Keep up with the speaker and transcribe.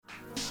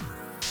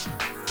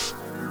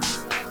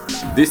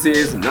This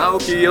is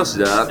Naoki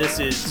Yoshida, This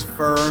is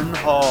Fern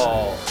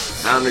Hall.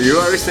 and you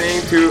are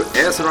listening to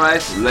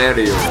Aetheryte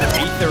Radio.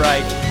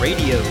 Aetheryte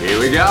Radio. Here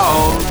we go!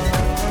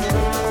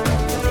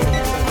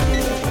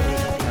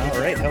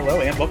 All right,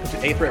 hello, and welcome to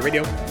Aetheryte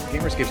Radio,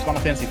 Gamerscape's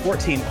Final Fantasy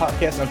XIV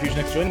podcast. I'm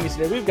FusionX. Joining me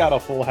today, we've got a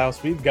full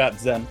house. We've got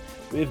Zen,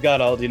 we've got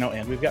Aldino,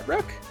 and we've got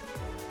Rook.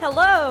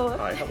 Hello.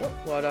 Hi, hello.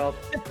 What up?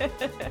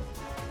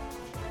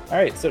 All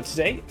right, so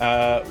today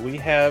we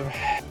have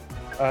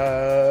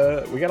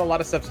we got a lot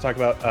of stuff to talk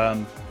about.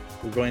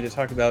 We're going to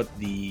talk about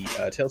the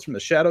Tales from the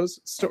Shadows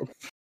story.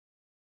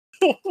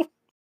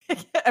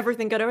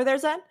 Everything good over there,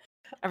 Zen?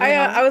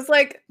 I was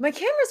like, my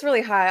camera's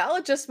really high. I'll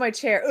adjust my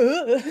chair.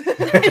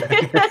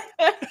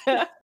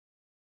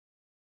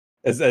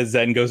 As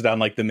Zen goes down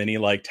like the mini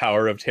like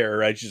Tower of Terror,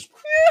 right? Just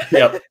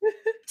Yep.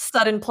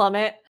 Sudden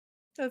plummet.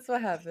 That's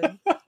what happened.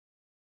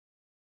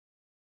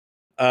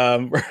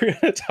 We're going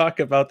to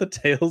talk about the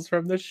Tales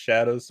from the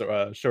Shadows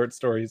short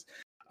stories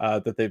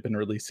that they've been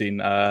releasing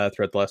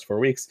throughout the last 4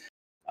 weeks.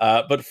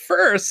 But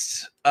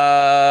first,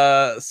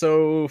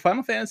 so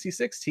Final Fantasy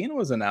 16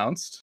 was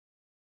announced.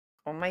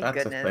 Oh my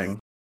That's goodness. a thing.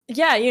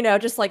 Yeah,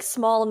 just like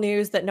small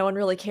news that no one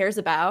really cares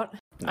about.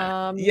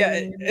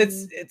 Yeah,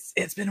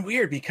 it's been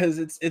weird because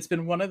it's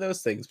been one of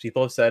those things.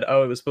 People have said,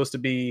 oh, it was supposed to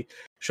be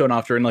shown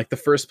off during like the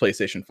first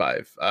PlayStation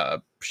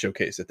 5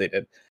 showcase that they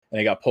did, and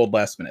it got pulled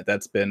last minute.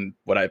 That's been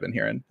what I've been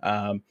hearing.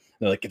 They're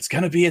like, it's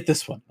gonna be at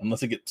this one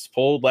unless it gets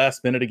pulled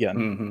last minute again.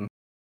 Mm-hmm.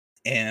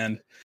 And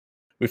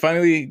we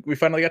finally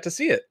got to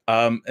see it.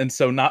 And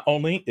so not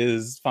only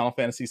is Final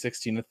Fantasy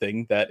 16 a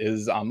thing that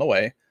is on the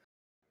way,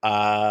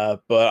 but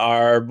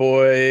our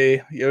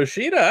boy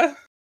Yoshida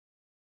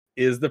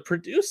is the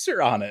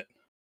producer on it.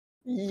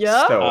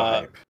 Yep. So Uh,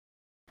 hype.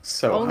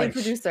 So Only hype.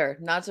 producer,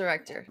 not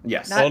director.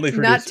 Yes. Not, Only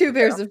not producer. two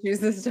pairs of shoes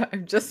this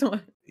time, just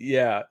one.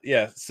 Yeah.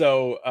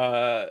 So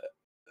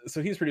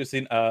he's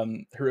producing.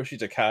 Hiroshi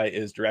Takai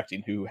is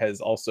directing, who has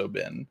also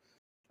been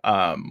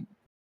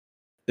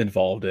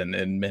involved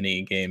in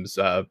many games,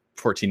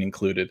 14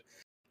 included.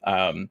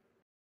 What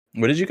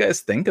did you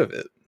guys think of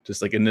it?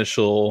 Just like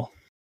initial.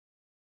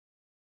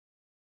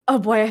 Oh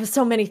boy, I have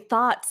so many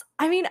thoughts.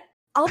 I mean,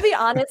 I'll be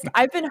honest,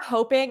 I've been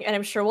hoping, and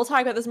I'm sure we'll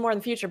talk about this more in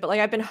the future, but like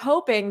I've been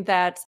hoping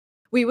that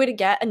we would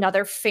get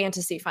another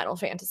fantasy Final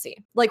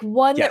Fantasy. Like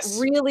one Yes.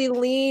 that really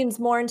leans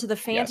more into the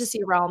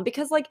fantasy realm,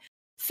 because like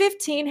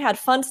 15 had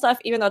fun stuff,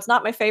 even though it's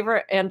not my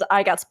favorite, and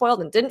I got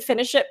spoiled and didn't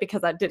finish it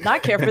because I did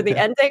not care for the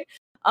ending.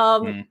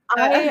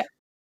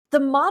 The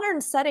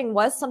modern setting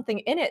was something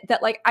in it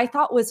that like I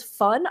thought was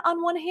fun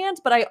on one hand,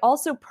 but I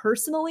also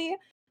personally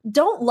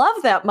don't love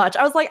that much.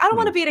 I was like, I don't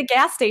want to be at a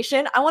gas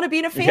station. I want to be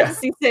in a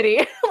fantasy city.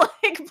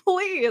 Like,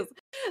 please.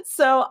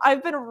 So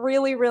I've been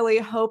really, really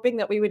hoping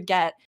that we would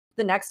get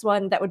the next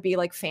one that would be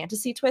like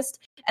fantasy twist.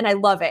 And I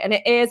love it. And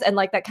it is. And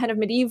like that kind of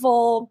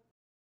medieval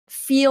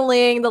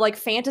feeling, the like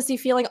fantasy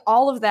feeling,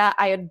 all of that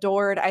I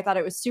adored. I thought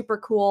it was super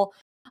cool.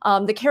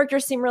 The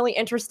characters seem really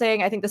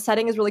interesting. I think the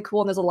setting is really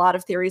cool, and there's a lot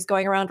of theories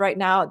going around right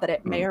now that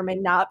it may or may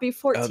not be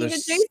 14 There's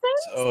adjacent,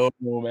 so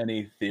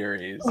many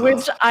theories.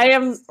 which I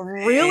am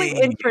really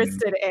Same.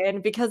 interested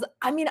in because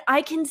I mean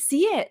I can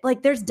see it.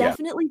 Like there's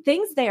definitely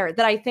things there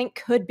that I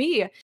think could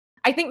be.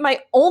 I think my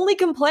only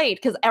complaint,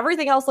 because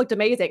everything else looked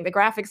amazing, the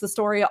graphics, the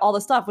story, all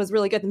the stuff was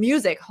really good. The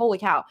music, holy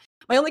cow!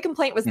 My only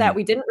complaint was that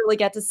we didn't really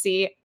get to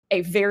see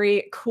a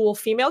very cool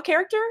female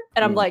character,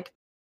 and I'm like,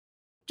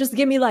 just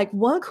give me like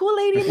one cool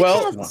lady in the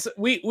Well, cast. so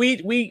we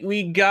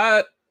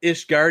got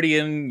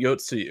Ishgardian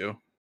Yotsuyu.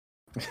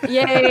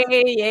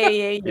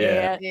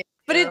 Yeah. Yeah.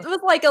 But it was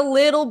like a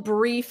little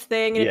brief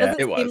thing, and Yeah, it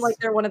doesn't it seem was. like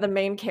they're one of the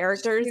main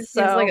characters. It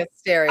So seems like a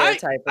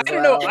stereotype I as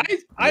don't well.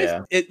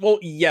 know.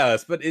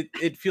 Yes, but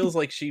it feels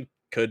like she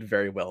could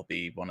very well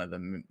be one of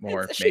the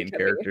more She main could be.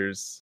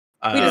 characters.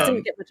 we just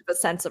didn't get much of a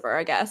sense of her,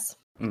 I guess.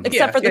 Mhm.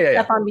 Except for the yeah.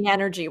 step on the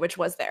energy, which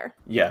was there.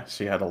 Yeah,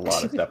 she had a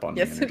lot of step on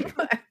the Yes, energy. it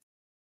was.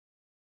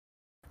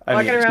 I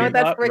Walking mean, around she- with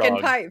that not freaking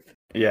wrong. pipe.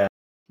 Yeah,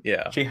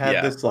 Yeah, she had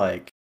yeah. this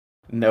like,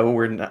 no,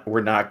 we're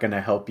not going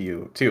to help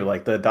you too.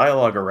 Like the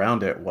dialogue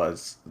around it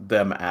was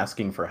them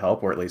asking for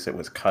help, or at least it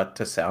was cut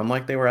to sound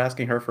like they were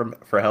asking her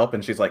for help,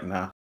 and she's like,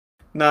 nah,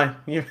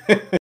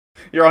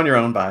 you're on your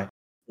own. Bye.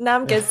 Now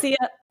I'm good. See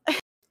ya.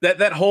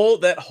 That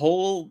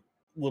whole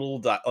little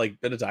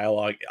bit of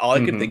dialogue. All I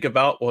could Mhm. think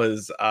about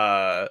was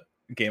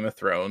Game of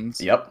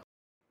Thrones. Yep.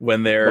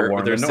 When The they're war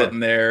in the sitting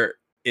there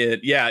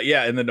in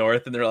the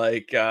north, and they're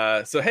like,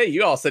 so hey,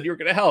 you all said you were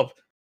gonna help.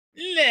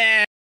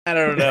 Nah, I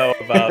don't know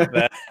about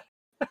that.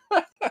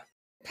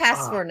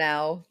 Pass for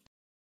now.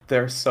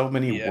 There are so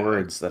many Yeah.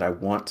 words that I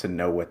want to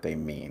know what they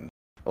mean.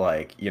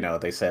 Like,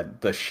 they said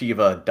the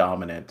Shiva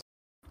dominant.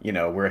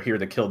 We're here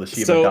to kill the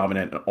Shiva So-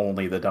 dominant and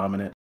only the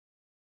dominant.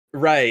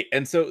 Right.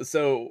 And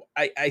so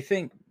I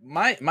think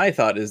my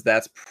thought is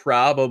that's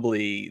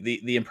probably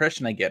the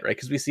impression I get, right?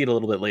 Because we see it a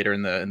little bit later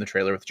in the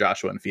trailer with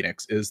Joshua and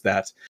Phoenix, is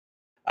that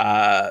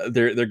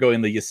they're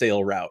going the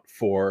Ysayle route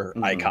for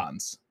Mhm.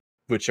 icons,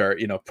 which are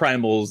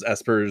primals,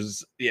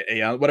 espers,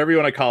 whatever you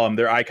want to call them.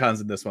 They're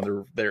icons in this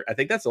one. They're I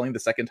think that's only the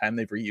second time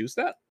they've reused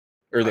that.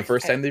 or the I-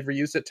 first time they've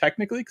reused it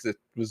technically, because it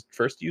was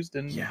first used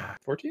in Yeah.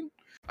 14.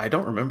 I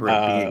don't remember it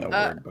being a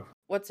word before.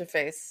 What's her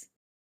face?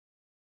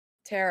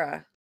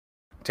 Tara.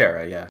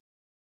 Tara, yeah.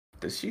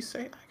 Does she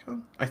say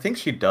icon? I think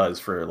she does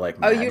for like.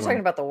 Oh, you were Madeline. talking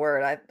about the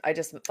word. I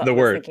just thought The was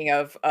word. thinking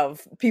of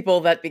people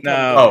that become.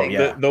 No, Oh, clothing.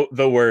 yeah.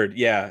 the word,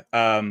 yeah.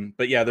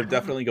 But yeah, they're Oh.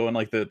 definitely going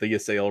like the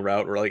Ysael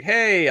route. We're like,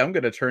 hey, I'm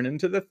gonna turn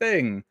into the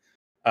thing,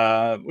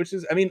 which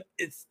is, I mean,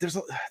 there's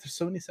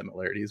so many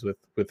similarities with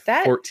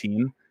That-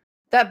 14.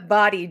 That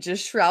body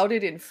just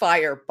shrouded in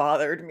fire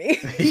bothered me.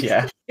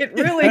 Yeah. It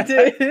really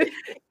did.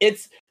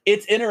 It's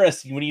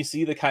interesting when you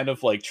see the kind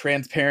of like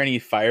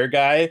transparent fire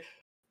guy.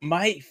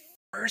 My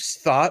first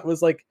thought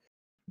was like,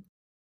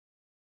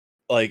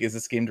 is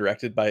this game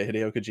directed by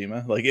Hideo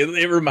Kojima? Like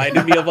it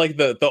reminded me of like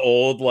the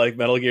old like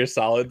Metal Gear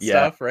Solid Yeah.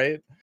 stuff, right?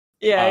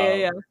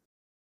 Yeah.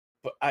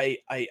 But I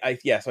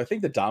so I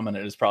think the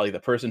dominant is probably the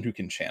person who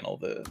can channel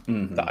the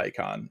Mhm.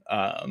 icon.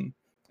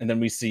 And then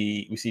we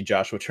see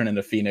Joshua turn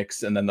into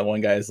Phoenix, and then the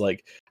one guy's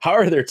like, how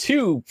are there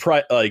two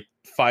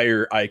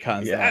fire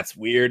icons? Yeah. That's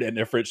weird. And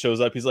Ifrit shows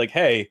up, he's like,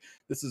 hey,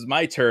 this is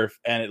my turf,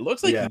 and it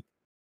looks like Yeah. he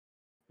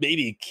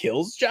maybe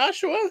kills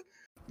Joshua.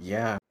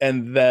 Yeah.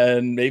 And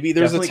then maybe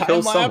there's Definitely a time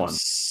kills someone.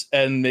 lapse,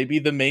 and maybe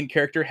the main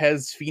character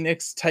has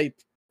Phoenix type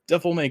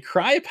Devil May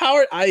Cry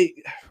power.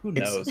 Who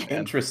knows, It's man?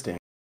 interesting.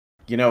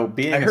 You know,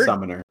 being I a heard-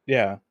 summoner,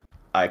 Yeah,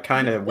 I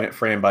kind of went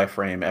frame by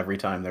frame every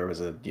time there was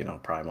a,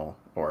 primal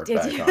or Did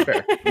bad you? con.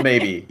 Fair.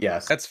 Maybe,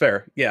 yes. that's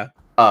fair. Yeah,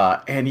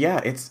 And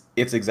yeah, it's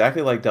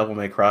exactly like Devil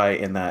May Cry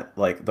in that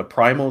like the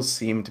primals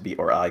seem to be,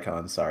 or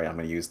icons, sorry, I'm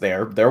going to use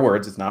their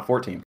words, it's not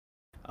 14.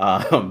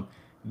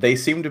 They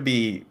seem to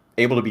be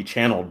able to be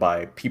channeled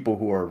by people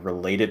who are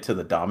related to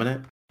the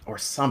dominant or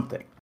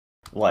something.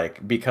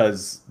 Like,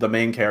 because the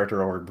main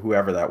character or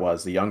whoever that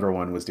was, the younger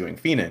one was doing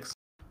Phoenix,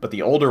 but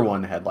the older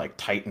one had like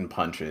Titan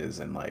punches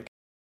and like,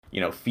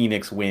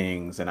 Phoenix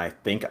wings, and I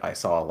think I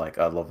saw like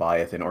a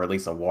Leviathan or at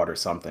least a water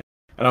something.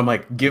 And I'm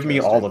like, give me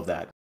all of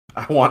that.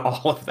 I want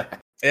all of that.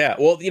 yeah.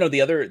 Well, the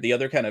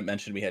other kind of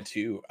mention we had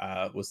too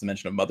was the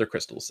mention of mother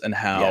crystals and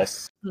how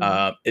Yes.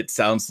 it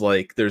sounds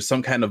like there's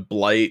some kind of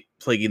blight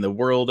plaguing the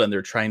world, and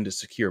they're trying to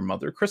secure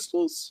mother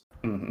crystals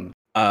Hmm.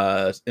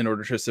 in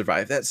order to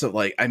survive that. So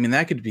like, I mean,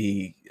 that could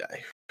be,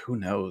 who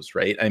knows,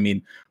 right? I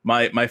mean,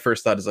 my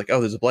first thought is like,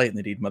 oh, there's a blight and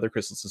they need mother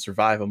crystals to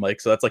survive. I'm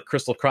like, so that's like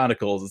Crystal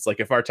Chronicles. It's like,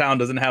 if our town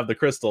doesn't have the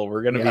crystal,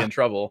 we're gonna be Yeah. in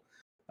trouble.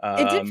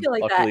 It did feel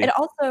like Luckily-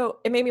 that.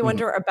 It made me Mhm.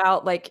 wonder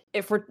about like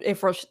if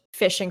we're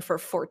fishing for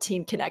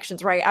 14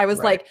 connections, right? I was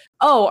Right. like,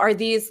 oh, are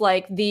these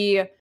like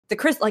the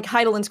like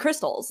Heidelin's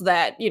crystals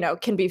that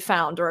can be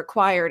found or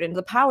acquired and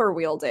the power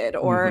wielded,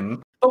 or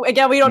Mhm. but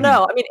again, we don't Mhm.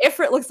 know. I mean,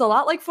 Ifrit looks a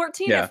lot like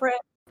 14 Yeah. Ifrit.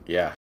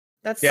 Yeah.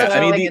 That's Yeah, such I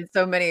a mean, thing the- in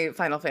so many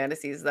Final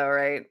Fantasies, though,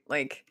 right?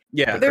 Like,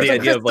 yeah, there's the a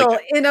idea of crystal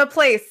like, in a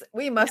place.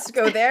 We must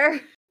go there.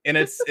 and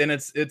it's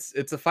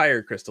a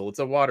fire crystal, it's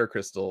a water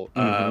crystal.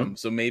 Mhm.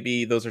 So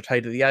maybe those are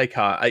tied to the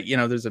icon.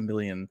 There's a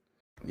million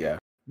Yeah.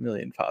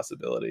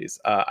 possibilities.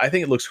 I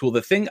think it looks cool.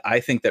 The thing I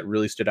think that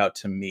really stood out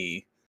to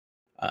me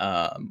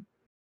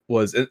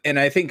was, and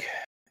I think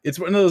it's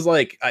one of those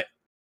like,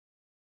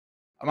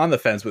 I'm on the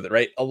fence with it,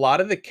 right? A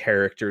lot of the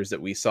characters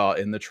that we saw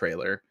in the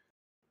trailer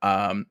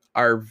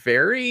are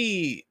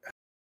very,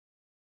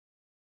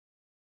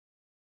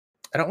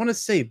 I don't want to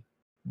say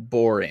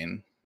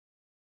boring,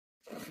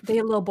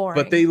 They're a little boring.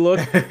 but they look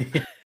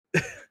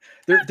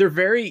they're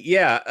very,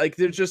 yeah, like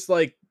they're just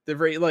like, they're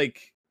very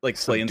like plain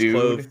Subdued.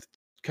 clothed,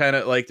 kind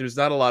of like, there's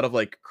not a lot of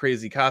like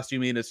crazy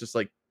costuming. It's just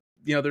like,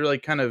 they're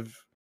like kind of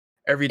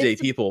everyday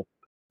It's- people.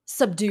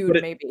 subdued, but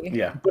it- maybe.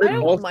 Yeah. But I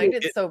don't mind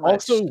it so much.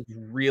 also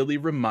really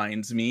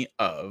reminds me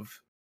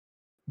of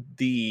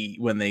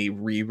when they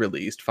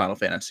re-released Final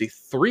Fantasy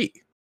 3.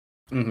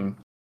 Hmm.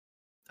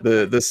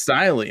 The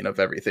styling of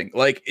everything.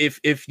 Like if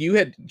you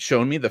had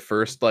shown me the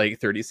first like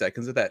 30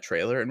 seconds of that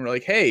trailer and we're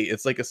like, hey,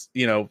 it's like a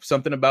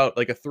something about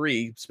like a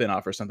 3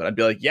 spin-off or something, I'd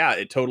be like, yeah,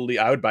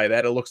 I would buy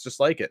that. It looks just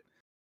like it.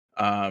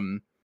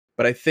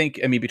 But I think,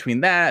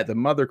 between that, the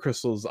mother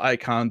crystals,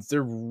 icons,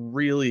 they're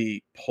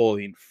really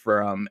pulling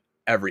from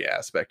every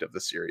aspect of the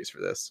series for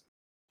this.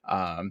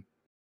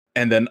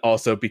 And then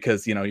also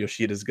because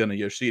Yoshida's gonna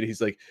Yoshida,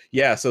 he's like,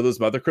 yeah, so those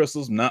mother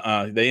crystals,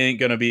 nuh-uh, they ain't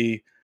gonna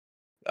be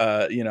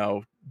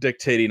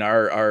dictating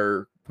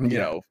our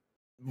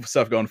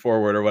stuff going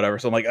forward or whatever.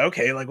 So I'm like,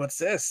 okay, like what's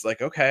this?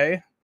 Like,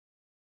 okay.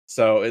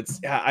 So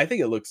I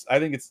think it looks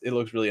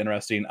really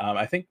interesting.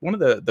 I think one of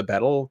the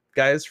battle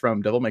guys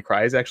from Devil May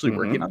Cry is actually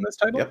working on this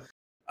title.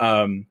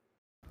 Yep.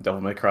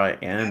 Devil May Cry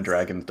and That's-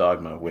 Dragon's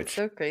Dogma, which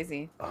So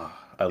crazy. I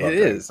love. It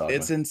Dragon's is. Dogma.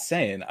 It's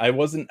insane. I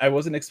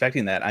wasn't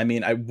expecting that. I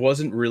mean, I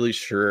wasn't really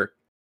sure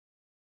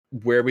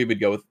where we would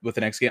go with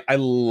the next game. I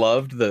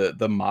loved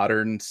the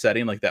modern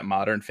setting, like that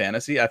modern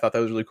fantasy. I thought that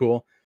was really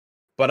cool.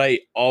 But I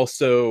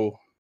also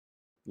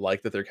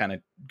like that they're kind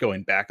of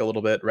going back a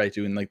little bit, right?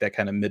 Doing like that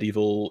kind of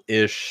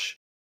medieval-ish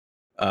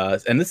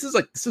And this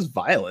is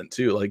violent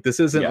too. Like this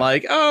isn't Yeah.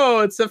 like, oh,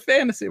 it's a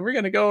fantasy. We're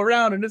gonna go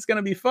around and it's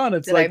gonna be fun.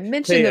 It's Did like I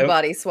mention hey, the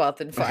body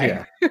swathed in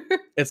fire?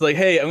 it's like,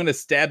 hey, I'm gonna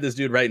stab this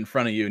dude right in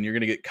front of you, and you're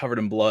gonna get covered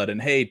in blood.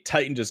 And hey,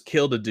 Titan just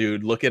killed a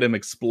dude. Look at him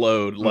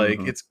explode. Like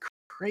Mhm. it's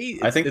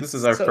crazy. I think It's this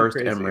is our so first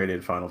crazy.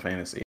 M-rated Final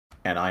Fantasy,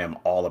 and I am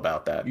all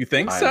about that. You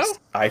think I'm so? s-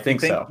 I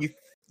think so.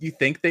 You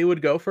think they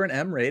would go for an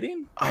M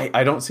rating?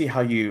 I don't see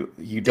how you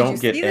Did don't you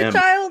get see M. the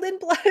child in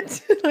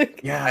blood? Like,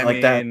 Yeah, I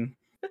like mean,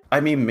 that. I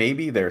mean,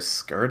 maybe they're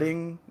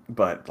skirting,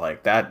 but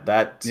like that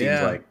seems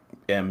Yeah. like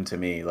M to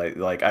me.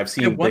 Like I've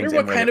seen I wonder things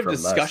what M-rated kind of for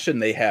less. discussion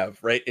they have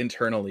right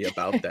internally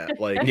about that.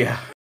 Like, Yeah.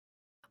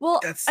 Well,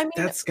 that's I mean,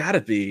 that's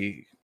gotta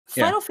be.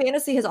 Final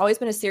Fantasy has always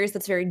been a series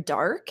that's very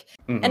dark.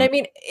 Mhm. And I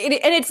mean, and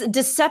it's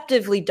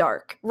deceptively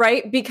dark,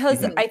 right? Because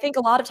Mhm. I think a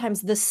lot of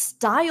times the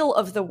style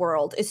of the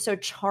world is so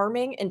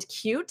charming and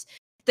cute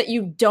that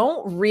you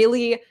don't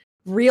really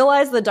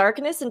realize the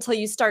darkness until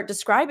you start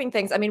describing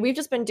things. I mean, I've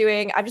just been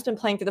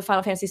playing through the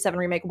Final Fantasy VII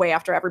Remake way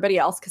after everybody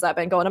else because I've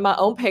been going at my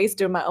own pace,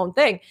 doing my own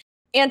thing.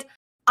 And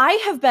I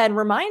have been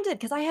reminded,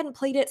 because I hadn't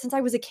played it since I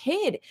was a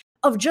kid,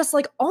 of just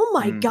like, oh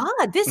my Mm.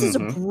 God, this is a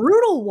Mhm.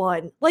 brutal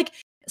one. Like,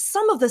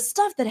 some of the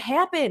stuff that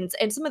happens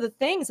and some of the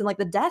things and like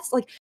the deaths,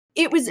 like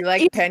it was you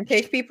like it's-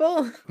 pancake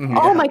people? Mhm.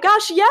 Oh my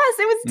gosh, yes,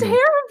 it was Mhm.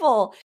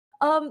 terrible.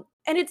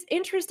 And it's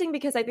interesting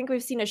because I think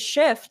we've seen a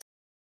shift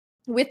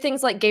with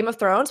things like Game of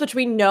Thrones, which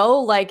we know,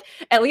 like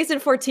at least in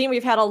 14,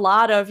 we've had a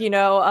lot of,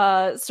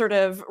 sort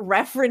of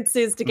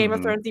references to Game of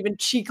Mhm. Thrones even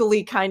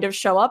cheekily kind of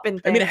show up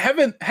in I mean,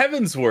 things.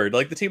 Heaven's Word.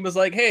 Like the team was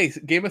like, hey,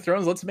 Game of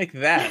Thrones, let's make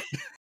that.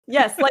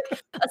 Yes, like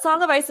A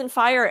Song of Ice and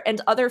Fire and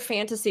other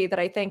fantasy that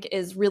I think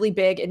is really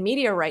big in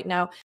media right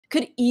now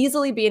could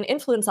easily be an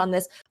influence on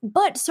this,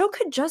 but so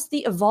could just the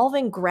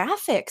evolving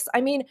graphics. I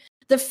mean,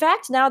 the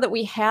fact now that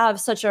we have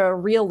such a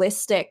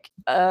realistic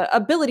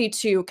ability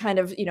to kind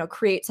of,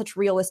 create such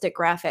realistic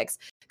graphics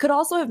could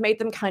also have made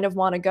them kind of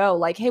want to go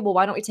like, hey, well,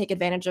 why don't we take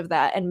advantage of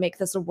that and make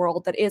this a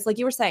world that is, like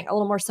you were saying, a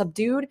little more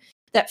subdued,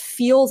 that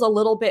feels a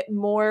little bit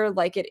more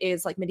like it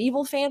is like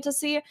medieval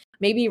fantasy,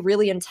 maybe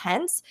really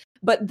intense,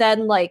 but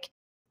then like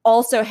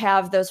also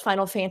have those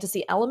Final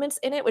Fantasy elements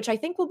in it, which I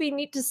think will be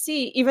neat to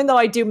see, even though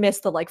I do miss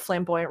the like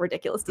flamboyant,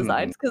 ridiculous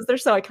designs because they're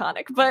so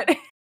iconic. But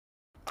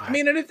I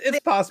mean, and it's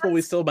possible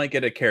we still might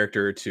get a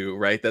character or two,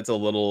 right? That's a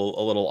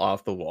little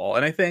off the wall,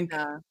 and I think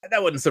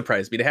that wouldn't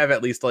surprise me to have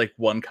at least like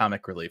one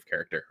comic relief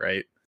character,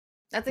 right?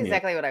 That's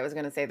exactly what I was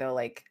gonna say though.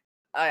 Like,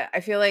 I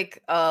feel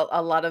like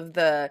a lot of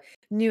the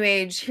new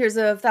age, here's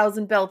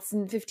 1,000 belts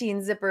and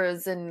 15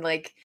 zippers and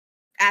like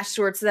ash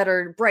shorts that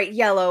are bright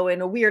yellow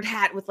and a weird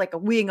hat with like a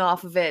wing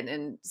off of it,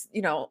 and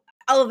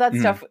all of that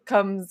stuff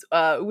comes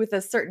with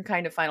a certain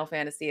kind of Final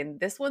Fantasy, and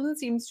this one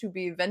seems to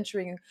be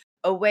venturing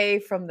away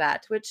from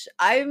that, which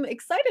I'm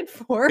excited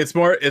for. It's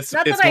more. It's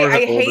not it's that more I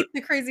of an older- hate the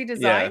crazy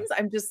designs.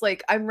 I'm just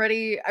like I'm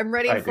ready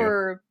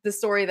for the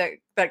story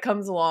that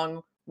comes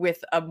along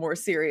with a more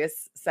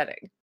serious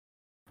setting.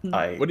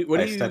 I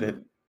said it,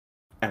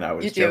 and I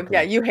was You joking. do,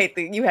 yeah. You hate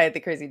the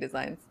crazy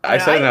designs. I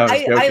said it and I was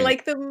I joking.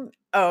 like them.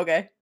 Oh,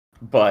 okay.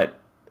 But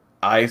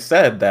I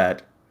said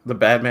that the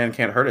bad man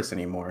can't hurt us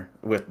anymore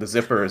with the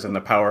zippers and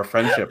the power of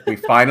friendship. We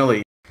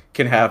finally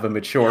can have a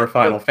mature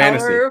Final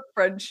Fantasy. Power of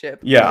friendship.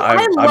 Yeah, I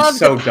I'm love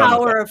so the done with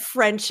power that. of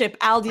friendship,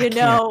 Al. I You can't.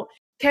 know,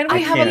 Can I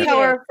we have a can't.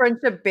 power of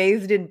friendship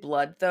bathed in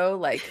blood though?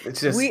 Like It's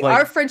just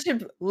our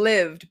friendship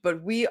lived,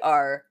 but we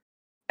are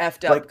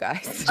effed up, Like,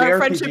 guys. our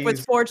friendship was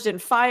JRPGs forged in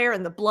fire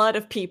and the blood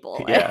of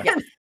people. Yeah.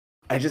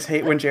 I just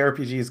hate when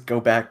JRPGs go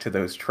back to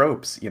those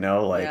tropes,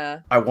 like Yeah.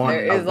 I want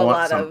There is a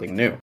lot of- something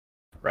new,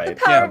 right? The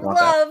power I of want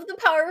that. love, the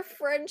power of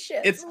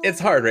friendship. It's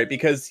hard, right?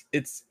 Because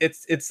it's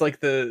like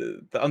the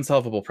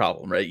unsolvable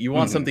problem, right? You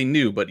want Mhm. something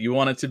new, but you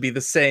want it to be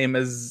the same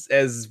as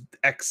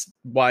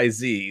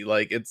XYZ.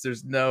 Like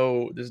there's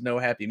no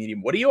happy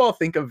medium. What do you all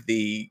think of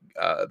the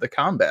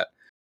combat?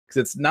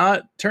 Because it's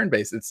not turn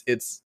based.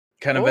 It's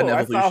kind of an Oh,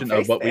 I saw a evolution of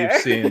face what there.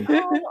 we've seen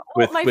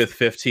Well, with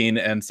 15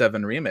 and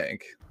 7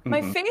 remake. my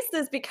Mhm. face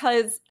is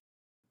because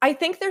I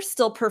think they're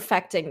still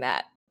perfecting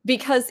that.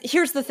 Because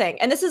here's the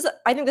thing, and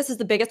I think this is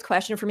the biggest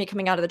question for me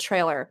coming out of the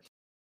trailer.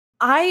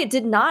 I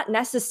did not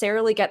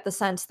necessarily get the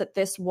sense that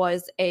this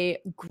was a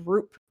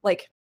group,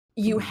 like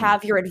you Mhm.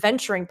 have your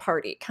adventuring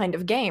party kind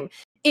of game.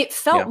 It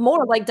felt Yeah.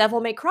 more like Devil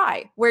May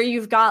Cry, where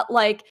you've got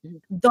like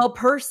the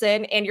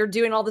person and you're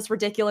doing all this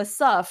ridiculous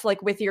stuff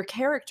like with your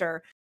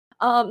character.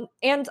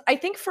 And I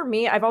think for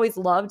me, I've always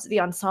loved the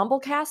ensemble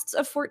casts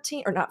of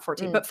 14, or not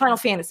 14, but Final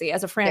Fantasy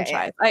as a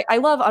franchise. I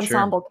love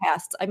ensemble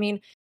casts. I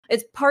mean,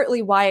 it's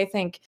partly why I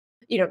think,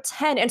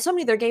 10 and so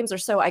many of their games are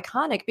so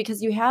iconic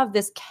because you have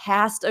this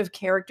cast of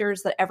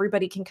characters that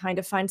everybody can kind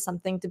of find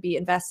something to be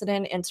invested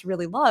in and to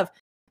really love.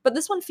 But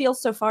this one feels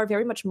so far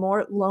very much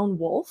more lone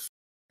wolf,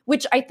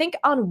 which I think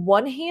on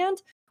one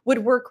hand would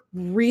work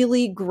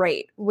really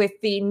great with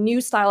the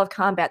new style of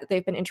combat that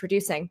they've been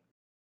introducing.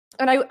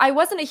 And I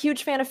wasn't a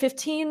huge fan of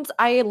 15's.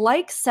 I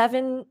like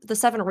the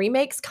 7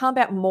 remakes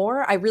combat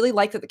more. I really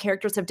like that the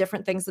characters have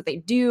different things that they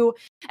do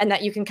and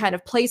that you can kind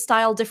of play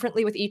style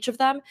differently with each of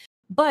them.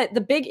 But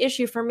the big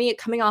issue for me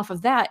coming off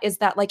of that is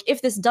that, like,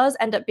 if this does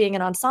end up being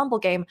an ensemble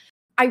game,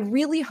 I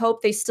really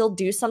hope they still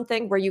do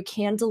something where you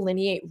can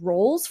delineate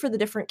roles for the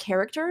different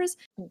characters,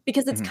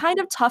 because it's kind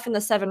of tough in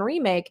the 7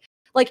 remake.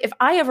 Like, if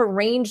I have a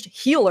ranged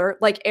healer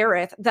like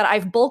Aerith that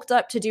I've bulked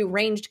up to do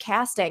ranged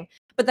casting,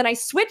 but then I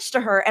switch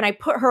to her and I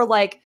put her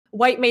like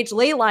white mage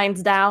ley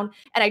lines down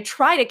and I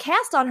try to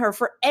cast on her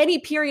for any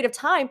period of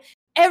time,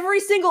 every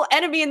single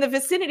enemy in the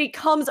vicinity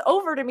comes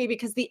over to me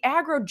because the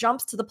aggro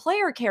jumps to the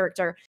player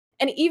character.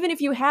 And even if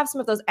you have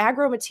some of those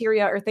aggro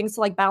materia or things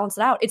to like balance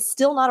it out, it's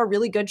still not a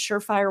really good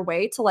surefire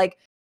way to like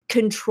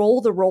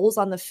control the roles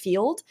on the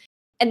field.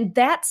 And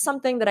that's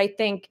something that I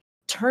think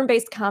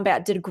turn-based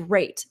combat did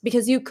great,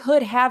 because you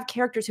could have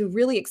characters who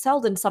really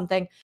excelled in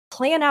something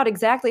plan out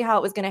exactly how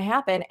it was going to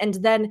happen and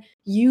then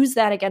use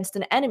that against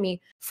an enemy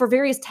for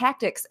various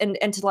tactics and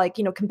to like,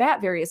 you know, combat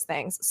various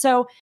things.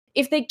 So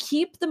if they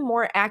keep the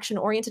more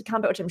action-oriented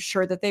combat, which I'm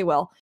sure that they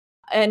will,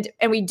 and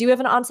we do have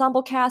an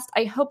ensemble cast,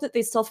 I hope that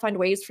they still find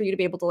ways for you to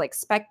be able to like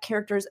spec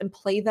characters and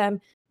play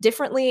them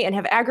differently and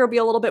have aggro be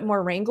a little bit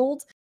more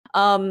wrangled.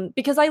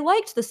 Because I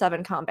liked the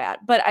 7 combat,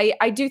 but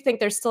I do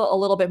think there's still a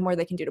little bit more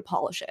they can do to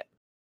polish it.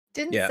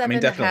 Didn't Yeah, I 7 mean,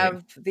 definitely.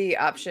 have the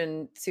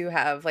option to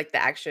have like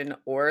the action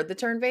or the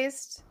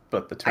turn-based?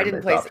 But the I turn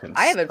didn't play. options,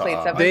 I haven't played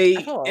 7 They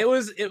at all. it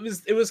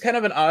was kind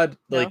of an odd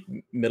like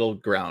middle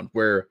ground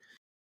where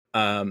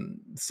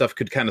stuff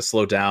could kind of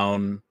slow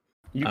down.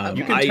 You I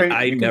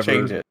can never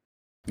change it.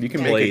 You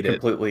can make played it it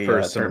completely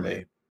personally.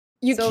 turn-based.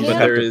 You So, can, But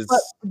there is but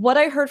what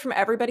I heard from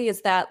everybody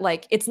is that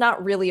like it's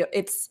not really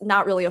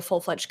a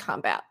full-fledged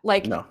combat.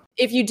 Like No.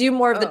 if you do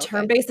more of the okay.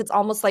 turn-based, it's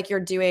almost like you're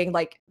doing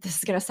like, this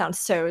is gonna sound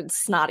so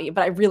snotty,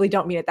 but I really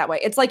don't mean it that way.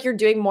 It's like you're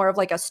doing more of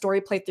like a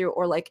story playthrough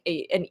or like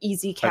an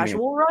easy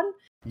casual run.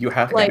 You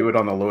have to Like- do it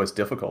on the lowest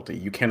difficulty.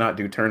 You cannot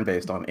do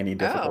turn-based on any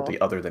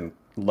difficulty other than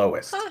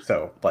lowest. Huh.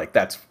 So like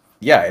it's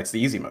the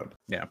easy mode.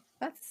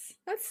 That's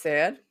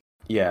sad.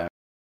 Yeah.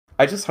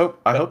 I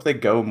hope they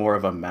go more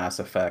of a Mass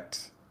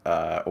Effect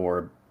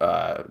or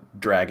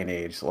Dragon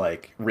Age,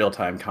 like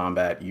real-time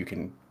combat. You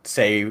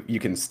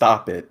can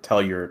stop it, tell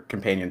your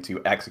companion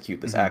to execute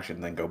this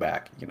action, then go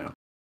back, you know.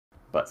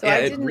 But So yeah, I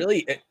it didn't,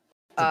 really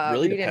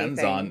read depends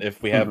anything. on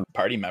if we have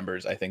party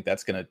members. I think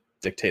that's going to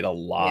dictate a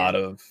lot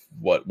of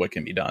what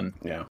can be done.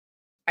 yeah.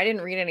 I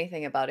didn't read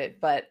anything about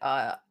it, but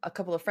a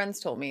couple of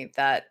friends told me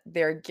that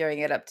they're gearing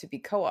it up to be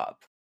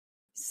co-op.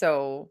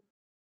 So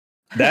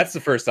That's the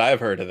first I've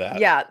heard of that.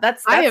 yeah,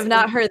 that's I have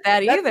not heard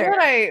that that's either.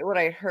 what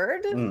I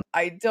heard. Mm.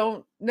 I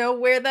don't know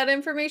where that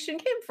information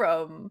came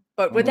from,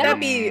 but would that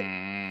be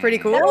pretty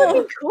cool? That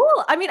would be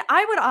cool. I mean,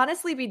 I would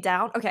honestly be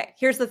down. Okay,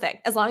 here's the thing.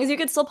 As long as you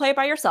could still play it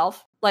by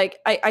yourself, like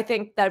I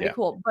think that'd be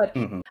cool. But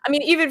Mhm. I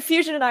mean, even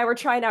Fusion and I were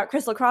trying out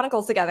Crystal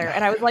Chronicles together,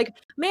 and I was like,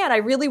 man, I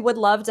really would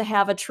love to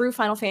have a true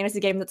Final Fantasy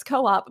game that's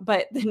co-op,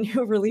 but the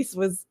new release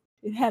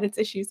it had its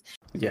issues.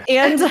 Yeah.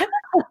 And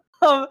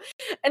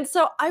and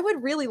so I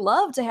would really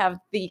love to have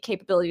the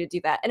capability to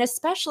do that. And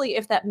especially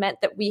if that meant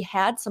that we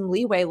had some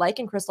leeway, like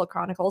in Crystal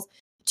Chronicles,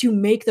 to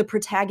make the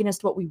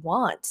protagonist what we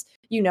want,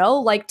 you know,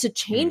 like to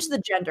change the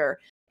gender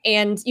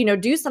and, you know,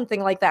 do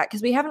something like that.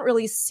 Because we haven't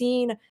really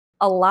seen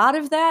a lot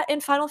of that in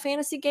Final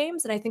Fantasy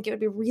games. And I think it would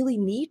be really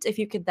neat if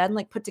you could then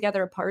like put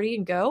together a party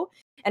and go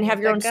and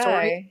have your own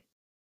story.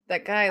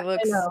 That guy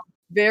looks know.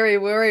 very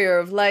Warrior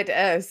of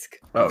Light-esque.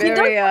 Oh. He does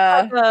Very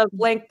have a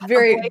blank, a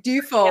very blank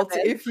default,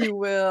 canvas. if you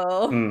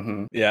will.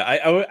 Mhm. Yeah,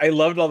 I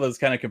loved all those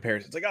kind of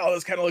comparisons. Like, oh,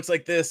 this kind of looks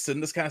like this,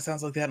 and this kind of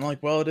sounds like that. And I'm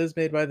like, well, it is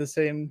made by the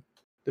same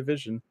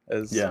division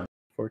as Yeah.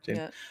 14.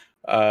 Yeah.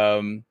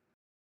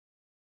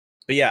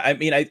 But yeah, I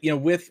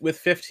mean, with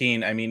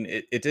 15, I mean,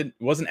 it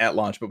wasn't at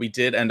launch, but we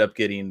did end up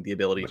getting the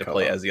ability to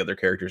play co-op. as the other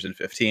characters in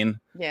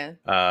 15.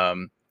 Yeah.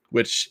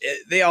 Which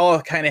they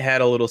all kind of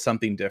had a little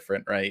something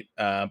different, right?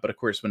 But of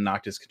course, when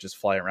Noctis could just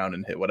fly around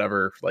and hit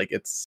whatever, like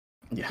it's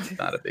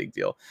not a big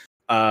deal.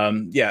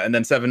 Yeah, and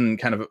then 7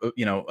 kind of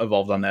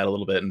evolved on that a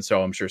little bit, and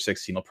so I'm sure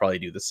 16 will probably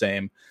do the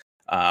same,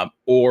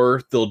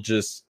 or they'll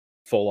just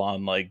full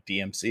on like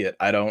DMC it.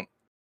 I don't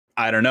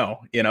know.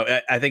 You know,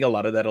 I think a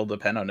lot of that'll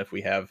depend on if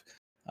we have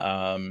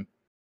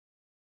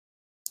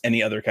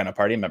any other kind of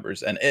party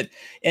members, and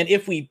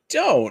if we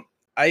don't.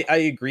 I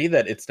agree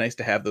that it's nice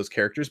to have those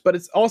characters, but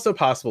it's also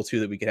possible too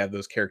that we could have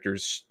those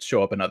characters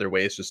show up in other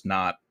ways, just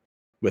not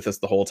with us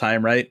the whole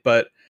time, right?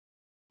 But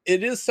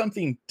it is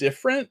something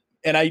different,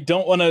 and I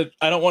don't want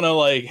to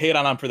like hate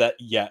on them for that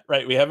yet,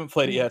 right? We haven't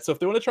played it yet, so if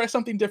they want to try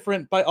something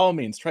different, by all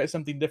means, try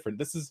something different.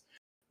 This is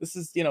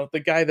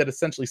the guy that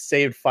essentially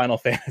saved Final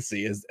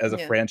Fantasy as a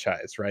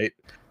franchise, right?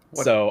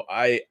 So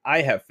I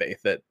have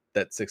faith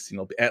that 16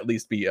 will at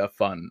least be a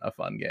fun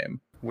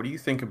game. What do you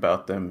think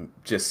about them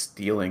just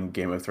stealing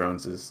Game of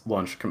Thrones'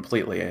 launch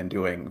completely and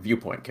doing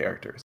viewpoint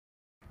characters?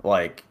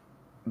 Like,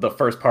 the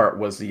first part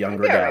was the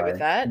younger guy. Right with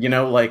that. You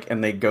know, like,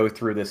 and they go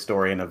through this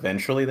story and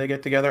eventually they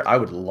get together. I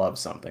would love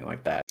something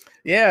like that.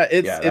 Yeah,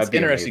 it's that'd be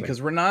interesting amazing.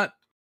 because we're not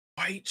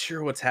quite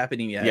sure what's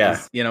happening yet. Yeah.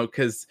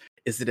 Because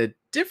is it a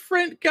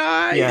different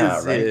guy? Yeah,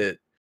 is right. it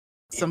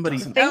somebody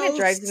doesn't- The thing that else?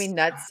 drives me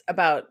nuts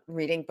about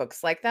reading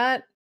books like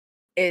that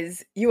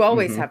is you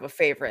always Mhm. have a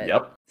favorite.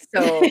 Yep.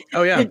 So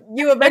Oh yeah.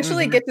 you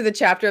eventually Mhm. get to the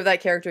chapter of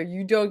that character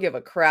you don't give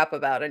a crap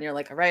about, and you're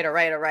like, all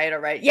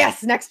right.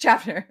 Yes, next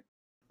chapter.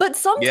 But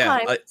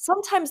sometimes, I-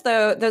 sometimes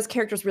though, those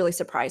characters really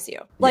surprise you.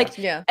 Yes. Like,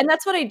 Yeah. and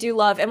that's what I do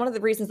love. And one of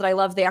the reasons that I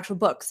love the actual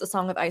books, A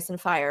Song of Ice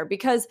and Fire,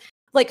 because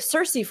like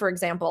Cersei, for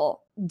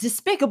example,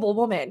 despicable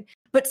woman,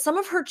 but some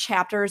of her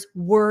chapters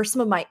were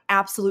some of my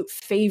absolute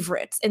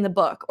favorites in the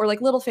book, or like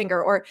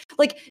Littlefinger, or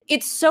like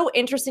it's so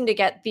interesting to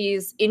get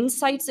these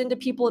insights into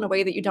people in a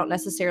way that you don't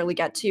necessarily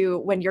get to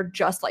when you're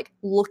just like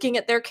looking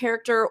at their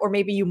character, or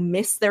maybe you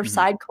miss their Mhm.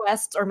 side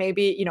quests, or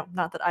maybe, you know,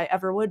 not that I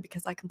ever would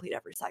because I complete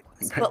every side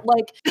quest, but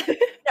like,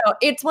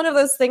 it's one of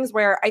those things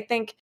where I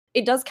think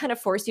it does kind of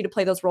force you to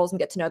play those roles and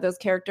get to know those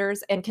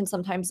characters, and can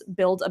sometimes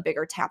build a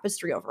bigger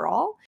tapestry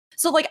overall.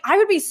 So like I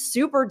would be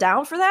super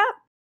down for that.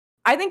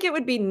 I think it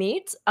would be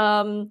neat.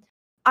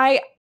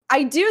 I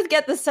do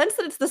get the sense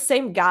that it's the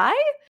same guy.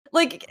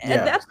 Like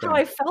Yeah, that's how same.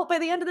 I felt by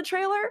the end of the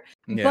trailer.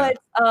 Yeah.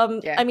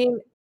 But Yeah. I mean,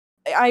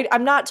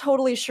 I'm not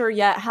totally sure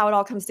yet how it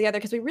all comes together,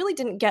 because we really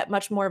didn't get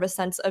much more of a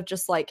sense of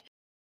just like,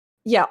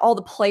 yeah, all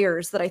the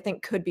players that I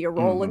think could be a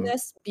role in Mhm.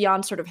 this,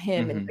 beyond sort of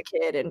him and Mhm. the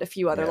kid and a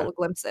few other Yeah. little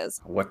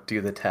glimpses. What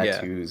do the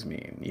tattoos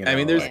mean? You I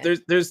mean, know,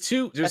 there's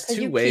two That's how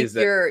you ways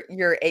keep that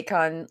your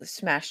Akon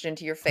smashed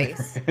into your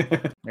face.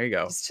 there you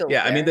go. Just chill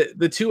Yeah, I mean there.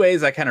 the two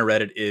ways I kind of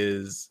read it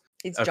is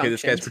It's okay,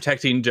 this guy's junctioned.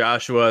 protecting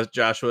Joshua.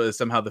 Joshua is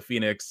somehow the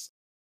Phoenix.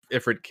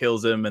 Ifrit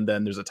kills him, and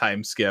then there's a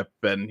time skip,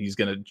 and he's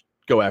gonna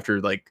go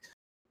after like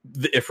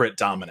the Ifrit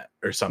dominant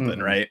or something,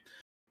 Mhm. right?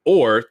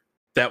 Or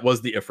that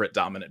was the Ifrit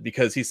dominant,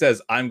 because he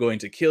says, "I'm going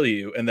to kill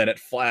you," and then it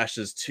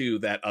flashes to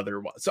that other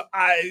one. So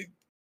who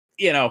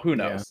Yeah.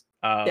 knows?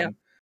 Yeah.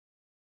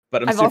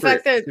 But I'm I've also- super, The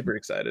fact that- super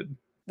excited.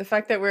 The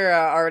fact that we're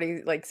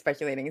already like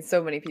speculating, and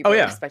so many people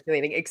yeah. are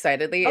speculating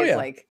excitedly, Oh, is yeah.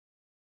 like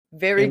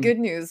very And- good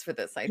news for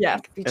this. I Yeah.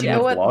 think. But And you know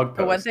the what? blog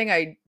The one post. thing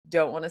I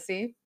don't want to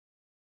see: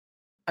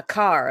 a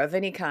car of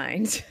any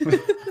kind.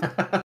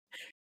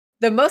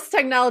 The most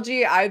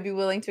technology I'd be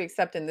willing to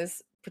accept in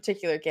this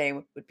particular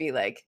game would be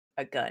like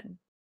a gun.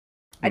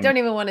 I Hmm. don't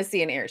even want to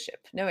see an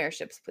airship. No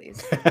airships,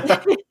 please.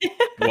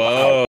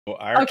 Whoa.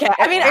 Our- Okay,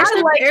 I mean, I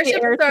Airship- like the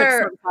airships airships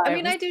are. I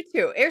mean, I sometimes. do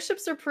too.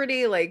 Airships are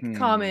pretty like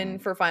common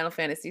for Final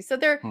Fantasy, so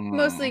they're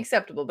mostly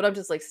acceptable. But I'm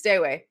just like, stay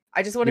away.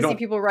 I just want You to see don't-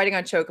 people riding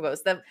on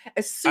chocobos. That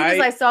as soon as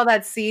I- I saw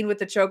that scene with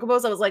the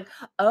chocobos, I was like,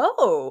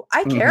 oh,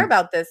 I care Mhm.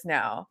 about this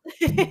now.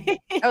 That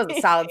was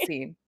a solid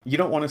scene. You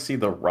don't want to see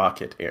the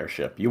rocket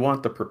airship. You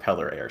want the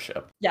propeller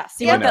airship. Yes,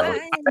 you Yeah, want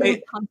that but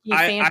like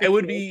steampunky I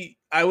would fantasy.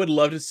 I would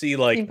love to see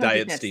like Steampunk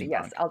diet fantasy. steampunk.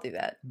 Yes, I'll do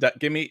that.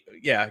 Give me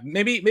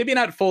maybe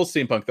not full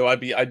steampunk though. I'd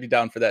be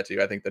down for that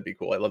too. I think that'd be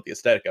cool. I love the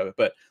aesthetic of it,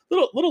 but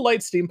little light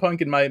steampunk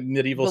in my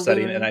medieval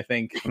setting, Balloon. and I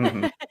think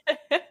Mhm.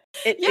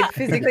 Yeah. It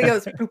physically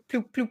goes ploop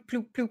ploop ploop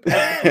ploop ploop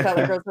as the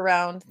propeller goes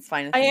around. It's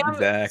fine. I am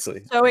exactly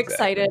so exactly.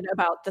 excited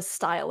about the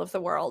style of the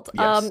world.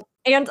 Yes.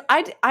 And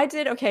I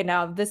did okay.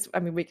 Now this, I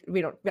mean,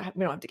 we don't have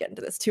to get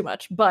into this too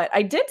much, but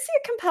I did see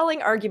a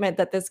compelling argument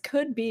that this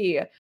could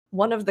be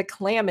one of the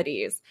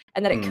calamities,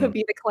 and that it could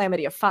be the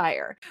calamity of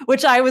fire.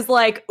 Which I was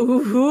like,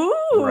 ooh,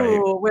 Right.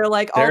 where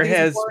like all There these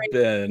has boring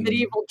been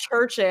medieval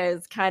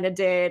churches kind of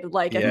did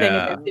like a thing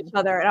Yeah. against each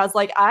other, and I was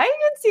like, I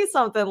can see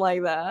something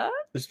like that.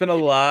 there's been a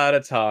lot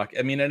of talk.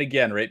 I mean, and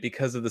again, right,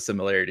 because of the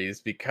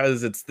similarities,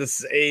 because it's the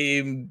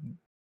same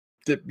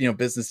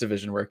business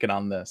division working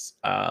on this.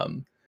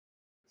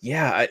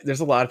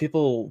 There's a lot of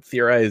people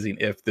theorizing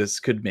if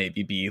this could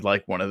maybe be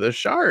like one of the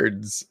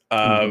shards.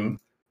 Mhm.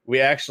 We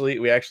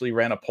actually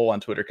ran a poll on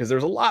Twitter because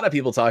there's a lot of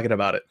people talking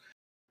about it.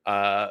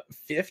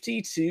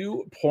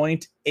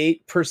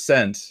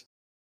 52.8%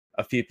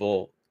 of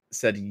people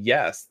said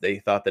yes, they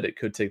thought that it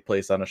could take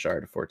place on a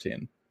shard of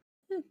 14.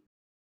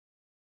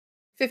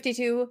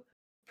 52%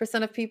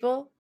 of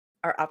people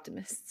are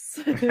optimists.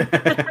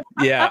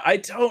 Yeah, I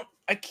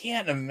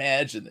can't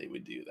imagine they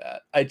would do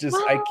that. I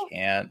Well,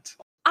 can't.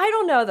 I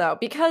don't know though,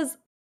 because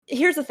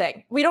here's the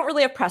thing. We don't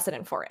really have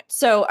precedent for it.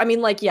 So, I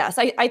mean, like, yes,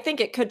 I think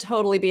it could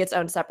totally be its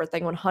own separate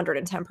thing,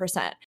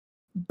 110%.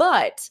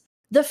 But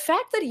the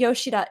fact that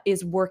Yoshida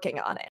is working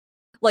on it,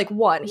 like,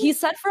 one, he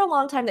said for a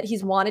long time that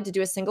he's wanted to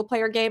do a single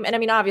player game. And I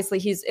mean, obviously,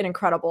 he's an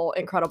incredible,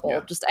 Yeah.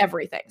 just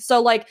everything.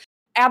 So, like,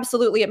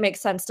 absolutely, it makes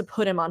sense to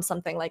put him on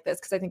something like this,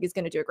 because I think he's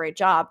going to do a great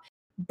job.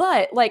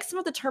 But like some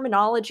of the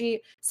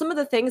terminology, some of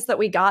the things that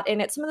we got in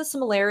it, some of the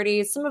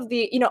similarities, some of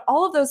the,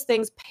 all of those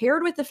things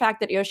paired with the fact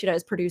that Yoshida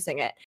is producing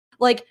it,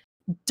 like,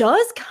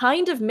 does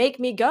kind of make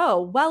me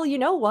go, well, you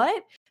know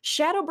what?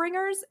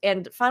 Shadowbringers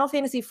and Final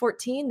Fantasy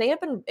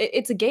XIV,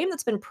 it's a game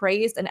that's been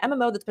praised, an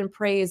MMO that's been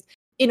praised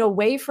in a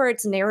way for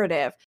its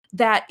narrative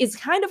that is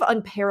kind of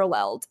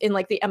unparalleled in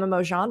like the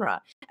MMO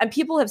genre. And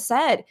people have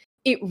said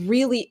it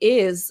really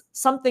is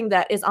something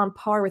that is on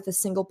par with a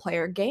single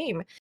player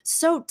game.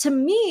 So to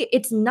me,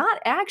 it's not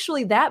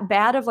actually that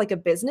bad of like a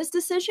business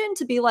decision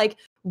to be like,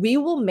 we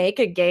will make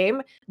a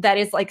game that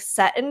is like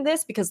set in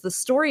this because the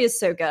story is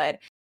so good.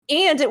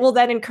 And it will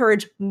then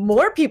encourage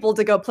more people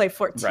to go play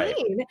 14 Right.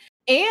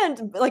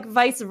 and like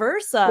vice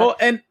versa. Well,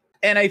 and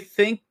I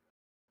think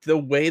the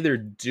way they're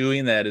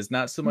doing that is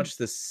not so much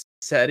the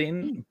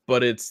setting,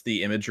 but it's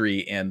the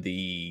imagery and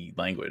the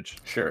language.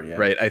 Sure, yeah.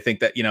 Right. I think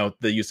that,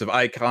 the use of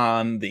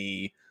icon,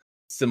 the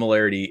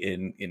similarity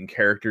in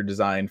character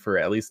design for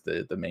at least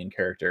the main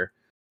character.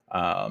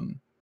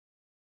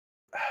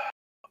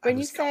 When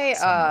you say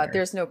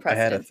there's no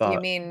precedent, do you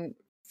mean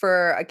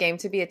for a game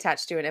to be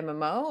attached to an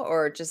MMO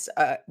or just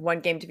one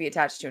game to be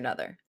attached to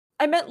another?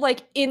 I meant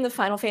like in the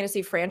Final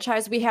Fantasy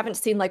franchise, we haven't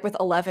seen like with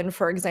 11,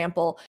 for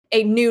example,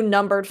 a new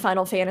numbered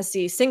Final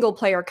Fantasy single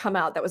player come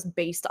out that was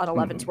based on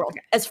 11's world,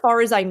 as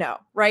far as I know,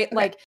 right? Okay.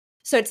 Like,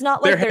 so it's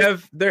not like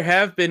there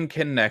have been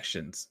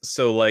connections.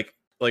 So like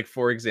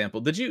for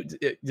example, have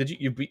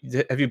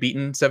you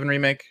beaten 7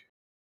 Remake?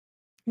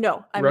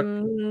 No,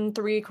 I'm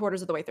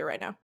 3/4 of the way through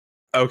right now.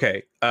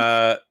 Okay.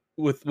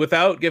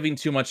 Without giving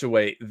too much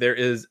away, there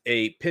is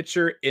a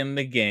picture in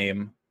the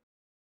game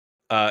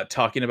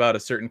talking about a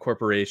certain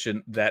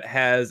corporation that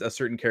has a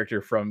certain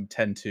character from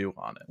 10-2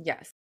 on it.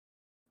 Yes.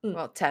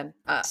 Well, 10.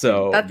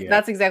 So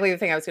that's exactly the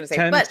thing I was going to say.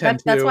 10, but 10,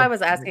 that's why I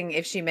was asking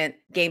if she meant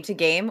game to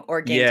game or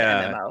game to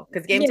MMO.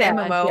 Because game to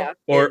MMO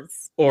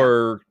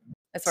or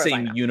as far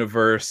same as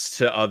universe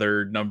to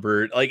other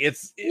numbered. Like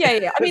it's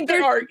I mean,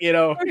 there's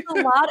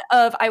a lot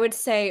of, I would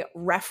say,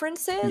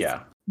 references.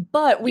 Yeah.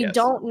 But we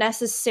don't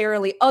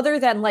necessarily, other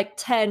than like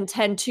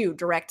 10-2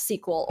 direct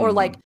sequel or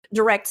like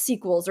direct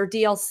sequels or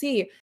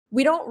DLC,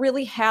 we don't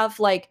really have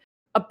like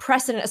a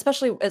precedent,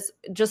 especially as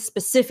just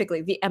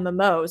specifically the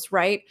MMOs,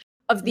 right?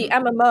 Of the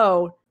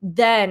MMO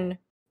then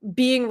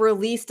being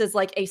released as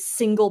like a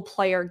single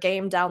player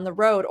game down the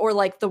road, or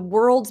like the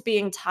worlds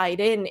being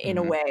tied in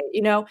a way,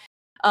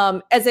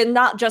 as in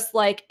not just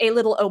like a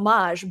little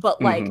homage,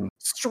 but like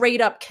straight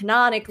up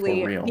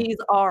canonically, these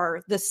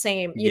are the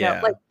same, you know,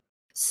 like.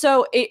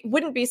 So it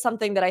wouldn't be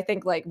something that I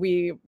think like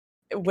we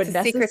would it's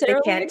a necessarily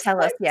secret they can't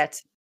tell us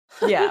yet.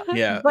 Yeah.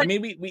 Yeah. But I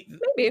mean,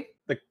 maybe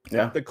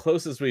the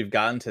closest we've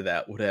gotten to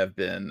that would have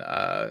been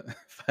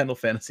Final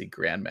Fantasy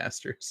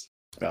Grandmasters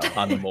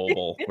on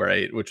mobile,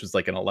 right? Which was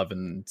like an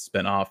 11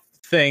 spin-off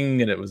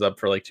thing, and it was up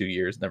for like 2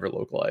 years, never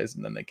localized,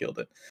 and then they killed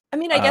it. I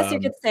mean, I guess you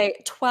could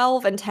say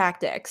 12 and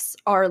Tactics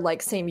are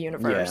like same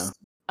universe.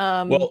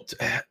 Yeah.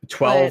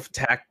 12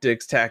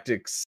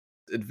 Tactics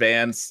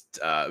Advanced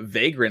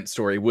Vagrant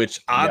Story, which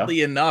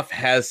oddly enough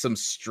has some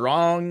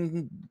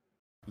strong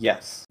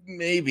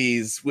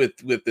maybes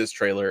with this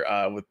trailer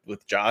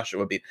with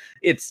Joshua.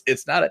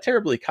 It's not a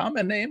terribly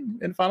common name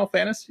in Final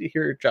Fantasy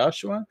here,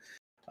 Joshua.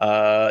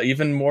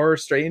 Even more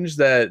strange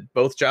that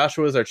both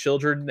Joshuas are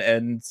children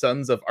and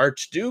sons of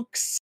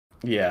archdukes.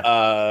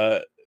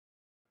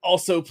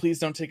 Also, please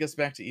don't take us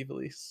back to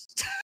Ivalice.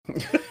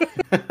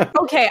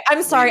 Okay,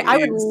 I'm sorry. I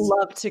would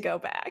love to go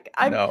back.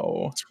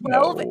 No.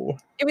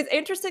 It was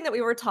interesting that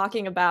we were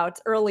talking about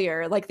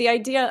earlier, like the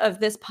idea of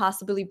this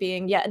possibly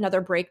being yet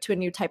another break to a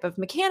new type of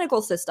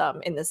mechanical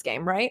system in this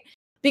game, right?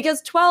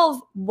 Because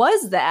 12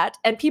 was that,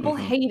 and people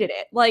hated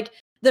it. Like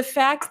the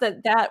fact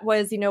that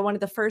was, one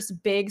of the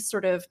first big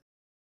sort of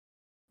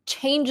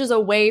changes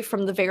away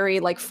from the very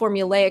like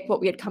formulaic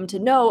what we had come to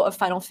know of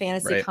Final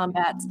Fantasy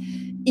combats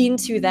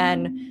into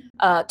then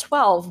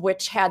 12,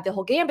 which had the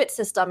whole gambit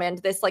system and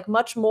this like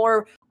much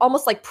more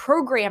almost like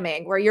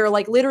programming where you're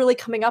like literally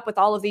coming up with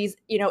all of these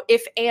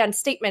if and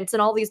statements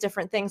and all these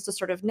different things to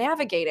sort of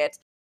navigate it.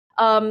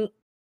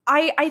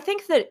 I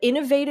think that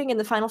innovating in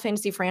the Final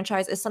Fantasy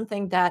franchise is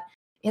something that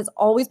has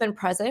always been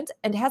present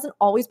and hasn't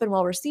always been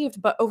well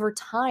received, but over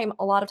time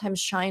a lot of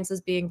times shines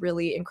as being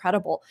really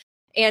incredible.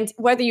 And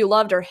whether you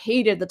loved or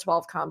hated the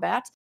 12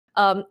 combat,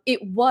 it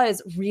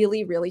was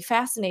really, really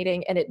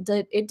fascinating. And it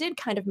did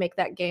kind of make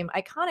that game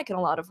iconic in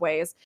a lot of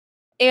ways.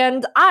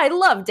 And I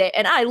loved it.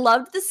 And I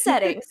loved the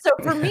setting. So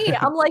for me,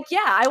 I'm like,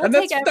 I will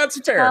take every that's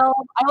fair. 12,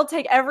 I will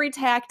take every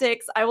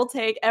Tactics. I will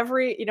take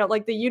every,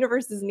 like the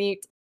universe is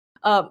neat.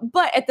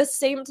 But at the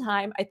same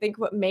time, I think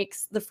what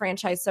makes the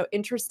franchise so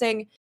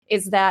interesting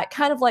is that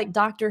kind of like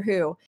Doctor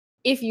Who,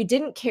 if you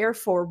didn't care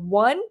for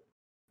one,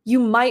 you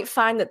might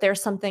find that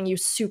there's something you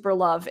super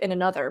love in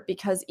another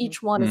because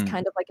each one is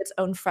kind of like its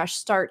own fresh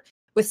start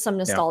with some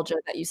nostalgia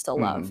that you still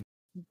love.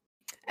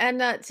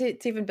 And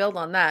to even build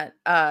on that,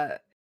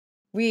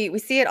 we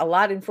see it a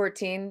lot in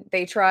 14.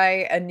 They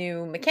try a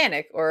new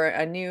mechanic or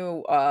a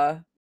new,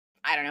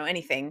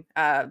 anything,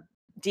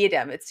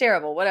 diadem. It's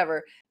terrible,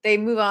 whatever. They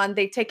move on.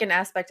 They take an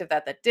aspect of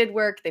that did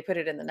work. They put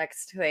it in the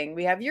next thing.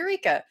 We have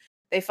Eureka.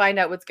 They find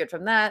out what's good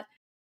from that.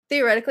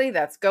 Theoretically,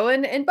 that's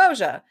going in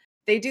Bozja.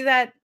 They do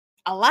that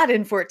a lot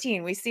in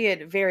 14. We see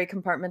it very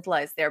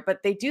compartmentalized there,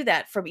 but they do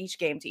that from each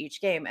game to each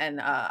game.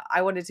 And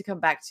I wanted to come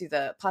back to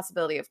the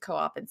possibility of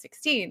co-op in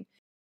 16.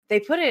 They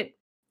put it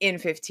in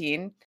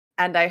 15,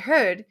 and I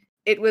heard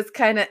it was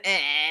kind of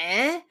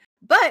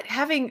but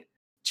having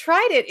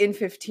tried it in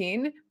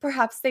 15,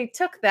 perhaps they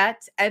took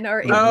that and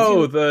are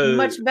able to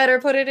much better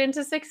put it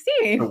into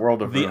 16. The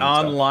world of the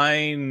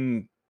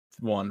online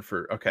one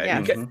for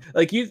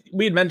like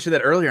we had mentioned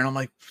that earlier, and I'm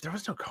like, there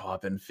was no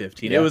co-op in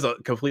 15. It was a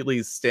completely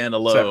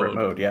standalone separate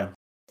mode,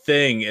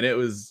 thing, and it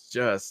was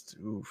just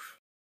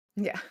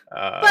Yeah.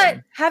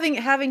 But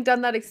having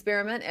done that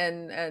experiment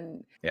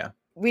and Yeah.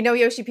 we know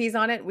Yoshi P's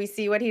on it. We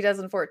see what he does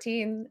in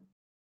 14.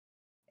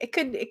 It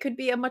could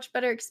be a much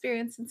better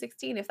experience in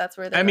 16 if that's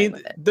where they're going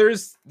with it.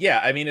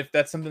 If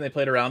that's something they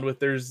played around with,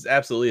 there's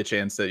absolutely a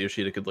chance that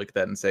Yoshida could look at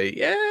that and say,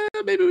 yeah,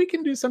 maybe we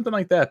can do something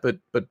like that,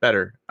 but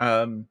better.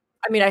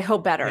 I mean, I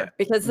hope better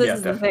because this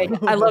is definitely. the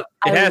thing. I love.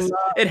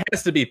 It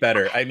has to be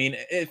better. I mean,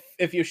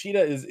 if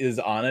Yoshida is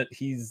on it,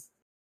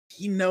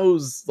 he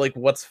knows like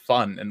what's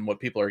fun and what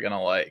people are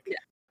gonna like.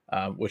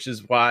 Yeah. Which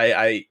is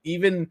why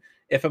even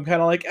if I'm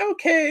kind of like,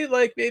 okay,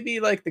 like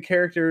maybe like the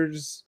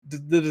characters,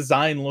 the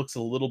design looks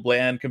a little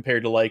bland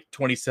compared to like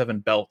 27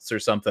 belts or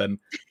something.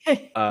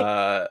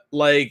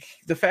 Like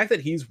the fact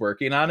that he's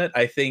working on it,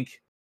 I think,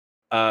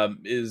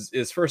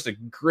 is first a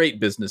great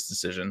business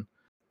decision.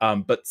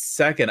 But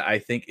second, I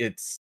think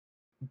it's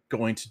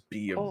going to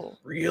be a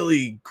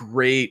really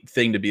great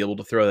thing to be able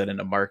to throw that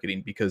into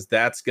marketing because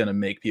that's going to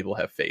make people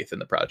have faith in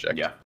the project.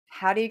 Yeah.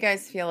 How do you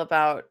guys feel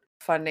about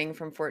funding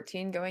from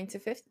 14 going to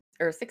 15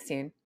 or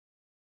 16?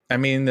 I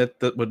mean, that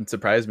wouldn't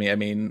surprise me. I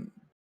mean,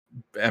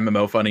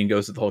 MMO funding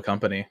goes to the whole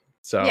company.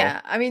 So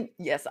yeah, I mean,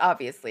 yes,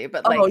 obviously,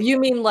 but you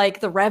mean like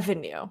the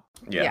revenue?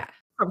 Yeah.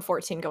 From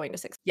 14 going to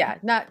 16. Yeah,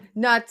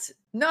 not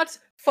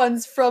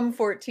funds from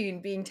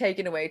 14 being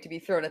taken away to be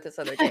thrown at this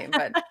other game,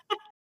 but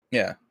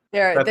yeah.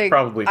 That's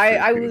probably true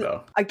I too, was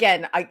though.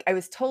 Again, I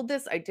was told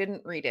this, I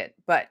didn't read it,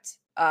 but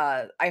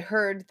I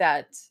heard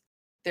that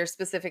they're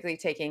specifically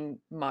taking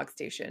Mog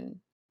Station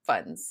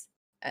funds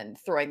and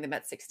throwing them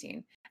at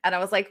 16. And I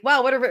was like,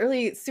 wow, what a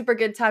really super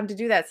good time to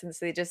do that since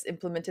they just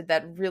implemented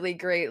that really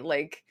great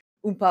like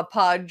Oompa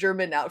Pa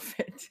German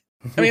outfit.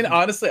 I mean,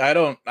 honestly, I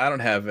don't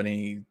have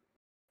any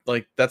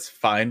like that's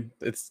fine.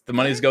 It's the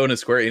money's going to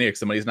Square Enix.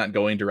 The money's not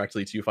going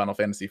directly to Final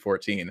Fantasy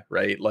 14,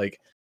 right? Like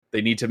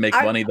they need to make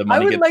money. The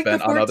money gets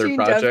spent on other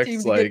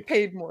projects. Like get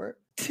paid more.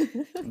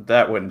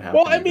 That wouldn't happen.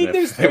 Well, I mean,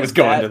 if it was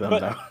going to them,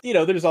 though. You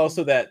know, there's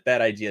also that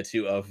idea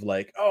too of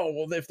like, oh,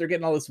 well, if they're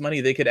getting all this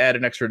money, they could add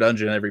an extra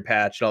dungeon in every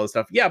patch and all this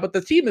stuff. Yeah, but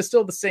the team is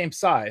still the same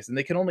size, and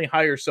they can only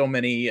hire so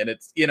many, and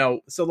it's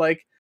so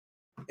like,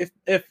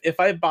 if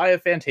I buy a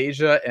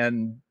Fantasia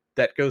and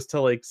that goes to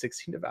like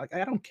 16 to value,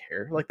 I don't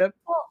care like that.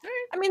 Well,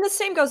 I mean, the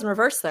same goes in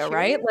reverse though,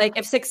 right? Like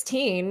if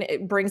 16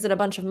 it brings in a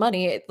bunch of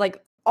money,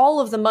 like all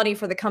of the money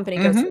for the company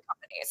goes to the company.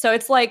 So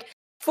it's like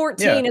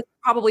 14 is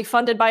probably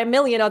funded by a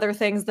million other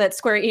things that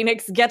Square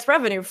Enix gets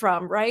revenue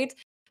from, right?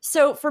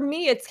 So for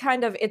me, it's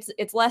kind of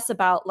it's less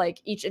about like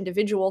each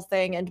individual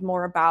thing and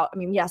more about, I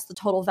mean, yes, the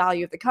total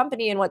value of the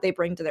company and what they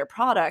bring to their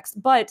products,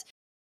 but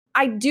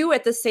I do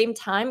at the same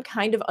time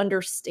kind of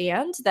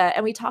understand that,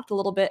 and we talked a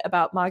little bit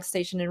about Mog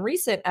Station in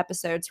recent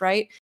episodes,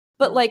 right?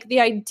 But like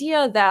the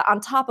idea that on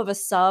top of a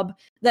sub,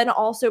 then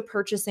also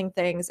purchasing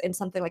things in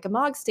something like a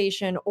Mog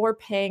Station or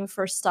paying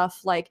for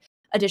stuff like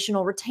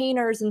additional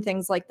retainers and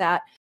things like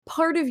that,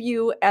 part of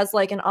you as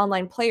like an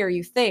online player,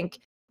 you think,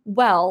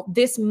 well,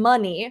 this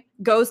money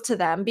goes to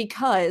them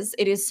because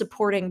it is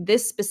supporting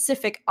this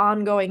specific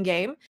ongoing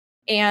game.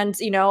 And,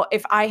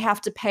 if I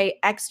have to pay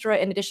extra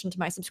in addition to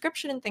my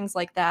subscription and things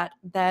like that,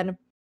 then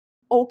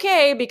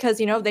okay, because,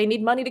 they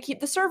need money to keep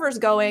the servers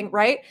going,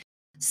 right?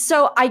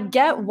 So I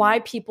get why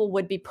people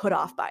would be put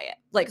off by it,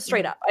 like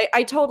straight up.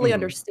 I totally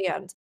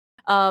understand.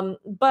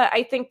 But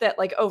I think that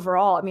like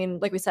overall, I mean,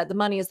 like we said, the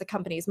money is the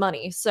company's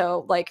money.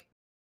 So like,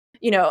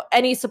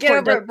 any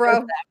support, Get over it,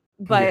 bro.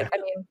 But I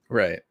mean,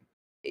 right.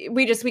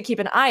 We keep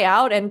an eye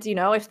out, and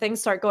if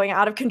things start going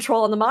out of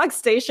control on the Mog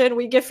Station,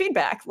 we give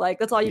feedback. Like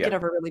that's all you can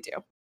ever really do.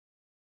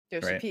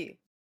 Yoshi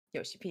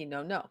P,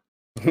 no.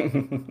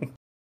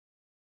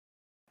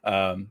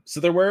 So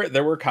there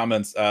were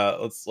comments.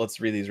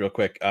 Let's read these real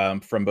quick.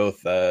 From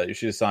both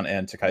Yoshida-san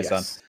and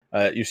Takai-san.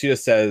 Yes. Yoshida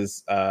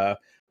says,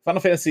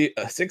 Final Fantasy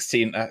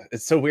 16.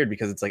 It's so weird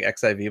because it's like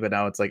XIV, but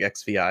now it's like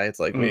XVI. It's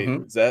like, wait,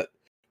 is that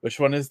which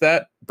one is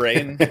that?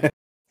 Brain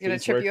gonna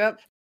trip you up.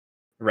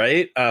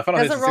 Right? Final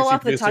Doesn't Fantasy roll 16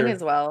 off producer. the tongue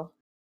as well.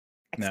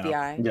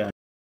 XVI. No.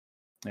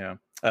 Yeah.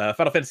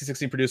 Final Fantasy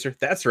 16 producer.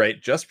 That's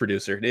right, just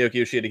producer. Naoki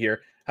Yoshida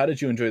here. How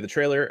did you enjoy the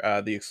trailer?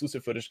 The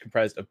exclusive footage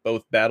comprised of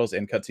both battles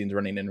and cutscenes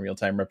running in real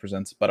time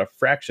represents but a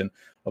fraction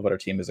of what our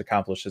team has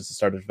accomplished as the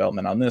start of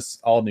development on this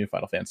all-new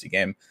Final Fantasy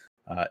game.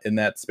 In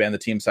that span, the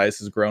team size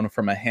has grown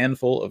from a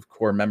handful of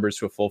core members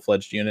to a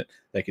full-fledged unit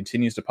that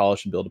continues to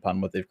polish and build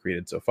upon what they've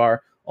created so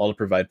far, all to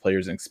provide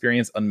players an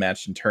experience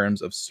unmatched in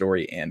terms of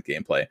story and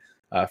gameplay.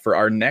 For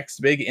our next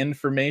big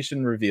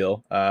information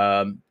reveal,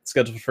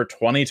 scheduled for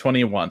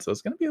 2021. So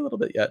it's going to be a little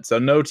bit yet. So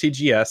no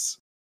TGS.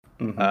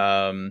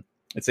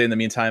 I'd say in the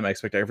meantime, I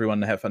expect everyone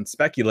to have fun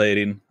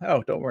speculating.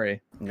 Oh, don't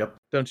worry. Yep.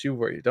 Don't you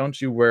worry. Don't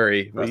you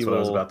worry. That's what I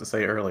was about to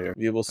say earlier.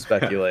 We will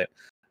speculate.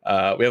 We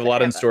have a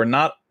lot in store,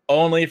 not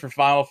only for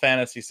Final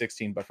Fantasy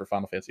 16, but for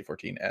Final Fantasy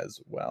 14 as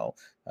well.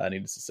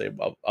 Needless to say,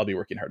 I'll be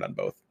working hard on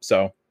both.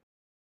 So,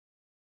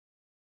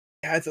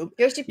 yeah, it's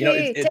Yoshi P,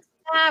 take a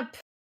nap.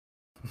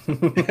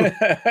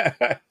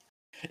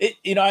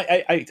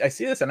 I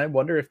see this and I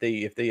wonder if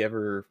they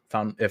ever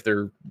found if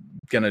they're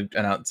gonna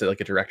announce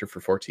like a director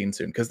for 14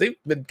 soon, because they've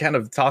been kind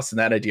of tossing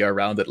that idea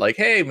around that like,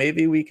 hey,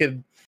 maybe we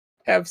could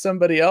have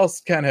somebody else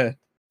kind of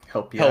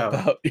help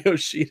out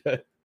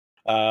Yoshida,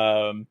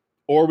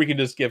 or we can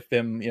just give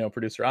him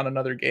producer on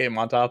another game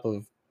on top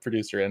of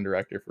producer and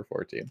director for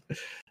 14.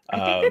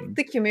 I think that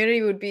the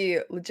community would be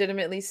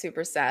legitimately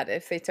super sad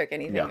if they took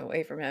anything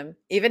away from him,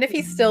 even if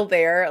he's still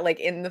there, like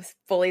in the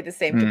fully the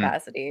same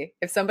capacity.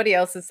 If somebody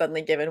else is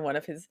suddenly given one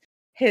of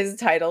his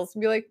titles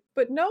and be like,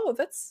 but no,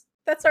 that's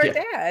our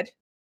dad.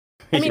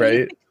 I mean, Right.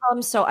 he's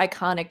become so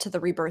iconic to the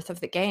rebirth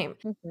of the game.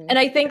 And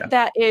I think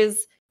that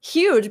is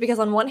huge because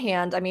on one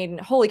hand, I mean,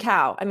 holy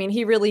cow. I mean,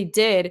 he really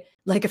did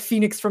like a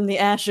phoenix from the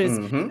ashes.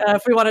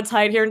 If we want to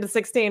tie it here into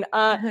 16,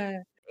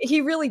 he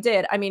really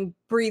did. I mean,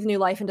 breathe new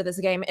life into this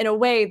game in a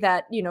way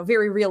that,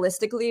 very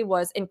realistically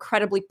was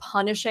incredibly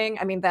punishing.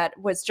 I mean, that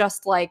was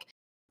just like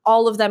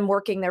all of them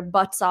working their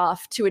butts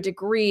off to a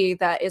degree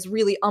that is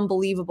really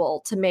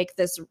unbelievable to make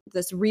this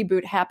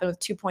reboot happen with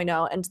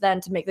 2.0 and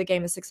then to make the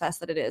game the success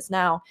that it is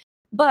now.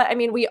 But I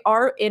mean, we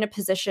are in a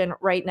position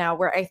right now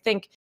where I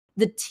think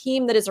the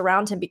team that is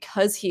around him,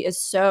 because he is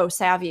so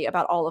savvy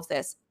about all of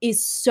this,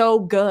 is so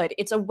good.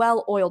 It's a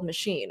well-oiled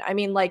machine. I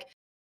mean, like,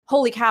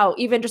 holy cow,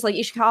 even just like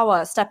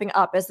Ishikawa stepping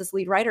up as this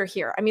lead writer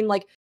here. I mean,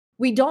 like,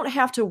 we don't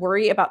have to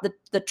worry about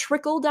the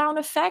trickle-down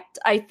effect,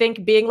 I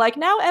think, being like,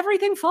 now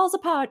everything falls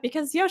apart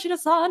because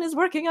Yoshida-san is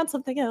working on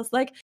something else.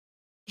 Like,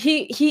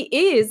 he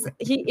is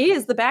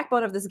the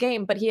backbone of this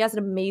game, but he has an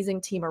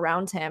amazing team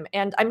around him.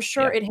 And I'm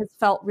sure it has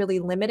felt really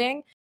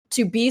limiting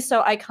to be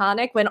so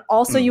iconic when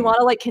also you want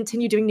to like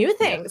continue doing new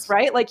things,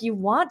 right? Like you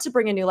want to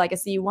bring a new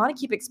legacy, you want to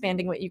keep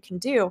expanding what you can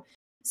do.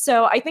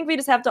 So I think we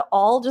just have to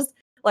all just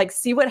like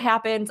see what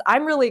happens.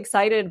 I'm really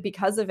excited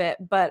because of it,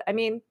 but I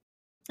mean,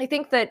 I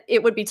think that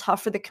it would be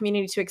tough for the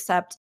community to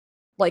accept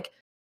like,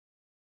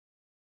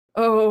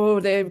 oh,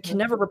 they can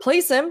never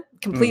replace him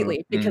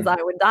completely because I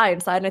would die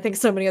inside, and I think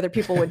so many other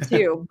people would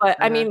too. But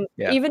I mean,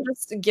 even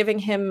just giving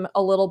him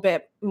a little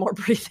bit more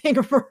breathing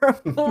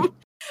room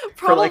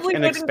probably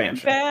an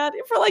expansion. Bad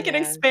for like an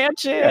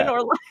expansion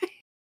or like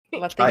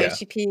let the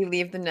HCP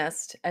leave the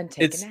nest and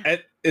take a nap.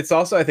 It's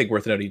also, I think,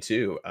 worth noting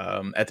too.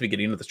 At the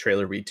beginning of this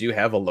trailer, we do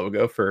have a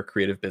logo for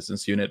Creative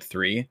Business Unit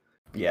 3.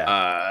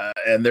 Yeah,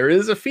 and there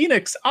is a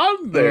phoenix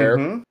on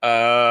there.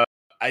 I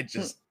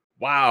just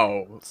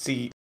wow.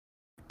 See,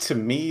 to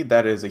me,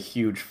 that is a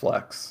huge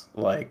flex.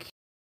 Like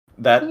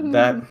that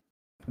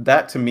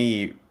to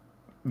me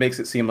makes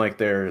it seem like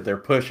they're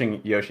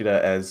pushing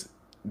Yoshida as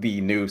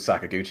the new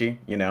Sakaguchi,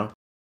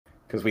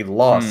 because we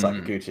lost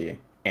Sakaguchi,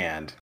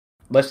 and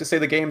let's just say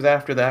the games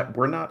after that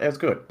were not as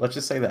good. Let's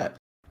just say that.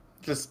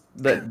 Just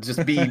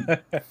be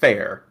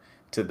fair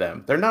to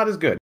them. They're not as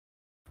good.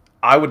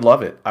 I would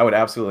love it. I would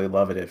absolutely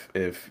love it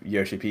if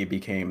Yoshi P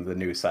became the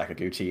new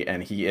Sakaguchi,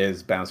 and he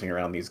is bouncing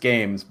around these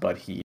games, but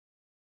he,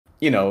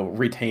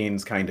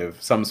 retains kind of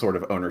some sort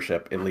of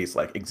ownership, at least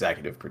like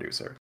executive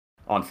producer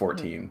on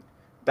 14.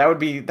 That would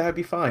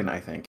be fine, I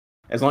think,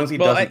 as long as he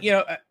doesn't.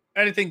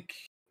 I think.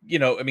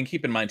 I mean,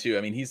 keep in mind too.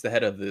 I mean, he's the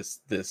head of this.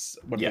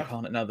 What are they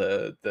calling it now?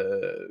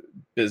 The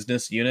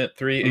business unit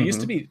 3. It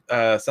used to be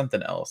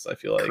something else. I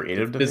feel like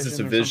creative business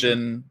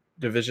division.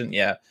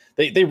 Yeah,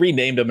 they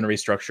renamed him and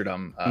restructured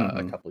him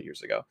a couple of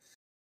years ago.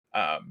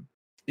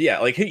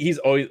 Like he's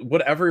always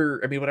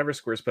whatever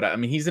Square's put out. I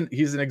mean, he's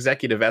an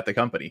executive at the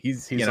company.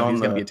 He's going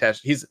to be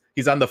attached.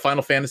 He's on the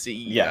Final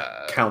Fantasy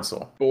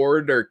council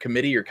board or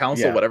committee or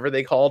council, whatever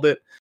they called it.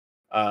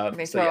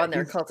 They throw on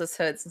their cultist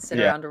hoods and sit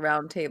around a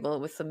round table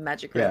with some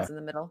magic reds in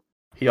the middle.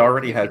 He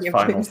already has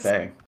final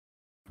say,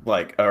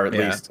 like, or at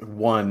least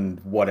one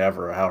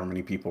whatever, however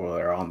many people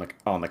are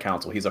on the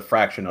council. He's a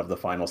fraction of the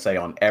final say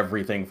on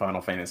everything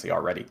Final Fantasy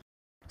already.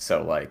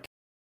 So, like,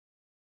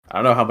 I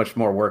don't know how much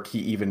more work he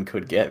even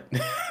could get,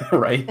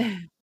 right?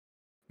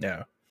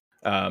 Yeah.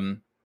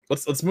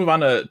 Let's move on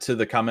to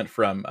the comment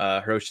from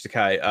Hiroshi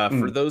Sakai.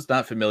 For those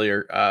not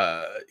familiar,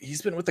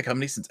 he's been with the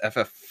company since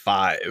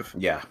FF5.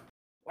 Yeah.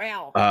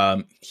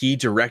 Wow. He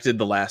directed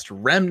The Last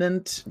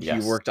Remnant.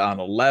 Yes. He worked on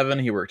 11.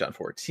 He worked on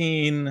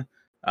 14.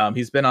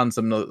 He's been on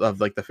some of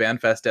like the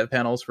FanFest dev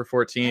panels for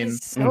 14. That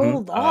is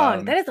so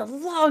long. That is a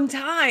long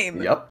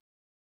time. Yep.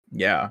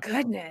 Yeah.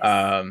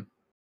 Goodness.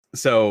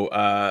 So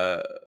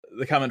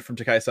the comment from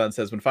Takai-san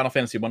says, when Final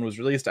Fantasy 1 was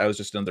released, I was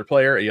just another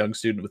player, a young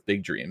student with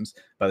big dreams.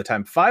 By the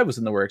time 5 was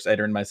in the works, I'd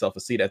earned myself a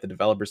seat at the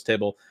developers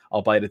table,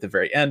 albeit at the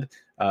very end.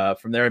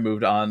 From there, I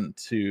moved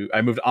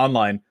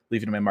online,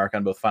 leaving my mark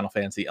on both Final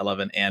Fantasy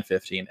 11 and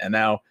 15, and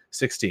now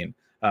 16.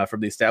 From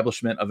the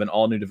establishment of an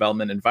all-new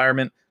development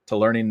environment to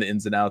learning the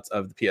ins and outs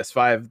of the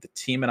PS5, the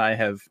team and I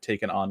have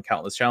taken on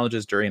countless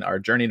challenges during our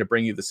journey to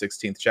bring you the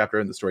 16th chapter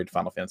in the storied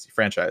Final Fantasy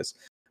franchise.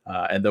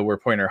 And though we're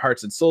pouring our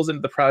hearts and souls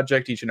into the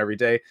project each and every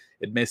day,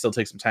 it may still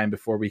take some time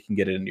before we can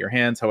get it into your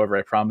hands. However,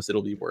 I promise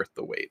it'll be worth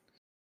the wait.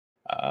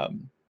 I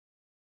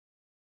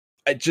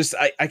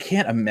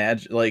can't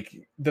imagine, like,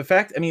 the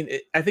fact, I mean,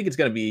 I think it's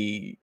going to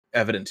be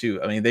evident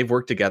too. I mean, they've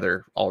worked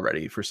together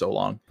already for so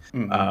long.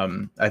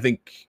 I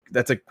think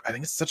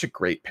it's such a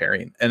great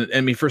pairing, and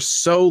I mean, for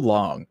so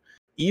long,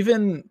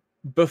 even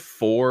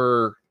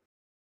before,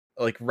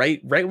 like right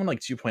when like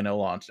 2.0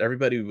 launched,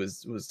 everybody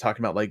was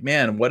talking about like,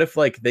 man, what if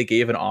like they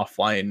gave an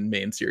offline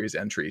main series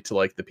entry to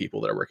like the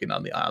people that are working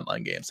on the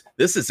online games?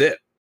 This is it.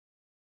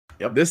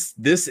 Yep.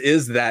 This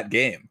is that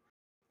game.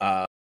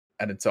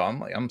 And so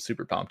I'm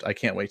super pumped. I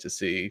can't wait to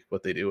see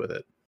what they do with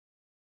it.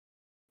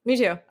 Me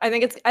too. I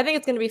think it's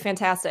going to be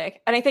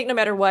fantastic. And I think no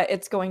matter what,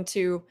 it's going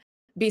to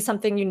be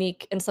something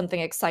unique and something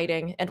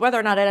exciting. And whether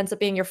or not it ends up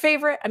being your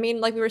favorite, I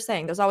mean, like we were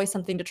saying, there's always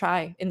something to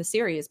try in the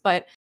series.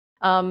 But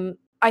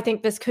I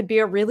think this could be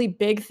a really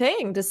big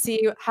thing to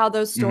see how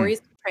those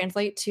stories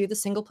translate to the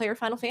single player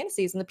Final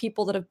Fantasies, and the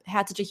people that have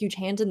had such a huge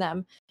hand in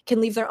them can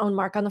leave their own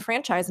mark on the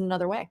franchise in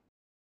another way.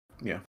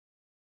 Yeah.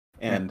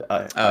 And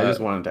I just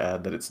wanted to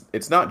add that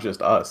it's not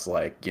just us,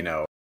 like,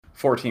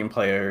 14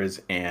 players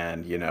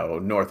and,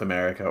 North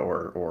America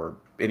or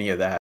any of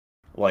that.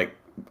 Like,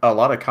 a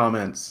lot of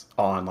comments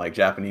on, like,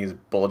 Japanese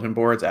bulletin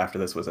boards after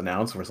this was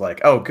announced was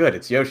like, oh, good,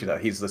 it's Yoshida.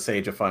 He's the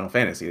sage of Final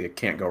Fantasy. It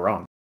can't go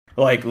wrong.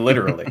 Like,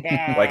 literally.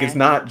 Like, it's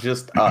not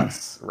just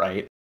us,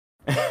 right?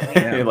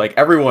 Yeah. Like,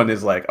 everyone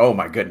is like, oh,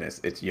 my goodness,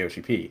 it's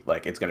Yoshi P.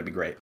 Like, it's going to be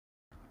great.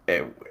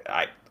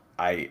 I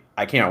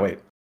can't wait.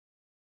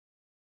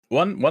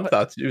 One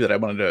thought too that I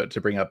wanted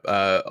to bring up.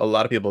 A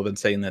lot of people have been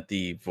saying that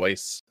the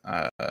voice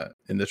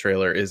in the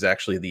trailer is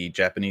actually the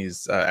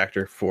Japanese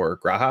actor for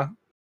Graha.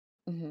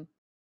 Mm-hmm.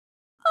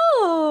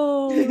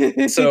 Oh,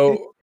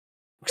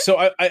 So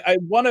I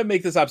want to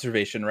make this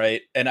observation,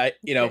 right? And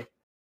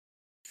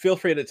feel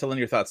free to lend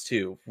your thoughts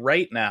too.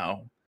 Right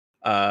now,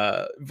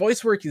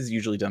 voice work is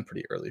usually done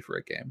pretty early for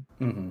a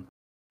game,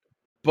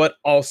 but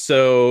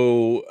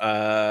also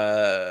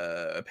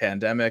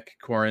pandemic,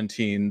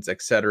 quarantines,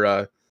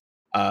 etc.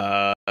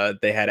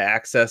 They had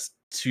access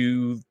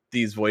to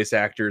these voice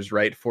actors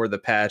right for the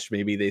patch.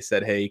 Maybe they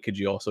said, hey, could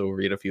you also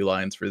read a few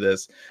lines for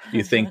this? Do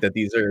you think that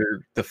these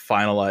are the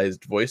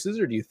finalized voices,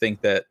 or do you think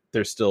that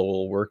they're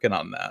still working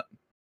on that?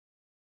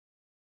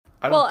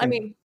 I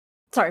mean,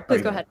 sorry,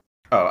 please go ahead.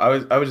 Oh,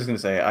 I was just gonna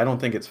say, I don't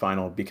think it's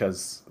final,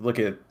 because look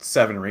at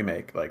 7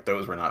 Remake. Like,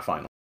 those were not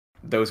final.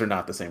 Those are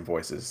not the same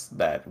voices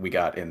that we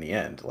got in the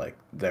end. Like,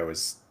 there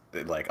was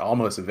like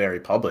almost a very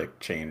public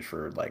change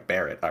for like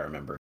Barrett, I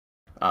remember.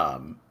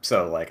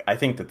 So like, I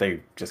think that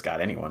they just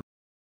got anyone.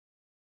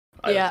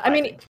 Yeah, I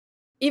mean,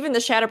 even the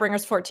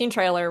Shadowbringers 14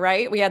 trailer,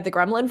 right? We had the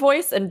Gremlin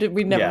voice, and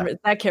we never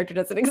that character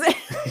doesn't exist.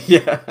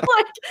 Yeah.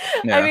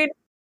 I mean,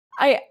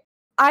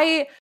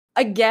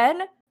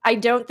 I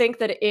don't think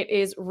that it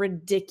is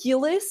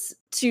ridiculous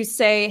to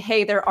say,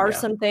 hey, there are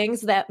some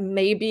things that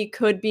maybe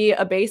could be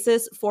a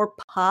basis for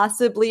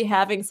possibly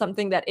having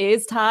something that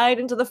is tied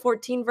into the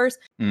 14 verse.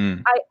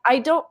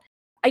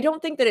 I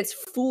don't think that it's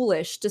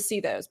foolish to see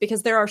those,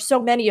 because there are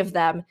so many of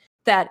them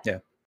that,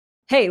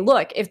 hey,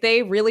 look, if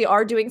they really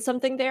are doing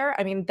something there,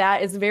 I mean,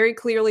 that is very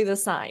clearly the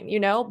sign,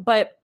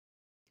 But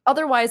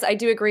otherwise, I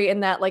do agree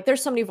in that, like,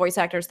 there's so many voice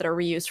actors that are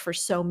reused for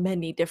so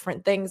many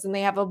different things, and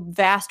they have a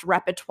vast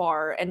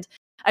repertoire. And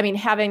I mean,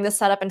 having the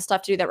setup and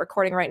stuff to do that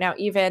recording right now,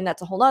 even,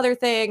 that's a whole other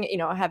thing,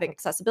 having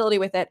accessibility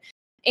with it.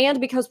 And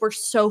because we're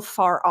so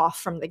far off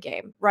from the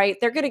game, right?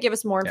 They're going to give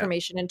us more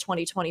information in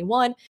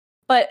 2021.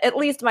 But at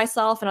least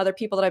myself and other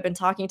people that I've been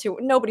talking to,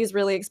 nobody's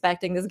really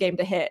expecting this game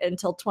to hit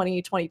until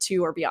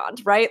 2022 or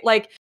beyond, right?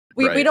 Like,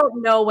 we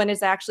don't know when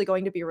it's actually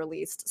going to be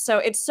released. So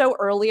it's so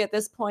early at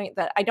this point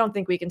that I don't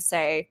think we can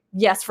say,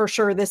 yes, for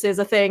sure, this is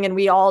a thing and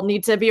we all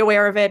need to be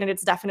aware of it and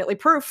it's definitely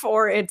proof,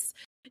 or it's,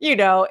 we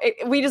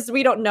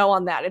don't know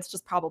on that. It's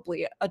just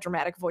probably a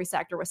dramatic voice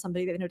actor with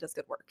somebody that does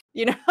good work,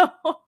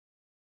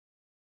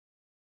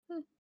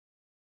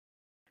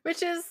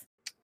 Which is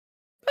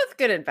both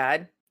good and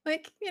bad.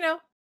 Like,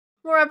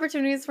 more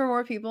opportunities for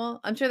more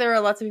people. I'm sure there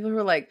are lots of people who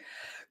are like,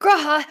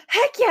 Graha,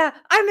 heck yeah,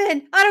 I'm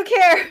in. I don't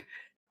care.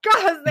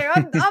 Graha's there.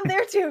 I'm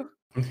there too.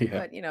 Yeah.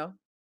 But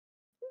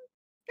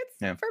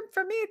it's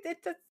for me.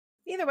 It's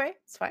either way,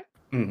 it's fine.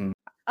 Mm-hmm.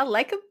 I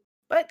like him,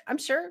 but I'm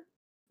sure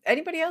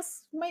anybody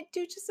else might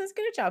do just as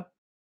good a job.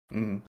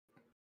 Mm-hmm.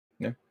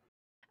 Yeah.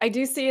 I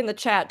do see in the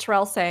chat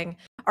Terrell saying,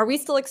 "Are we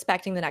still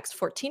expecting the next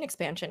 14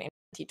 expansion in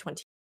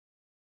 2020?"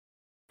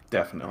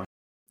 Definitely.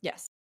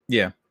 Yes.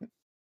 Yeah.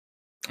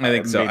 I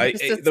think so.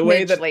 Just the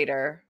way that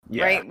later,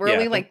 right? We're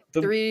only like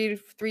three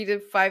to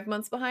 5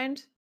 months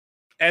behind.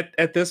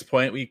 At this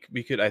point, we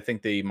could. I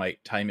think they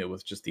might time it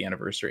with just the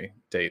anniversary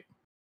date.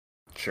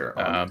 Sure.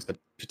 But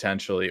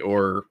potentially,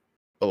 or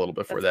a little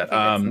before that.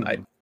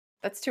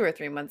 That's 2 or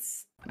 3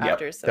 months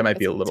after. So that might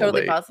be a little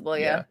totally late. Possible.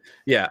 Yeah.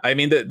 Yeah. I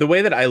mean, the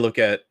way that I look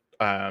at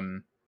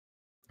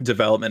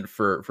development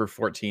for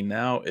 14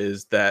 now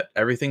is that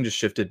everything just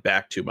shifted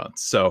back 2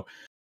 months. So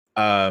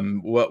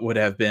what would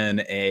have been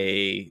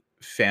a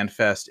fan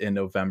fest in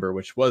November,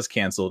 which was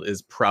canceled,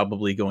 is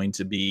probably going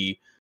to be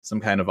some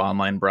kind of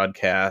online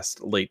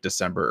broadcast late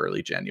December,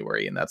 early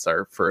January, and that's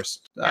our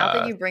first now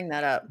that you bring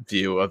that up,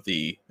 view of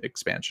the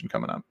expansion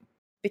coming up.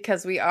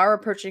 because we are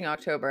approaching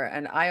October,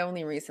 and I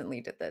only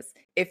recently did this.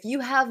 If you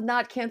have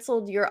not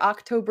canceled your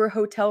October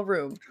hotel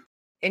room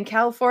in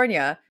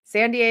California,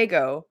 San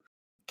Diego,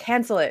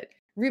 cancel it.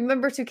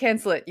 Remember to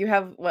cancel it. You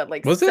have what,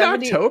 like Was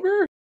 70... it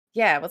October?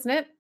 Yeah, wasn't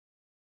it?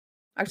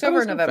 That October or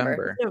was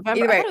November? November.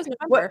 Either I way, thought it was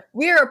November.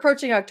 we are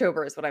approaching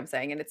October is what I'm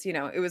saying, and it's, you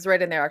know, it was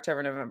right in there,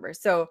 October, November.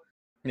 So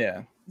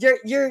Yeah.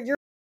 you're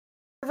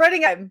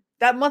running out.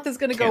 That month is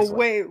going to go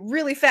Cancel it.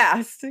 really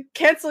fast.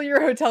 Cancel your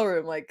hotel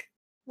room like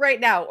right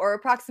now, or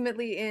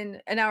approximately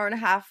in an hour and a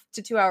half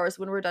to 2 hours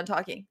when we're done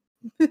talking.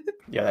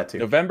 Yeah, that too.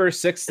 November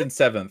 6th and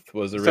 7th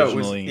was So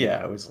originally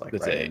it was like the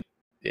right date. in.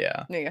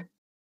 Yeah.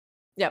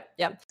 Yeah.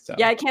 Yep. So.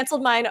 Yeah, I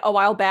canceled mine a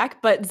while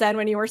back, but Zen,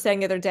 when you were saying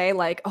the other day,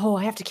 like, oh,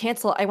 I have to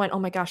cancel, I went, oh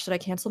my gosh, did I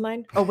cancel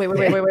mine? Oh, wait.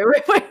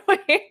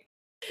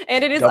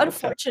 And it is Double check.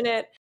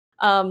 unfortunate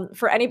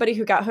for anybody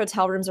who got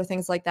hotel rooms or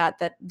things like that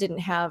that didn't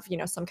have, you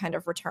know, some kind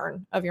of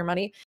return of your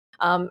money.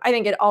 I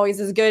think it always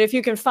is good if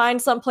you can find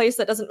some place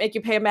that doesn't make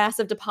you pay a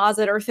massive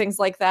deposit or things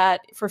like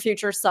that for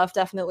future stuff.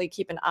 Definitely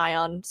keep an eye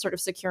on sort of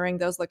securing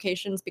those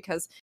locations,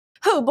 because,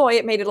 oh boy,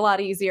 it made it a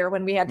lot easier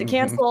when we had to Mhm.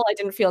 cancel. I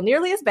didn't feel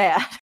nearly as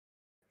bad.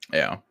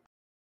 Yeah.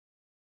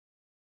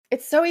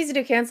 It's so easy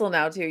to cancel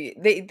now too.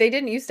 They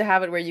didn't used to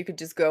have it where you could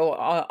just go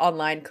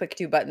online, click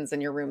 2 buttons,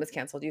 and your room is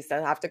canceled. You used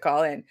to have to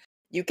call in.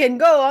 You can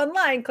go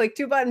online, click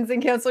 2 buttons,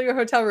 and cancel your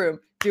hotel room.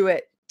 Do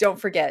it. Don't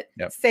forget.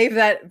 Yep. Save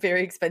that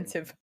very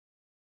expensive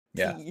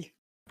Yeah. fee.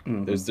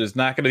 Mhm. There's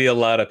not going to be a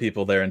lot of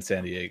people there in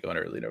San Diego in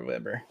early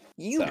November.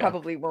 You So.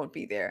 probably won't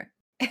be there.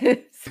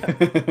 So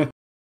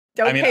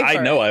don't I mean, pay I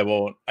for know it. I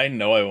won't. I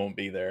know I won't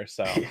be there.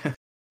 So, Yeah.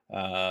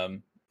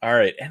 all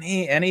right.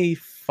 Any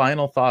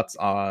final thoughts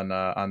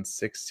on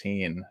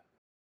 16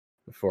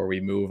 before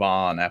we move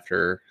on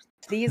after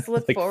Please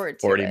look like forward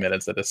to 40 it.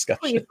 minutes of discussion?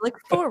 Please look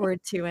forward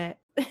to it.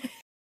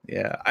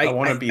 Yeah, I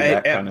want to be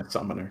that kind of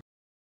summoner.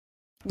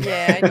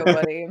 Yeah, I know,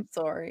 buddy. I'm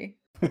sorry.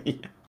 Yeah.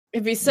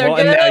 It'd be so well,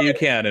 good. and now you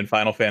can in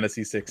Final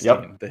Fantasy 16,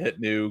 Yep. the hit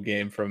new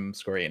game from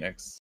Square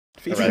Enix.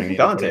 Featuring Arriving in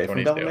Dante from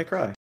 2022. Devil May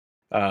Cry.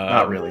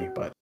 Not really,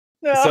 but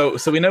So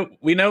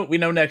we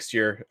know next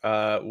year.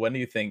 When do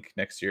you think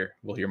next year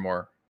we'll hear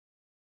more?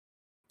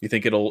 You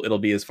think it'll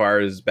be as far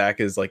as back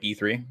as like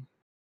E3?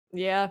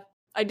 Yeah,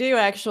 I do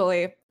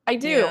actually. I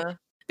do. Yeah.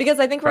 Because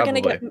I think we're going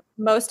to Probably. get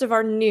most of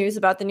our news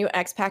about the new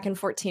X-Pack in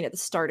 14 at the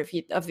start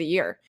of the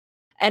year.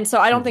 And so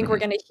I don't think we're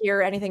going to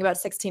hear anything about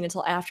 16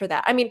 until after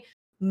that. I mean,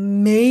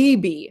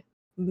 maybe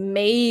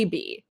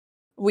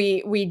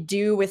we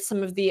do with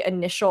some of the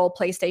initial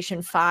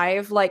PlayStation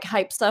 5 like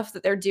hype stuff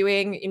that they're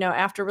doing, you know,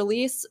 after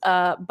release.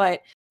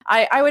 But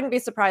I wouldn't be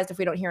surprised if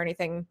we don't hear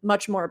anything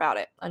much more about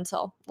it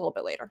until a little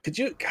bit later. Could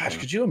you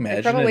They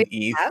imagine probably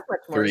an have much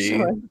more E3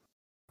 sure.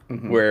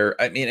 Mhm. where,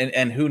 I mean,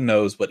 and who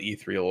knows what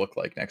E3 will look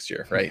like next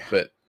year, right?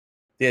 But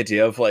the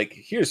idea of like,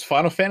 here's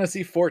Final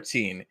Fantasy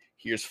 14,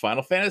 here's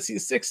Final Fantasy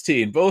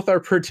 16, both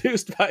are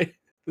produced by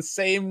the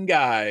same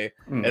guy,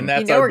 Mhm. and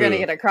that's You know our we're gonna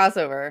booth. get a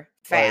crossover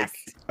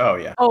fast. Oh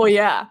yeah. Oh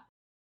yeah.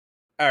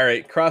 All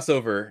right,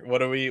 crossover.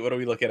 What are we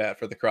looking at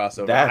for the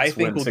crossover? That's I think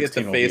when we'll get the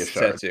 16 will be a face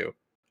shard. tattoo.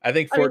 I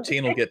think I mean,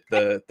 14 will get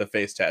the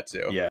face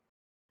tattoo. Yeah.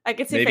 I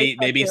could see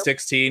Maybe face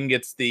 16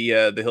 gets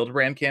the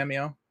Hildebrand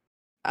cameo.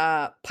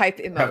 Pipe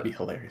That'd emote. be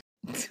hilarious.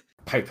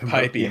 Pipe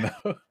Pipe emote, emo.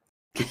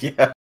 yeah.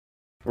 Yeah.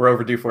 We're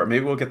overdue for it.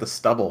 Maybe we'll get the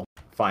stubble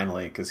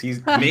finally, because he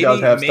Maybe-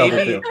 does have stubble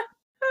maybe- too.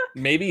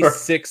 Maybe Or-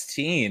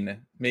 16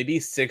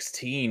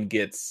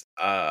 gets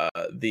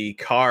the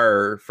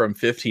car from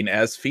 15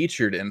 as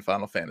featured in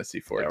Final Fantasy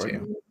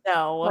 14.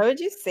 No. Why would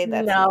you say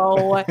that?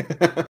 No.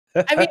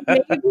 I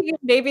mean,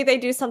 maybe they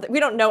do something. We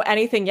don't know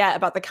anything yet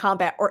about the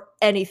combat or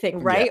anything,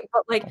 Yeah. right?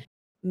 But like,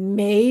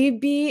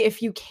 maybe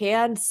if you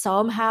can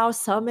somehow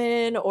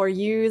summon or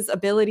use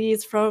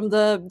abilities from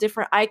the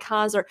different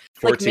icons, or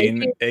like 14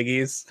 maybe,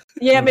 eggies.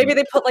 maybe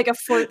they put like a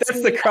 14.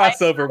 That's the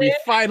crossover. We icon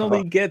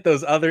finally get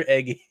those other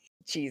eggies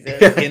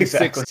Jesus. in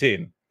Exactly.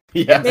 16.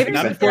 Yeah. Maybe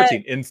Not in we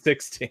 14, in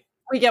 16.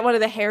 we get one of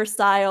the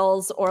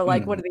hairstyles or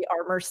like one Mhm. of the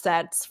armor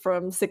sets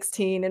from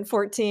 16 and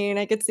 14.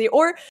 I could see,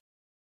 or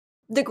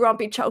the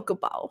Grumpy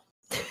Chocobo.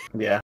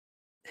 Yeah.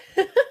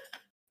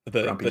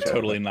 The Grumpy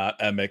totally not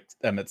Emmett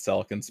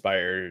Selk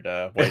inspired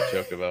white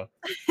chocobo.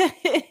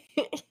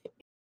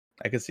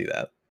 I could see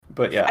that.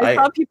 But yeah, I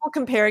saw people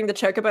comparing the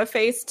Chocobo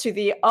face to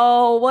the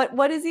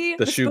what is he?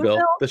 The shoe spoon bill.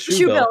 bill? The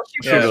shoe bill.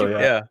 Shoe bill,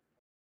 yeah.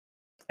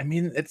 I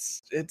mean,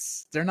 it's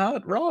they're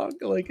not wrong.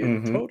 Like it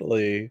Mhm.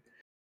 totally.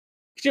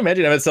 Could you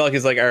imagine Emmett Selk?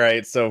 He's like, all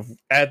right, so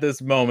at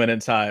this moment in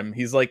time,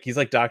 he's like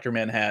Dr.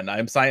 Manhattan.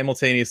 I'm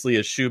simultaneously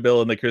a shoe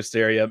bill in the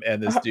Crystarium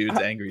and this dude's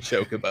angry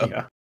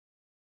chocobo.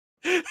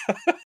 yeah.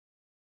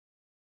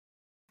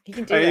 He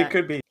can do I mean, that. it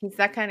could be. He's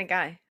that kind of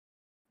guy.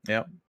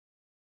 Yep.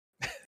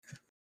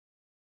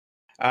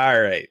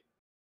 All right.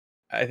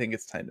 I think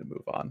it's time to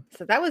move on.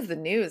 So that was the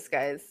news,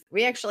 guys.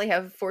 We actually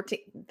have 14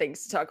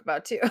 things to talk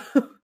about too.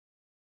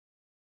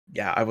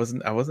 Yeah, I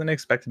wasn't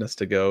expecting us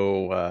to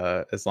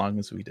go as long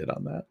as we did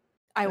on that.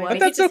 I But was. But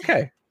that's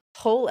okay.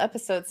 Whole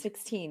episode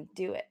 16.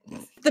 Do it.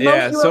 The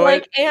moment you were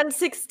like, and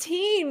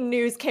 16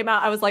 news came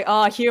out, I was like,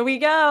 oh, here we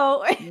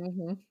go.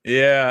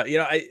 Yeah,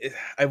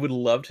 I would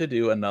love to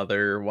do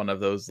another one of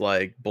those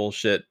like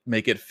bullshit,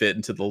 make it fit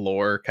into the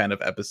lore kind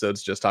of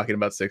episodes, just talking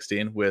about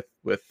 16 with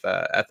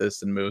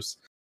Ethis and Moose.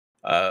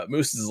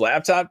 Moose's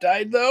laptop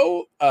died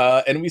though,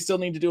 and we still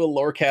need to do a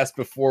lore cast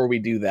before we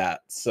do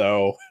that.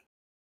 So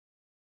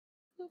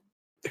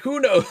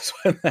who knows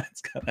when that's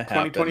gonna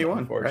happen? 2021,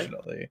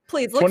 unfortunately. Right?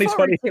 Please look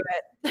forward to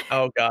it.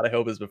 Oh God, I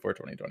hope it's before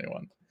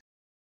 2021.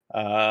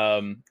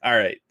 All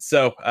right.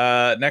 So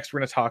next we're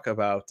gonna talk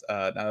about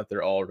now that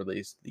they're all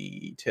released,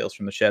 the Tales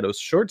from the Shadows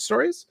short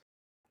stories.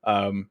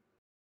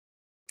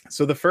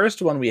 So the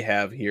first one we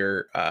have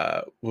here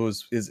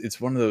it's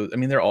one of those. I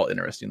mean, they're all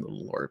interesting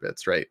little lore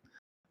bits, right?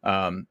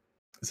 So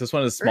this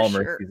one is Small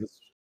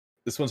Mercies.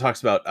 This one talks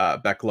about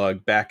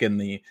Becklug back in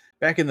the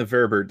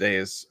Verbert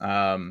days.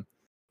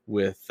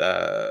 With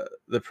the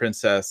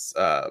princess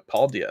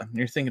Paldia.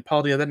 You're thinking,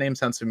 Paldia, that name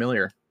sounds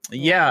familiar.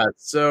 Yeah,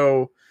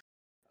 so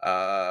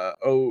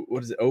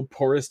what is it?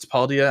 Poorest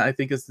Paldia, I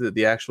think is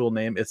the actual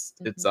name. It's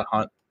a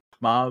hunt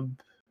mob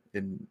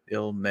in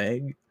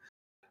Ilmeg.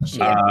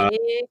 She a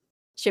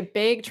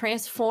big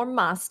transform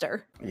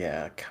monster.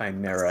 Yeah,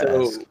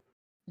 Chimera-esque.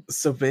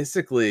 So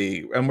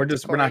basically, and we're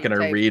not going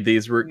to read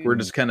these. We're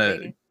just kind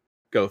of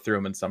go through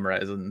them and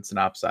summarize and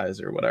synopsize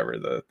or whatever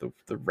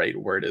the right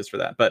word is for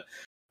that. But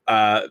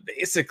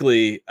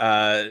basically,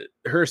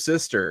 her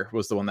sister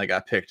was the one that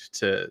got picked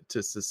to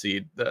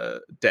succeed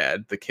the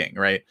dad, the king,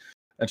 right?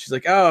 And she's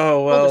like,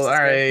 "Oh, well, all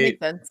right." Makes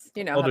sense.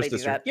 You know how they do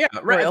that. Yeah,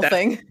 right. Royal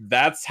thing.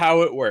 That's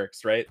how it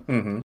works, right?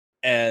 Mm-hmm.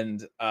 And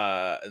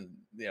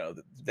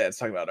the dad's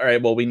talking about, all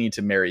right, well, we need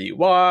to marry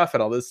you off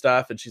and all this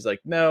stuff. And she's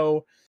like,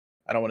 no,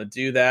 I don't want to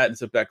do that. And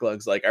so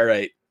Becklug's like, all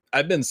right,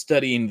 I've been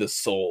studying the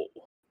soul.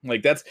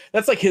 Like that's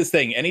like his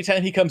thing.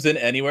 Anytime he comes in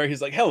anywhere,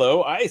 he's like,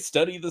 hello, I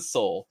study the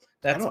soul.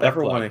 That's I don't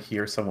ever want to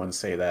hear someone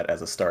say that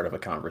as a start of a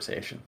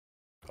conversation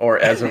or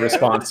as a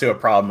response to a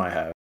problem I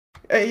have.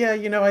 Hey, yeah,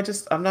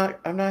 I'm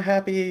not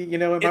happy, in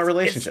my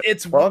relationship.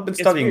 I've been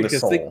studying the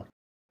soul.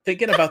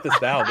 Thinking about this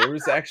now, there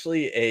was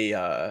actually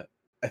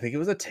I think it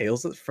was a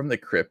Tales from the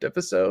Crypt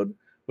episode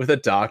with a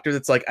doctor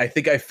that's like, I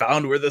think I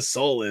found where the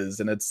soul is,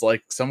 and it's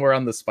like somewhere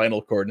on the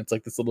spinal cord, and it's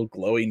like this little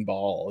glowing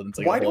ball. And it's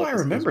like, why do I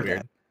remember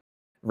that?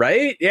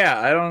 Right? Yeah,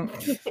 I don't.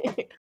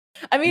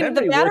 I mean,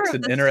 the matter works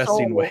of in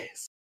interesting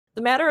ways.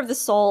 The matter of the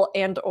soul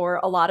and or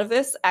a lot of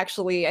this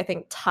actually, I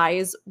think,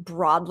 ties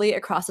broadly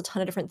across a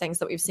ton of different things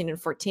that we've seen in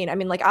 14. I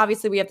mean, like,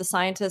 obviously we have the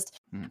scientist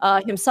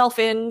himself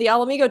in the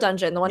Alamigo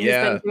dungeon, the one who's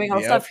been doing all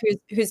the stuff,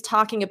 who's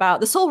talking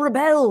about the soul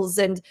rebels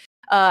and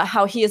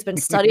how he has been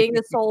studying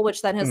the soul,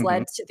 which then has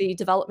led to the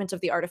development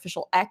of the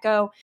artificial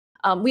echo.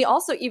 We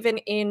also even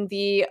in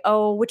the,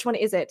 which one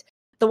is it?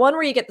 The one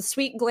where you get the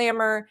sweet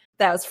glamour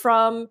that was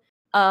from...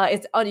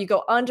 it's you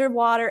go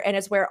underwater, and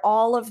it's where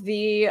all of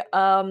the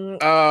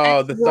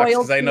this sucks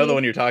because I know the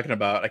one you're talking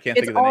about. I can't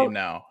think of the name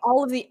now.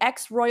 All of the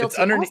ex-royalty. It's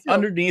underneath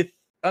Alamigo.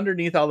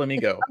 Underneath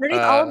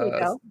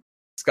Alamigo.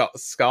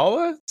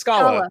 Scala.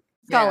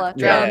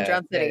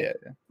 Drowned City. Yeah.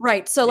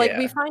 Right. So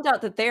we find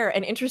out that there,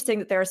 and interesting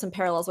that there are some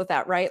parallels with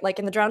that, right? Like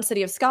in the Drowned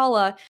City of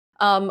Scala,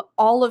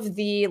 all of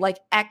the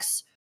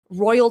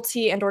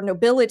ex-royalty and or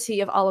nobility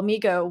of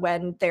Alamigo,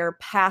 when their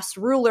past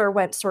ruler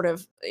went sort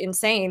of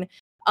insane,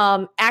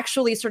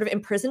 actually sort of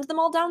imprisoned them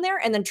all down there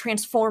and then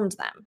transformed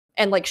them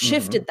and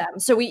shifted them.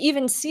 So we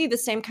even see the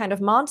same kind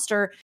of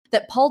monster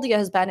that Paldia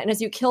has been. And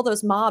as you kill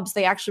those mobs,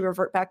 they actually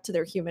revert back to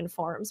their human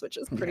forms, which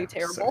is pretty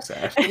terrible. So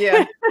sad.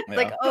 Yeah.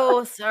 Like,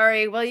 oh,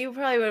 sorry. Well, you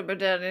probably would have been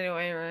dead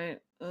anyway,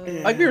 right?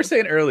 Like we were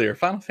saying earlier,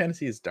 Final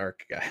Fantasy is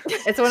dark, guys.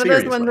 It's one of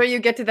those ones where you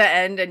get to the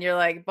end and you're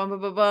like, bum, bum,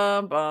 bum,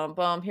 bum, bum,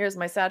 bum. Here's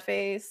my sad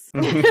face.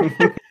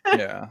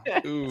 Yeah.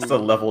 It's the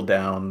level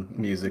down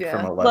music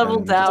from 11. Level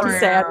down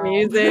sad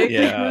music.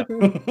 Yeah.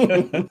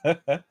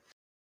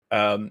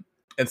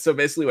 And so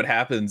basically what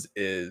happens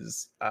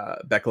is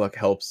Becklug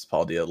helps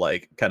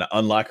Paldia kind of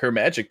unlock her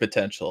magic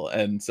potential.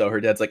 And so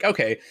her dad's like,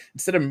 okay,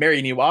 instead of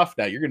marrying you off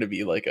now, you're going to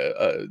be on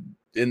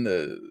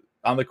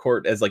the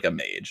court as a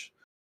mage.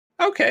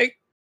 Okay.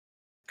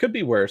 Could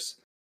be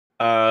worse.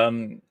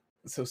 So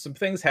some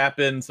things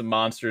happen, some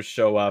monsters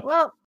show up.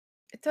 Well,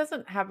 it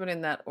doesn't happen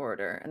in that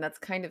order, and that's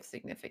kind of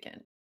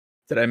significant.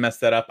 Did I mess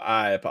that up?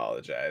 I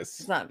apologize.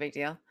 It's not a big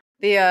deal.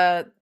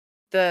 The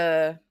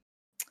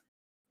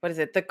what is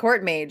it? The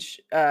court mage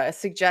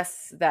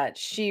suggests that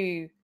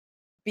she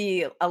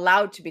be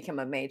allowed to become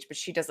a mage, but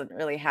she doesn't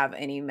really have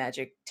any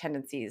magic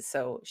tendencies.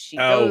 So she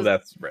goes. Oh,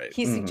 that's right.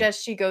 He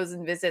suggests she goes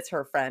and visits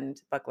her friend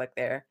Becklug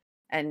there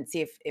and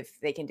see if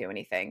they can do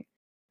anything.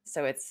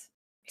 So it's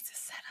a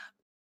setup.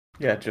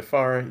 Yeah,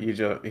 Jafar, he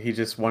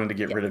just wanted to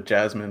get rid of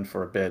Jasmine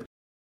for a bit,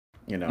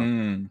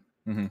 And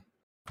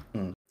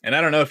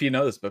I don't know if you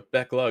know this, but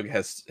Becklug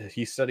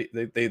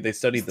they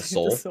studied the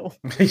soul.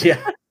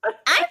 Yeah.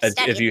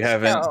 If you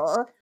haven't, that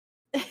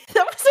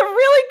was a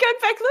really good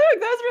Becklug.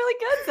 That was really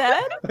good,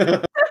 Zed.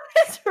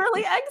 That's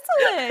really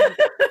excellent.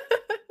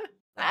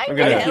 I'm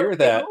gonna hear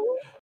that.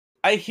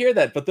 I hear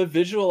that, but the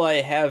visual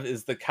I have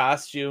is the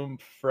costume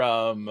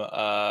from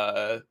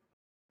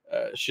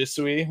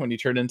Shisui when you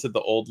turn into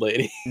the old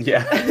lady.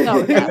 Yeah.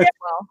 Oh, yeah,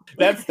 well.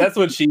 That's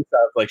what she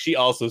sounds like. She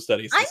also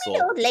studies the I'm soul.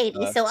 an old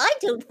lady, so I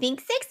don't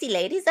think sexy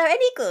ladies are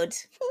any good.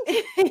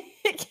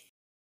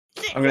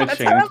 I'm gonna That's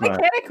change how my.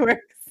 mechanic works.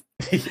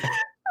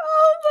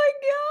 Oh my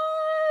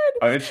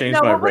god. I'm gonna change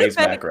Now, my what would've raise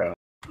been- background.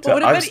 what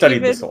would've I've been studied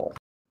the even- soul.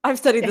 I've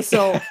studied the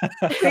soul.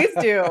 Please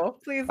do.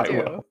 Please I do.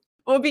 will.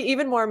 What would be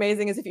even more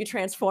amazing is if you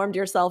transformed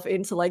yourself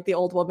into like the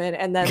old woman,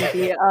 and then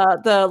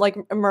the like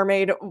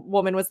mermaid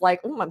woman was like,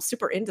 "Oh, I'm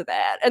super into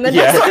that," and then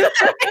Yeah.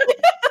 that's what-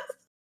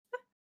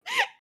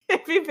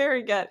 it'd be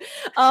very good.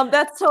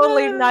 That's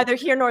totally neither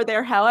here nor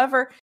there.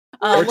 However,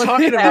 We're let's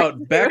talking get back about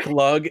to- Beck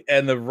Lug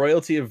and the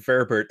royalty of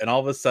Verbert, and all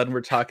of a sudden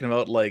we're talking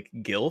about like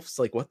gilfs.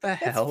 Like, what the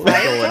hell is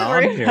fine, going don't on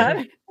worry about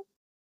here? it.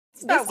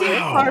 It's This not seems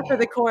weird. par for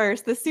the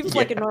course. This seems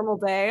like a Yeah. normal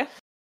day.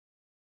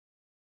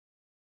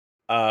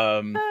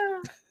 Sorry.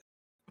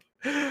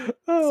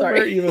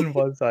 Where even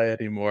was I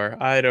anymore?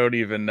 I don't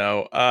even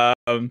know.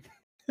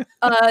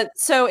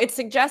 So it's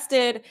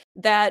suggested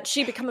that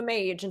she become a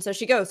mage, and so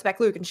she goes back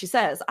Luke and she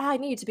says, "I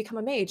need to become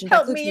a mage." And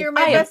Help Beck Luke me, says, you're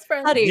my "I have best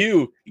friend. studied."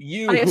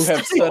 you I have who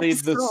have studied studied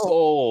the the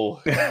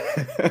soul.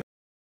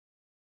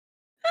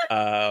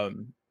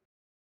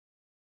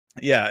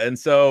 Yeah, and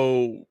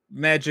so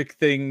magic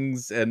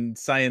things and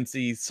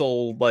sciencey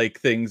soul like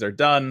things are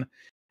done,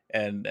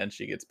 and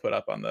she gets put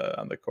up on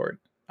the court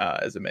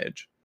as a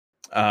mage.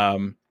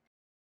 And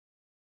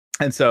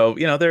so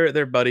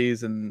they're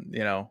buddies, and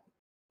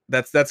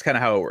that's kind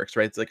of how it works,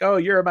 right? It's like, oh,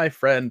 you're my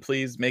friend,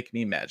 please make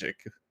me magic,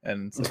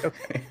 and it's like,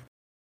 okay.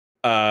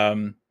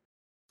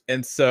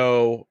 And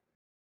so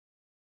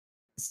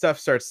stuff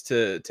starts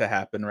to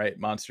happen, right?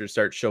 Monsters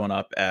start showing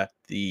up at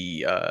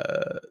the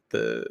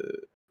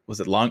was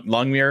it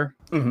Longmere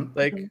Mhm.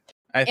 Lake? Mhm.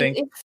 I And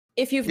think.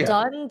 if you've Yeah.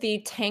 done the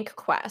tank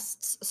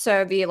quests,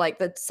 so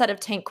the set of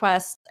tank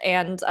quests,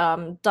 and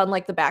done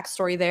like the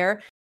backstory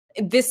there,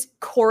 this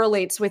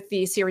correlates with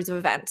the series of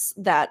events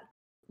that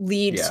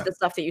lead Yeah. to the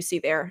stuff that you see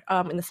there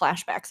in the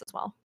flashbacks as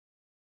well.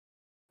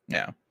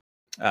 Yeah.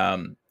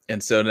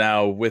 And so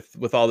now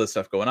with all this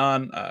stuff going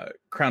on,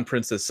 Crown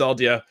Princess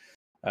Saldia,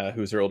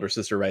 who's her older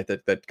sister, right,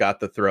 that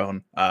got the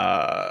throne,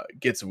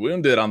 gets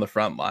wounded on the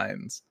front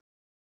lines.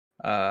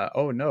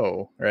 Oh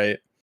no, right?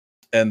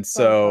 And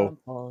so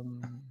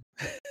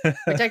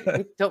Which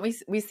don't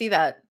we see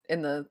that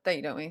in the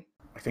thing, don't we?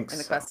 I think In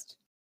the so. quest.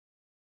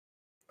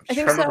 I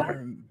think Trying to so.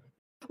 remember.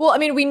 Well, I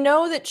mean, we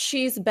know that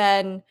she's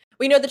been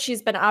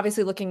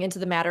obviously looking into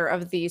the matter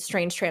of the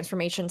strange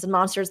transformations and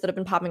monsters that have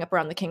been popping up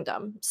around the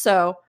kingdom.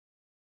 So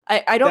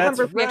I don't That's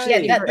remember if we actually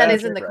right. Yeah, see that her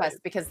is in the Right. quest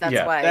because that's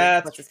Yeah, why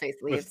that's what's his face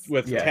leaves.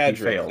 with Yeah, he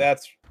Tadric. failed.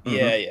 That's Mhm.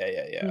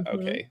 yeah. Mhm.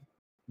 Okay.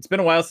 It's been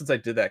a while since I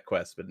did that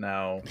quest, but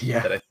now Yeah.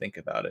 that I think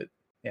about it,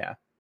 yeah.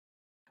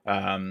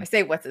 I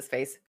say what's his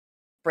face?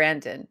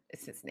 Brandon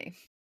is his name.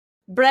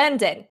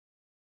 Brandon.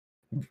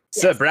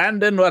 Sir Yes.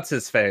 Brandon, what's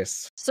his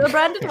face? So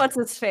Brandon, what's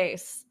his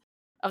face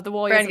of the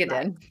Warriors? of Night.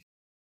 Brandon.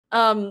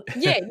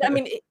 Yeah, I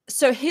mean,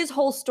 so his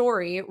whole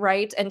story,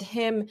 right, and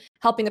him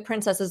helping the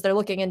princess as they're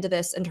looking into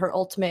this and her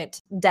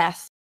ultimate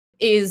death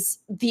is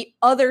the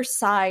other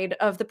side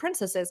of the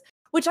princesses,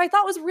 which I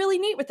thought was really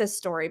neat with this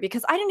story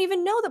because I didn't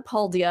even know that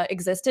Paldia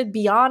existed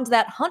beyond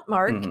that hunt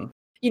mark, Mhm.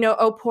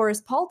 O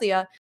Porus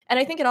Paldia. And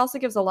I think it also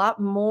gives a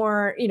lot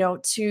more,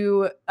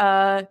 to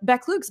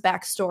Beck Luke's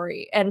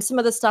backstory and some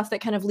of the stuff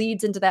that kind of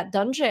leads into that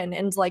dungeon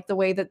and like the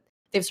way that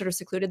they've sort of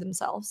secluded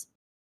themselves.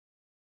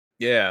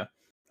 Yeah.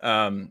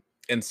 And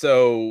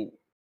so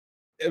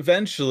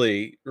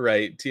eventually,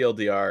 right,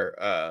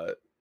 TLDR,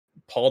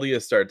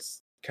 Paldia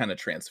starts kind of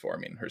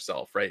transforming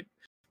herself, right?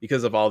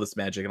 Because of all this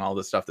magic and all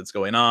this stuff that's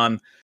going on,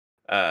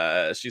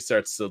 she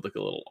starts to look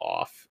a little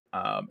off.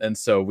 And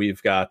so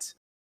we've got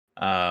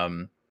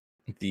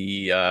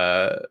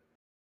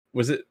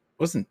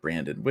wasn't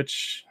Brandon,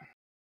 which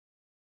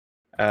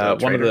one of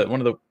traitor?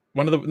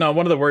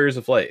 the Warriors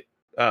of Light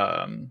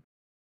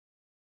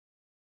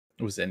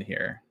was in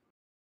here.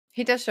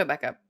 He does show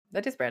back up.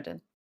 That is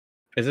Brandon.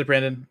 Is it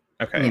Brandon?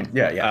 Okay.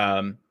 Yeah.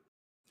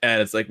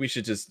 And it's like we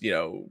should just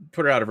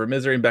put her out of her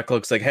misery, and Beck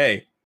looks like,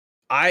 hey,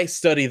 I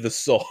study the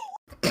soul.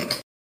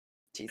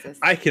 Jesus.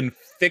 I can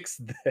fix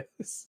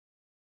this.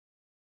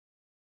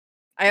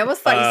 I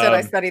almost thought you said I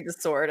Um, studied the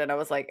sword, and I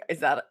was like, "Is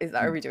that?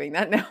 Are we doing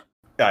that now?"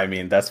 I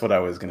mean, that's what I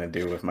was gonna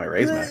do with my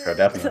raise macro,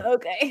 definitely.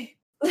 Okay.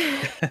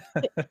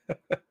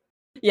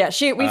 Yeah,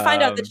 we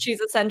find out Um, that she's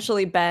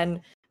essentially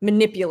been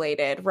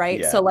manipulated, right?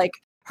 Yeah. So like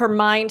her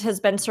mind has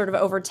been sort of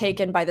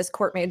overtaken by this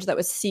court mage that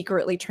was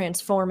secretly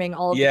transforming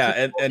all of the Yeah,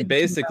 people and into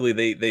basically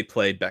they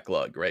played Beck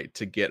Lug, right,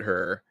 to get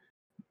her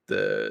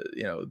the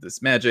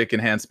this magic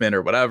enhancement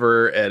or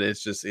whatever, and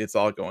it's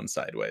all going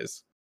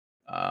sideways.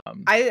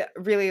 I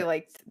really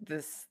liked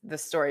this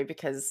story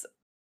because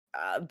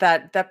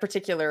that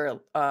particular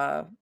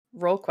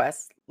role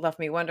quest left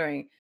me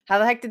wondering how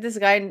the heck did this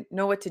guy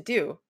know what to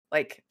do?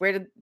 Like,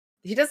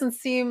 he doesn't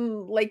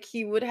seem like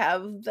he would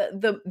have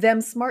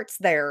them smarts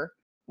there.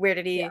 Where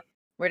did he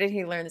Where did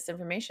he learn this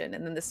information?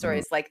 And then the story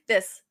is like,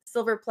 this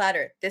silver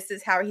platter, this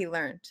is how he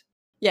learned.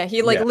 Yeah,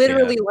 he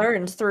literally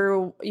learned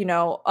through,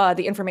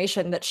 the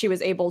information that she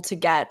was able to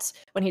get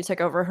when he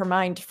took over her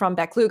mind from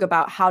Beklug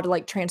about how to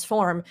like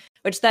transform,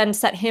 which then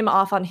set him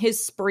off on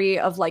his spree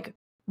of like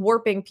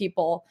warping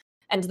people.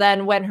 And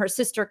then when her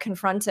sister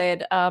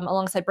confronted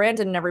alongside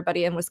Brandon and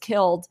everybody and was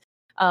killed,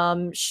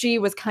 she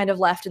was kind of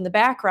left in the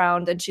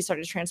background and she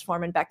started to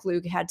transform, and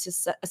Beklug had to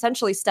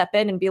essentially step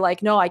in and be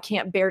like, no, I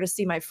can't bear to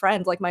see my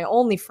friend, like my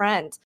only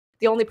friend,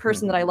 the only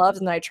person that I loved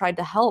and that I tried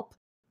to help,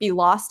 be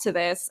lost to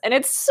this. And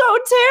it's so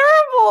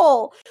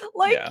terrible.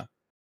 Like,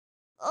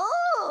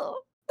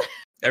 oh.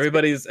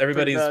 Everybody's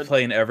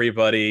playing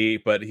everybody,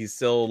 but he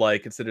still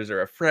like considers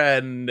her a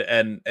friend,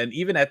 and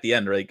even at the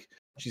end, like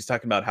she's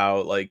talking about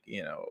how like,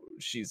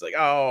 she's like,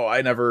 oh,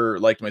 I never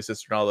liked my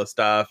sister and all this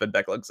stuff, and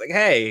Beklug's like,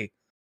 hey,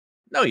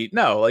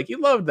 no, like you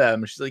love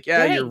them. She's like,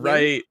 yeah, you're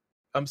right.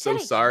 I'm so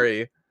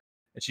sorry.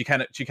 And she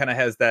kind of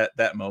has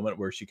that moment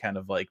where she kind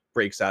of like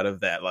breaks out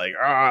of that, like,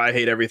 oh, I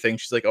hate everything.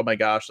 She's like, oh my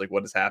gosh, like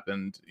what has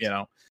happened,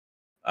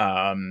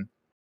 and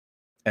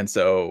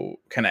so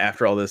kind of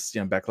after all this,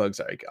 Beklug's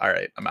like, all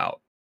right, I'm out.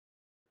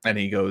 And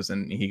he goes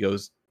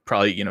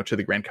probably, to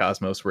the Grand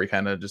Cosmos, where he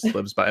kind of just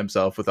lives by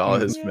himself with all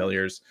his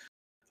familiars.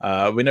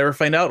 We never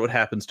find out what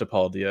happens to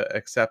Paldea,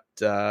 except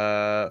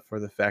for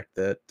the fact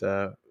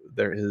that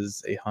there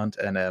is a Hunt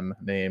NM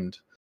named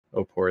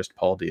O Poorest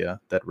Paldea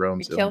that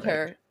roams. We kill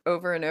her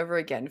over and over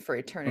again for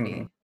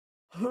eternity.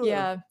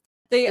 Yeah.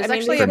 There's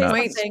actually a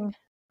point.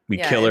 We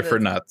kill her for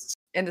nuts.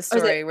 In the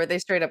story where they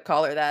straight up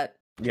call her that.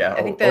 Yeah.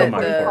 I think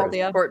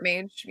the court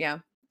mage,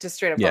 just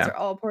straight up calls her,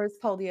 oh,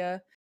 Poorest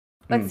Paldea.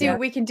 Let's see what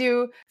we can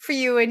do for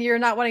you and you're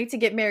not wanting to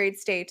get married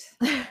state.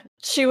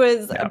 She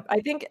was, I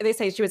think they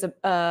say she was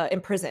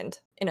imprisoned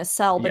in a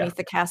cell beneath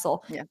the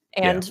castle. Yeah.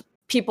 And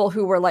people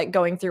who were like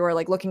going through or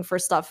like looking for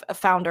stuff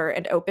found her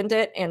and opened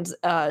it, and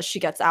she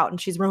gets out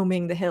and she's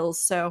roaming the hills.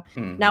 So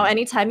now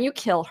anytime you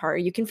kill her,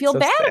 you can feel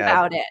bad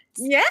about it.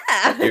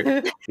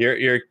 Yeah.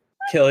 You're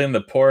killing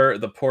the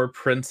poor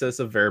princess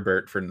of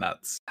Verbert for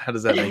nuts. How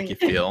does that make you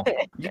feel?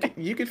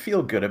 You could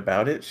feel good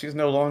about it. She's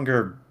no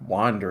longer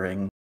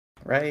wandering.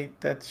 Right,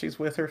 that she's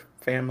with her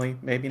family.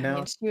 Maybe now. I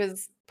mean, she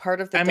was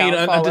part of the.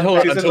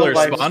 Until her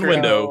spawn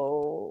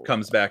window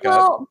comes back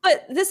up.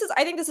 But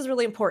I think this is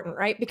really important,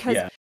 right? Because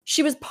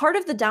she was part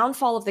of the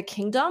downfall of the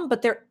kingdom.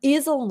 But there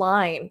is a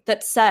line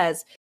that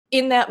says,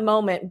 in that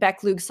moment,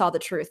 Beklug saw the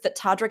truth that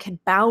Todrick had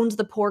bound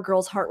the poor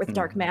girl's heart with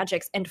dark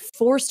magics and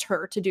forced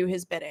her to do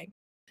his bidding.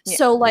 Yeah.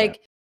 So,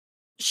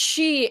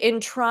 she,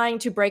 in trying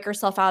to break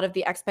herself out of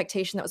the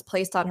expectation that was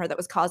placed on her, that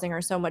was causing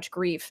her so much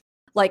grief,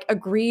 like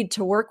agreed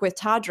to work with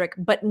Todrick,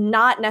 but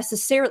not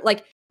necessarily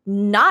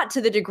not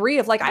to the degree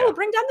of I will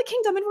bring down the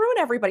kingdom and ruin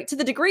everybody, to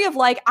the degree of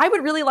I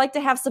would really like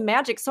to have some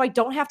magic so I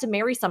don't have to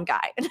marry some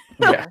guy.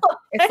 Yeah.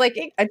 It's like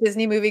a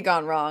Disney movie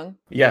gone wrong.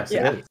 Yes,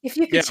 it is. If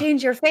you could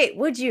change your fate,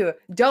 would you?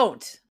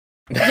 Don't.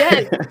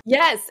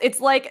 Yes.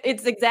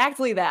 It's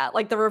exactly that,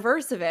 like the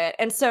reverse of it.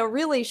 And so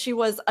really she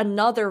was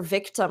another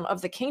victim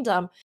of the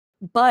kingdom,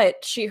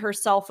 but she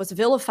herself was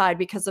vilified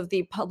because of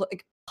the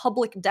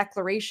public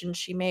declaration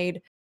she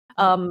made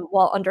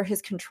while under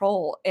his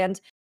control. And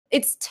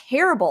it's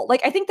terrible.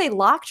 I think they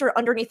locked her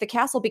underneath the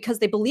castle because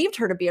they believed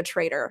her to be a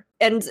traitor.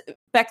 And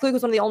Beklug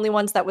was one of the only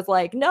ones that was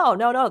like, no,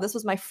 this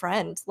was my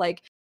friend.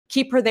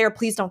 Keep her there.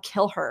 Please don't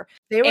kill her.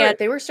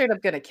 They were straight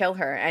up going to kill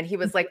her. And he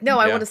was like, no,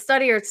 I want to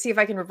study her to see if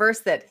I can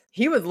reverse that.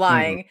 He was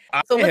lying.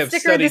 So let's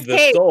stick her in this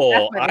cage.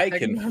 I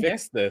can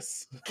fix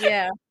this.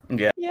 Yeah.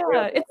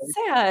 It's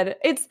sad.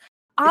 It's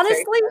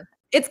honestly...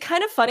 It's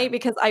kind of funny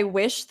because I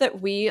wish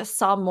that we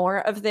saw more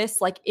of this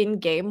in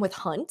game with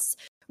hunts,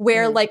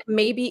 where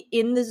maybe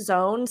in the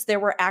zones there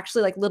were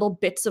actually little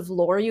bits of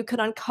lore you could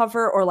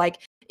uncover, or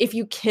if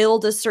you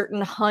killed a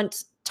certain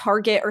hunt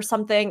target or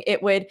something,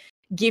 it would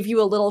give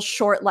you a little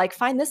short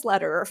find this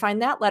letter or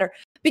find that letter,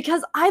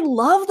 because I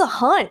love the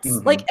hunts.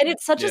 And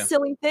it's such a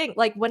silly thing.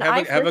 When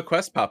I have a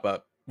quest pop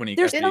up when you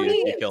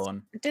kill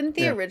them. Didn't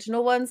the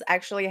original ones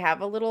actually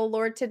have a little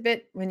lore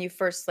tidbit when you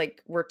first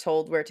were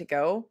told where to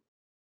go?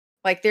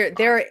 There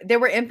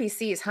were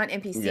NPCs, hunt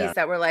NPCs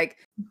that were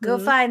go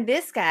find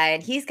this guy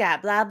and he's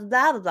got blah, blah,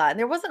 blah, blah, blah. And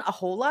there wasn't a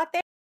whole lot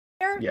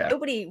there. Yeah.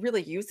 Nobody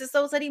really uses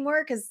those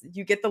anymore because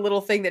you get the little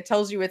thing that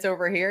tells you it's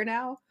over here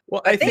now.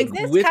 Well, I think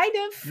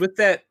with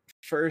that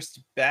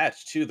first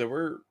batch too, there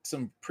were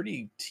some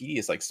pretty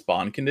tedious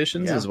spawn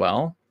conditions as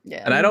well.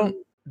 Yeah. And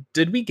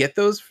did we get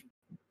those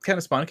kind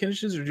of spawn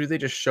conditions, or do they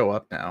just show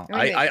up now?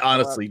 I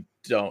honestly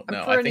don't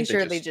know. I'm pretty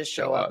sure they just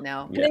show up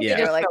now. Yeah.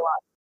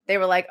 They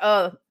were like,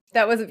 oh,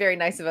 that wasn't very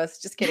nice of us.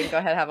 Just kidding. Go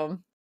ahead, have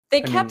them.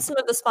 They kept some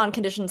of the spawn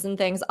conditions and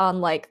things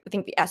on I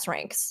think the S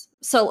ranks.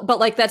 So,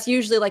 but that's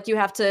usually you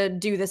have to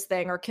do this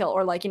thing or kill,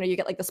 or you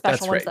get the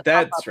special ones.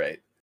 That's right.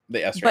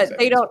 The S ranks. But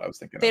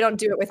they don't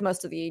do it with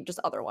most of the just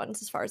other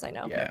ones, as far as I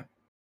know. Yeah.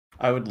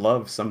 I would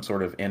love some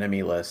sort of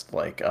enemy list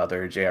like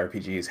other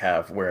JRPGs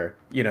have where,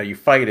 you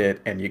fight it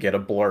and you get a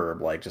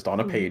blurb, like just on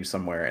a page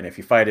somewhere. And if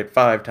you fight it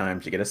 5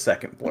 times, you get a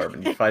second blurb.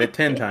 And you fight it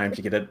 10 times,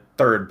 you get a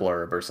third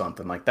blurb or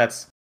something. Like There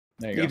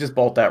you go. just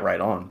bolt that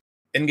right on.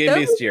 In-game That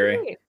was bestiary.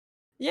 great.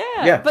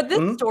 Yeah. But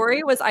this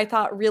story was, I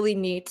thought, really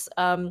neat.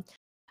 I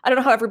don't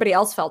know how everybody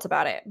else felt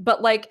about it,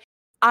 but like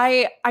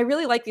I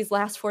really like these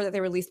last 4 that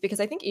they released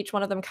because I think each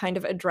one of them kind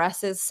of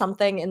addresses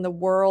something in the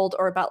world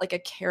or about like a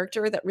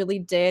character that really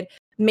did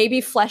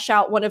maybe flesh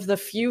out one of the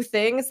few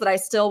things that I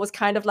still was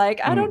kind of like,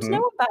 I don't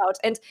know about.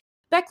 And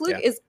Beck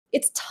Luke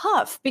it's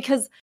tough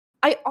because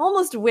I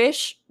almost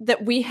wish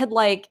that we had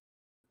like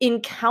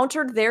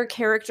encountered their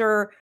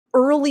character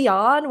early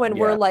on when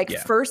we're like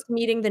first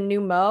meeting the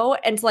new Mo,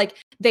 and like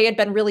they had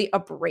been really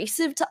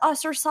abrasive to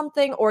us or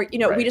something, or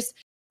we just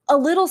a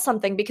little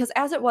something, because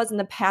as it was in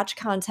the patch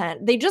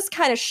content, they just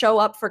kind of show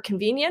up for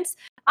convenience.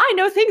 I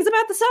know things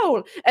about the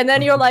zone, and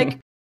then you're like,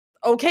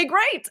 okay,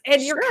 great,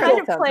 and you're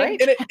kind of playing.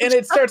 And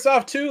it starts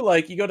off too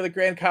like you go to the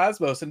Grand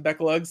Cosmos, and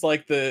Beckelug's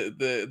like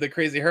the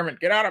crazy hermit,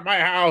 get out of my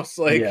house,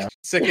 like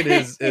sicking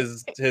his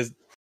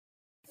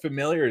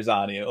familiars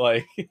on you.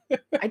 Like,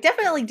 I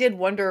definitely did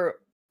wonder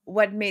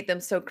what made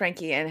them so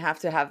cranky and have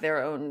to have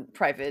their own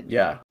private,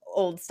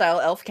 old style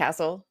elf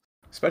castle.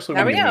 Especially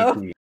when you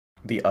meet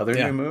the other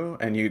Numu,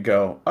 and you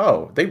go,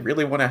 oh, they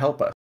really want to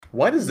help us.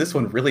 Why does this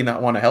one really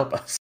not want to help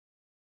us?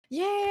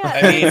 Yeah.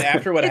 I mean,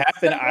 after what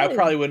happened, I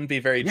probably wouldn't be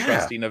very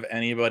trusting of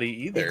anybody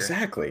either.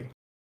 Exactly.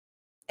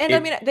 And I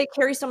mean, they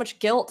carry so much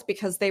guilt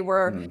because they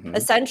were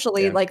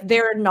essentially like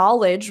their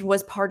knowledge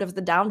was part of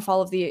the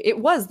downfall of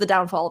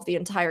the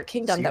entire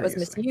kingdom that was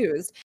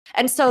misused.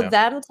 And so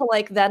them to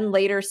like then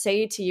later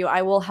say to you,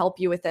 I will help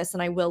you with this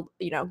and I will,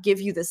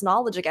 give you this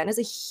knowledge again, is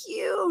a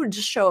huge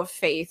show of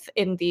faith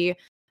in the,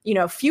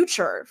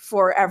 future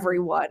for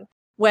everyone,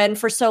 when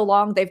for so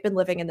long they've been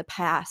living in the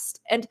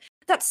past. And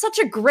that's such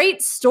a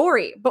great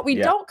story, but we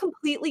don't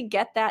completely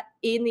get that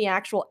in the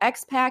actual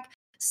X-Pack.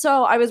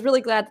 So I was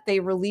really glad that they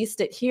released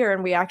it here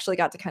and we actually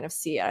got to kind of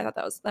see it. I thought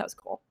that was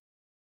cool.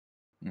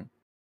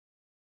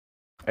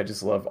 I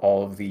just love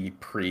all of the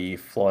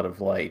pre-Flood of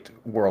Light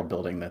world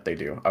building that they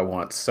do. I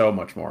want so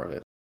much more of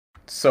it.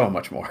 So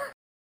much more.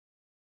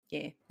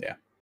 Yeah. Yeah.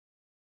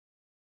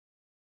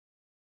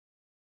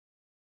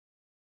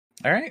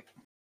 All right.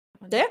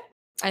 Yeah.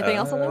 Anything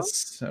else on that one?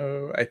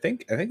 So I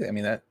think I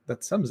mean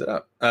that sums it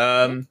up.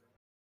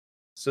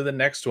 So the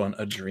next one,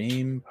 a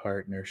dream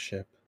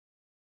partnership.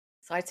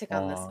 So I took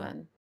on this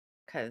one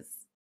because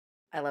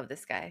I love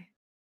this guy.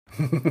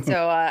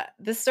 So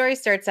the story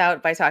starts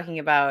out by talking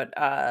about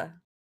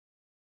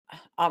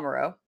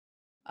Amuro,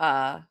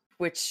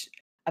 which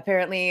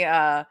apparently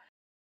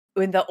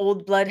when the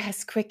old blood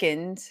has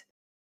quickened,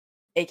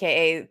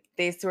 aka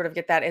they sort of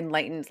get that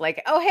enlightened,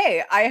 like, oh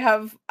hey, I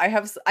have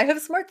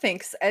smart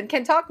thinks and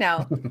can talk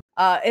now.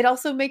 It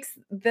also makes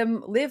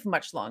them live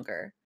much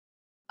longer.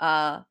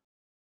 I'm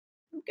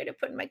gonna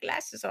put my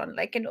glasses on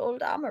like an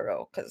old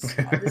Amuro because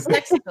this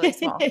text is really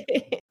small.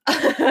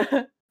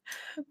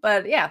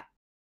 But yeah,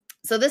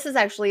 so this is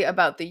actually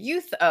about the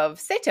youth of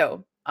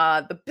Seto,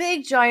 the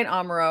big giant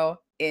Amuro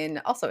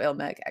in also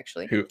Ilmeg,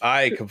 actually. Who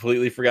I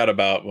completely forgot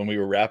about when we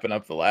were wrapping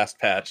up the last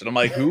patch, and I'm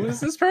like, who is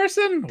this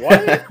person?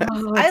 What?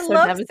 I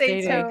love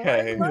Seto.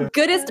 Okay.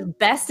 Goodest,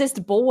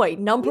 bestest boy,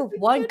 number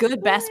one,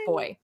 good best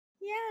boy.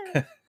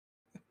 Yeah.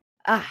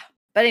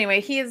 But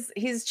anyway,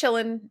 he's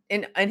chilling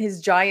in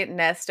his giant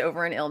nest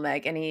over in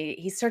Ilmeg, and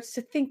he starts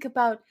to think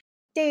about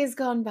days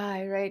gone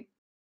by, right?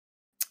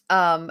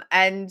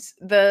 And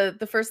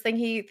the first thing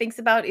he thinks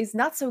about is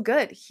not so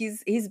good.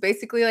 He's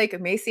basically like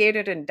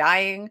emaciated and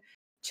dying,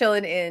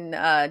 chilling in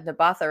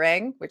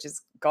Nabatharang, which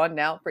is gone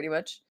now pretty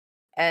much.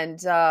 And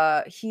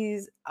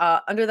he's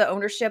under the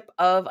ownership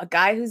of a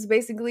guy who's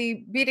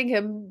basically beating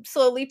him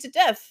slowly to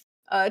death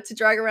to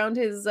drag around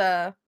his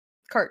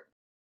cart.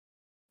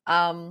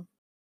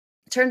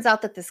 Turns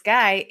out that this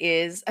guy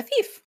is a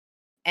thief,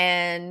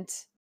 and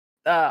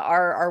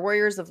our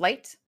warriors of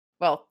light,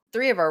 well,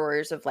 3 of our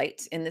warriors of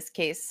light in this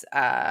case,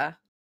 the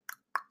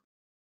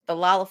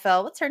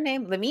Lalafell, what's her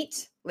name?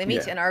 Limit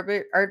and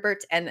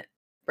Ardbert and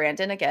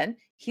Brandon again.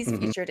 He's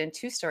featured in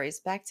 2 stories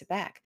back to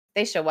back.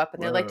 They show up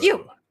and they're like,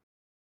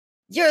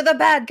 you're the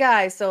bad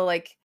guy. So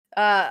like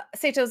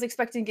Seto's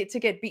expecting to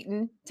get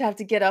beaten, to have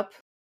to get up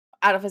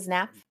out of his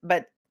nap,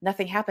 but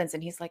nothing happens,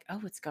 and he's like, oh,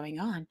 what's going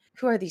on?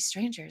 Who are these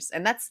strangers?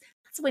 And that's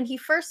when he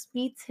first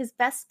meets his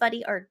best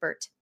buddy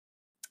Ardbert.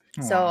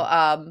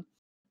 So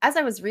as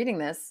I was reading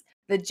this,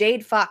 the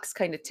Jade Fox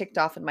kind of ticked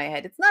off in my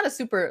head. It's not a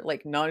super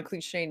like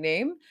non-cliche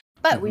name,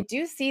 but we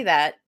do see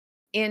that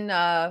in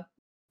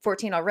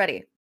 14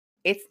 already.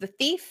 It's the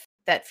thief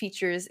that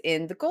features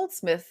in the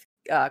goldsmith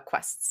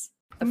quests,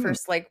 the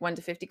first like 1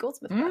 to 50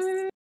 goldsmith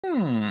quests.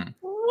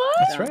 What?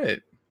 That's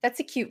right. That's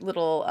a cute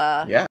little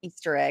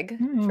Easter egg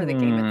for the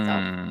game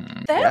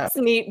itself. That's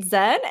neat,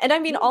 Zen. And I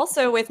mean,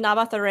 also with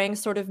Nabatharang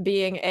sort of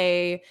being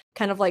a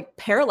kind of like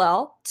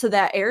parallel to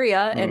that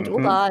area and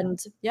Ula, and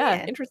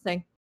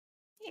interesting.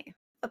 Yeah, I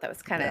thought that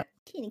was kind of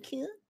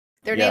cool.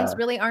 Their names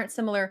really aren't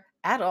similar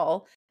at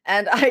all.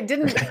 And I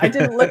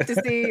didn't look to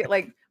see,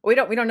 like, we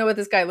don't know what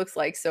this guy looks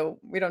like, so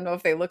we don't know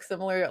if they look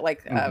similar,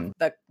 like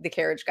the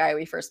carriage guy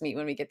we first meet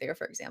when we get there,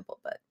 for example.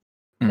 But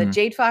the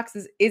Jade Fox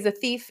is a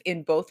thief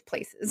in both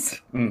places.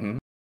 Mm-hmm.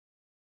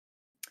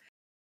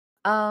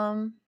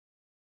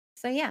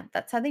 So yeah,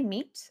 that's how they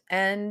meet,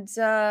 and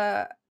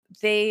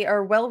they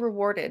are well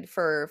rewarded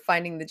for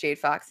finding the Jade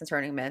Fox and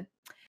turning him in.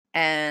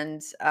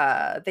 And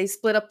they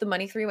split up the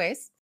money 3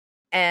 ways.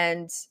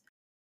 And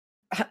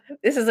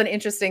this is an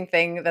interesting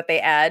thing that they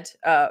add.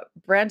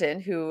 Brandon,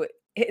 who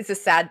is a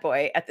sad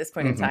boy at this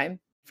point in time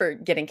for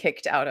getting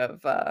kicked out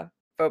of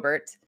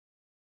Fobert,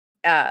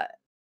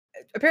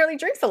 apparently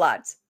drinks a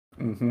lot.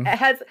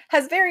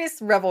 Has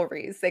various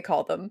revelries, they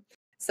call them.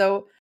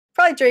 So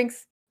probably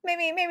drinks.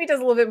 Maybe does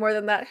a little bit more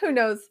than that. Who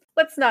knows?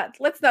 Let's not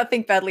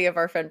think badly of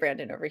our friend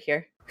Brandon over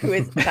here, who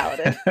is a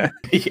paladin.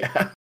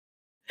 Yeah.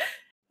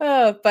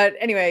 But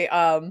anyway,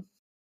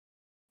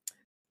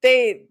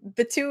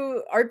 the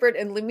two, Ardbert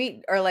and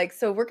Limit, are like,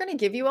 so we're gonna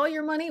give you all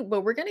your money,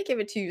 but we're gonna give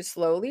it to you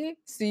slowly,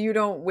 so you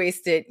don't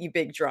waste it, you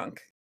big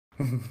drunk.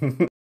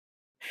 I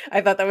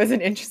thought that was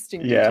an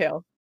interesting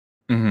detail.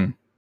 And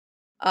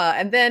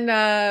then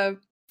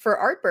for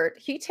Ardbert,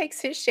 he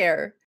takes his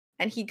share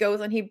and he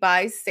goes and he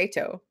buys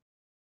Sato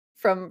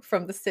from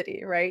the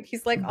city, right?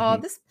 He's like, oh,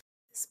 this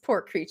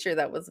poor creature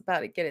that was about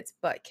to get its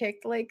butt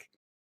kicked, like,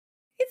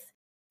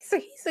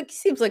 he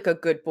seems like a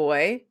good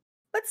boy.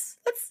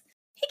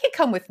 He could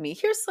come with me.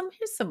 Here's some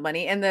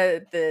money. And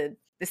the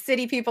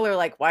city people are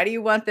like, why do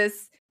you want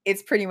this?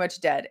 It's pretty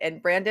much dead.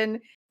 And Brandon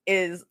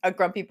is a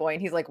grumpy boy,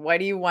 and he's like, why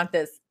do you want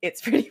this?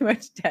 It's pretty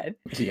much dead.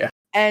 Yeah.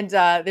 And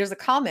there's a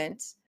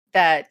comment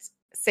that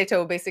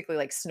Sato basically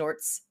like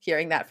snorts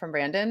hearing that from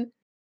Brandon,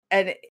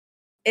 and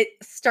it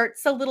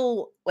starts a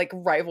little like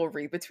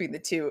rivalry between the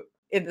two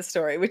in the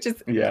story, which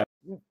is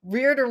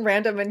weird and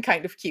random and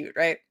kind of cute,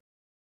 right?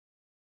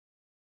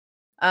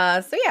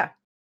 So yeah.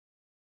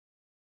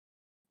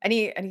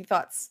 Any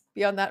thoughts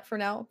beyond that for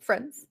now,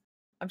 friends?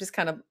 I'm just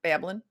kind of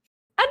babbling.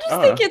 I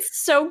just think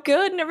it's so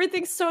good and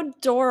everything's so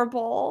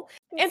adorable.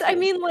 And I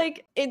mean,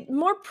 like,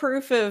 more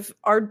proof of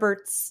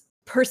Ardbert's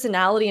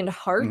personality and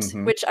heart,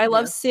 which I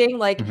love seeing.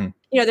 Like, you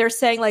know, they're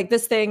saying like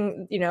this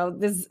thing, you know,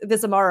 this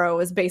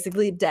Amaro is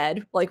basically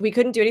dead. Like, we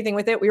couldn't do anything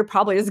with it. We were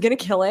probably just gonna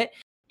kill it.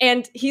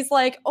 And he's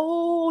like,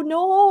 oh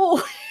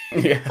no.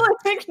 Yeah.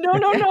 Like, no.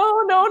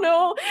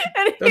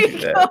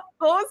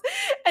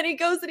 And he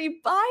goes and he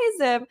buys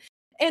him.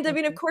 And I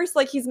mean, of course,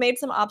 like, he's made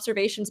some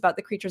observations about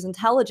the creature's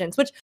intelligence,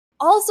 which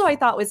also I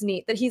thought was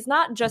neat, that he's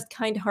not just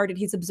kind-hearted,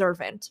 he's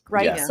observant,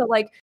 right? Yeah. So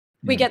like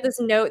we get this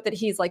note that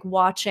he's like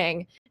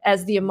watching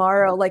as the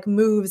Amaro like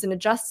moves and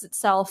adjusts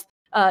itself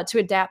to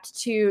adapt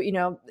to, you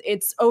know,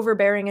 its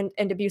overbearing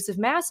and abusive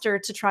master,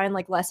 to try and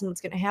like lessen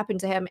what's going to happen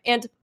to him.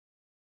 And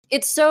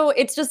it's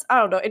just, I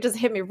don't know, it just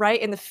hit me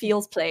right in the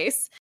feels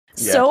place.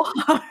 So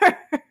hard.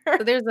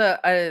 So there's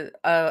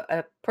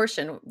a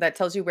portion that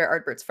tells you where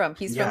Ardbert's from.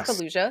 He's from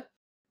Kalusia,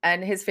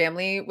 and his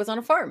family was on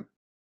a farm.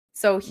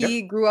 So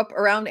he grew up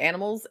around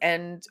animals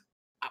and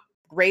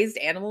raised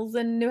animals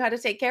and knew how to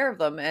take care of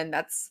them. And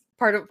that's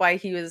part of why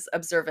he was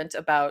observant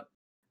about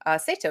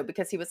Sato,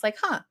 because he was like,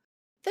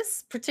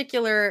 this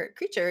particular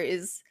creature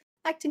is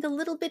acting a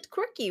little bit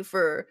quirky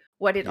for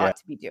what it ought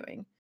to be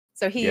doing.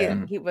 So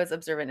he was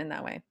observant in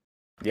that way.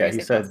 Yeah,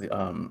 he said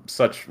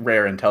such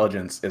rare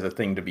intelligence is a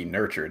thing to be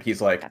nurtured.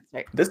 He's like,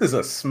 this is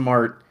a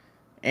smart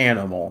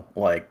animal.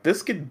 Like,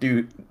 this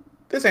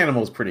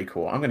animal is pretty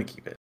cool. I'm going to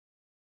keep it.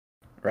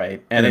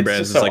 Right. And then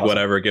Brandon's just like, awesome.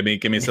 Whatever, give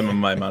me some of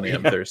my money.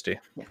 I'm thirsty.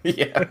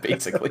 Yeah,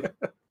 basically.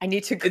 I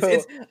need to go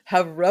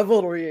have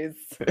revelries.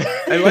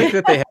 I like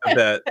that they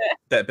have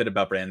that bit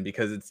about Brandon,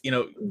 because it's, you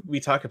know, we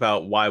talk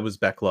about why was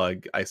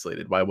Becklog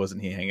isolated? Why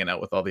wasn't he hanging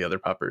out with all the other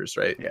puppers,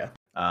 right? Yeah.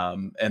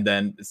 And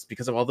then it's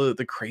because of all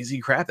the crazy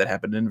crap that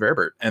happened in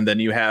Verbert. And then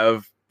you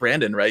have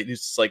Brandon, right? He's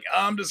just like,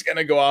 I'm just going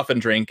to go off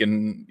and drink,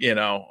 and, you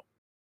know,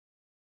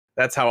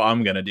 that's how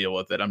I'm going to deal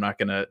with it. I'm not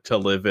going to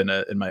live in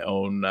my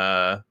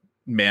own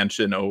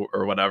mansion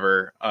or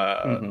whatever.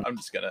 I'm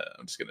just gonna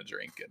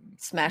drink and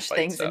smash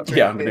things. I'm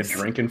gonna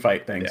drink and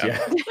fight things. So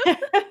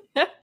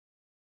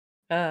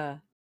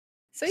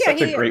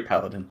such a great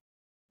paladin.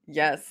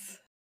 Yes.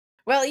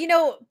 Well, you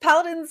know,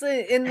 paladins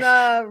in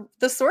the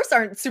source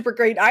aren't super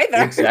great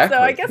either. Exactly.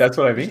 So I guess that's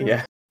what I mean.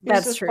 Yeah,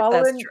 that's true.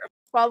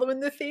 Following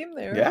the theme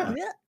there.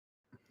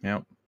 Yeah.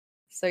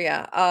 So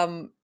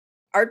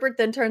Ardbert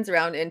then turns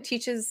around and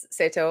teaches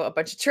Sato a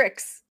bunch of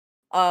tricks.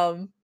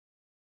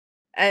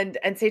 And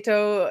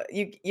Sato,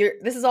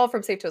 this is all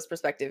from Sato's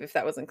perspective, if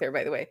that wasn't clear,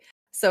 by the way.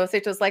 So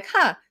Sato's like,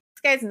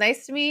 this guy's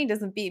nice to me. He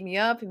doesn't beat me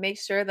up. He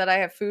makes sure that I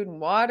have food and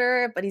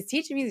water, but he's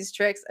teaching me these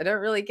tricks. I don't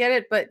really get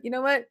it, but you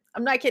know what?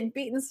 I'm not getting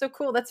beaten, so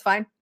cool. That's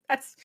fine.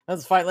 That's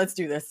fine. Let's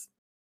do this.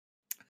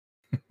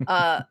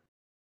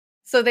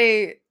 So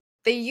they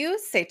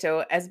use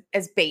Sato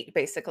as bait,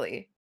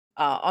 basically,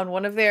 on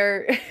one of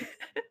their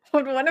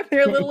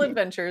little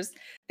adventures.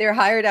 They're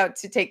hired out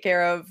to take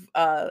care of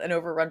an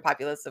overrun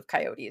populace of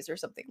coyotes or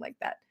something like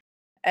that.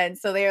 And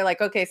so they're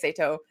like, okay,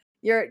 Sato,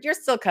 you're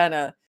still kind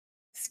of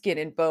skin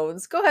and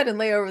bones. Go ahead and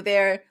lay over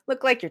there.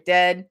 Look like you're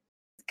dead.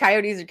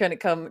 Coyotes are gonna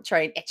come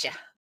try and eat you.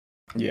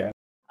 Yeah.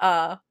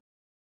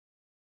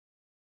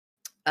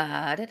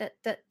 Da, da,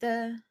 da,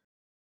 da.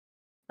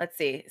 Let's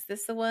see. Is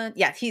this the one?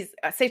 Yeah,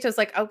 Sato's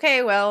like,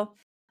 okay, well,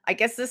 I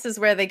guess this is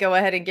where they go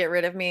ahead and get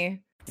rid of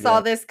me. Saw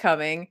Yeah. this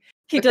coming.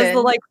 He But does then-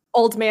 the like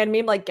old man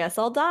meme, like, guess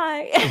I'll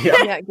die.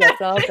 Yeah, guess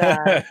I'll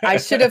die. I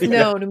should have Yeah.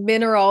 known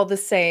men are all the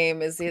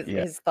same is Yeah.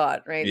 his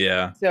thought, right?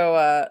 Yeah.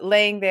 So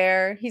laying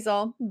there, he's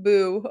all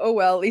boo. Oh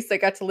well, at least I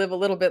got to live a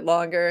little bit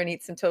longer and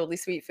eat some totally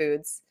sweet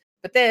foods.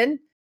 But then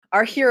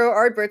our hero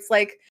Ardbert's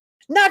like,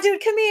 nah,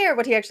 dude, come here.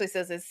 What he actually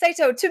says is,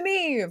 Sato, to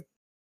me.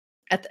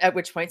 At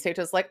which point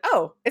Sato's like,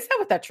 oh, it's not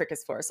what that trick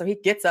is for. So he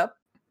gets up,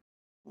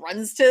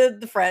 runs to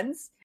the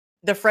friends.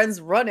 The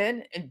friends run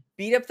in and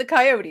beat up the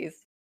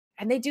coyotes.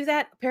 And they do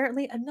that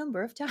apparently a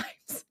number of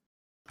times.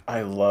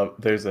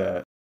 There's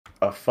a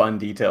fun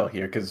detail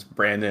here because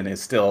Brandon is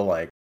still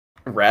like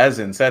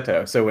razzing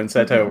Seto. So when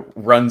Seto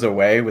runs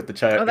away with the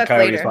that's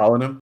coyotes later.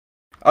 following him.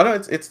 Oh no,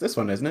 it's this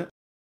one, isn't it?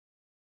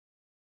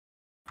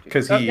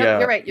 Because Oh, he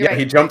yep, you're right, you're he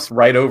right. jumps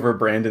right over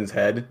Brandon's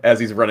head as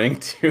he's running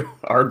to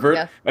Ardbert,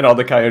 Yeah. and all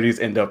the coyotes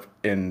end up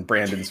in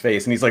Brandon's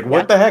face, and he's like,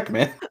 "What the heck,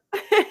 man?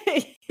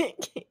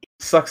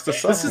 Sucks to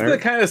suck." This is the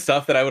kind of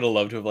stuff that I would have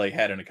loved to have like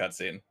had in a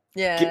cutscene.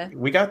 Yeah.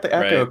 We got the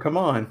echo. Right. Come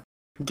on,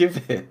 give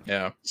it.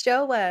 Yeah.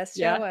 Show us.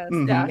 Show Yeah. us.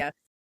 Mhm. Yeah. Yeah.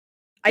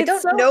 I It's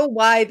don't so- know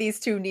why these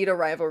two need a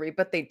rivalry,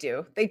 but they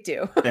do. They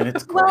do. And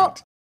it's great. Well,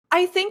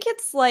 I think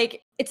it's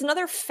like it's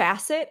another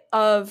facet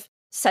of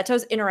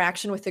Seto's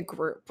interaction with the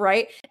group,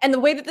 right? And the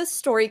way that this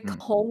story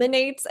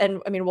culminates,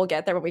 and I mean, we'll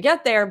get there when we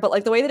get there, but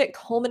like the way that it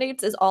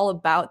culminates is all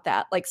about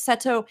that. Like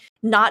Seto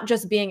not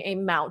just being a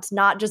mount,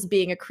 not just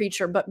being a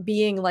creature, but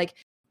being like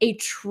a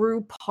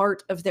true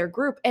part of their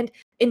group. And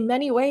in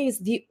many ways,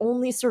 the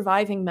only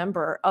surviving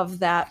member of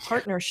that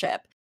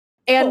partnership.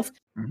 And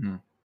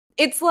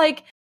it's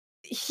like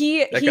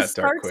he That got dark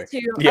starts quick.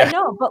 to Yeah. I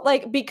know, but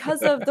like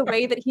because of the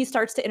way that he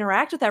starts to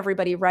interact with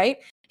everybody, right?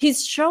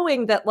 He's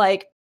showing that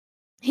like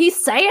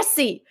he's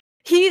sassy.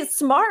 He's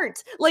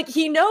smart. Like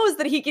he knows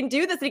that he can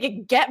do this and he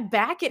can get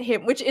back at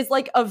him, which is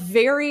like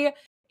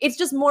it's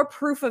just more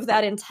proof of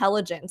that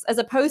intelligence as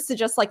opposed to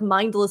just like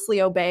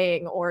mindlessly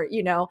obeying or,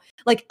 you know,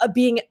 like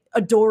being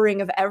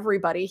adoring of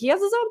everybody. He has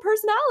his own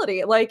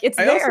personality. Like it's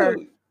there.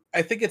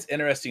 I think it's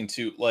interesting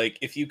too, like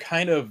if you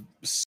kind of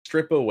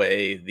strip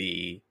away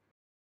the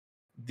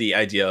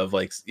idea of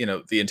like, you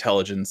know, the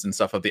intelligence and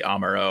stuff of the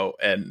Amuro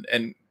and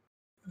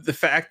the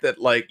fact that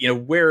like, you know,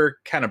 where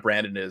kind of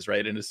Brandon is,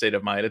 right, in a state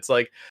of mind, it's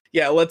like,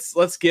 yeah,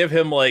 let's give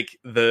him like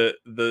the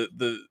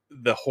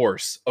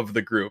horse of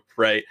the group,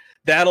 right?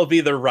 That'll be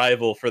the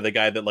rival for the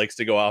guy that likes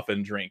to go off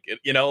and drink it,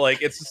 you know,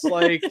 like it's just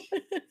like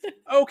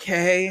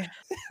okay.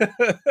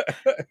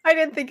 I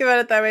didn't think about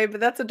it that way, but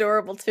that's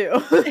adorable too.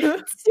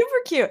 It's super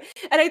cute.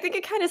 And I think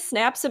it kind of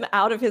snaps him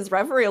out of his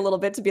reverie a little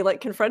bit to be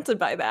like confronted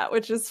by that,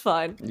 which is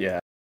fun. Yeah.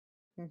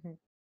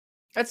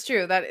 That's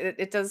true. That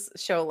it does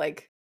show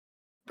like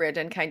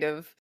Brandon kind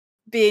of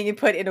being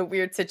put in a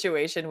weird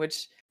situation,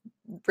 which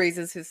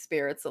raises his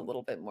spirits a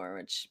little bit more,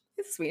 which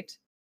is sweet.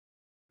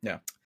 Yeah.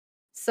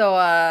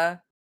 So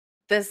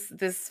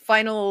this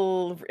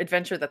final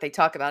adventure that they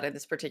talk about in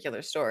this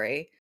particular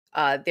story,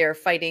 they're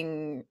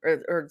fighting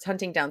or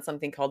hunting down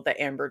something called the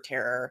Amber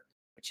Terror,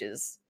 which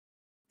is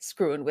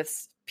screwing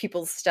with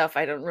people's stuff.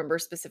 I don't remember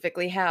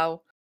specifically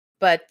how,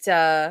 but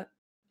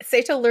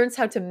Sato learns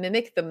how to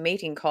mimic the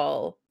mating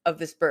call of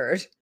this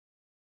bird.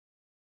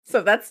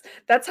 So that's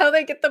how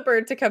they get the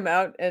bird to come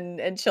out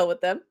and chill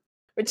with them,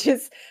 which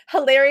is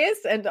hilarious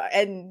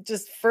and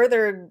just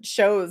further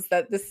shows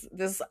that this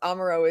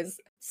Amuro is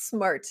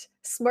smart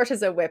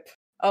as a whip.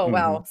 Oh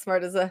wow,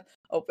 smart as a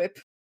whip.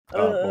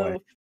 Oh boy.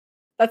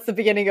 That's the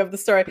beginning of the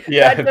story.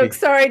 Yeah. That joke,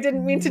 sorry, I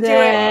didn't mean to do it.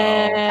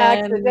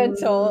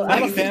 Accidental.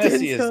 Final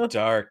Fantasy Accidental. is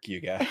dark,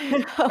 you guys.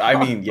 I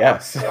mean,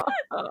 yes.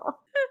 I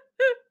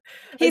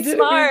He's didn't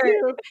mean smart.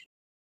 to.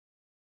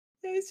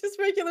 Yeah, he's just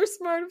regular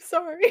smart. I'm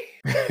sorry.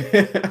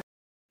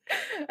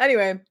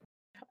 Anyway,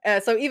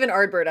 so even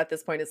Ardbert at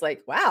this point is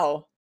like,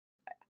 wow,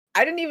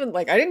 I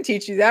didn't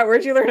teach you that.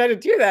 Where'd you learn how to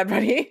do that,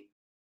 buddy?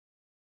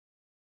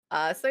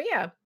 So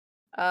yeah.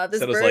 This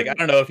So it was bird, like, I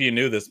don't know if you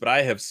knew this, but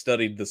I have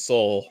studied the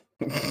soul.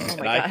 oh And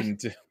my I God. can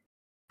do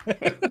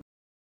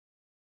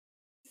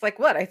It's like,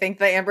 what? I think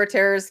the Amber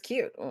Terror is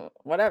cute.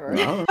 Whatever.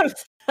 No.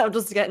 I'm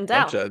just getting don't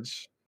down.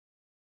 judge.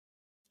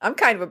 I'm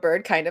kind of a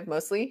bird, kind of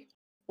mostly.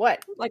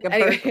 What? Like a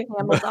Anyway. bird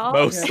camel dog.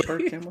 Most- Yeah,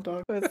 bird, camel,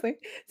 dog. Mostly.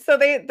 So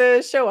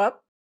they show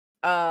up.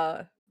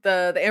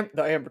 The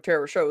Amber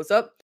Terror shows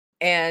up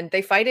and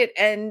they fight it,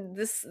 and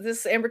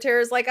this Amber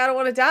Terror is like, I don't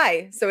want to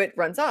die. So it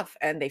runs off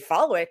and they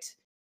follow it.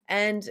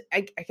 And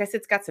I guess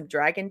it's got some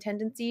dragon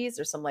tendencies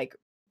or some like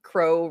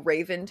crow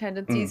raven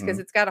tendencies because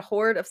it's got a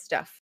hoard of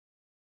stuff.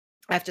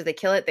 After they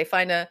kill it, they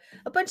find a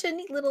bunch of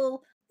neat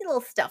little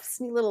stuffs,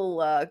 neat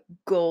little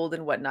gold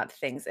and whatnot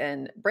things.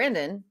 And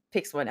Brandon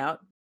picks one out.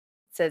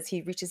 Says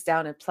he reaches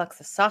down and plucks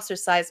a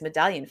saucer-sized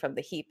medallion from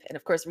the heap. And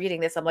of course,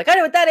 reading this, I'm like, I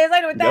know what that is. I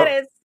know what that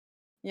is.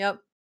 Yep.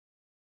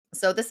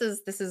 So this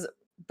is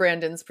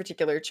Brandon's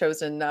particular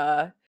chosen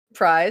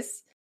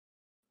prize.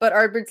 But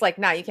Ardbert's like,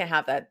 nah, you can't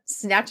have that.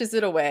 Snatches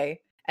it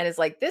away and is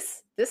like,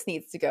 this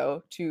needs to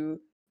go to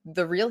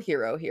the real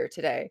hero here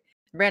today.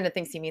 Brandon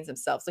thinks he means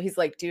himself. So he's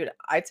like, dude,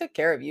 I took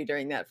care of you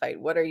during that fight.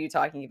 What are you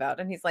talking about?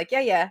 And he's like,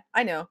 yeah,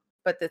 I know,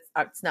 but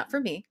it's not for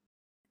me.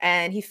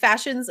 And he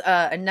fashions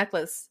a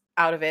necklace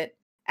out of it.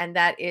 And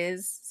that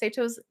is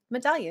Sato's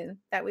medallion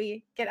that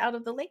we get out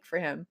of the lake for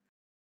him.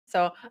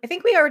 So I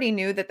think we already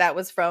knew that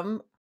was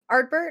from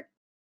Ardbert.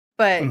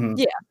 But Mhm.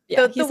 the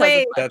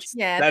way, That's the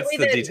way the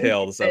that he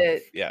details did of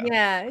it, yeah.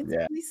 it's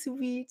Yeah. really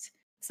sweet.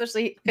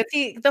 Especially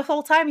because the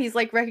whole time he's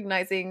like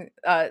recognizing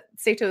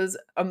Sato's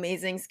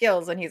amazing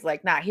skills, and he's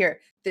like, "Nah, here,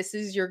 this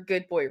is your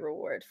good boy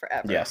reward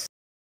forever." Yes.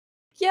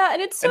 Yeah,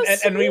 and it's so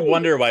And we sweet.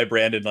 wonder why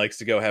Brandon likes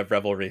to go have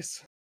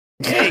revelries.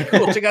 Hey,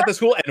 cool, check out this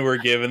cool, and we're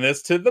giving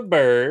this to the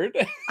bird.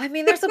 I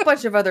mean, there's a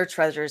bunch of other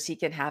treasures he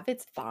can have.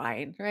 It's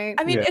fine, right?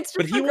 I mean, Yeah. it's just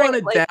But he so great,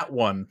 wanted like, that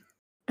one.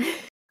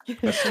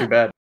 That's too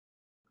bad.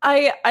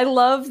 I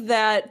love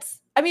that.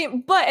 I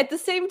mean, but at the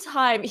same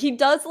time, he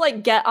does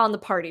like get on the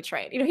party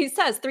train. You know, he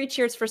says 3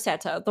 cheers for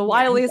Sato, the he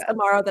wiliest does.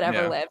 Amaro that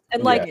ever Yeah. lived.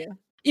 And Yeah. like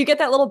you get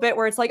that little bit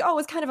where it's like, oh,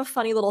 it's kind of a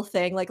funny little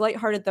thing. Like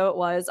lighthearted though it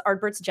was,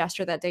 Ardbert's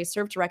gesture that day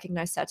served to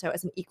recognize Sato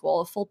as an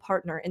equal, a full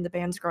partner in the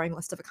band's growing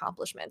list of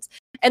accomplishments.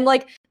 And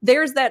like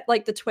there's that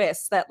like the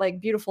twist, that like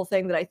beautiful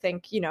thing that I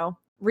think, you know,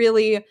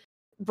 really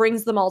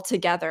brings them all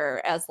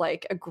together as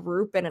like a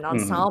group and an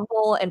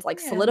ensemble and like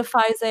Yeah.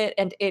 solidifies it.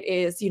 And it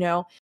is, you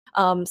know,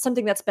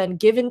 something that's been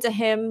given to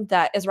him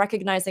that is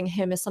recognizing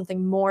him as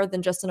something more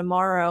than just an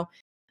Amaro.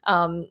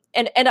 And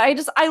I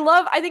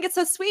think it's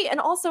so sweet. And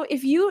also,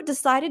 if you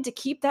decided to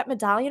keep that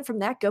medallion from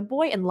that good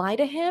boy and lie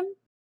to him,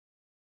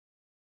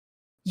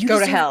 you Go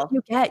to deserve hell. what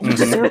you get. You Mhm.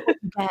 deserve what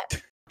you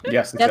get.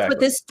 Yes, That's exactly. what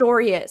this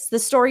story is. The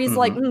story is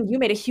like, Mhm. you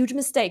made a huge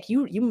mistake.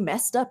 You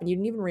messed up and you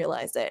didn't even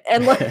realize it.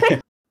 And like,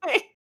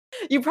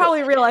 you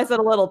probably realize it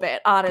a little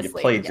bit,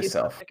 honestly. played You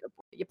yourself. deserve a good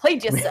boy. You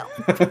played yourself.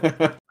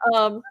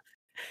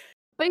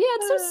 But yeah,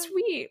 it's so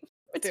sweet.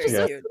 It's Very just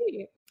so cute.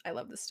 sweet. I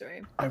love this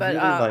story. I But really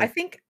I like-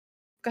 think.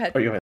 Go ahead. Oh,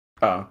 you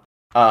ahead.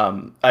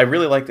 I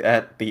really liked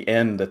at the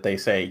end that they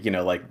say, you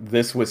know, like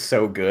this was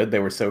so good. They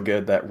were so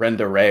good that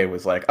Renda Ray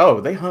was like, "Oh,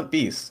 they hunt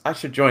beasts. I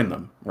should join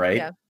them." Right?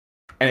 Yeah.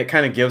 And it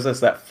kind of gives us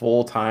that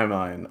full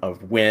timeline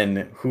of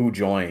when, who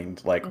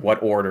joined, like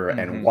what order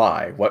Mhm. and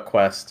why, what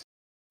quest.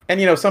 And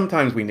you know,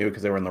 sometimes we knew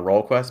because they were in the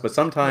role quest, but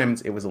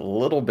sometimes it was a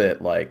little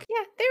bit like,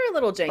 Yeah, they were a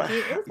little janky.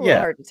 It was a little Yeah.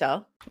 hard to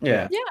tell.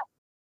 yeah,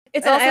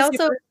 It's And also, I also-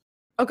 super...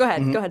 Oh, go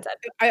ahead. Mhm. Go ahead, Ted.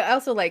 I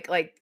also like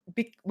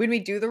when we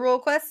do the role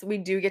quests, we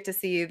do get to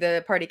see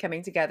the party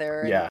coming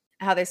together and yeah,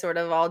 how they sort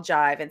of all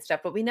jive and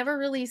stuff, but we never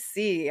really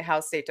see how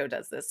Sato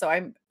does this. So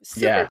I'm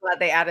super Yeah. glad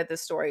they added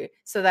this story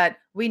so that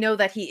we know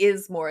that he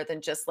is more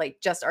than just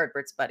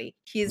Ardbert's buddy.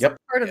 He's Yep.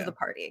 part of Yeah. the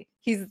party.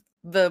 He's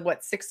the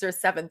 6th or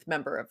 7th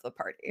member of the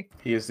party.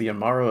 he is the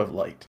Amaro of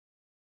light.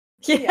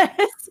 Yes.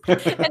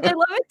 And I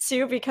love it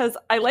too because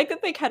I like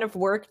that they kind of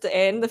worked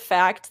in the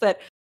fact that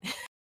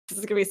this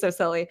is gonna be so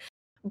silly,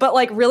 but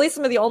like really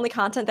some of the only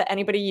content that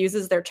anybody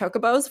uses their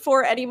chocobos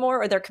for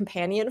anymore or their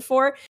companion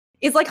for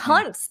is like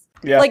hunts.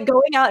 Yeah. Like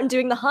going out and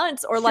doing the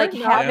hunts or like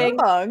You're not having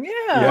wrong,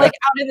 Yeah. like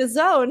out in the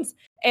zones.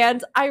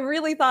 And I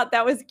really thought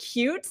that was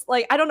cute.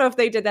 Like I don't know if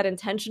they did that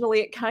intentionally.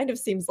 It kind of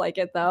seems like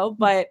it though,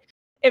 but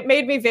it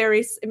made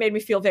me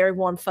feel very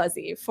warm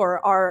fuzzy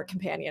for our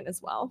companion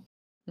as well.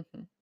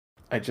 Mhm.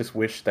 I just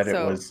wish that it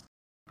So- was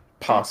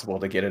possible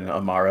to get an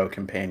Amaro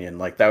companion.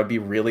 Like that would be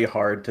really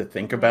hard to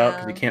think about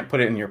because you Yeah. can't put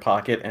it in your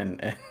pocket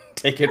and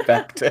take it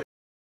back to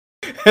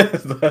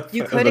the,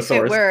 You the could if it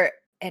source. were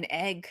an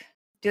egg.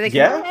 Do they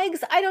Yeah? count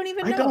eggs? I don't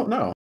even know. I don't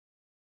know.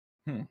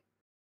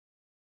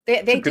 They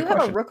a do good have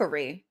question. a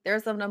rookery.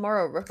 There's an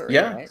Amaro rookery,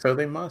 Yeah, right? so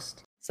they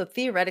must. So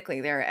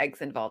theoretically, there are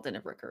eggs involved in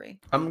a rookery.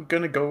 I'm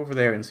gonna go over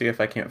there and see if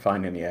I can't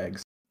find any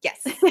eggs.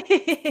 Yes.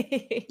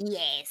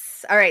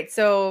 Yes. All right.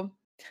 So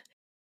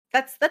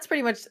that's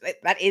pretty much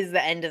that is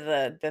the end of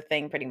the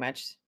thing, pretty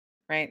much,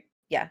 right?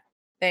 Yeah.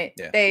 They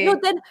Yeah. they No,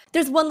 then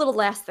there's one little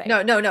last thing.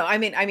 no. I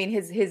mean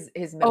his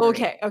memory. Oh,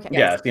 okay.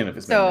 Yeah, it's the end of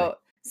his memory.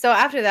 So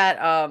after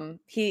that,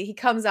 he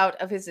comes out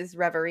of his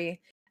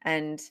reverie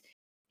and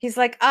he's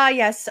like, ah,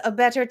 yes, a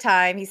better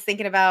time. He's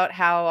thinking about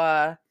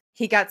how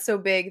he got so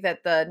big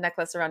that the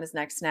necklace around his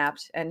neck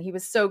snapped, and he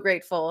was so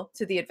grateful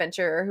to the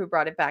adventurer who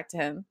brought it back to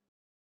him.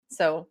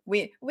 So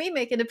we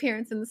make an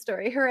appearance in the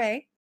story,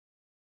 hooray!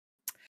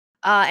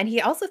 And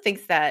he also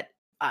thinks that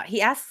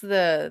he asks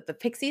the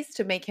pixies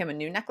to make him a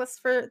new necklace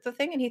for the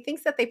thing, and he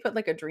thinks that they put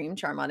like a dream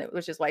charm on it,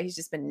 which is why he's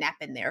just been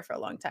napping there for a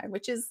long time,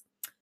 which is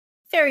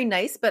very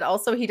nice, but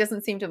also he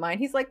doesn't seem to mind.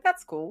 He's like,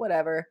 that's cool,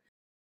 whatever.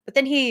 But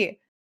then he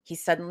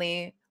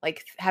suddenly,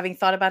 like having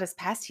thought about his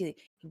past, he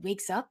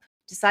wakes up,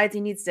 decides he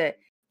needs to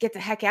get the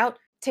heck out,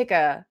 take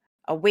a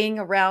wing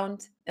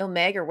around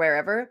Ilmeg or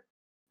wherever.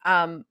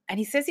 And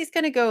he says he's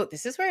gonna go,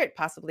 this is where it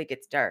possibly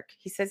gets dark.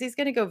 He says he's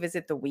gonna go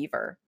visit the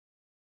Weaver,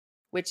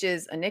 which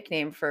is a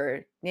nickname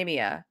for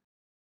Nimia,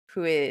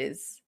 who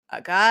is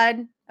a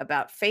god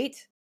about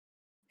fate.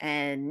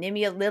 And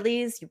Nimia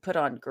lilies you put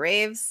on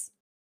graves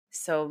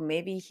So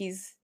maybe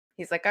he's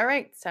like, all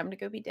right, it's time to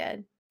go be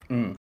dead.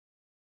 Mm.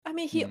 I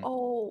mean, he Hmm.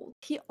 old.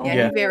 He old. Yeah,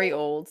 Yeah. he's very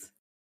old.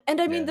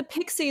 And I mean, Yeah. the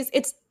pixies.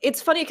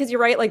 It's funny because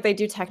you're right. Like they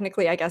do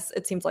technically, I guess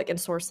it seems like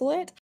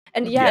ensorcel it.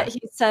 And yet Yeah.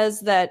 he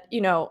says that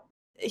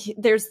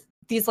there's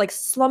these like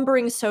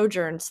slumbering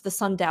sojourns, the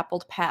sun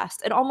dappled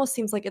past. It almost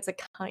seems like it's a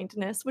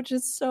kindness, which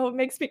is so it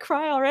makes me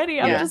cry already.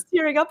 I'm Yeah. just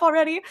tearing up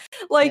already.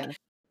 Like Yeah.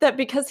 that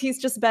because he's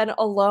just been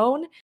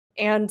alone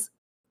and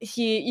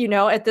he,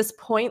 at this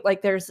point,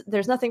 like there's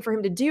nothing for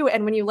him to do.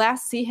 And when you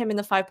last see him in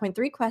the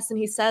 5.3 quest and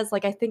he says,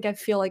 like, I think I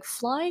feel like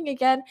flying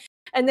again.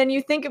 And then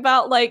you think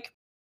about like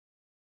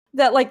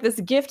that, like this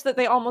gift that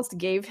they almost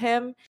gave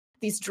him,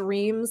 these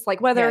dreams, like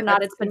whether Yeah, or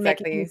not that's it's been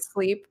making him exactly-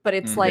 sleep, but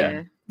it's Mhm. like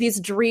Yeah. these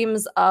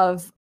dreams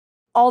of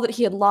all that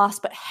he had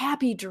lost, but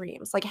happy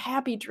dreams, like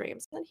happy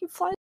dreams. And then he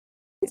flies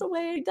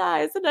away, he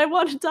dies, and I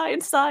want to die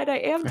inside. I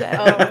am dead.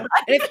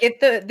 And if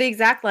the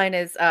exact line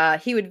is,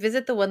 he would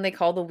visit the one they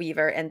call the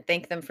Weaver and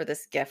thank them for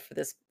this gift,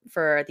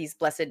 for these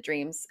blessed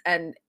dreams.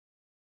 And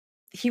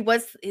he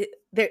was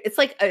there. It's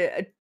like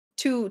a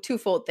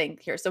twofold thing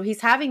here. So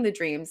he's having the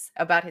dreams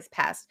about his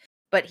past,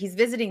 but he's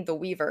visiting the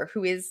Weaver,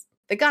 who is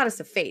the goddess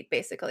of fate,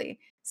 basically.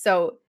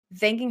 So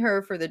thanking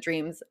her for the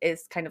dreams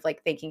is kind of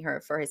like thanking her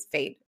for his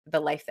fate, the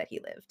life that he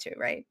lived too,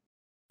 right?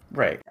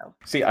 Right. So.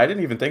 See, I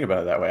didn't even think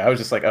about it that way. I was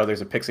just like, oh,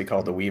 there's a pixie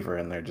called the Weaver,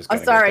 and they're just. Oh,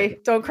 gonna sorry,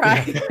 don't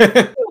cry.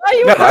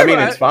 No, I mean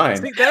it's fine.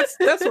 See, that's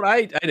what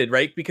I did,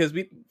 right? Because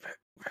we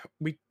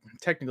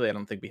technically, I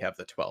don't think we have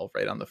the 12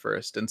 right on the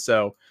first, and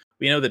so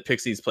we know that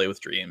pixies play with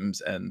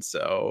dreams, and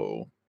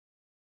so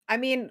I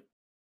mean,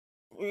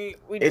 we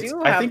It's.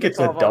 do. I Have think the it's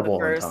a 12 on the double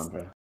first.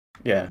 entendre.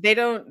 Yeah. They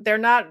don't. They're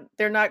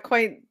not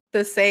quite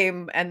the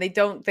same, and they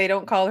don't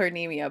call her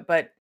Nemia,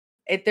 but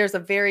there's a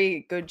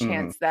very good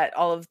chance that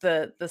all of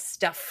the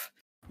stuff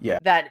Yeah.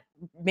 that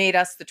made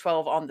us the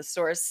 12 on the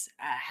source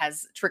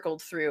has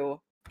trickled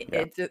through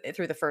Yeah.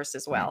 through the first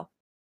as well.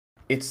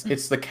 It's the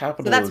So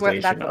capitalization that's what I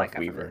of got from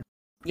Weaver. it.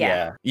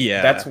 Yeah.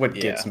 yeah, That's what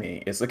gets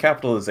me. It's the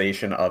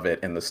capitalization of it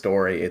in the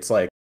story. It's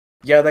like,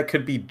 yeah, that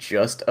could be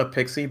just a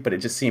pixie, but it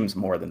just seems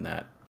more than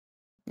that.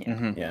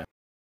 Mhm. Yeah.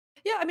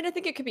 Yeah, I mean, I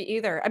think it could be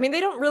either. I mean,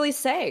 they don't really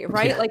say,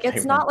 right? Yeah, Like, they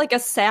it's not won't. like a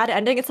sad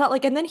ending. It's not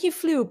like, and then he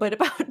flew, but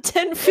about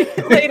 10 feet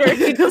later,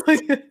 he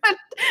descended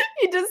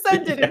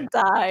Yeah. and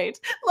died.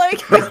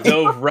 Like,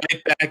 Dove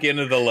right back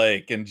into the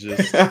lake and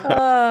just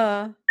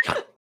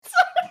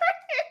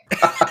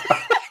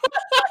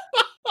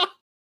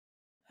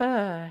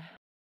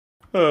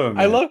Oh, I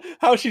man. love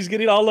how she's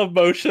getting all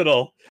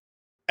emotional,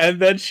 and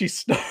then she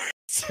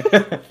snorts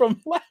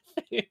from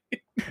laughing.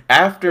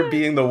 After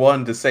being the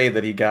one to say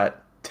that he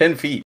got 10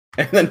 feet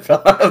and then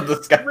fell out of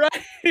the sky.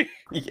 Right?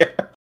 Yeah.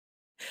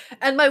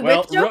 And my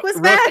whip joke was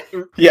bad.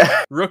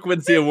 Yeah. Rook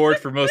wins the award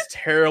for most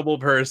terrible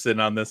person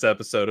on this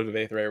episode of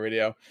Eighth Ray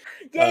Radio.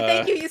 Yay,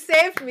 thank you. You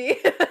saved me.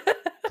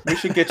 We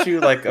should get you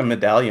like a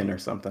medallion or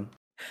something.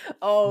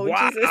 Oh,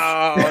 Jesus.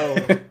 Wow!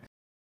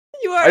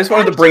 you are I just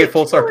wanted to bring it actually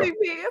full circle. killing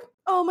me.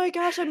 Oh my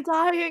gosh, I'm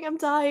dying. I'm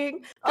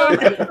dying. I'm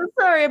so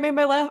sorry. I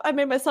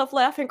made myself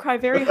laugh and cry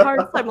very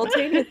hard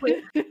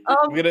simultaneously.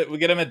 we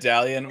get a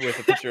medallion with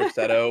a picture of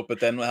Seto, but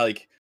then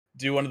like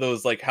do one of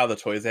those like how the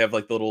toys they have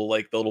like the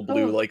little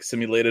blue Oh. like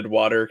simulated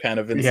water kind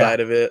of inside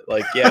of it.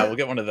 Like yeah, we'll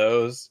get one of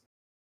those.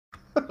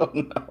 Oh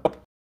no.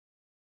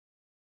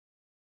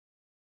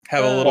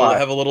 Have a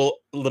Why?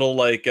 little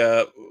like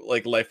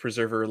life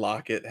preserver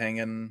locket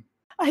hanging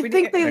I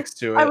think they next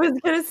to I it. was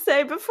gonna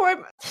say before I'm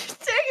dang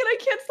it, I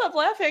can't stop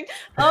laughing.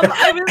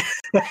 I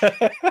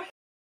was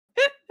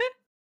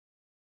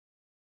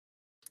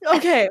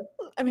okay.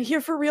 I'm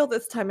here for real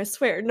this time, I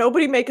swear.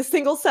 Nobody make a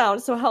single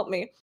sound, so help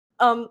me.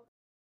 I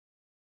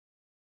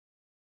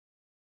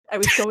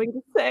was going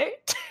to say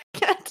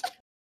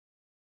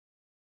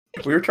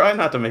We were trying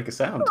not to make a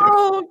sound too.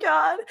 oh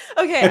god.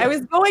 Okay, I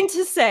was going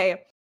to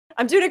say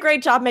I'm doing a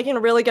great job making a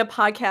really good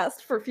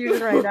podcast for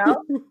Fusion right now.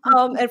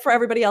 And for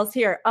everybody else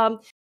here.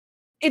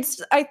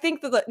 I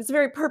think that it's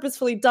very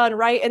purposefully done,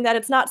 right? And that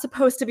it's not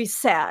supposed to be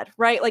sad,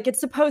 right? Like it's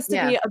supposed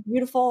to be a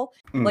beautiful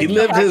like He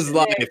lived his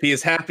passionate- life.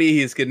 He's happy.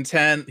 He's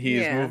content.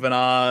 He's Yeah. moving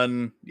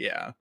on.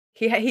 Yeah,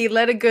 He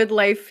led a good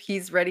life.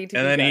 He's ready to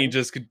and be then he done.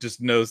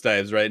 just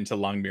nosedives right into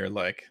Longmere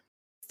Lake.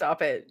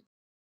 Stop it.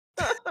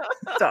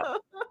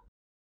 Stop.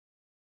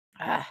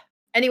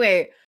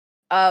 Anyway,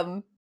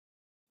 I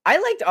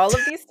liked all of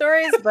these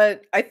stories,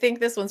 but I think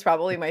this one's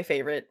probably my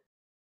favorite.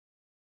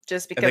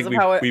 Just because of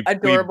think how we-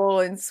 adorable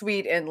and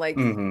sweet and like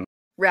Mhm.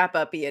 wrap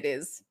uppy it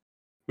is.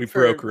 We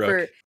broke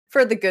Rook.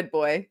 For the good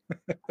boy.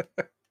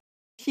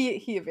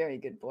 he a very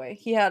good boy.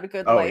 He had a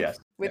good Oh, life yes.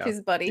 with Yeah.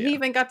 his buddy. Yeah. He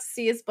even got to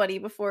see his buddy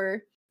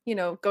before,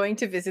 going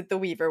to visit the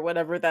Weaver,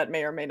 whatever that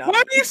may or may not Why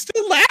are be. you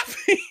still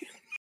laughing?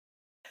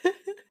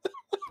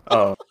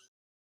 Oh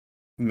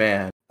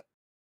man.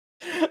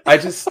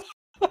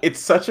 It's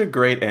such a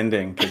great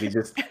ending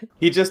because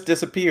he just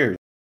disappeared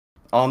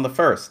on the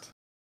first.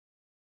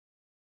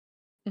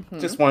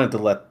 Mhm. Just wanted to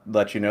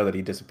let you know that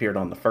he disappeared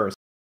on the first.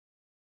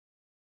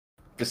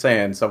 Just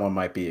saying, someone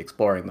might be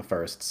exploring the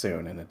first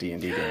soon in a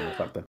D&D game or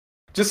something.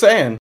 Just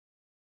saying.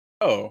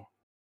 Oh.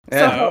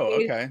 Yeah. So-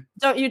 Oh, okay.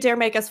 Don't you dare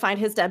make us find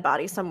his dead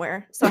body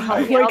somewhere. So help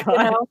Oh me my out, you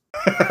God. know?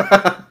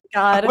 I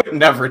God. would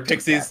never do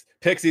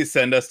Pixies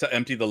send us to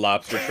empty the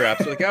lobster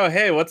traps. We're like, oh,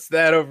 hey, what's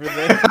that over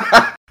there?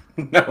 that.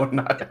 No,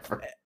 not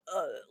ever.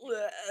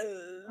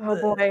 Oh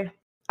boy.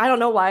 I don't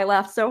know why I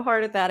laughed so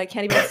hard at that. I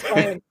can't even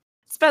explain.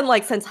 It's been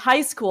like since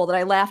high school that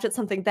I laughed at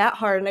something that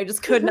hard and I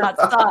just could not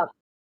stop.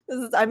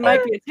 I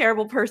might be a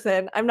terrible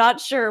person. I'm not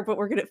sure, but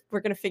we're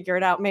gonna figure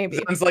it out maybe.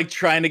 Sounds like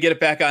trying to get it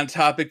back on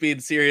topic, being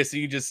serious,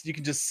 and you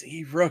can just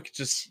see Rook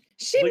just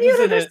She losing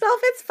muted it herself.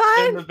 It's in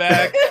fine. the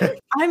back.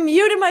 I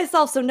muted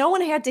myself so no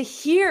one had to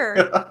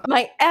hear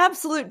my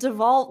absolute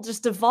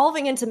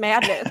devolving into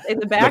madness in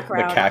the The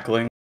background.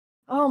 cackling.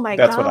 Oh my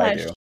That's gosh. what I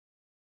do.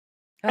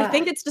 I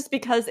think it's just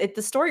because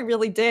the story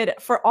really did,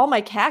 for all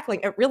my cackling,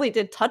 it really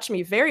did touch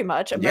me very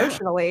much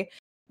emotionally.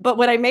 But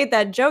when I made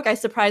that joke, I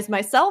surprised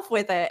myself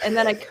with it, and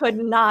then I could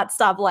not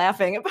stop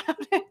laughing about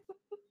it.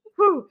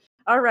 Whew.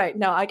 All right,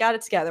 no, I got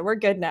it together. We're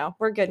good now.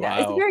 We're good now.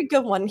 It's a Wow. very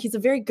good one. He's a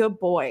very good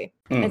boy.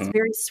 It's Mhm.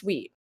 very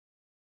sweet.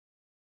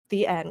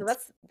 The end. So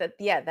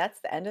that's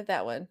the end of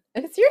that one.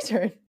 And it's your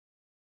turn.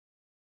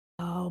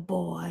 Oh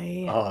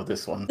boy. Oh,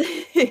 this one.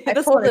 I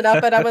This pulled one- it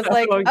up and I was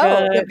like, so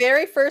oh, the good.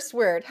 very first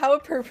word. How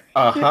appropriate.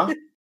 Uh-huh.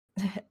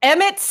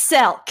 Emmett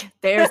Selk.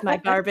 There's my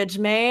garbage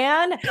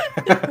man.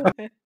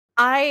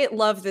 I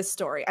love this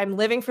story. I'm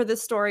living for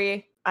this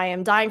story. I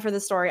am dying for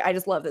this story. I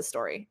just love this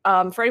story. For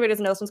anybody who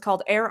doesn't know, this one's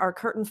called Ere Our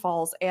Curtain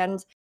Falls,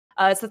 and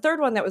it's the third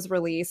one that was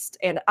released.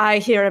 And I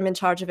hear I'm in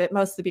charge of it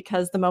mostly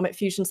because the moment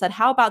Fusion said,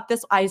 "How about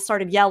this?" I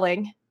started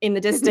yelling in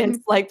the distance,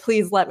 like,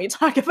 "Please let me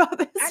talk about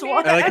this I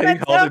one." need I like how you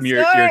Emmett called him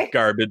your story.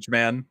 garbage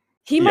man.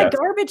 He my Yes.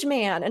 garbage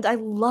man, and I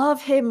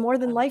love him more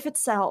than life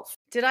itself.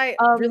 Did I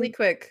really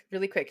quick?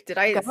 Did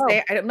I Go.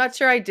 say? I'm not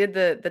sure I did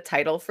the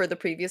title for the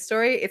previous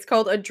story. It's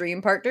called A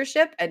Dream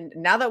Partnership, and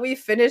now that we've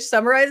finished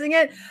summarizing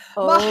it,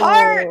 my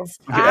heart.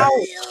 Yeah.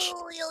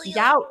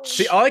 Ouch!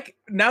 See,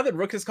 now that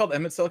Rook is called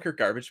Emmett Selker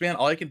Garbage Man,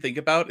 all I can think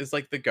about is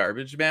like the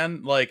garbage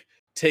man, like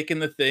taking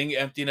the thing,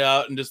 emptying it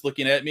out, and just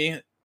looking at me.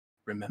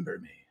 Remember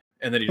me,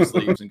 and then he just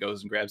leaves and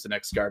goes and grabs the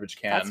next garbage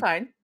can. That's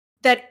fine.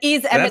 That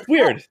is Emmett. That's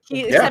weird.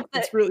 He, Yeah, except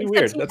that's that- really except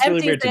weird. he That's really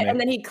empties weird to it, me. And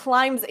then he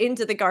climbs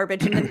into the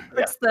garbage and then he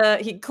puts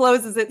he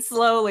closes it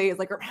slowly. It's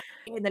like,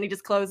 and then he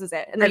just closes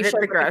it, and then he Emmett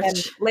shows the up again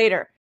Grouch.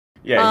 later.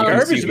 Yeah, you can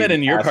see Garbage men the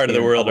in your part of the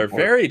asking world are teleport.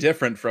 very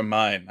different from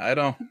mine. I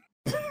don't.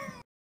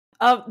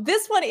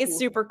 This one is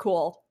super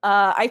cool.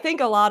 I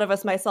think a lot of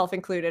us, myself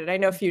included, and I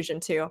know Fusion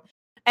too.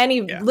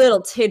 Any Yeah.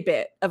 little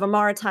tidbit of a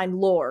maritime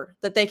lore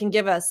that they can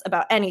give us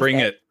about anything, Bring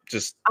it.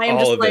 Just I am all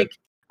just of like, it.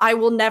 I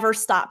will never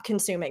stop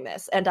consuming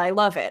this, and I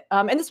love it.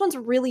 And this one's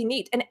really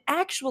neat. And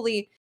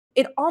actually,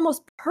 it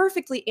almost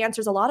perfectly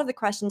answers a lot of the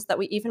questions that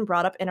we even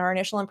brought up in our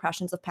initial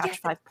impressions of patch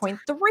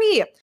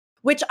 5.3,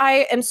 which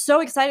I am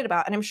so excited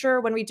about. And I'm sure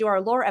when we do our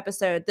lore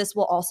episode, this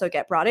will also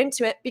get brought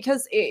into it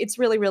because it's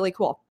really, really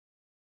cool.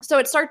 So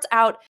it starts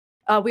out,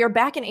 we are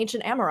back in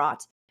ancient Amarot,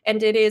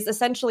 and it is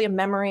essentially a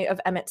memory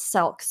of Emmett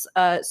Selks.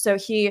 So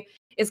he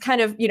is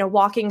kind of,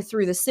 walking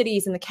through the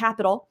cities in the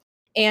capital,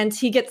 and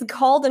he gets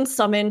called and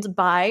summoned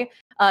by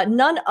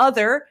none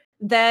other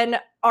than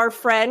our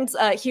friend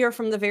here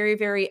from the very,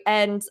 very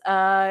end.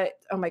 Oh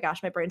my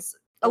gosh, my brain's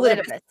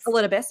Elidibus.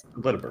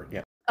 Littlebird,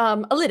 yeah.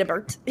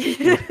 Elidibert.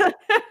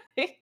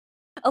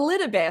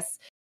 Elidibus,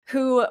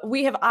 who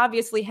we have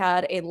obviously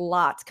had a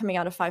lot coming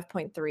out of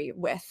 5.3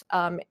 with,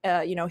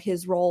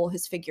 his role,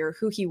 his figure,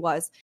 who he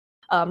was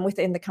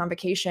within the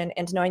convocation,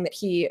 and knowing that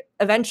he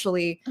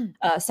eventually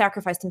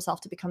sacrificed himself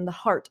to become the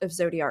heart of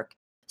Zodiark.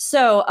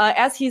 So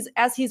as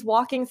he's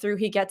walking through,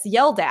 he gets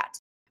yelled at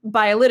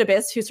by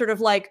Elidibus, who sort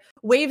of like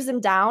waves him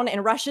down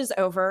and rushes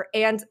over,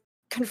 and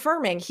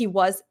confirming he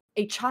was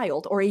a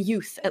child or a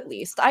youth at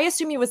least. I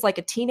assume he was like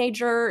a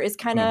teenager. Is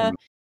kind of.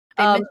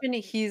 They mention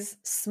he's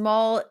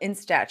small in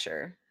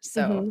stature,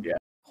 so Mhm.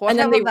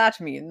 whatever And then that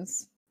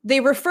means. They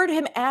refer to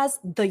him as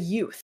the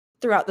youth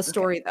throughout the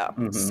story, though.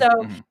 Mhm. So,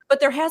 Mhm. but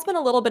there has been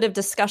a little bit of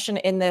discussion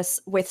in this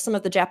with some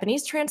of the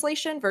Japanese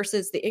translation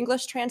versus the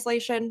English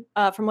translation,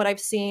 from what I've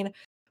seen,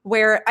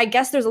 where I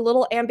guess there's a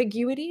little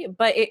ambiguity,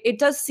 but it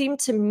does seem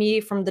to me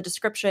from the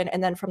description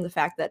and then from the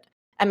fact that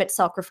Emmett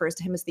Selk refers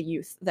to him as the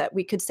youth, that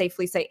we could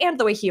safely say, and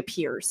the way he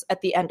appears at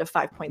the end of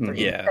 5.3.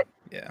 Yeah. that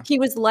Yeah. he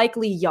was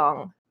likely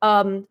young,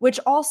 which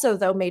also,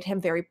 though, made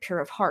him very pure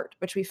of heart,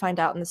 which we find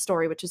out in the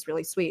story, which is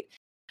really sweet.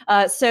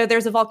 So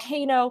there's a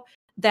volcano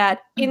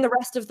that in the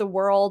rest of the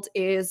world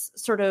is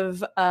sort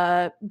of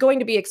going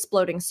to be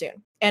exploding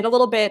soon. And a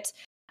little bit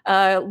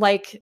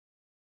like,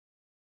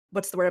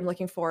 what's the word I'm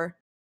looking for?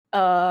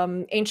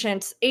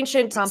 Ancient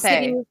Pompeii.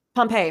 city,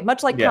 Pompeii.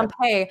 Much like Yeah.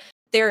 Pompeii,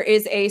 there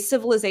is a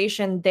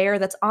civilization there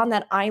that's on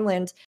that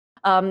island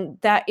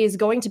that is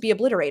going to be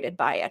obliterated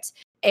by it.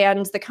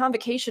 And the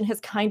convocation has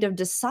kind of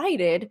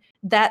decided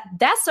that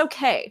that's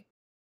okay.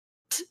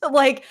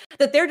 Like,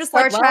 that they're just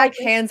Star like, well, Trek,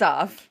 hands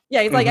off.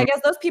 yeah, he's like, I Mhm.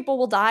 guess those people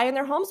will die and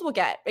their homes will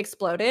get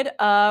exploded.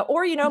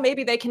 Or,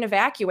 maybe they can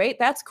evacuate.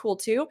 That's cool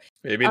too.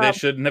 Maybe they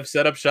shouldn't have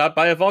set up shop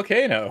by a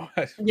volcano.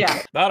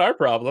 Yeah. Not our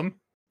problem.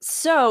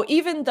 So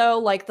even though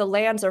like the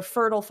lands are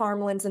fertile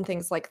farmlands and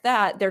things like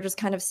that, they're just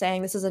kind of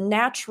saying this is a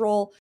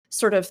natural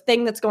sort of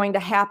thing that's going to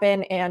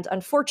happen. And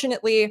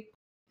unfortunately,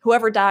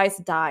 whoever dies,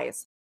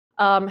 dies.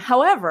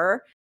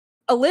 However,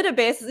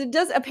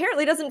 Elidibus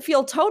apparently doesn't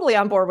feel totally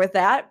on board with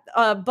that,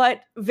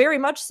 but very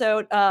much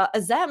so,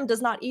 Azem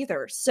does not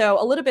either. So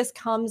Elidibus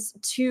comes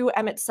to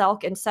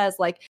Emet-Selch and says,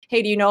 like,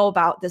 hey, do you know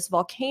about this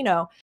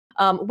volcano?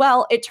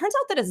 Well, it turns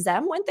out that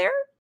Azem went there.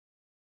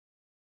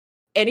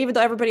 And even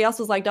though everybody else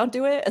was like, don't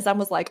do it, Azem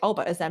was like, oh,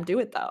 but Azem, do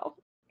it though.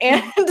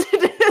 And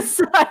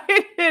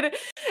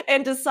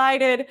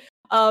decided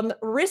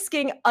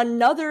risking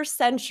another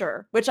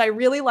censure, which I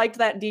really liked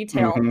that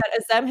detail,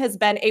 that Azem has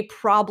been a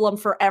problem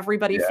for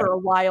everybody for a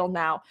while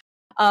now.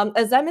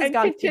 Azem has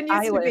gone to the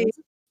island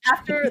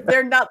after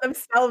they're not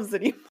themselves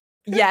anymore.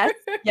 Yes.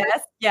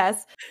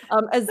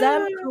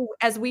 Azem, who,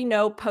 as we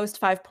know,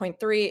 post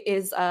 5.3,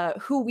 is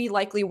who we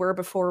likely were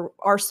before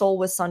our soul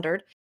was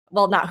sundered.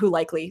 Well, not who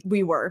likely,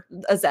 we were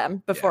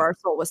Azem before our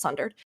soul was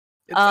sundered.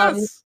 It's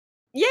us.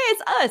 Yeah,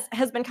 it's us.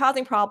 Has been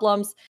causing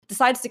problems.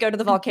 Decides to go to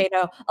the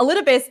volcano.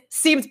 Elidibus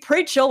seems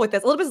pretty chill with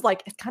this. Elidibus is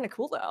like, it's kind of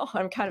cool though.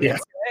 I'm kind of into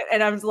it,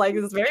 and I'm like,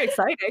 this is very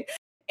exciting.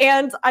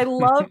 And I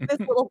love this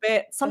little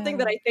bit. Something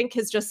that I think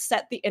has just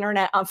set the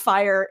internet on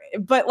fire,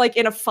 but like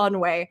in a fun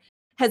way,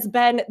 has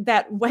been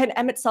that when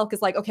Emet-Selch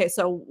is like, okay,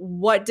 so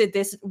what did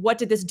this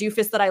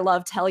doofus that I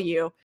love tell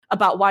you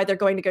about why they're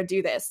going to go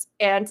do this?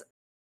 And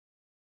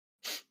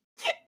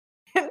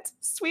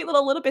sweet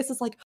little Elidibus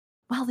is like,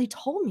 well, they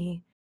told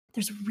me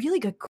there's really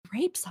good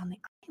grapes on the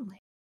island,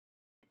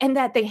 and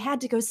that they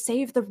had to go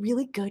save the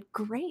really good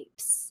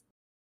grapes.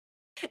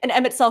 And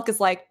Emet-Selch is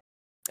like,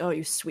 oh,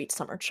 you sweet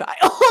summer child.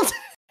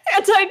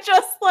 And I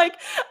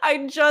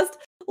just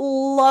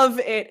love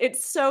it.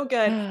 It's so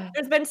good.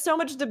 There's been so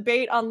much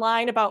debate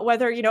online about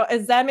whether,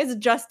 Azem is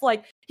just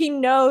like, he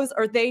knows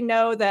or they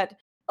know that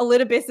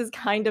Elidibus is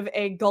kind of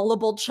a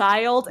gullible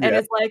child and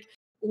is like,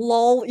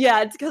 lol,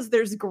 yeah, it's because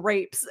there's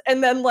grapes,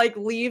 and then like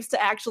leaves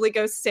to actually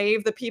go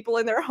save the people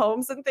in their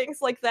homes and things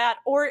like that.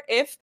 Or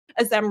if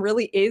Azem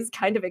really is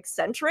kind of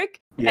eccentric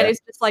and it's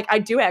just like, I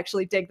do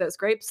actually dig those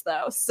grapes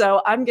though,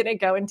 so I'm gonna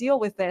go and deal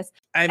with this.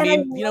 I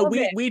mean,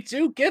 we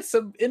do get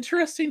some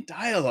interesting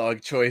dialogue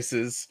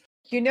choices.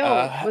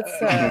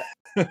 What's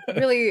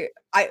really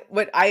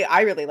what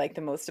I really like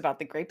the most about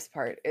the grapes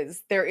part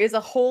is there is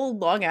a whole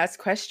long ass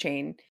quest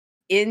chain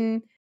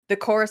in the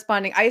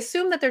corresponding. I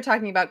assume that they're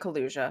talking about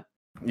Kalusia.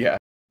 Yeah,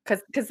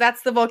 because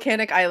that's the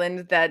volcanic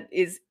island that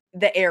is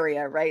the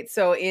area, right?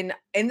 So in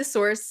the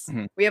source,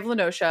 we have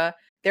Lenosha.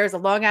 There's a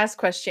long ass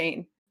quest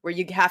chain where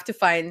you have to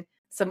find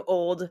some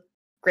old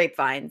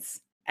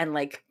grapevines and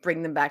like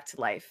bring them back to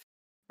life,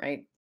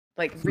 right?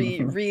 Like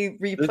replant,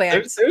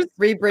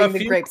 rebring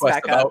the grapes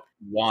back up.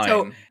 Wine.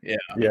 So,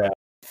 yeah.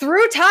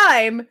 Through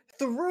time,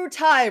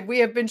 we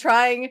have been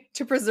trying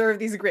to preserve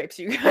these grapes,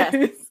 you guys.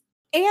 Yes.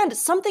 And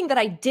something that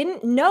I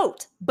didn't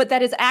note, but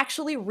that is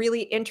actually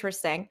really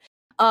interesting.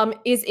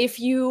 Is if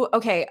you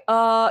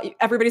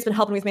everybody's been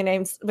helping with my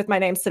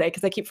names today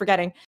because I keep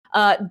forgetting.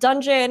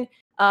 Dungeon,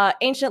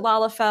 Ancient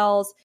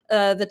Lalafells,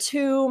 the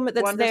tomb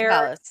that's Wondrous there.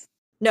 Palace.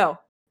 No,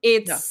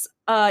 it's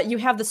you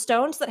have the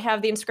stones that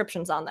have the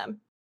inscriptions on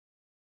them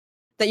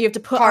that you have to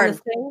put Karn. on the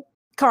thing.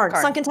 Karn,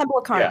 Sunken Temple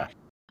of Karn.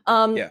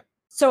 Yeah.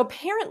 So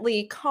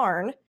apparently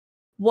Karn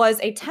was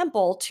a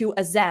temple to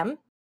Azem.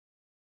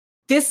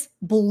 This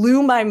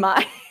blew my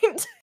mind.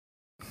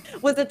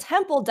 Was a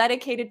temple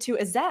dedicated to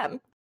Azem.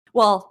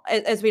 Well,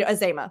 as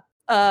Azema,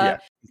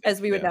 as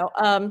we would know.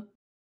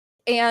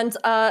 And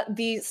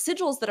the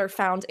sigils that are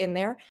found in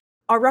there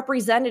are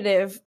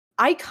representative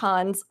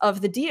icons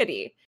of the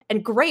deity.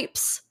 And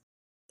grapes,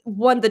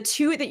 the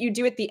two that you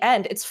do at the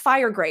end, it's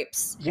fire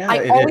grapes. Yeah,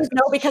 I always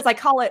know because I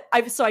call it,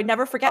 so I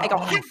never forget. I go,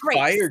 hot grapes.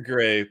 Fire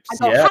grapes. I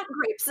go, hot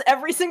grapes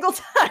every single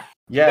time.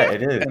 Yeah,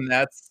 it is. And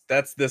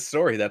that's this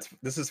story.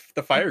 This is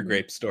the fire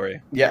grape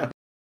story. Yeah.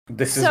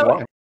 This is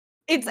why.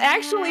 It's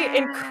actually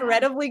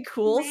incredibly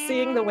cool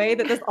seeing the way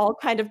that this all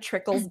kind of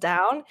trickles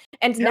down.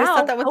 And I now always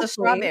thought that was a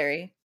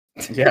strawberry.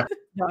 Yeah.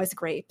 No, it's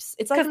grapes.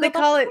 It's like because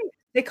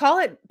they call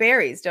it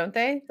berries, don't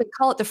they? They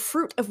call it the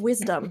fruit of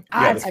wisdom.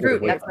 It's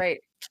fruit. That's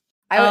right.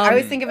 I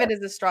always think of it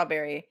as a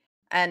strawberry,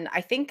 and I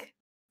think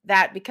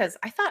that because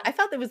I thought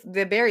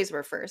the berries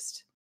were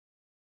first.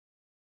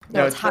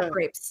 No, it's hot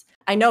grapes.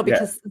 I know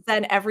because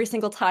then every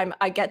single time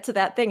I get to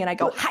that thing and I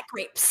go, hot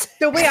grapes.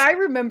 The way I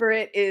remember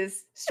it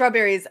is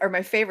strawberries are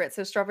my favorite,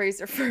 so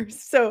strawberries are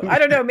first. So I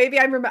don't know. Maybe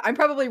I'm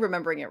probably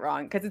remembering it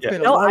wrong because it's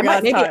been a long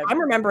time. I'm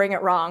remembering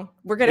it wrong.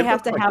 We're gonna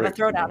have to have a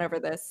throwdown over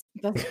this.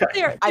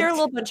 They're a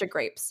little bunch of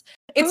grapes.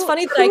 It's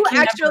funny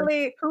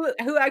that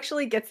who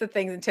actually gets the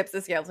things and tips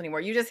the scales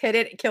anymore. You just hit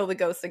it, kill the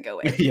ghosts, and go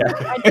away. Yeah.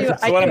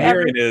 So what I'm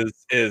hearing is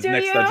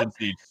next Dungeon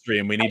Siege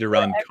stream we need to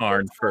run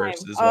Karn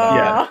first as well.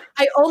 Yeah.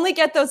 I only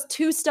get those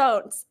 2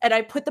 stones and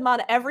I put them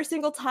on every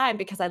single time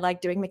because I like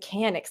doing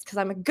mechanics because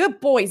I'm a good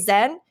boy,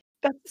 Zen.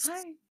 That's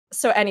fine.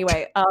 So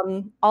anyway,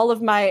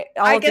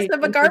 I guess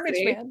I'm a garbage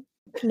man.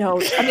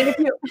 No, I mean,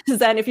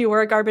 if you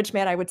were a garbage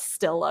man, I would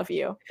still love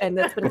you, and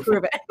that's been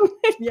proven.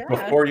 Yeah.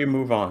 Before you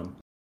move on,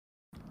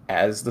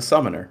 as the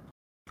summoner,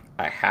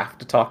 I have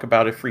to talk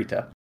about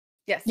Ifrita.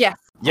 Yes. Yes.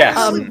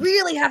 Yes. We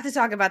really have to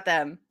talk about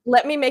them.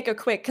 Let me make a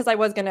quick, because I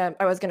was gonna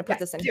put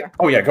this in here.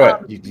 Oh yeah, go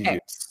ahead. Okay,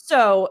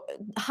 so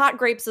hot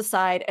grapes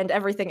aside and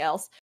everything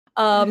else,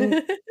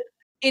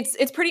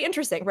 it's pretty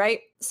interesting, right?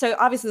 So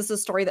obviously this is a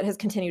story that has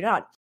continued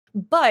on,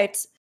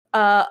 but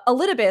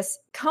Elidibus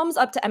comes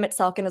up to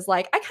Emet-Selch and is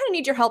like, I kind of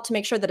need your help to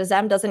make sure that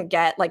Azem doesn't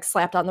get like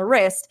slapped on the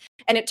wrist.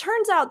 And it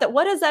turns out that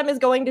what Azem is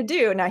going to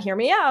do, now hear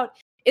me out,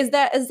 is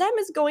that Azem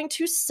is going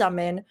to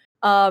summon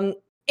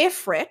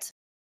Ifrit,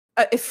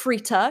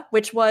 Ifrita,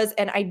 which was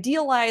an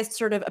idealized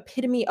sort of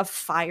epitome of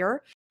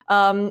fire.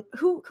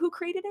 Who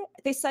created it?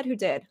 They said who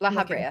did. La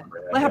Habrea.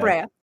 La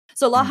Habrea.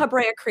 So La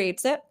Habrea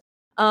creates it,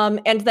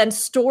 and then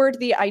stored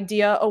the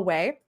idea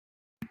away.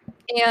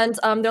 And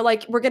they're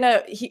like,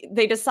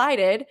 they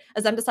decided,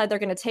 Azem decided they're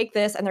going to take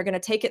this and they're going to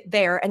take it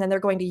there. And then they're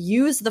going to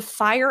use the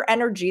fire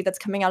energy that's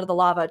coming out of the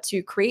lava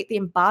to create the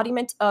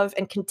embodiment of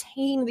and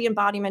contain the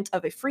embodiment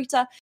of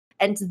Ifrita,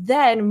 and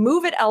then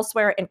move it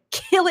elsewhere and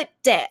kill it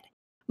dead.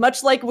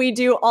 Much like we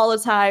do all the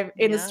time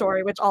in the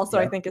story, which also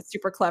I think is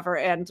super clever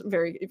and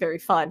very, very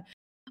fun.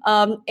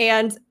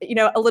 And,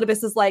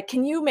 Elidibus is like,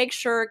 can you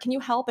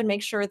help and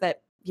make sure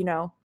that,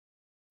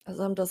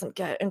 Azem doesn't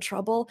get in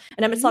trouble?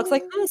 And Emet-Selch's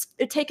like,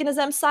 taking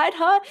Azem's side,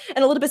 huh?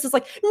 And Elidibus is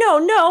like, no,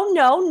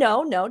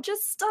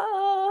 just,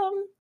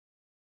 I'm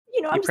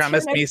just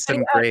promised me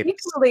some grapes.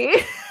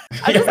 Equally.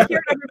 I'm just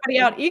hearing everybody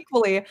out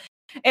equally.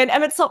 And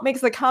Emet-Selch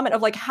makes the comment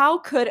of like, how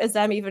could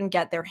Azem even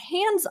get their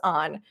hands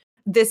on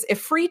this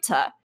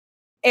Ifrita?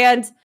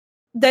 And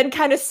then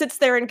kind of sits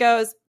there and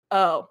goes,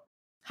 oh,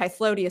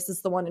 Hythlodius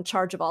is the one in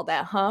charge of all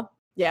that, huh?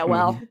 Yeah,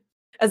 well,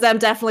 Azem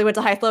definitely went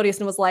to Hythlodius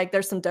and was like,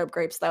 there's some dope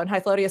grapes, though. And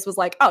Hythlodius was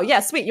like, oh, yeah,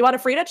 sweet. You want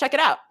Ifrita? Check it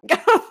out. Go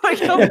for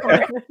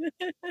it.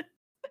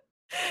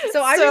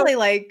 So I really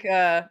like...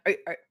 I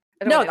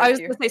was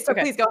going to say, so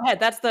please go ahead.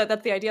 That's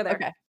the idea there.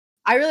 Okay.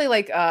 I really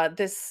like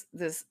this.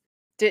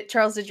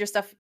 Charles, did your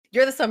stuff...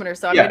 You're the summoner,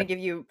 so I'm going to give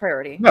you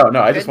priority. No,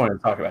 I just wanted to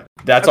talk about it.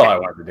 That's all I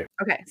wanted to do.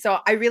 Okay, so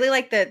I really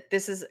like that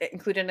this is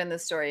included in the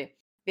story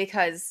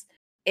because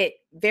it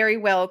very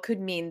well could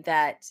mean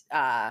that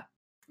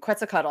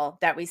Quetzalcoatl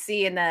that we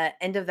see in the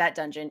end of that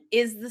dungeon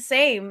is the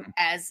same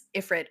as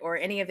Ifrit or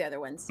any of the other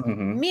ones,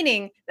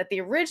 meaning that the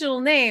original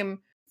name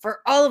for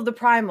all of the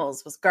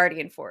primals was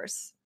Guardian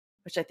Force,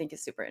 which I think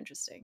is super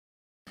interesting.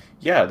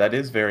 Yeah, that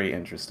is very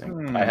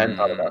interesting. I hadn't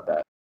thought about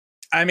that.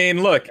 I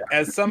mean, look,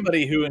 as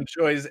somebody who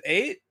enjoys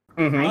 8,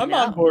 I'm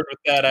on board with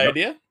that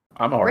idea.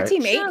 I'm all right. We're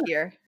team 8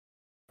 here.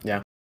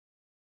 Yeah.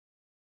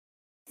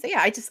 So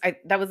yeah,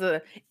 that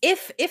was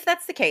if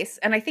that's the case,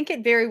 and I think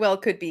it very well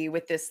could be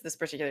with this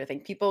particular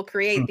thing. People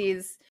create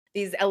these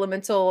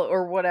elemental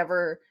or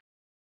whatever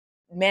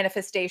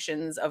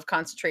manifestations of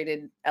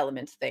concentrated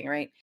element thing,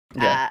 right?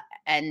 Yeah.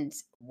 And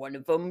one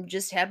of them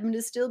just happened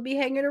to still be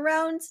hanging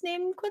around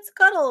named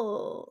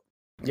Quetzalcoatl.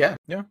 Yeah.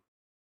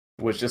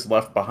 Was just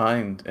left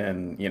behind,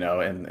 and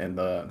in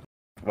the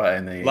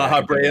La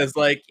Habrea is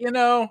like,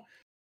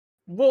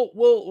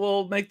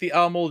 we'll make the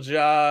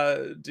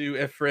Almulja do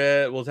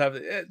Ifrit. We'll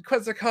have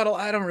Quetzalcoatl.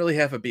 I don't really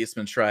have a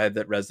beastman tribe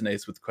that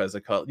resonates with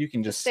Quetzalcoatl. You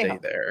can just stay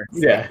there.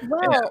 Yeah.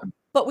 Well,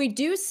 but we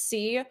do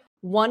see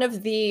one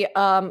of the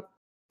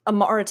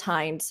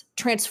Amaritines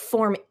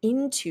transform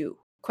into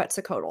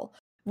Quetzalcoatl,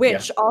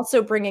 which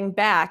also bringing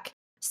back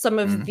some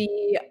of the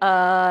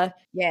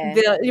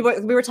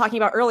we were talking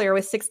about earlier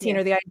with 16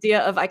 or the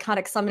idea of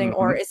iconic summoning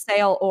or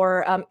Isael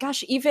or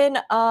even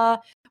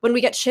when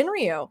we get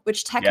Shinryu,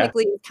 which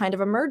technically is kind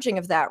of a merging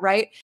of that,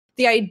 right?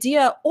 The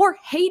idea, or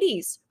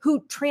Hades,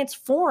 who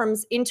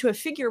transforms into a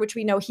figure which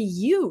we know he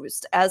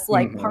used as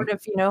like part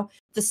of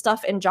the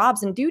stuff and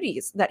jobs and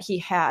duties that he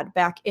had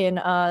back in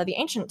the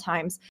ancient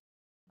times.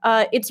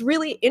 It's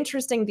really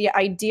interesting, the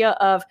idea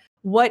of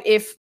what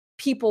if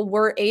people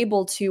were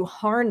able to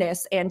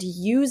harness and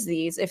use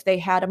these if they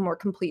had a more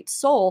complete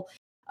soul.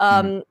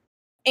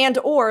 And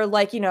or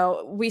like,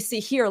 we see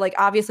here, like,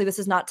 obviously this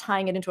is not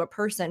tying it into a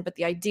person, but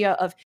the idea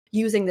of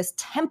using this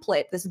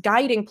template, this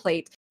guiding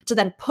plate, to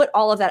then put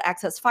all of that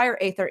excess fire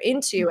aether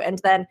into and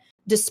then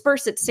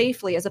disperse it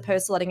safely as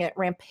opposed to letting it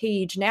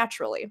rampage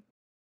naturally.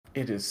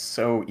 It is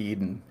so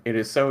Eden.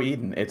 It's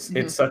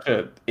such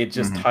it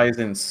just ties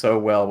in so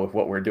well with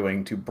what we're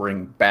doing to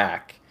bring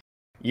back,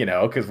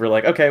 because we're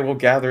like, okay, we'll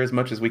gather as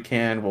much as we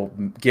can, we'll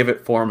give it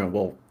form, and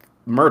we'll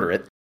murder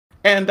it.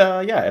 And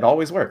it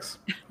always works.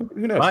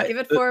 Who knows? Give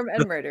it form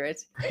and murder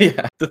it.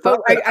 Yeah.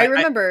 I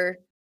remember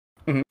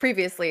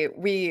previously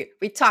we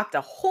talked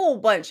a whole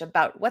bunch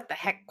about what the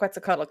heck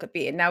Quetzalcoatl could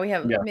be, and now we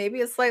have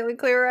maybe a slightly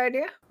clearer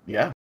idea.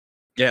 Yeah.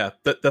 Yeah.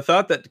 The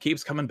thought that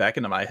keeps coming back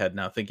into my head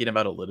now, thinking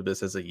about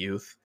Elidibus as a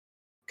youth,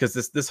 because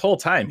this whole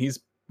time he's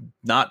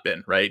not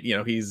been, right?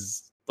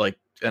 He's like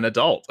an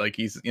adult, like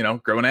he's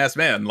grown ass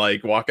man,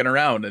 like walking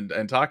around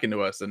and talking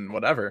to us and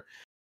whatever.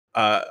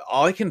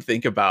 all I can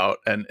think about,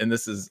 and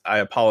this is, I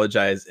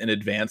apologize in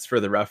advance for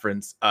the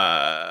reference.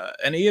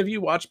 Any of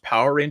you watch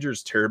Power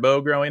Rangers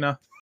Turbo growing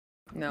up?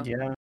 No.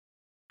 Yeah.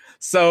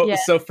 So Yeah.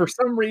 so for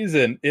some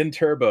reason in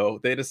Turbo,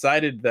 they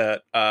decided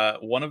that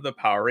one of the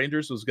Power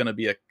Rangers was going to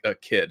be a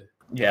kid.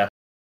 Yeah.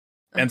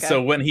 And Okay.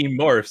 so when he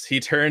morphs, he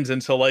turns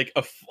into like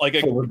a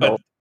Full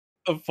adult.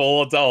 a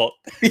full adult.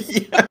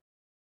 Yeah.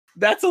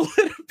 That's a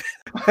little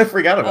I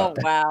forgot Oh about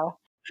that. wow.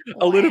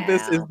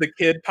 Elidibus is Wow. the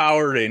kid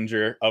Power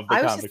Ranger of the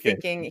I was just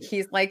convocation. thinking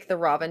he's like the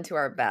Robin to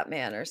our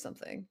Batman or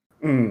something.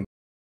 Mm.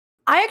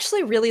 I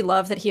actually really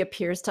love that he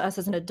appears to us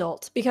as an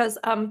adult because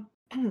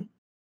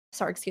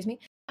sorry, excuse me.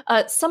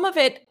 Some of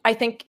it I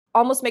think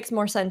almost makes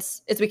more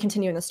sense as we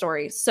continue in the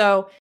story.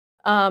 So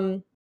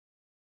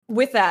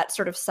with that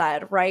sort of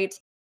said, right,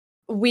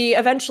 we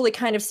eventually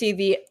kind of see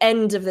the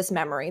end of this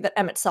memory that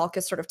Emmett Selk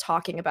is sort of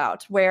talking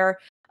about, where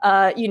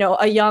a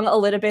young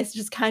Elidibus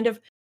just kind of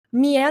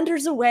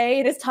meanders away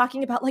and is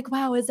talking about like,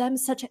 wow, Azem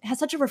has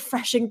such a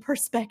refreshing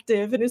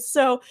perspective and is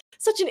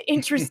such an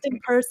interesting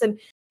person.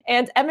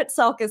 And Emmett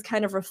Selk is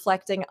kind of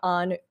reflecting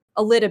on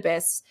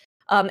Elidibus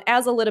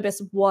as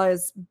Elidibus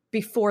was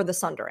before the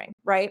Sundering,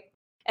 right?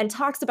 And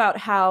talks about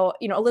how,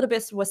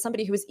 Elidibus was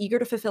somebody who was eager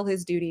to fulfill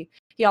his duty.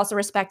 He also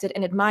respected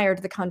and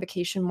admired the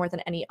convocation more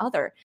than any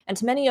other. And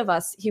to many of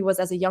us, he was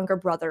as a younger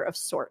brother of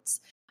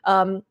sorts.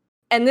 And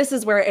this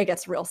is where it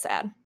gets real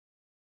sad.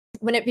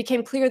 When it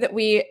became clear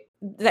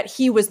that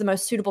he was the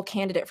most suitable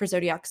candidate for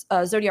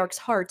Zodiark's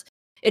heart,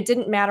 it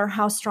didn't matter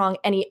how strong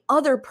any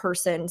other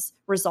person's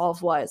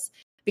resolve was,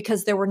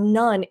 because there were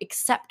none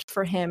except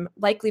for him,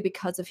 likely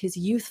because of his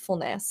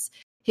youthfulness,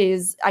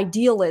 his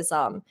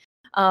idealism.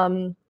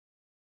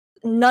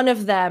 None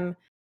of them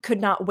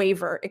could not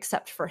waver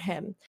except for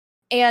him.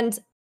 And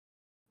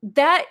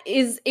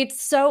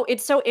it's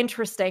so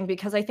interesting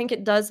because I think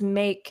it does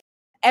make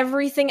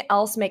everything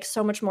else make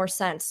so much more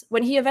sense.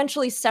 When he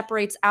eventually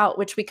separates out,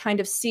 which we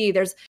kind of see,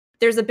 there's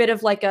a bit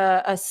of like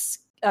a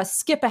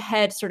skip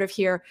ahead sort of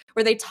here,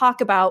 where they talk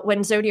about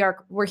when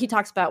Zodiark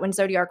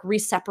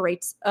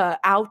re-separates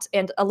out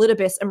and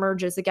Elidibus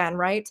emerges again,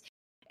 right?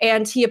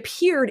 And he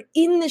appeared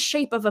in the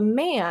shape of a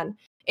man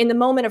in the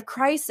moment of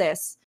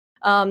crisis,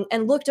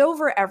 and looked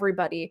over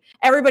everybody.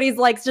 Everybody's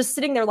like just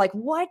sitting there like,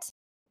 what?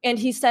 And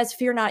he says,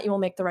 fear not, you will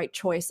make the right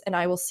choice and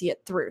I will see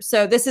it through.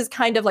 So this is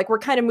kind of like, we're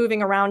kind of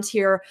moving around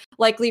here,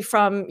 likely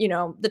from,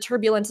 the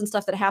turbulence and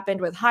stuff that happened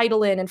with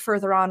Hydaelyn and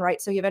further on,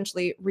 right? So he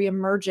eventually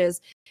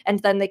reemerges, and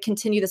then they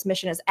continue this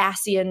mission as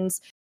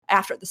Ascians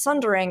after the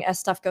Sundering as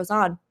stuff goes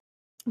on.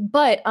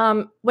 But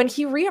when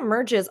he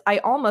reemerges,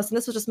 and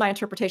this was just my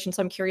interpretation,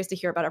 so I'm curious to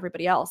hear about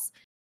everybody else,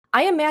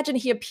 I imagine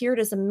he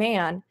appeared as a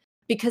man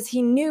because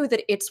he knew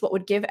that it's what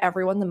would give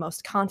everyone the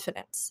most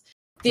confidence.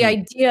 The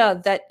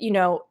idea that,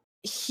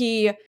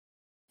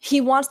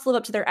 he wants to live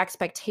up to their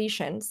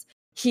expectations.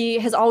 He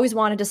has always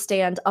wanted to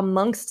stand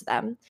amongst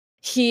them.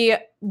 He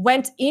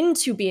went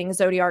into being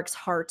Zodiark's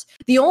heart,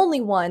 the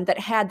only one that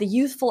had the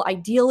youthful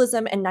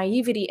idealism and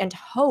naivety and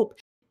hope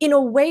in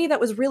a way that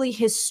was really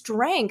his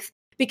strength,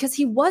 because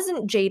he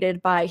wasn't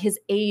jaded by his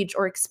age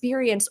or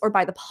experience or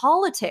by the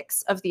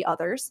politics of the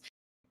others,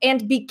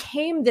 and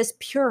became this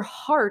pure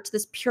heart,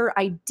 this pure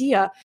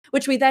idea,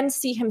 which we then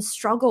see him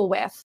struggle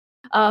with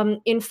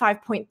in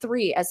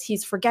 5.3 as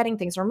he's forgetting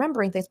things,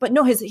 remembering things, but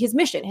no, his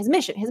mission.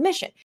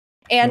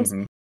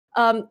 And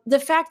the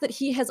fact that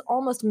he has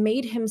almost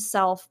made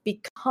himself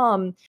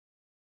become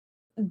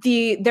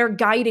their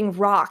guiding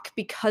rock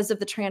because of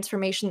the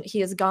transformation that he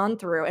has gone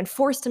through and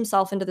forced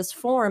himself into this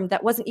form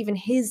that wasn't even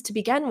his to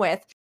begin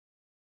with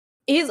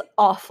is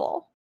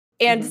awful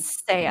and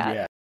sad.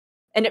 Yeah.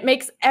 And it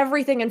makes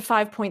everything in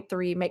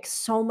 5.3 make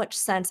so much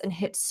sense and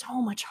hit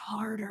so much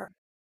harder.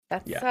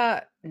 That's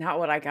not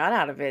what I got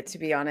out of it, to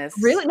be honest.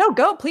 Really? No,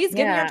 go. Please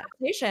give me your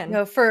interpretation.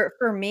 No,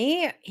 for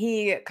me,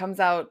 he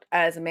comes out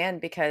as a man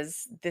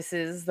because this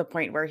is the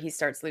point where he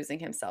starts losing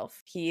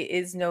himself. He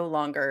is no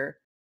longer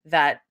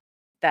that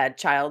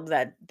child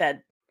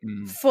that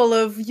full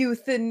of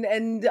youth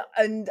and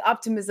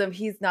optimism.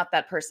 He's not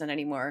that person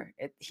anymore.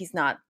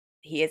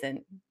 He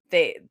isn't.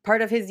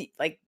 Part of his,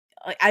 like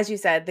as you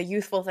said, the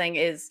youthful thing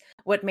is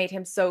what made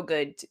him so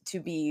good to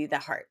be the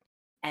heart,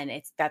 and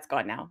that's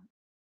gone now.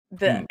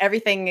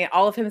 Everything,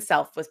 all of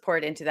himself was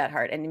poured into that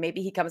heart, and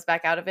maybe he comes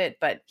back out of it,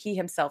 but he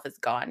himself is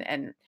gone.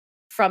 And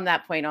from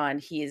that point on,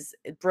 he's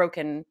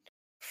broken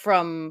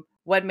from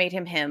what made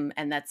him.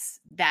 And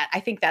I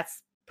think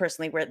that's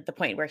personally where the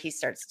point where he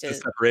starts to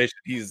separation.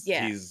 He's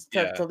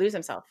to lose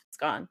himself. It's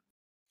gone.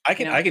 I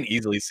can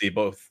easily see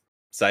both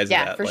sides of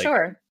that. Yeah, for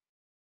sure.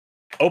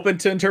 Open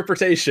to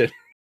interpretation.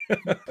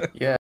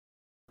 Yeah,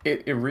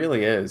 it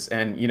really is.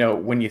 And,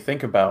 when you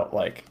think about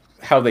like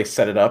how they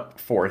set it up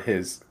for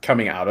his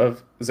coming out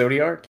of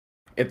Zodiark,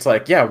 it's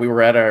like, yeah, we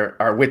were at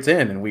our wits'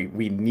 end and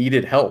we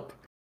needed help.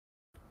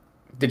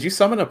 Did you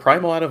summon a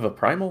primal out of a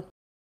primal?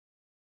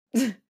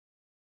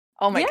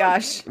 Oh my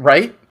gosh.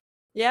 Right?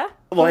 Yeah.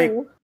 Like,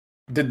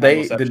 did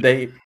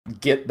they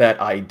get that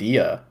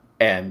idea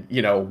and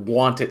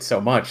want it so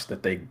much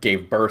that they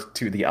gave birth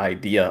to the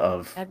idea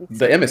of That'd be the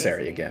so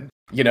emissary crazy. again.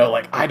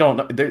 Like, I don't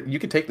know. You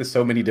could take this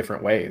so many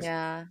different ways.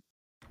 Yeah.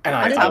 And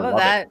On I top love of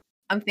that,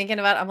 I'm thinking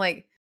about. I'm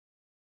like,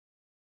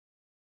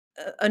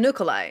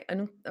 Anukulai,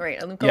 right?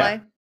 Anukulai. Yeah.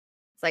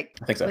 It's like,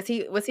 I think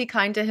so. was he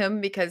kind to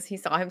him because he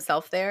saw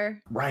himself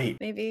there? Right.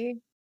 Maybe.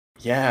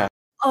 Yeah.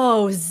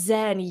 Oh,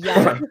 Zen,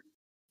 yes.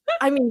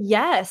 I mean,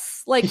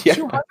 yes, like Yeah.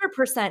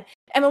 200%.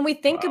 And when we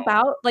think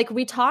about, like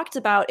we talked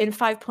about in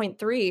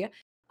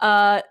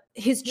 5.3,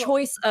 his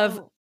choice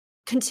of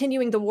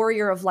continuing the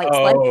Warrior of Light's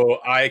life Oh,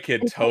 I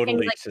could and taking,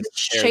 totally like, just the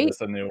share shape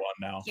this a new one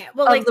now. Yeah.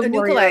 Well, of like the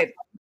Warrior. Anukulai.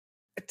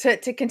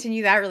 To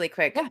continue that really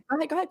quick. Yeah,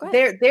 go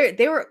ahead.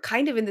 They were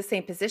kind of in the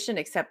same position,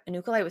 except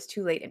Anukulai was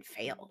too late and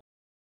failed.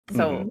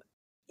 So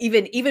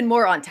even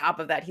more on top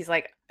of that, he's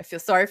like, I feel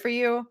sorry for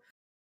you.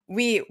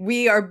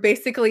 We are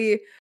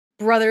basically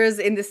brothers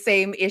in the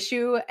same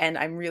issue, and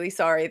I'm really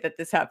sorry that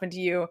this happened to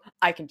you.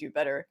 I can do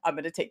better. I'm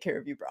gonna take care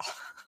of you, bro.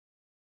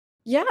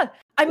 Yeah.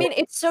 I mean,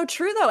 it's so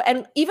true though.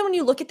 And even when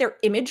you look at their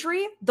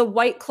imagery, the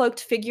white cloaked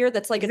figure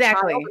that's like a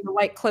Exactly. child and the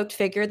white cloaked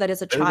figure that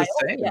is a They're the child.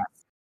 same. Yes.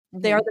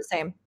 They are the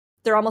same.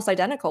 They're almost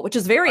identical, which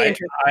is very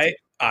interesting.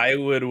 I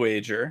would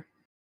wager,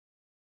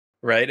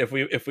 right? If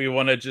we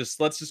want to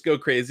let's just go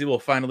crazy, we'll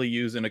finally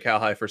use in a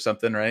Cowhigh for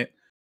something, right?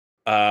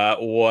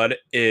 What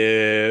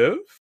if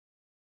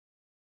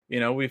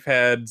we've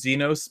had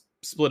Xenos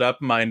split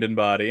up mind and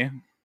body?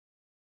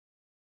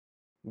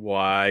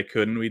 Why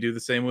couldn't we do the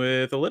same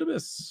with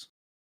Elidibus?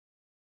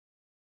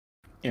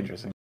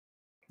 Interesting.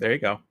 There you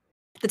go.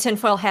 The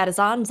tinfoil hat is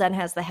on. Zen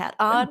has the hat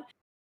on.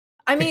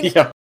 I mean,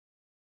 Yeah.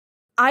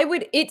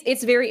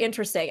 it's very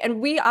interesting. And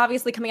we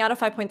obviously coming out of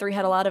 5.3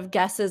 had a lot of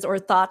guesses or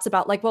thoughts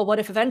about like, well, what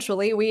if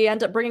eventually we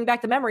end up bringing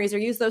back the memories or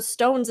use those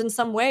stones in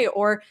some way?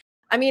 Or,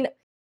 I mean,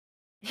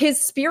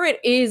 his spirit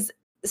is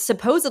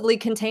supposedly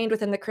contained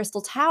within the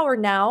Crystal Tower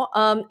now.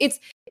 It's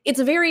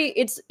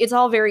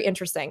all very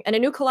interesting. And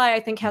Anukulai,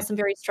 I think, has some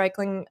very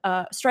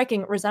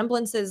striking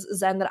resemblances,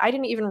 Zen, that I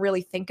didn't even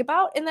really think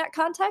about in that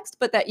context,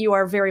 but that you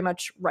are very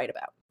much right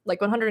about, like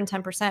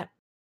 110%.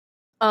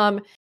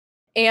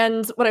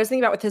 And what I was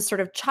thinking about with his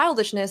sort of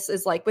childishness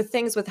is like with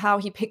things with how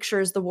he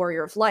pictures the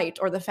Warrior of Light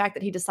or the fact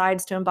that he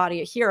decides to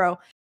embody a hero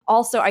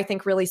also, I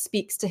think, really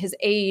speaks to his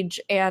age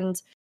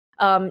and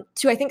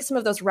to, I think, some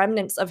of those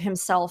remnants of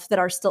himself that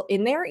are still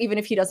in there, even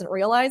if he doesn't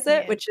realize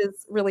it, which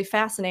is really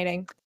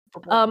fascinating.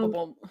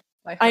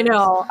 I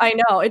know.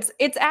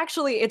 It's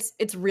actually,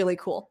 it's really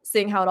cool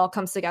seeing how it all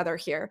comes together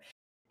here.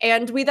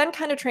 And we then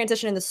kind of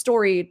transition in the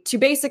story to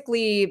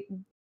basically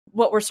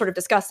what we're sort of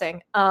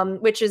discussing,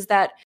 which is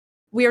that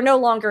we are no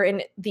longer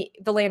in the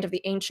land of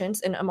the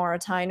ancients in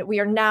Amarantine. We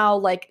are now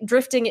like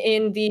drifting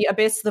in the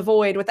abyss, the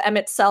void, with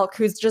Emet-Selch,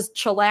 who's just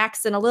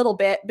chillaxing a little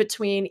bit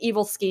between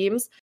evil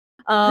schemes.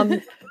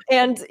 And,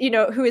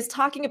 who is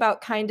talking about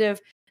kind of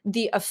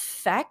the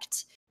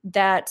effect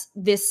that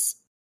this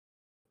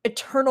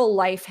eternal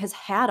life has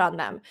had on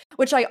them,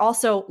 which I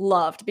also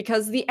loved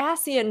because the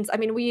Ascians, I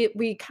mean,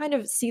 we kind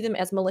of see them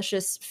as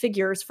malicious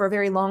figures for a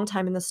very long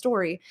time in the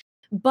story.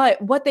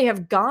 But what they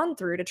have gone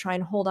through to try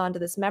and hold on to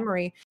this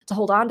memory, to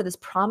hold on to this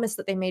promise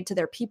that they made to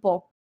their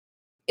people,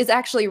 is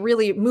actually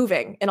really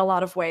moving in a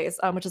lot of ways,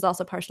 which is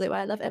also partially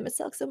why I love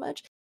Emet-Selch so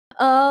much.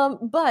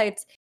 But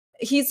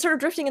he's sort of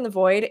drifting in the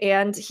void,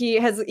 and he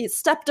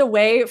stepped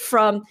away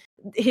from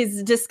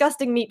his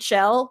disgusting meat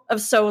shell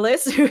of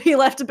Solus, who he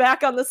left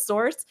back on the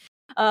source.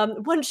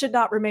 One should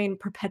not remain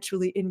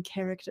perpetually in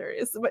character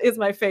is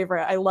my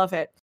favorite. I love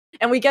it.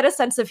 And we get a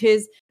sense of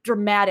his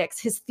dramatics,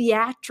 his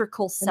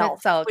theatrical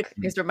self. Emet-Selch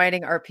is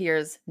reminding our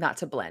peers not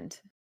to blend.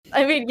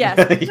 I mean,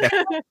 yes.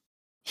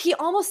 He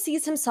almost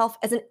sees himself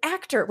as an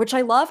actor, which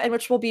I love and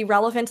which will be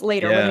relevant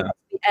later when we get to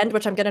the end,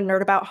 which I'm going to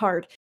nerd about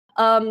hard.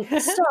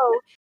 So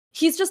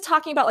he's just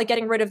talking about like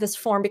getting rid of this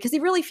form because he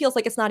really feels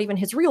like it's not even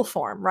his real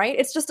form, right?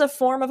 It's just a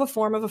form of a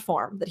form of a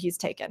form that he's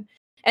taken.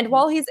 And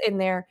while he's in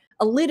there,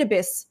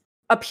 Elidibus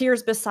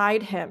appears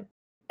beside him.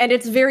 And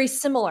it's very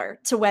similar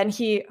to when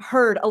he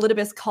heard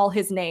Elidibus call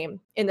his name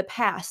in the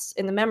past,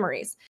 in the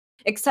memories,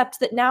 except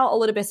that now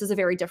Elidibus is a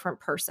very different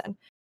person.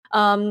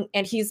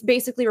 And he's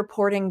basically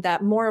reporting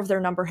that more of their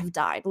number have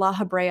died. La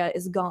Habrea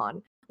is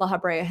gone. La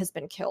Habrea has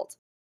been killed.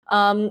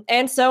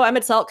 And so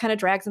Emet-Selch kind of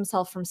drags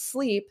himself from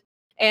sleep.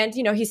 And,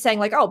 he's saying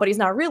like, oh, but he's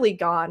not really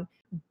gone.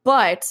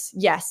 But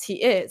yes,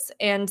 he is.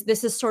 And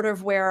this is sort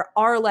of where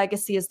our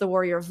legacy as the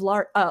Warrior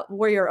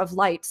of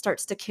Light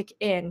starts to kick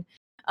in.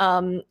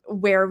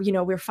 Where,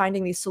 we're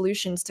finding these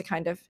solutions to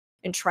kind of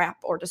entrap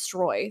or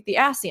destroy the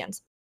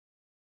Ascians.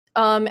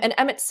 And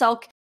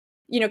Emet-Selch,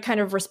 kind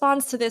of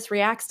responds to this,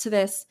 reacts to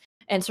this,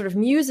 and sort of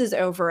muses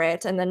over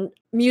it, and then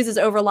muses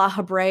over La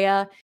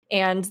Habrea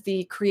and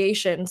the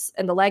creations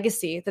and the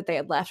legacy that they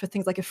had left with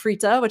things like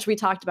Ifrita, which we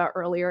talked about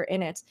earlier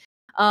in it.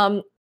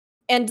 And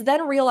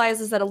then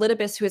realizes that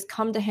Elidibus, who has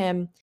come to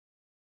him,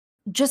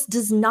 just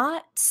does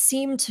not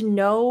seem to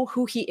know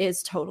who he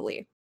is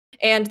totally.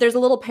 And there's a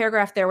little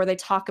paragraph there where they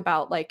talk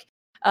about like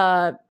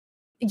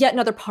yet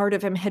another part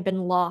of him had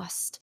been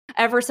lost.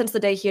 Ever since the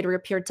day he had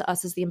reappeared to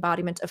us as the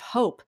embodiment of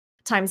hope,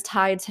 time's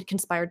tides had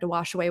conspired to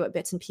wash away what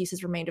bits and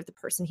pieces remained of the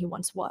person he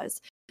once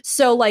was.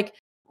 So like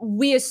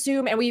we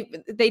assume, and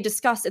they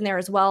discuss in there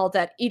as well,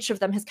 that each of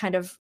them has kind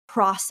of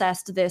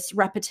processed this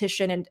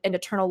repetition and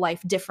eternal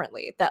life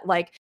differently. That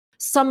like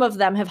some of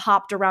them have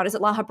hopped around. Is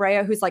it La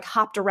Habrea who's like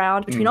hopped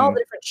around between all the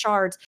different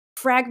shards,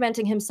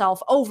 fragmenting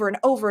himself over and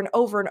over and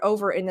over and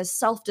over in this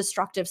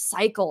self-destructive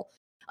cycle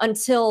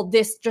until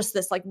this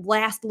like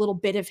last little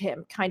bit of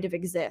him kind of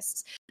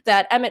exists.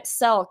 That Emmett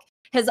Selk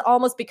has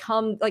almost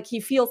become like, he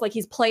feels like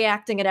he's play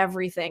acting at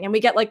everything. And we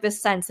get like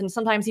this sense, and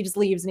sometimes he just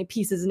leaves and he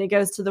pieces and he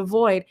goes to the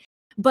void.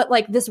 But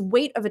like this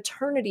weight of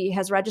eternity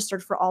has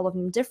registered for all of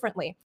them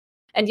differently.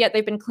 And yet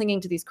they've been clinging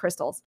to these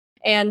crystals.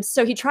 And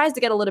so he tries to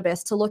get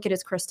Elidibus to look at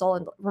his crystal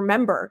and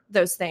remember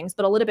those things.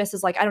 But Elidibus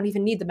is like, I don't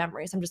even need the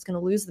memories. I'm just going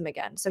to lose them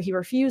again. So he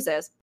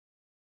refuses.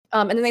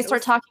 And then they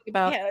start talking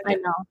about, I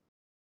know.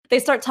 They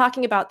start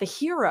talking about the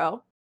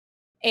hero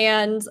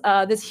and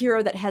this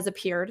hero that has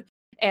appeared,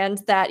 and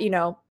that, you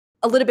know,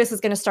 Elidibus is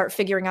going to start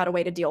figuring out a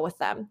way to deal with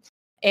them.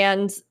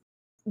 And,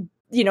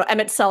 you know,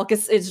 Emmett Selk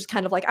is just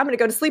kind of like, I'm going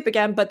to go to sleep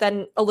again. But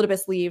then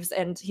Elidibus leaves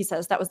and he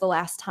says, that was the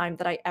last time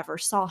that I ever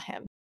saw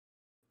him.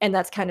 And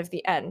that's kind of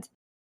the end.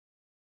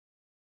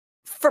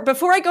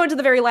 Before I go into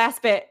the very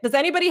last bit, does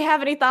anybody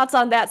have any thoughts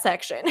on that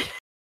section?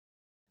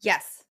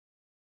 Yes.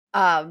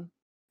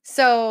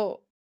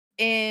 So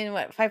in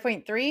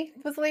 5.3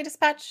 was the latest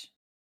patch?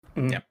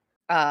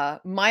 Yeah.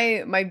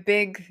 My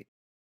big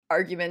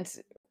argument,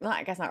 well,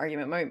 I guess not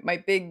argument,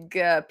 my big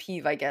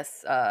peeve, I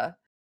guess,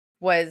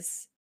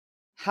 was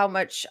how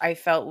much I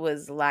felt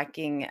was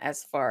lacking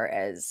as far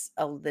as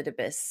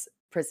Elidibus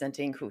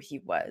presenting who he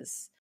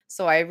was.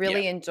 So I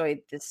really enjoyed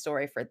this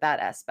story for that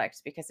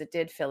aspect, because it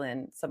did fill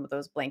in some of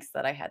those blanks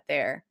that I had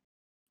there.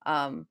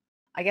 I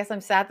guess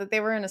I'm sad that they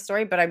were in a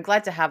story, but I'm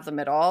glad to have them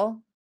at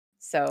all.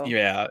 So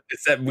yeah,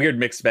 it's that weird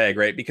mixed bag,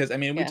 right? Because I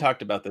mean, we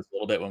talked about this a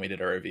little bit when we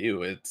did our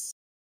review. It's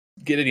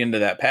getting into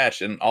that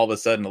patch, and all of a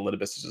sudden,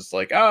 Elidibus is just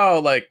like, oh,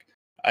 like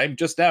I'm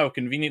just now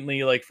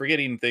conveniently like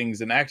forgetting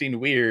things and acting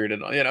weird,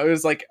 and you know, it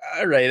was like,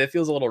 all right, it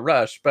feels a little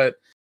rushed, but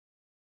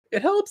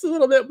it helps a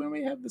little bit when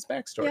we have this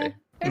backstory.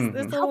 Yeah,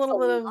 there's a little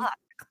bit of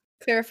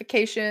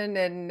clarification,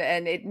 and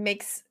it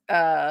makes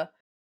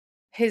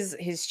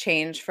his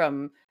change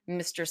from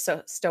Mr.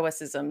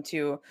 Stoicism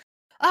to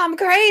I'm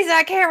crazy,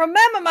 I can't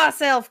remember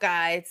myself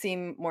guy, it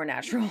seemed more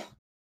natural.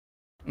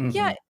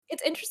 Yeah,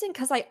 it's interesting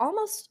because I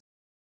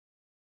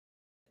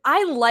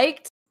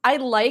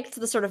liked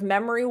the sort of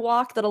memory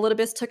walk that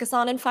Elidibus took us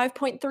on in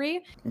 5.3.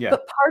 Yeah.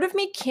 But part of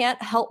me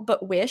can't help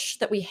but wish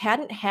that we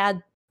hadn't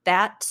had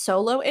that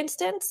solo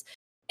instance.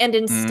 And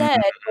instead,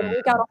 when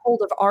we got a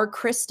hold of our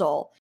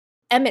crystal,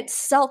 Emmett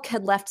Selk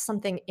had left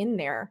something in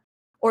there.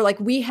 Or like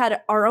we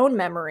had our own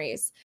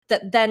memories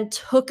that then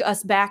took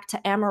us back to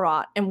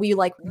Amarot, and we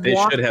like they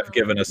should have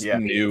given us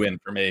new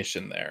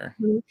information there.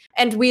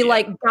 And we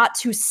like got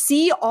to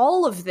see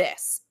all of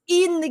this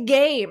in the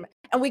game.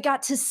 And we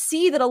got to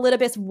see that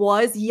Elidibus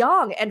was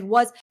young and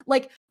was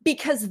like,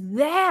 because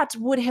that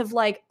would have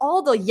like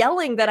all the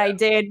yelling that I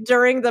did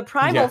during the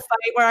primal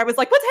fight where I was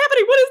like, what's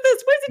happening? What is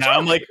this? What is it? Now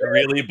I'm like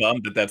really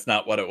bummed that that's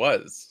not what it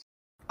was.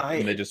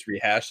 And they just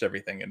rehashed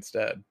everything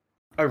instead.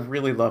 I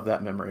really love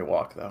that memory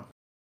walk though.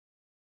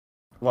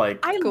 Like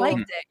I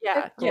liked it.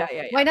 Yeah.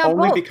 Why not?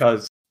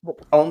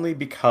 Only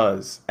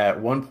because at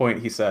one point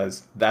he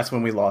says, that's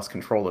when we lost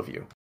control of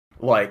you.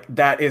 Like,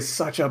 that is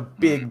such a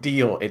big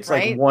deal. It's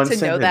like one to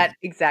sentence. Know that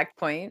exact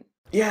point.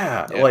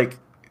 Yeah, like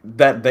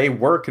that they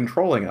were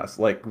controlling us.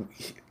 Like,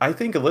 I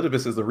think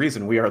Elidibus is the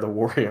reason we are the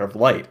Warrior of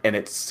Light, and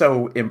it's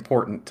so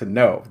important to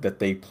know that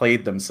they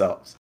played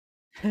themselves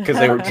because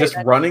they were just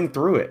running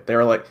through it. They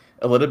were like,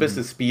 Elidibus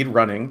is speed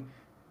running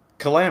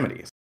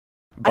calamities.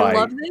 I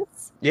love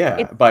this. Yeah,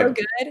 it's so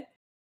good.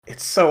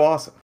 It's so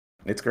awesome.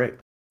 It's great.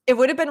 It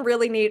would have been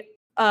really neat.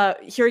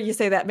 Hearing you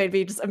say that made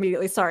me just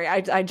immediately sorry.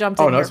 I jumped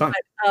in here, but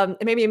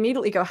it made me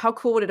immediately go, how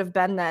cool would it have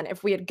been then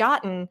if we had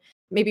gotten,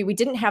 maybe we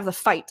didn't have the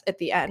fight at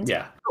the end.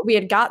 Yeah. But we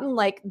had gotten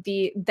like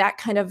that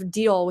kind of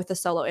deal with the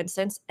solo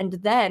instance, and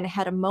then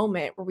had a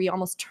moment where we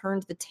almost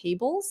turned the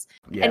tables.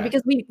 Yeah. And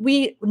because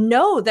we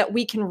know that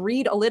we can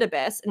read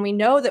Elidibus, and we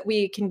know that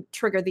we can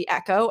trigger the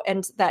echo,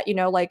 and that, you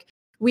know, like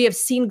we have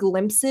seen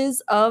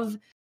glimpses of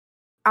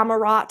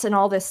Amarot and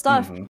all this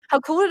stuff. How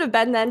cool would it have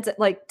been then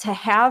to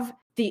have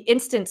the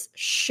instance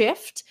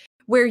shift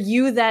where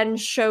you then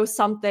show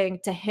something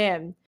to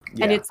him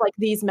and it's like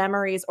these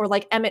memories, or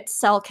like Emmett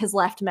Selk has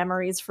left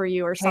memories for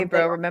you or something.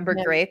 Hey bro, remember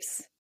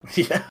grapes?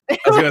 Yeah. I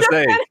was gonna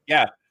say,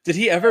 yeah. Did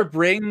he ever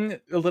bring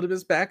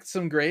Elidibus back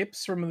some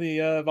grapes from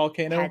the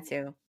volcano?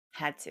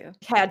 Had to.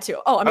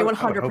 Oh, I mean,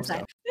 100%.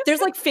 So.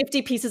 There's like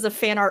 50 pieces of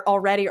fan art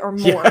already or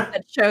more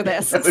that show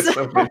this.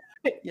 So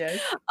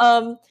yes.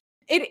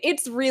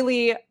 It's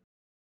really,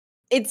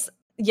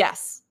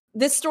 yes.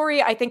 This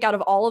story, I think out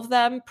of all of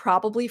them,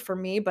 probably for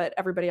me, but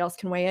everybody else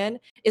can weigh in,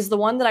 is the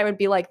one that I would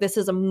be like, this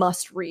is a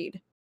must read.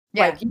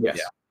 Yeah. Like,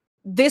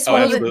 this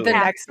one, the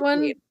next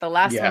one, the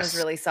last one is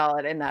really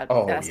solid in that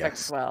aspect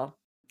as well.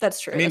 That's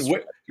true. I mean,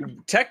 that's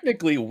true.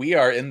 technically, we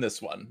are in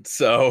this one,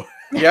 so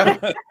Yeah.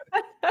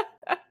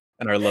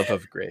 and our love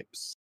of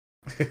grapes.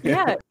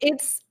 Yeah,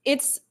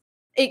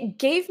 it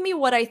gave me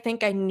what I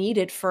think I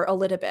needed for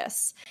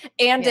Elidibus.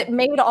 And Yeah. it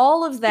made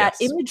all of that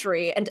Yes.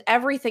 imagery and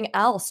everything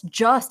else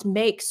just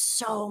make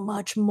so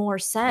much more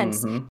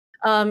sense. Mhm.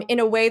 In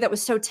a way that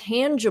was so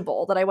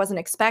tangible that I wasn't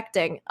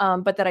expecting,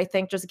 but that I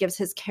think just gives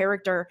his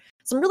character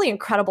some really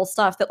incredible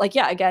stuff that, like,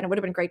 yeah, again, it would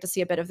have been great to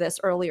see a bit of this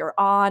earlier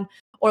on,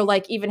 or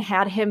like even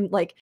had him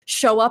like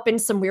show up in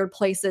some weird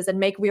places and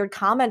make weird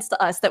comments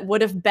to us that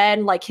would have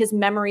been like his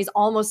memories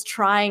almost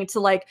trying to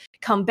like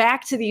come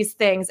back to these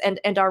things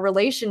and our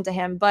relation to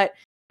him. But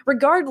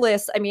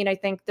regardless, I mean, I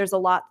think there's a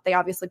lot they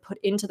obviously put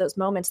into those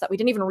moments that we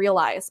didn't even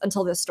realize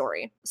until this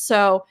story.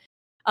 So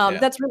Yeah.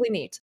 that's really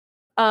neat.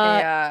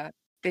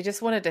 They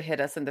just wanted to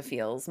hit us in the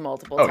feels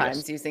multiple Oh, times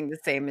yes. using the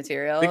same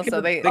material. They So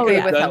could've- they they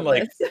could've withheld done,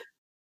 like, this.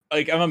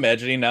 Like, I'm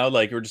imagining now,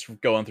 like, we're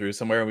just going through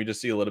somewhere and we just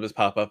see Elidibus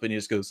pop up and he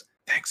just goes,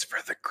 "Thanks for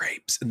the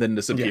grapes," and then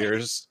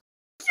disappears.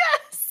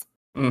 Yes.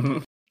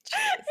 Mhm.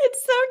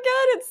 It's so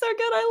good. It's so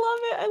good.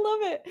 I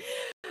love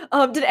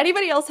it. Did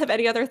anybody else have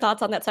any other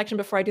thoughts on that section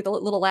before I do the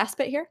little last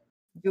bit here?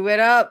 Do it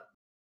up.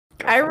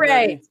 All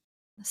right.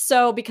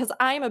 So, because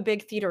I'm a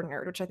big theater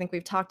nerd, which I think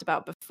we've talked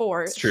about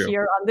before It's true.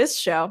 here on this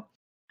show,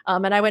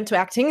 and I went to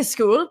acting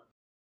school,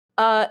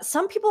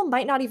 some people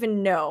might not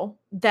even know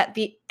that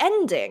the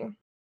ending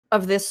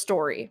of this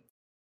story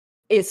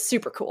is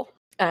super cool.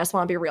 And I just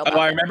want to be real about Oh,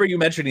 I it. remember you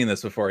mentioning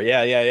this before.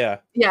 Yeah.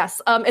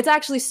 Yes, it's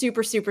actually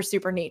super, super,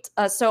 super neat.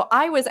 So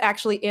I was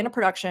actually in a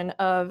production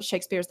of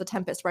Shakespeare's The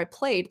Tempest where I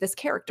played this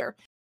character,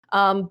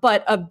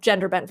 but a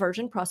gender-bent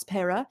version,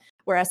 Prospera,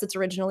 whereas it's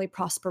originally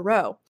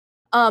Prospero.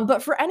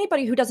 But for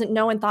anybody who doesn't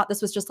know and thought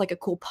this was just like a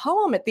cool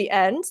poem at the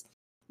end,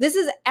 this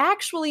is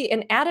actually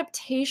an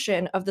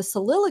adaptation of the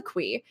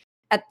soliloquy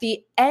at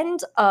the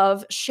end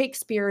of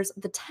Shakespeare's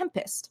The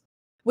Tempest,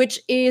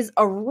 which is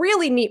a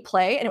really neat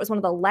play, and it was one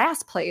of the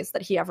last plays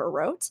that he ever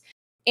wrote.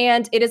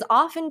 And it is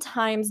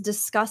oftentimes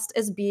discussed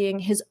as being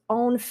his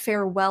own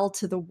farewell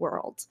to the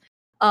world.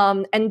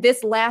 And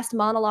this last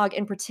monologue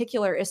in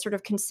particular is sort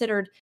of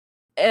considered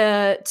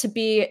to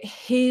be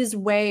his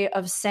way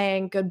of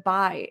saying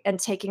goodbye and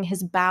taking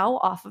his bow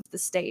off of the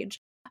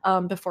stage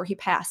before he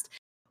passed.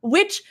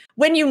 Which,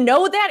 when you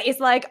know that, is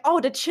like, oh,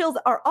 the chills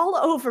are all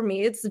over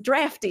me. It's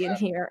drafty in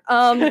here.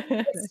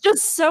 It's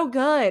just so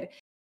good.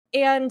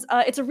 And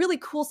it's a really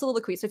cool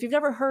soliloquy. So if you've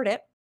never heard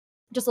it,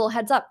 just a little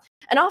heads up.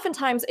 And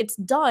oftentimes it's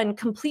done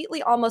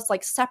completely almost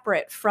like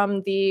separate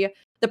from the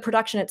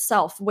production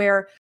itself,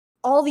 where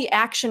all the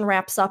action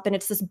wraps up and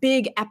it's this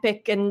big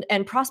epic, and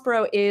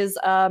Prospero is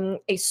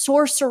a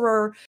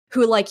sorcerer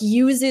who like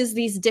uses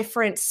these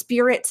different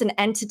spirits and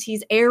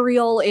entities.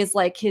 Ariel is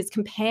like his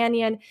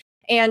companion,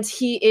 and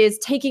he is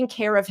taking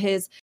care of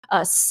his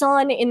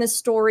son in the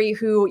story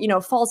who, you know,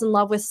 falls in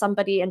love with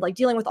somebody and like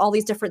dealing with all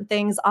these different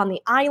things on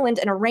the island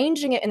and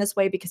arranging it in this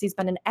way because he's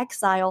been in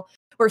exile,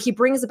 where he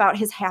brings about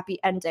his happy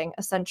ending,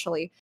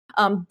 essentially.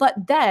 But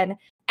then,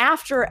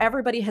 after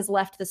everybody has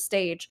left the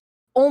stage,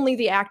 only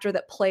the actor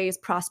that plays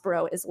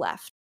Prospero is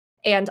left.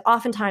 And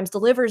oftentimes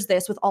delivers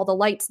this with all the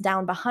lights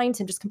down behind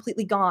him, just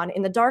completely gone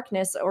in the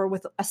darkness or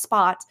with a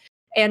spot,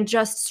 and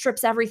just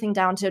strips everything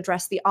down to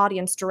address the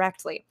audience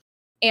directly.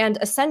 And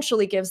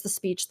essentially gives the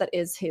speech that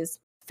is his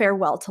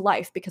farewell to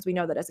life, because we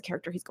know that as a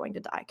character he's going to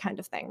die, kind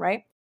of thing,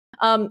 right?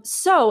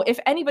 So if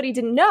anybody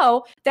didn't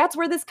know, that's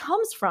where this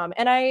comes from.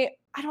 And I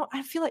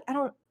feel like I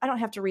don't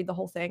have to read the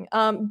whole thing.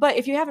 But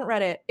if you haven't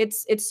read it,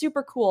 it's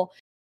super cool.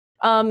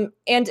 And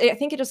I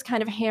think it just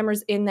kind of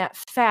hammers in that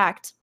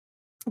fact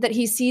that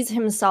he sees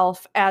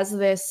himself as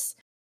this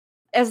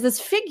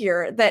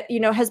figure that, you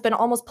know, has been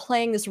almost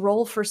playing this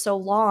role for so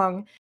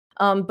long,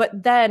 but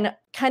then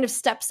kind of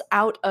steps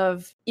out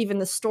of even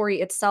the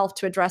story itself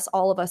to address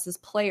all of us as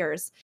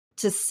players,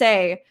 to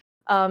say,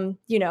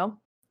 you know,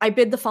 I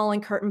bid the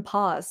falling curtain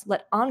pause,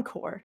 let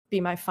encore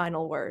be my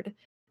final word,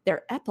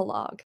 their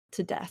epilogue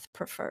to death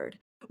preferred,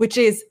 which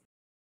is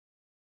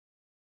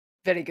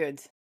Very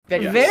good.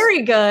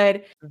 very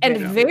good and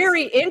Very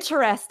very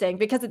interesting,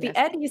 because at the Yes.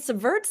 end he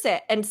subverts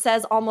it and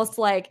says almost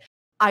like,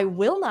 I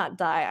will not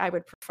die, I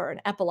would prefer an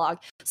epilogue.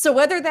 So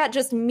whether that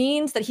just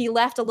means that he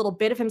left a little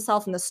bit of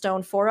himself in the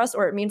stone for us,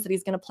 or it means that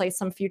he's going to play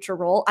some future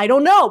role, I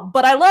don't know,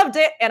 but I loved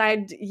it and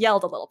I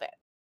yelled a little bit.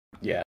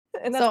 Yeah.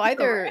 And that's So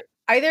super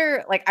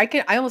either like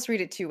I almost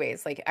read it two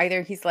ways. Like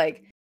either he's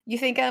like, you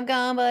think I'm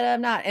gone, but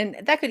I'm not. And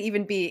that could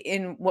even be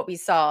in what we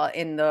saw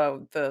in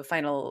the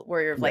final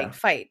Warrior of Light Yeah.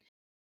 fight.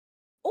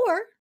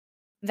 Or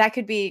that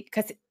could be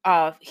because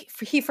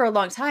he for a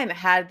long time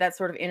had that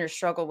sort of inner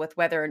struggle with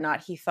whether or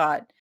not he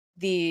thought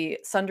the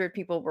Sundered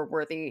people were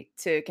worthy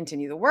to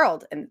continue the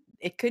world. And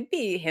it could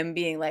be him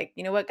being like,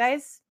 you know what,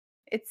 guys,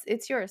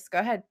 it's yours. Go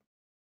ahead.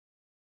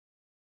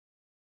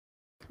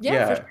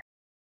 Yeah, for sure.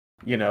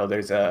 You know,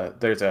 there's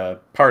a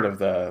part of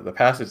the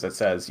passage that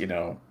says, you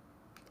know,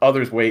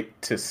 others wait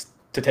to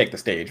take the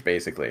stage,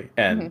 basically,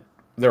 and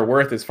their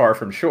worth is far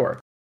from sure.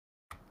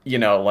 you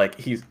know, like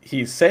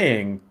he's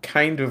saying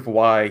kind of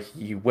why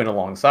he went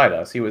alongside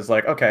us. He was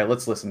like, okay,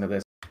 let's listen to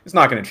this. It's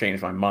not going to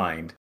change my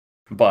mind,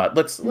 but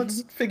let's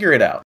figure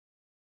it out.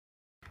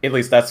 At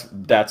least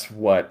that's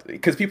what,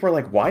 because people are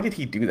like, why did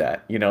he do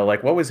that? You know,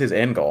 like what was his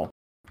end goal?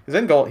 His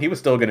end goal, he was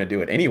still going to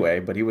do it anyway,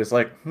 but he was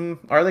like,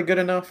 are they good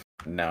enough?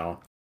 No.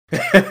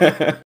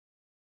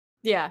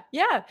 Yeah.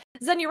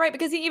 Zen, you're right,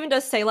 because he even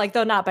does say like,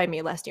 though not by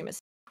me, lest you miss.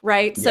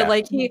 Right. So Yeah.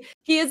 like he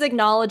is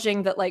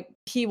acknowledging that like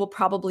he will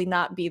probably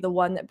not be the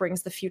one that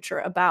brings the future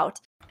about.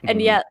 And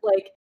Mhm. yet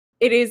like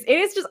it is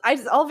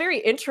just all very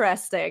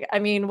interesting. I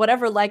mean,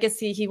 whatever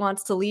legacy he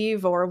wants to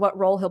leave or what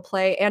role he'll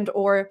play, and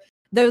or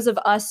those of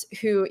us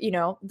who, you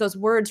know, those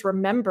words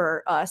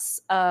remember us,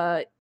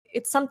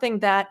 it's something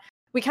that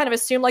we kind of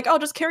assume like, oh,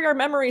 just carry our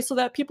memory so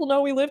that people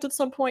know we lived at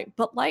some point.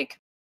 But like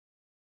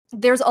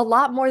there's a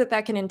lot more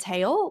that can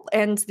entail,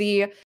 and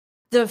the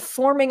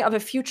forming of a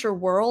future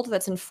world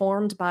that's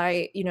informed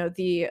by, you know,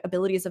 the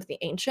abilities of the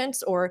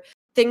ancients or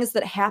things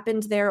that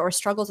happened there or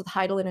struggles with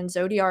Hydaelyn and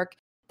Zodiark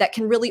that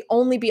can really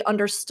only be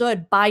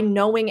understood by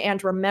knowing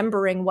and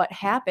remembering what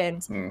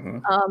happened.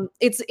 Mhm.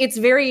 It's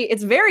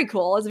very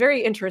cool. It's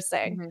very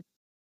interesting.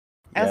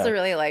 I also Yeah.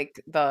 really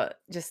like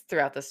just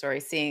throughout the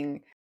story,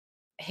 seeing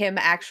him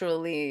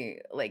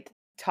actually like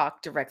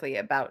talk directly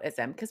about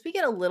Azem, because we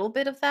get a little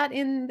bit of that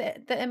in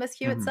the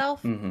MSQ Mhm.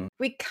 itself. Mhm.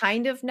 We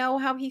kind of know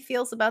how he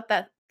feels about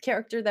that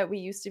character that we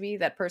used to be,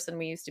 that person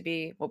we used to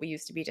be, what we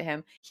used to be to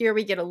him. Here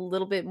we get a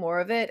little bit more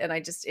of it, and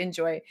I just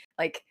enjoy,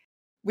 like,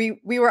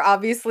 we were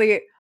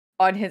obviously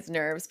on his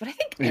nerves, but I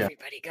think Yeah.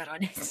 everybody got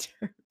on his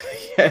nerves.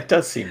 Yeah, it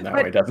does seem that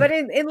way, doesn't But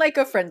it? in like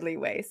a friendly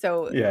way.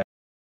 So Yeah.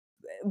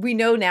 we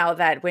know now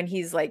that when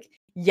he's like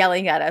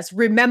yelling at us,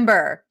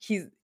 remember,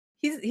 he's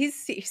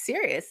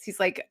serious. He's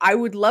like, I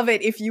would love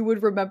it if you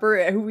would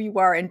remember who you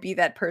are and be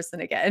that person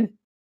again.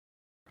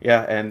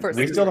 Yeah, and For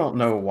we still don't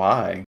know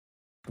why.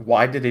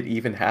 Why did it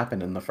even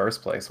happen in the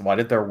first place? Why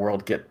did their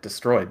world get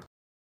destroyed?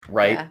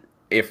 Right? Yeah,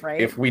 If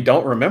right? we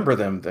don't remember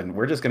them, then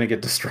we're just going to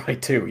get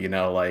destroyed too, you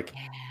know, like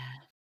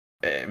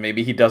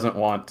maybe he doesn't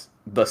want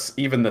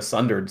even the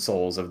sundered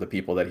souls of the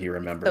people that he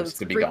remembers Those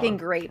to be freaking gone.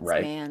 grapes,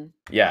 right? man.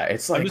 Yeah,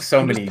 it's I'm like just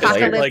so many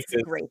picturing, layers. like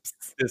Apocalypse grapes.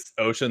 this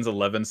Ocean's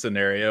 11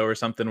 scenario or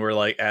something where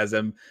like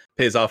Azem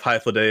pays off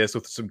Hythlodaeus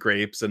with some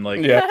grapes and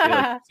like, Yeah. he,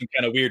 like some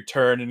kind of weird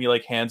turn, and he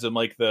like hands him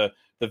like the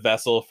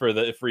vessel for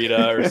the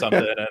Ifrita or something,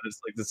 and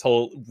it's like this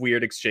whole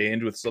weird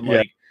exchange with some Yeah.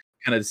 like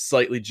kind of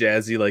slightly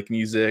jazzy like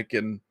music.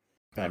 And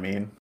I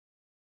mean,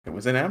 it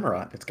was in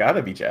Amarat. It's got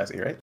to be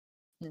jazzy, right?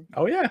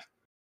 oh yeah,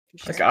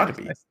 It's got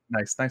to be.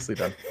 nicely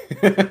done.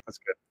 That's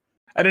good.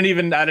 I didn't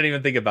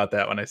even think about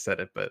that when I said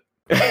it, but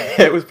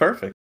It was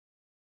perfect.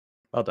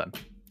 well done.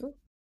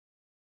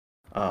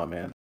 Oh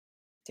man,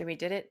 We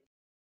did it.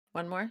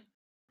 One more.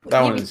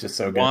 that one is just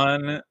so good.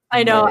 One.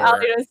 I know, more.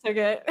 Aldino's so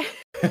good.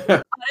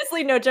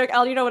 Honestly, no joke,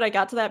 Al, you know when I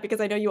got to that, because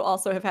I know you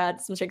also have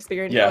had some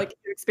Shakespearean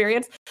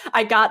experience.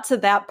 I got to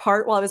that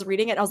part while I was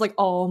reading it, and I was like,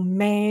 oh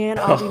man,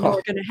 Aldino,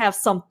 we're gonna have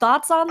some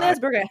thoughts on this.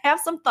 We're gonna have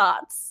some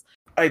thoughts.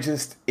 I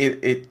just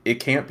it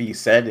can't be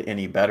said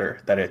any better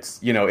that it's,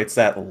 you know, it's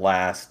that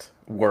last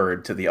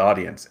word to the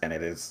audience, and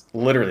it is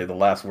literally the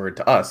last word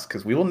to us,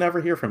 because we will never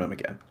hear from him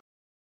again.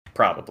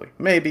 Probably,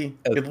 maybe,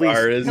 As at far least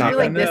as I not feel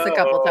like that this a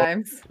couple No.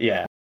 times.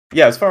 Yeah,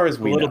 as far as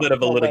A we little know. bit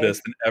of a little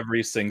Always. bit in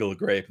every single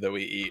grape that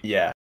we eat.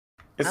 Yeah,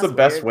 it's That's the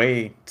best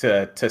weird.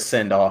 way to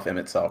send off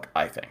Emmett Selk,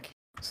 I think.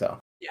 So,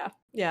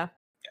 Yeah.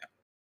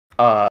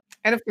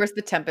 And of course,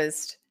 the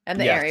Tempest and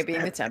the Yes. area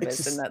being the It's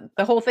Tempest, just- and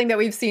the whole thing that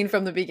we've seen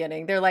from the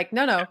beginning. They're like,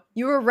 no,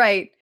 you were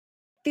right.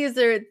 These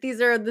are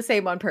the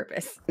same on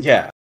purpose.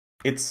 yeah,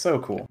 it's so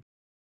cool.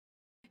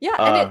 Yeah,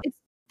 and it's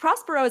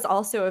Prospero is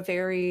also a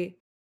very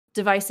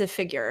divisive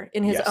figure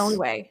in his Yes. own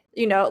way.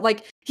 You know,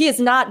 like he is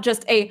not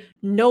just a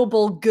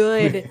noble,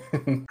 good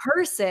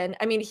person.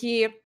 I mean,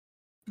 he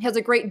has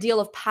a great deal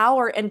of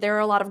power, and there are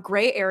a lot of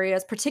gray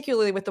areas,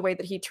 particularly with the way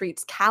that he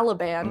treats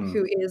Caliban,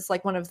 who is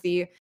like one of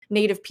the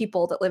native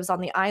people that lives on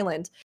the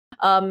island.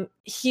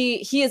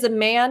 He is a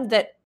man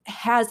that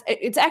has,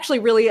 it's actually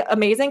really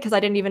amazing, because I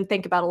didn't even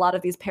think about a lot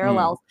of these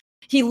parallels.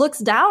 He looks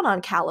down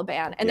on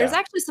Caliban, and there's Yeah.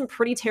 actually some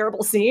pretty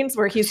terrible scenes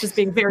where he's just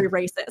being very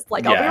racist.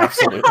 Like, Yeah, I'll be real.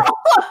 absolutely.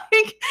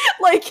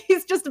 like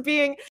he's just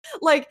being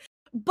like,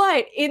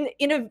 but in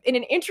an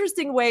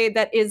interesting way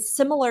that is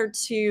similar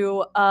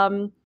to, I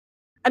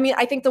mean,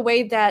 I think the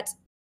way that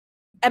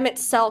Emmett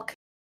Selk,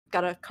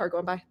 got a car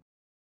going by.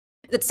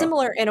 It's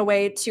similar in a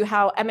way to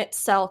how Emmett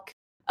Selk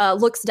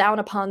looks down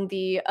upon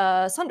the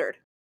Sundered,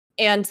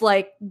 and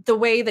like the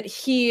way that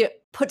he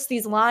puts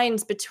these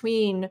lines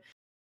between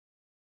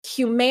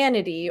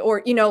humanity,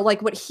 or, you know,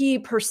 like what he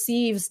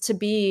perceives to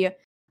be,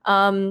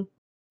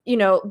 you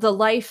know, the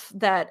life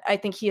that I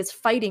think he is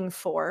fighting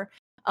for.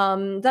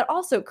 That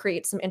also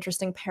creates some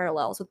interesting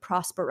parallels with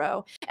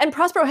Prospero. And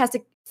Prospero has to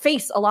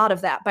face a lot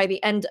of that by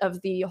the end of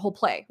the whole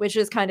play, which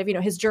is kind of, you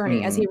know, his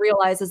journey as he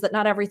realizes that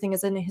not everything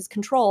is in his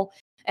control,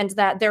 and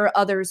that there are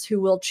others who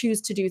will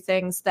choose to do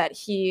things that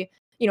he,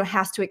 you know,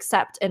 has to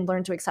accept and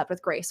learn to accept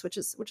with grace, which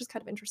is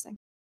kind of interesting.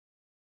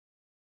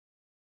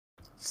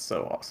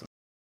 So awesome.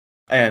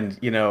 And,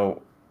 you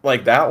know,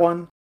 like that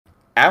one,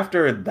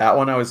 after that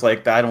one, I was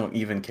like, I don't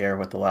even care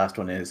what the last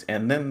one is.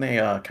 And then they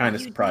kind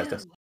of surprised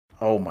us.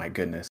 Oh my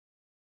goodness.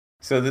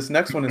 So this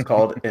next one is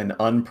called An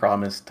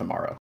Unpromised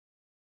Tomorrow.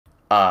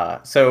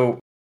 So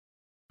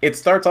it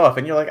starts off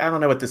and you're like, I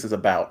don't know what this is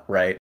about,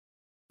 right?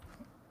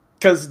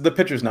 Because the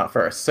picture's not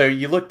first. So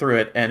you look through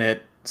it and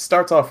it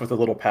starts off with a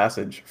little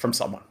passage from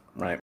someone,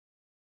 right?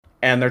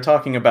 And they're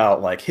talking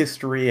about like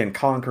history and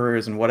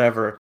conquerors and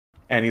whatever.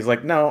 And he's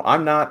like, no,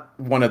 I'm not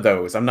one of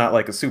those. I'm not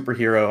like a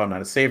superhero. I'm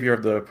not a savior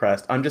of the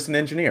oppressed. I'm just an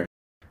engineer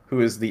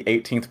who is the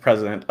 18th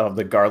president of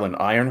the Garland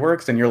Iron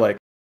Works. And you're like,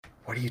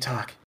 what do you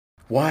talk?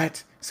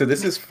 What? So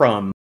this is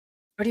from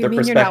What do you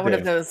mean you're not one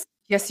of those?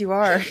 Yes, you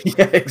are.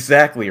 Yeah,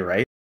 exactly,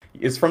 right?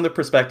 It's from the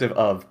perspective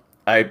of,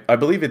 I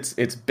believe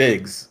it's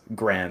Biggs'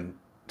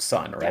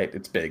 grandson, right?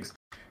 It's Biggs.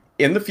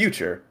 In the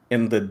future,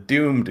 in the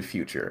doomed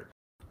future,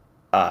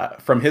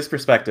 from his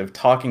perspective,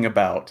 talking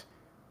about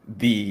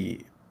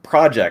the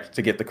project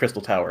to get the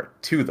Crystal Tower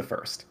to the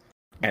first.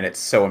 And it's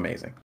so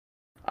amazing.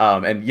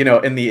 And, you know,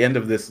 in the end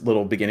of this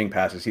little beginning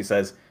passage, he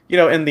says, you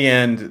know, in the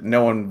end,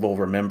 no one will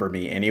remember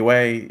me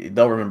anyway.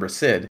 They'll remember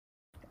Sid,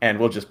 and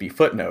we'll just be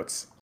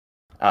footnotes.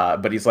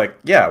 But he's like,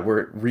 yeah,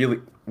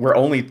 we're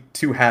only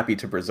too happy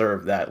to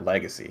preserve that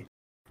legacy.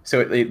 So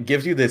it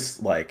gives you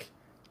this, like,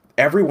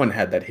 everyone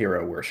had that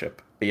hero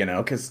worship, you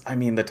know, because, I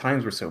mean, the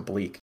times were so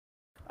bleak.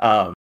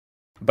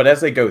 But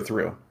as they go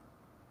through,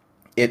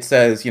 it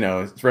says, you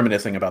know, it's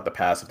reminiscing about the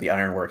past of the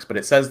Ironworks, but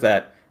it says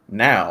that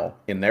now,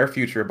 in their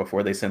future,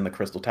 before they send the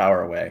Crystal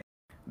Tower away,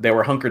 they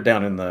were hunkered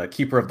down in the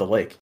Keeper of the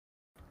Lake,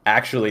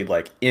 actually,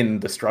 like, in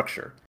the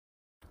structure,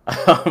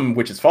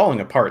 which is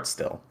falling apart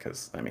still,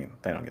 because, I mean,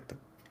 they don't get to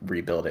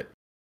rebuild it.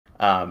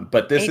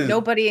 But this is...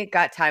 Nobody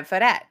got time for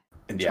that.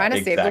 Yeah, trying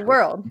to save the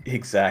world.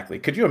 Exactly.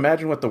 Could you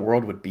imagine what the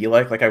world would be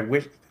like? Like, I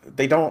wish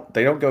they don't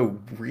go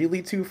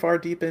really too far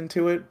deep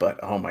into it, but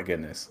oh my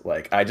goodness,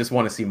 like I just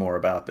want to see more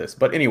about this.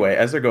 But anyway,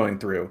 as they're going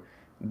through,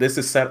 this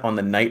is set on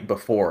the night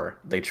before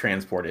they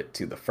transport it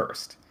to the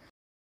first.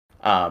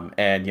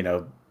 And you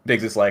know,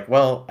 Biggs is like,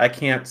 well, I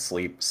can't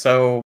sleep,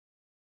 so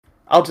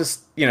I'll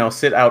just, you know,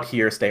 sit out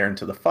here staring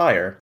into the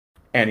fire.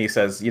 And he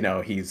says, you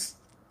know, he's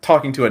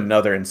talking to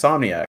another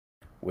insomniac,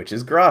 which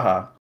is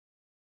Graha.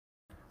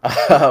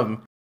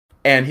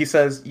 And he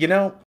says, you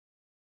know,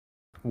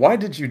 why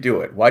did you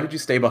do it? Why did you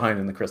stay behind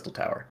in the Crystal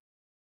Tower?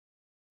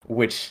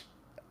 Which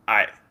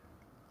I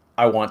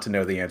want to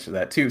know the answer to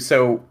that too.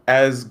 So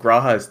as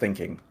Graha is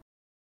thinking,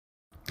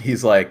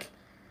 he's like,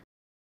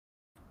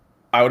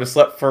 I would have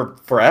slept for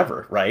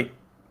forever, right?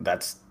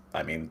 That's,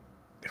 I mean,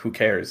 who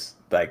cares?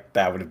 Like,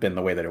 that would have been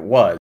the way that it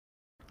was.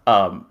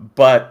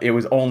 But it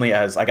was only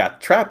as I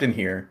got trapped in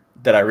here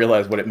that I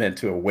realized what it meant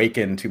to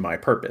awaken to my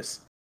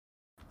purpose.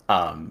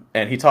 And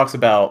he talks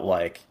about,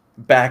 like,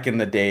 back in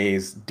the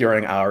days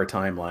during our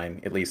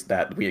timeline, at least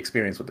that we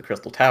experienced with the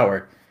Crystal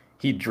Tower,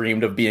 he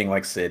dreamed of being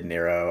like Sid,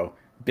 Nero,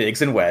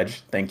 Biggs, and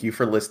Wedge. Thank you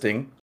for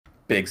listing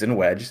Biggs and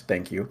Wedge.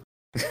 Thank you.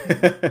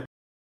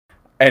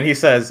 And he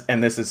says,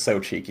 and this is so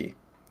cheeky,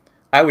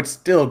 I would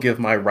still give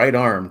my right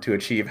arm to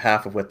achieve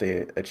half of what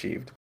they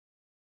achieved.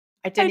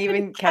 I didn't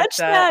even catch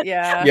that.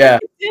 Yeah. Yeah.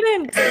 I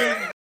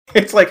didn't.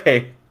 It's like,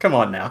 hey, come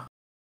on now.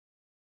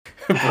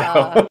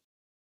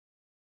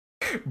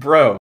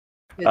 Bro.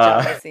 Good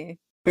job, Missy.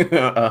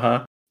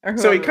 Uh-huh.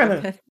 So he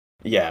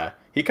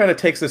kind of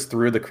takes us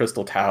through the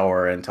Crystal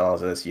Tower and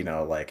tells us, you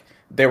know, like,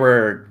 they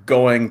were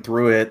going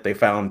through it, they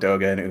found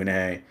Doga and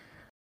Une.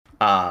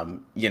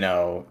 You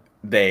know,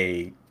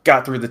 they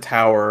got through the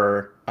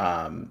tower,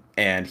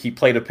 and he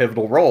played a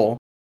pivotal role.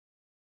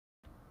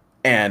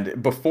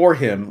 And before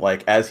him,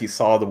 like, as he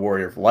saw the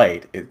Warrior of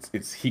Light,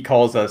 it's he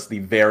calls us the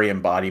very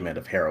embodiment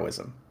of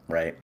heroism,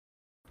 right?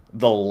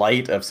 The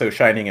light of so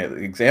shining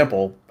an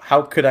example.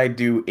 How could I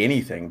do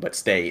anything but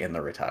stay in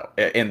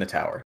the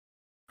tower?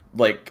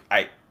 Like,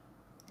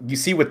 you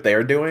see what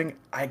they're doing?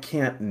 I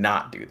can't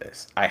not do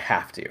this. I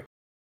have to.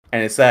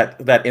 And it's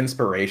that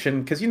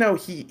inspiration, because, you know,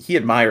 he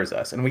admires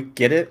us, and we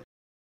get it,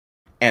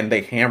 and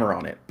they hammer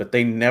on it, but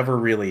they never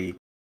really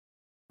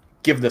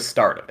give the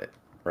start of it,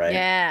 right?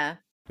 Yeah.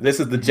 This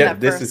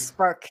is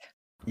spark.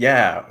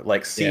 Yeah,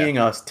 like seeing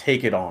us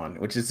take it on,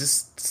 which is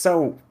just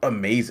so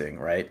amazing,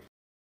 right?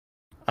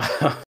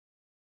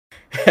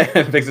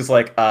 And Biggs is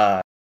like,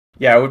 yeah,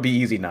 it would be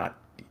easy not.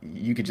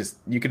 You could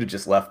have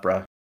just left,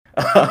 bruh.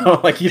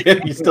 Like,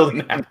 you still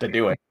didn't have to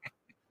do it.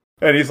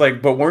 And he's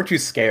like, but weren't you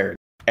scared?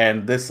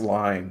 And this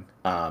line,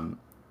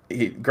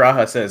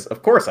 Graha says,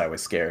 of course I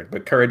was scared,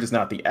 but courage is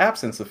not the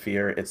absence of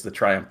fear, it's the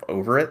triumph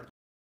over it.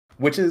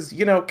 Which is,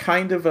 you know,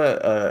 kind of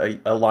a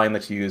line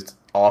that's used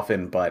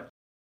often, but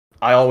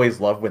I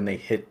always love when they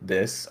hit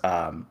this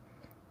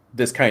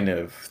this kind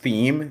of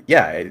theme.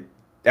 Yeah,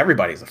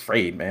 everybody's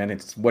afraid, man.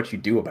 It's what you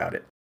do about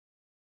it.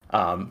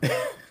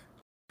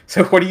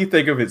 So what do you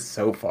think of it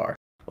so far?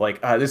 Like,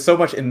 there's so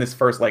much in this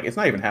first, like, it's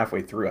not even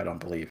halfway through, I don't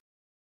believe.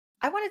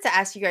 I wanted to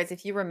ask you guys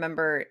if you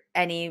remember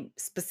any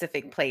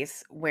specific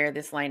place where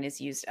this line is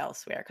used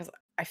elsewhere, because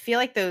I feel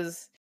like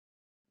those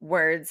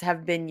words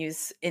have been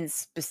used in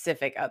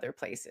specific other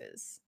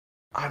places.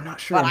 I'm not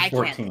sure But in I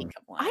 14. can't think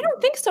of one. I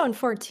don't think so in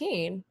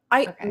 14.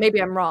 Okay.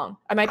 Maybe I'm wrong.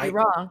 I might be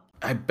wrong.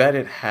 I bet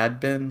it had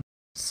been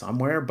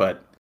somewhere,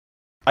 but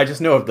I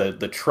just know of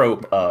the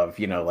trope of,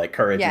 like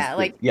courage.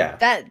 Yeah,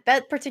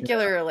 that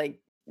particular, like,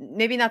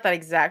 maybe not that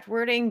exact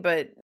wording,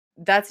 but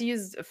that's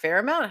used a fair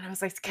amount. And I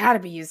was like, it's got to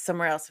be used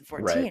somewhere else in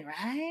 14,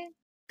 right?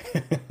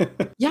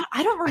 Yeah,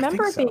 I don't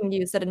remember it so. being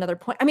used at another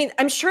point. I mean,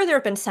 I'm sure there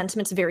have been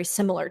sentiments very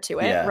similar to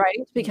it, Yeah. right?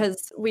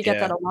 Because we get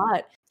that a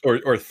lot.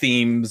 Or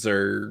themes,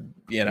 or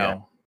Yeah.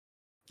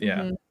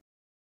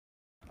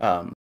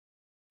 Mhm.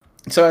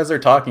 So as they're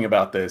talking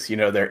about this,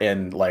 they're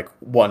in like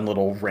one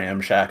little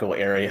ramshackle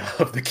area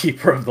of the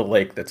Keeper of the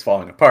Lake that's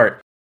falling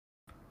apart.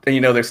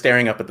 And they're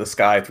staring up at the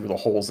sky through the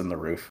holes in the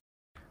roof.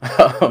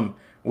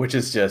 Which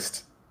is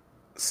just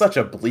such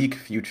a bleak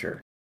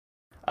future.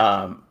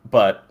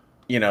 But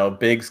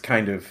Biggs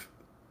kind of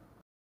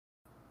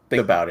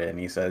thinks about it, and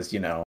he says,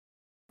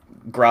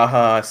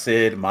 Graha,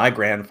 Sid, my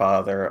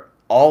grandfather,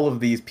 all of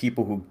these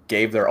people who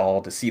gave their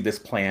all to see this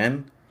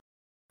plan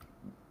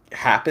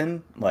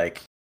happen,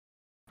 like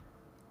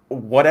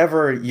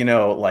whatever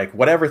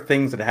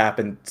things that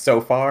happened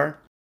so far,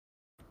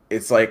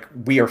 it's like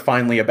we are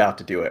finally about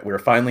to do it. We're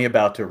finally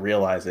about to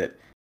realize it.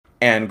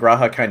 And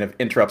Graha kind of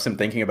interrupts him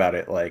thinking about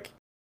it, like,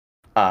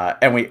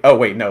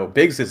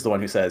 Biggs is the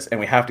one who says, and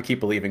we have to keep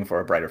believing for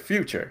a brighter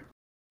future.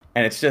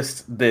 And it's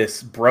just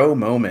this bro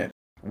moment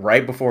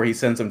right before he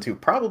sends him to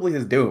probably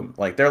his doom.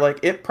 Like, they're like,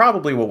 it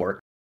probably will work.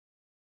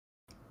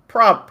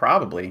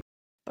 Probably.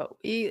 But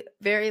we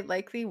very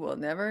likely will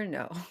never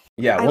know.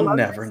 Yeah, we'll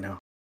never know.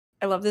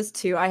 I love this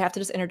too. I have to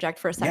just interject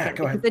for a second. Yeah,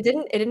 go ahead. It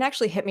didn't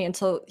actually hit me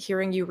until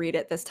hearing you read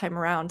it this time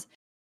around,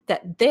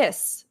 that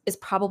this is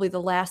probably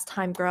the last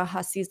time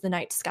Graha sees the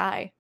night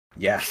sky.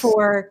 Yes.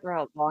 For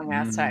a long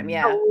ass time,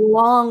 yeah. A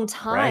long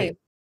time. Right.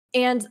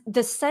 And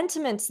the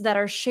sentiments that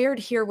are shared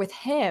here with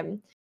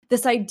him,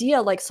 this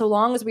idea, like, so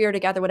long as we are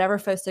together, whatever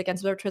foes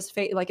against, whatever twist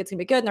fate, like, it's gonna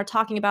be good. And they're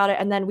talking about it,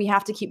 and then we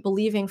have to keep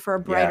believing for a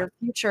brighter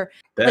future.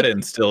 That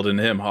instilled in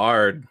him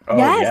hard. Oh,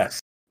 yes.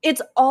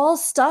 It's all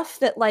stuff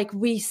that, like,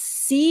 we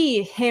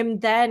see him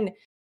then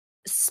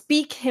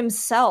speak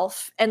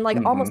himself and,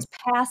 like, almost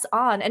pass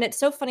on. And it's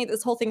so funny that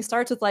this whole thing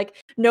starts with, like,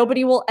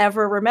 nobody will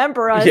ever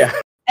remember us. Yeah.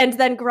 And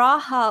then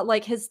Graha,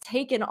 like, has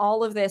taken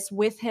all of this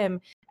with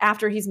him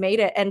after he's made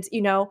it. And,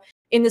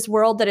 in this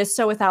world that is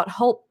so without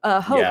hope,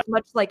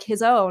 much like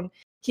his own,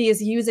 he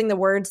is using the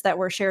words that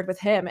were shared with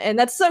him. And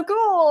that's so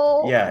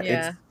cool.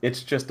 Yeah.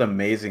 It's just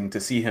amazing to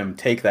see him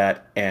take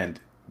that and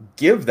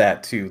give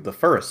that to the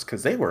First,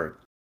 because they were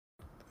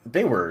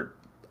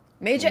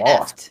major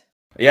lost. effed.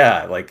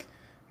 Yeah, like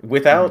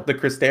without the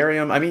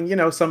Crystarium, I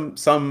mean,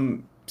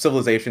 some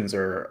civilizations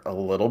are a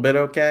little bit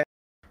okay,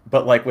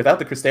 but like without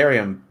the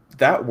Crystarium,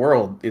 that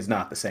world is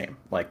not the same.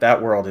 Like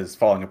that world is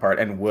falling apart,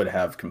 and would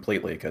have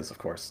completely, because of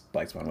course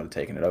Blightspawn would have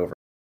taken it over.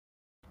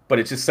 But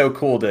it's just so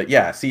cool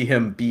to see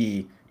him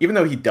be, even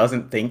though he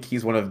doesn't think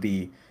he's one of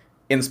the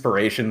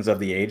inspirations of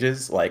the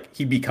ages, like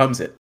he becomes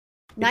it.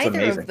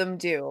 Neither of them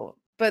do,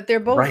 but they're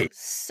both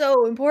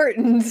so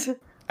important.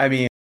 I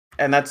mean,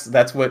 and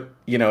that's what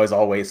is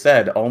always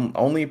said.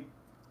 Only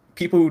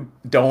people who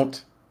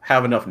don't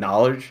have enough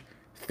knowledge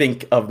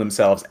think of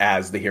themselves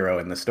as the hero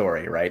in the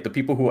story, right? The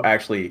people who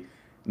actually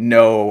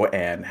know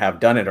and have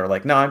done it are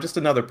like, no, I'm just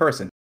another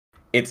person.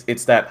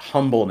 It's that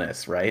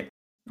humbleness, right?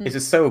 It's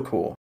just so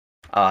cool,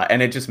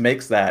 and it just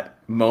makes that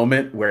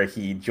moment where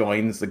he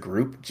joins the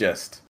group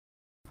just,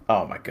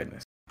 oh my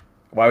goodness,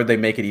 why would they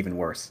make it even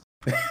worse?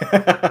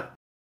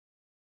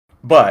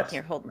 But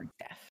Here, hold my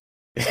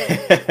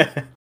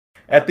staff.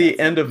 At the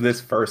end of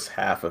this first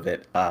half of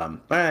it,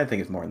 I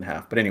think it's more than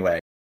half, but anyway,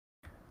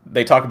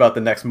 they talk about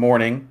the next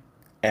morning,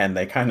 and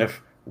they kind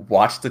of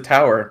watch the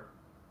tower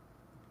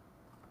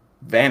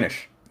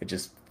vanish. It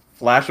just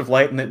flash of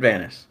light and it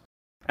vanished.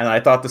 And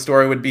I thought the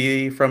story would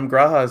be from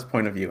Graha's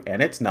point of view,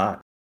 and it's not.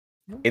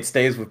 It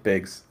stays with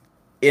Biggs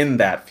in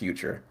that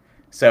future.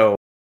 So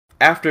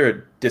after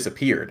it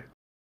disappeared,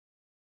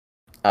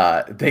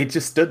 they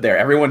just stood there.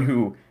 Everyone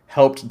who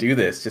helped do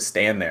this just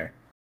stand there.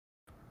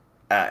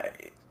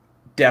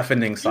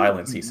 Deafening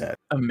silence, he said.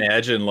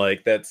 Imagine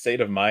like that state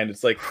of mind.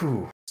 It's like,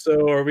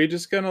 so are we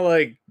just gonna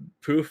like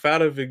poof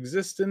out of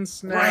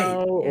existence now,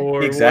 Right.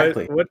 or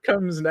Exactly. what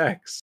comes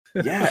next?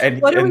 Yeah, and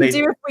What do and we they,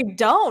 do if we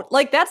don't?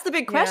 Like, that's the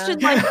big question.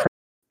 Yeah. Like,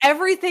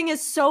 everything is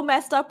so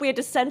messed up. We had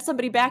to send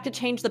somebody back to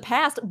change the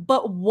past.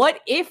 But what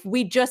if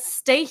we just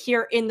stay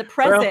here in the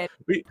present?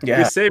 We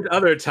Yeah. saved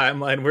other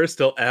timeline. We're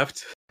still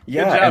effed.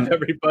 Yeah, Good job, and-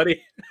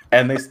 everybody.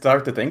 And they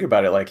start to think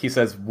about it. Like, he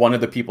says one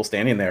of the people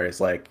standing there is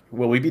like,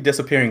 will we be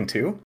disappearing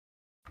too?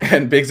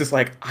 And Biggs is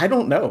like, I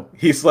don't know.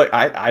 He's like,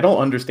 I don't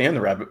understand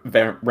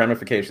the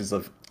ramifications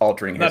of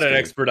altering Not history. an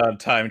expert on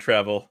time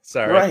travel.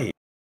 Sorry. Right.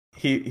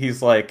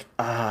 He's like,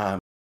 there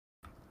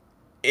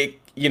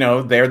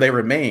they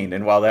remain.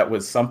 And while that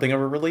was something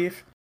of a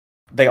relief,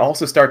 they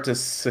also start to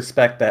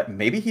suspect that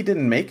maybe he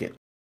didn't make it.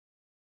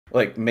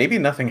 Like, maybe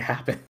nothing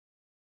happened.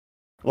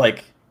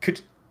 Like,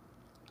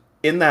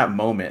 in that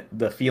moment,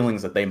 the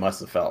feelings that they must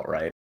have felt,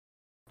 right?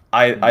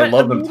 I But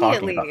love them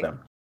talking about immediately-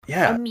 them.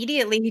 Yeah,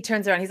 Immediately he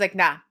turns around. He's like,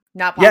 nah,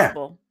 not Yeah.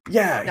 possible.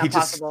 yeah. Not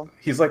possible.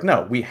 He's like,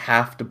 no, we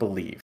have to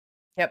believe,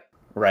 Yep.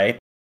 right?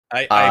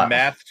 I Uh,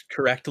 mathed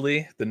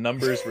correctly. The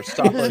numbers were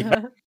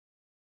solid.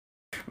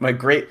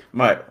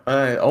 My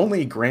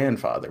only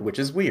grandfather, which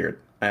is weird,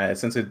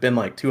 since it's been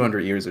like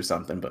 200 years or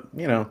something, but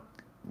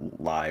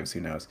lives,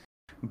 who knows?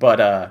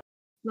 But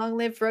Long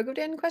live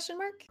Rogodin? Question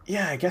mark.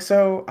 yeah, I guess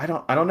so. I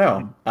don't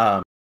know.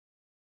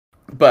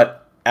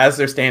 But as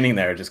they're standing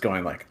there, just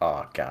going like,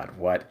 "Oh God,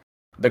 what?"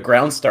 The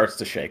ground starts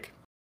to shake,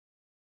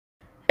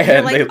 And they're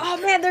and like, they, oh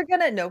man, they're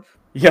gonna nope.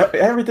 yeah,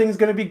 everything's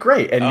gonna be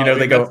great. And Oh, they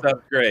we go, messed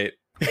up great.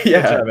 Good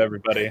yeah, job,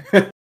 everybody.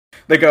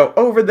 they go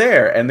over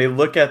there, and they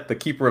look at the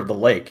keeper of the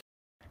lake,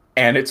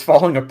 and it's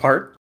falling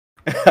apart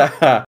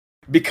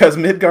because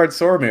Midgard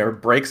Sormir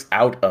breaks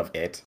out of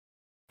it,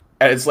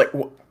 and it's like,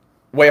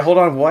 wait, hold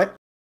on, what?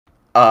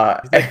 He's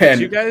like, And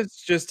did you guys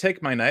just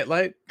take my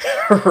nightlight?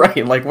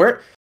 right, like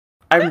where?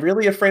 I'm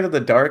really afraid of the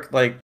dark.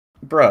 Like,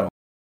 bro.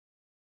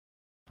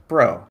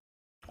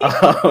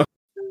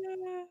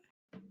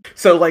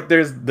 So like,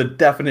 there's the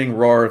deafening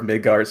roar of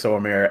Midgard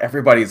Sormir.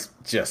 Everybody's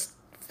just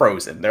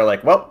frozen. They're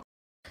like, well,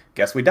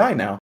 guess we die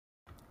now.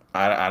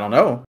 I don't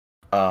know.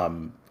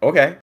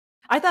 Okay.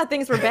 I thought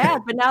things were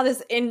bad, but now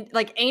this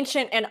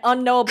ancient and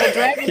unknowable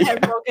dragon has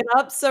broken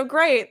up. So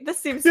great. This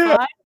seems Yeah.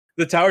 fine.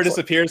 The tower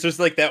disappears. There's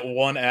like that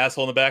one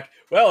asshole in the back.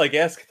 Well, I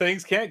guess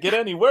things can't get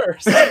any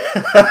worse.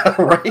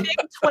 Right? Big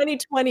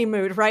 2020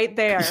 mood right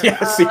there.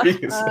 Yeah,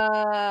 seriously.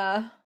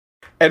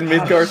 And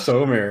Midgard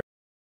Sormir,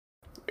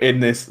 in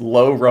this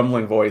low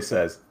rumbling voice,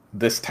 says,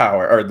 the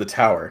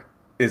tower,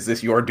 is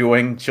this your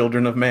doing,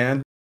 children of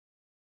man?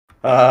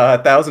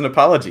 1,000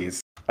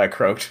 apologies, I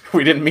croaked.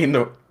 We didn't mean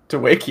to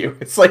wake you.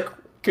 It's like,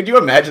 could you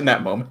imagine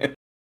that moment?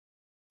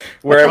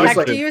 Where it What was the heck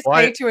like, do you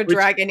why- say to a we-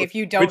 dragon if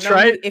you we don't know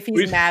tried- if he's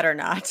we- mad or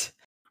not?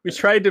 We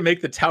tried to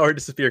make the tower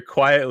disappear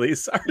quietly.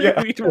 Sorry,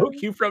 Yeah. we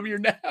woke you from your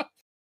nap.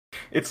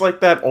 it's like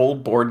that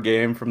old board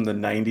game from the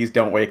 90s,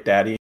 Don't Wake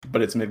Daddy,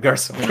 but it's Midgard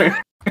Sormir.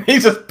 He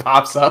just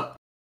pops up.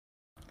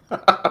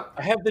 I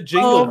have the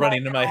jingle Oh my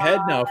running in my head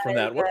now from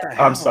that. What the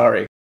hell? I'm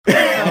sorry.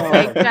 Oh,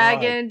 Like God.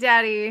 dragon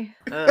daddy.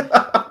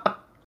 Ugh.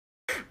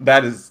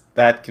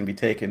 that can be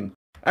taken.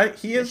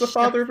 He is the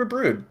father of a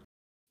brood.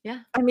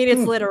 I mean,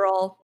 it's Hmm.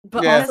 literal.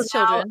 But Yeah. also As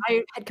now, children.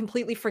 I had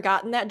completely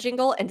forgotten that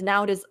jingle, and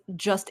now it is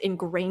just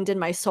ingrained in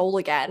my soul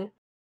again.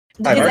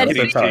 I've Does heard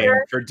anybody it sometime.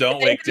 here- For Don't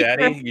does Wake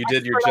anybody here Daddy, you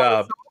did your expert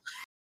on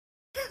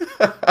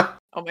job.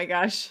 Oh my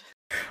gosh.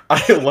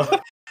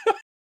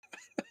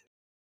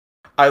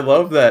 I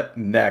love that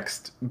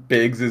next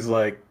Biggs is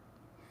like,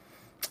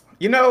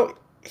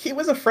 he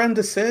was a friend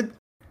to Sid.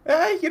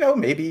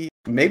 Maybe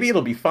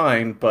it'll be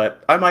fine,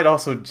 but I might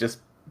also just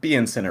be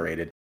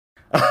incinerated.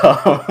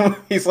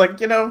 He's like,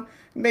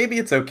 maybe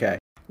it's okay.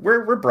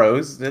 We're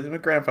bros. My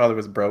grandfather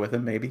was a bro with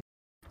him, maybe.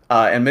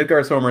 And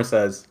Midgard Sormir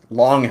says,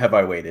 long have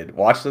I waited.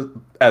 Watched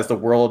as the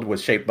world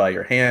was shaped by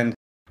your hand.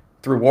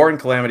 Through war and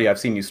calamity, I've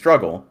seen you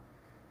struggle,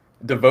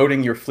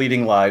 devoting your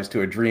fleeting lives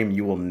to a dream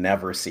you will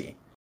never see.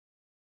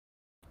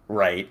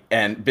 Right.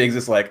 And Biggs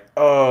is like,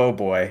 oh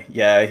boy,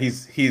 yeah,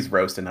 he's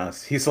roasting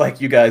us. He's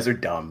like, you guys are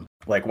dumb.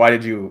 Like, why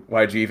did you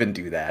even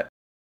do that?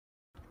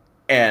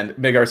 And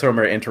Midgard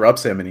Sormir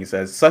interrupts him and he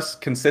says, such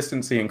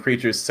consistency in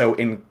creatures so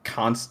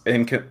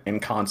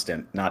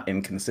inconstant, not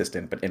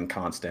inconsistent, but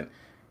inconstant,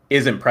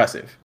 is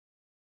impressive.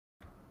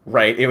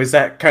 Right? It was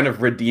that kind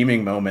of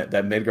redeeming moment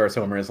that Midgard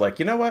Sormir is like,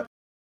 you know what?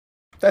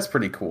 That's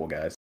pretty cool,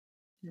 guys.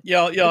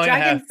 Y'all ain't half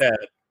dragons- bad.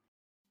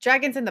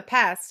 Dragons in the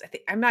past,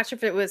 I'm not sure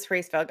if it was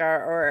Hraesvelgar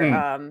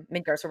or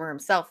Midgard Sormir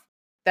himself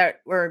that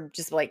were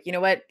just like, you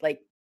know what?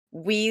 Like,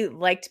 we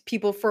liked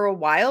people for a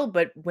while,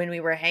 but when we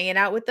were hanging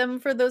out with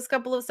them for those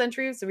couple of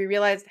centuries, we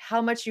realized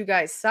how much you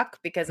guys suck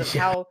because of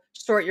how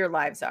short your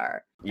lives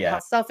are. And Yeah. how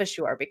selfish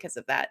you are because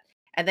of that.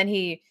 And then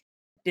he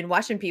been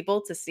watching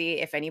people to see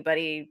if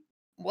anybody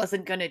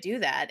wasn't going to do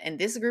that. And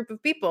this group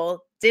of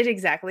people did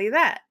exactly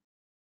that.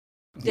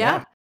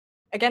 Yeah.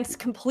 Against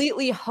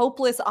completely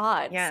hopeless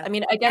odds. Yeah. I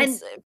mean,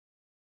 against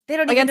They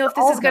don't even Against know if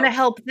this all is going to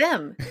hope. help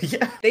them.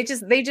 Yeah. They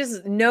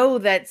just know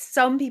that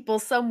some people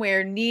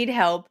somewhere need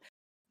help.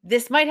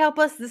 This might help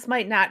us. This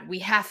might not. We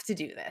have to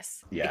do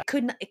this. Yeah. It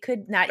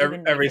could not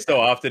even. Every make it so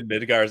better. often,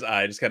 Midgar's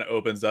eye just kind of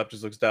opens up,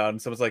 just looks down,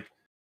 and someone's like,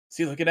 is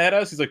he looking at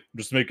us? He's like,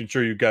 just making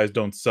sure you guys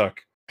don't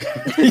suck.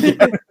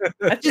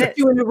 That's just it.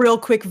 doing a real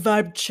quick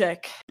vibe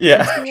check.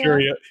 Yeah.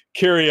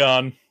 Carry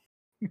on.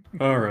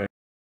 All right.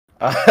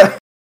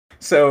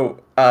 So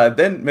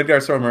then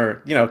Midgard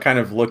Sormir, kind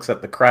of looks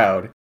at the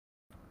crowd,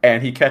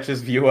 and he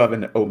catches view of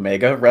an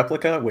Omega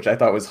replica, which I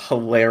thought was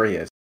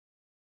hilarious.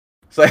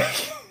 It's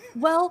like,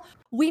 Well,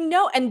 we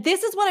know, and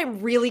this is what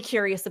I'm really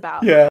curious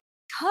about. yeah.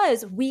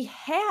 Because we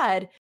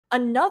had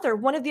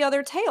one of the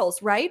other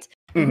tales, right?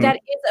 Mhm. That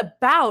is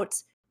about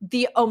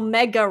the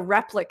Omega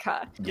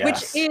replica,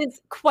 Yes. which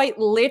is quite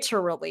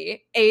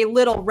literally a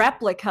little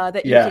replica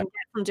that you Yeah. can get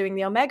from doing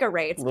the Omega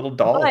raids. Little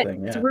doll But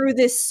thing, yeah. through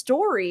this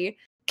story,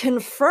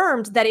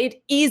 confirmed that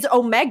it is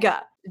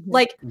Omega.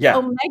 Like Yeah.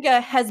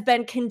 Omega has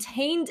been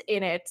contained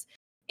in it.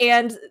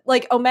 And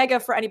like Omega,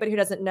 for anybody who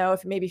doesn't know,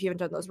 if you haven't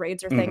done those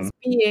raids or things,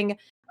 being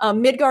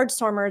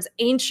Midgardstormers'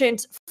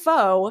 ancient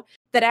foe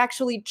that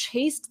actually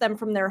chased them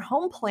from their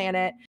home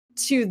planet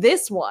to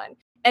this one,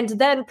 and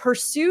then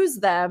pursues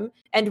them,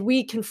 and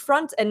we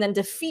confront and then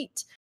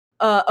defeat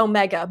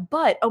Omega.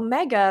 But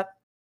Omega,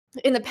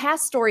 in the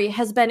past story,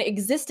 has been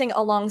existing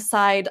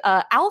alongside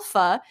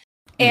Alpha,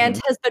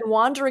 and has been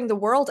wandering the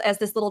world as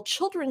this little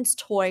children's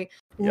toy,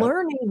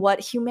 learning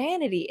what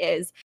humanity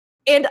is.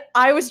 And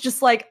I was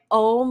just like,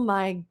 oh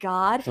my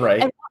God.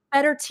 Right. And what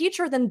better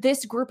teacher than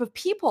this group of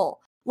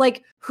people,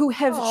 like, who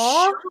have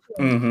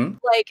shown,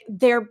 like,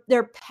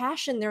 their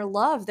passion, their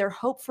love, their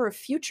hope for a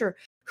future,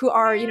 who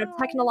are,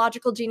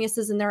 technological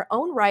geniuses in their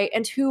own right,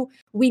 and who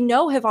we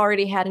know have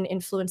already had an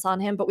influence on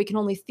him, but we can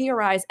only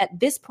theorize at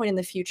this point in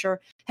the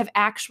future, have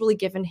actually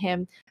given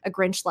him a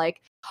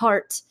Grinch-like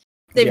heart.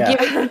 They've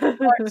given him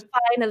heart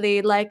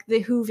finally, like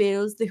the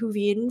Whovilles, the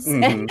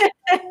Whovians.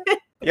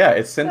 Yeah,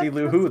 it's Cindy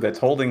Lou Who that's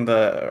holding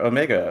the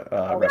Omega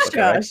replica.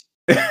 gosh.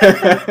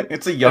 Right?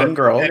 It's a young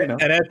girl,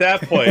 and at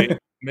that point,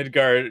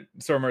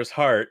 Midgardstormer's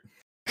heart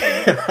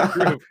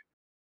grew.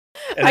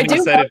 And then he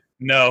decided,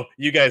 no,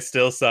 you guys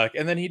still suck.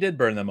 And then he did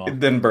burn them all.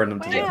 Then burn them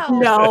to death.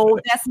 No,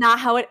 that's not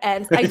how it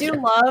ends. I do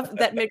love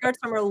that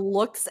Midgardstormer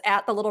looks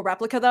at the little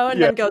replica, though,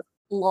 and then goes,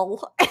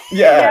 lol.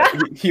 Yeah,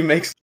 he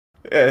makes...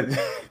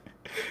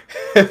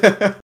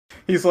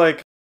 he's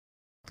like,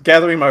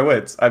 gathering my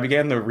wits, I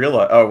began to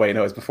realize... Oh, wait,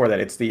 no, it's before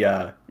that. It's the...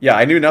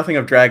 I knew nothing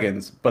of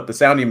dragons, but the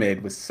sound he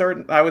made was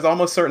certain... I was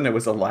almost certain it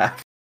was a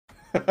laugh.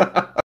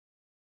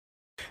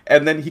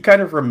 And then he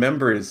kind of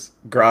remembers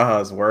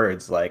Graha's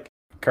words, like,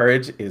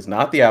 courage is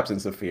not the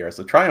absence of fear,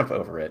 so triumph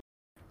over it.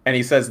 And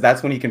he says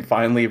that's when he can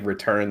finally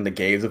return the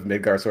gaze of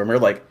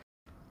Midgardstormer. Like,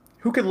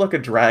 who could look a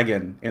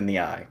dragon in the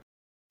eye?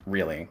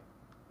 Really?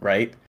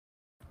 Right?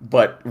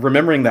 But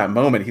remembering that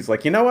moment, he's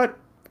like, you know what?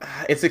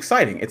 It's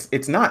exciting.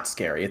 It's not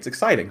scary. It's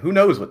exciting. Who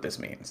knows what this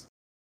means?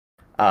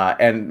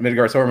 And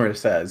Midgardstormer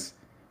says,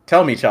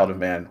 tell me, child of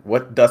man,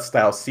 what dost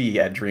thou see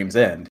at Dream's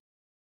End?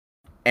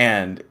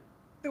 And...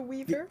 The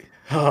Weaver?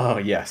 Oh,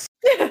 yes.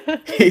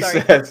 He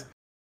says...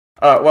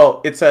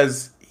 it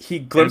says he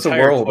glimpsed a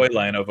world. Toy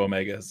line of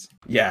Omegas.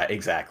 Yeah,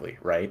 exactly.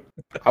 Right.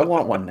 I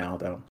want one now,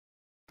 though.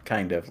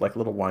 Kind of like a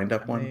little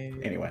wind-up one.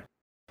 Anyway.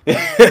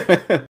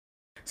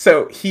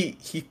 So he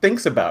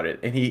thinks about it,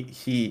 and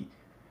he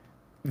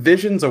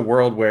visions a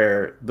world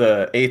where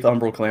the 8th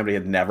Umbral Calamity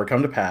had never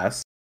come to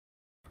pass.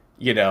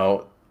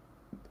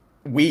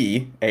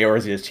 We,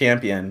 Eorzea's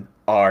champion,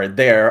 are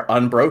there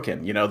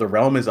unbroken. The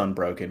realm is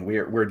unbroken.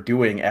 We're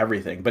doing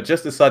everything. But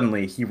just as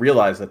suddenly, he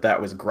realized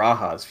that was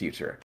Graha's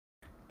future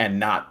and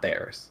not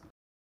theirs.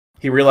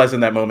 He realized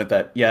in that moment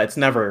that, it's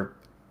never...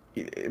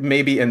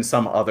 Maybe in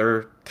some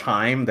other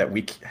time that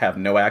we have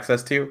no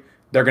access to,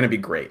 they're going to be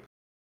great.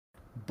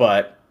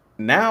 But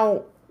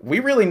now, we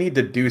really need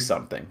to do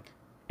something.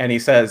 And he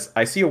says,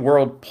 I see a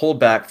world pulled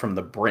back from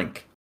the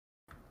brink.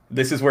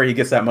 This is where he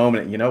gets that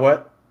moment. You know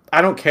what?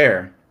 I don't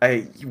care.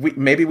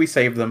 Maybe we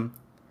save them.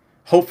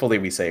 Hopefully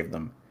we save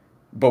them.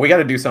 But we got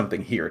to do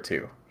something here,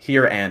 too.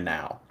 Here and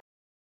now.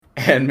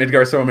 And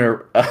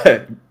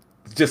Midgardstormer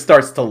just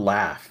starts to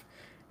laugh.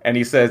 And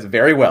he says,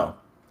 very well.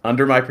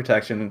 Under my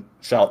protection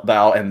shalt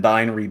thou and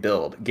thine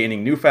rebuild,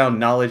 gaining newfound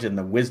knowledge and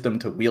the wisdom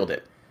to wield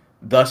it.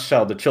 Thus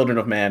shall the children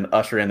of man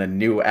usher in a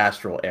new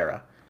astral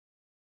era.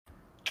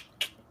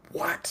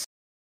 What?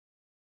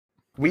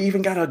 We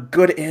even got a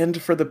good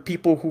end for the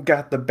people who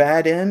got the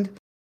bad end?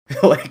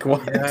 Like,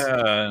 what?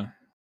 Yeah.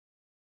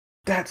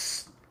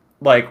 That's,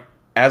 like,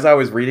 as I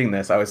was reading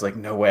this, I was like,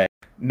 no way.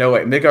 No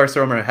way.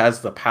 Midgardstormer has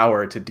the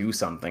power to do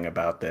something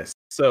about this.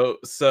 So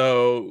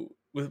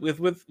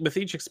with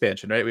each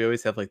expansion, right? We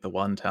always have like the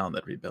one town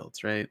that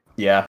rebuilds, right?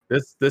 Yeah.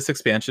 This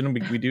expansion,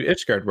 we do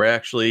Ishgard. We're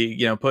actually,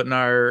 putting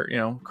our,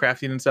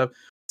 crafting and stuff.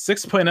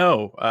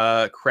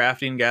 6.0,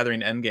 crafting,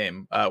 gathering,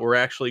 endgame. We're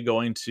actually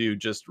going to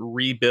just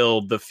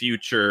rebuild the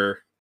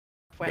future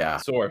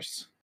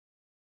source.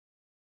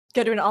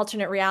 Go to an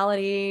alternate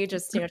reality,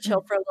 just,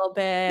 chill for a little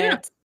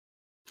bit.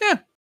 Yeah.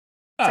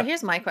 So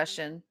here's my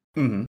question.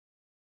 Mm-hmm.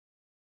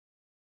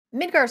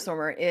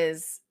 Midgardstormer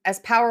is as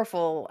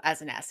powerful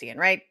as an Ascian,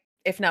 right?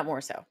 If not more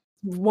so.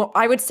 Well,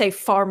 I would say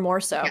far more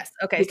so. Yes.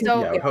 Okay.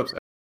 So, I would hope so.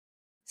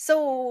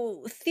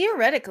 So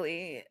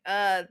theoretically,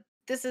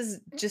 this is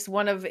just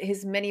one of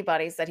his many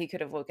bodies that he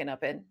could have woken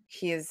up in.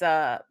 He has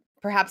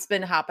perhaps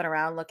been hopping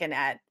around looking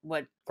at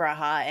what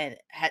Graha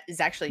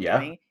is actually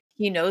doing.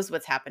 He knows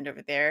what's happened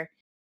over there.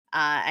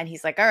 And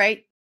he's like, all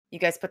right, you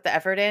guys put the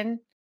effort in.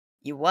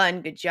 You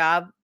won. Good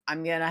job.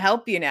 I'm going to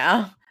help you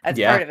now. That's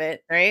part of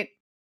it, right?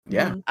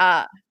 Yeah.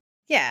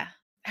 Yeah.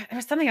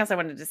 There's something else I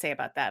wanted to say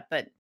about that.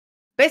 But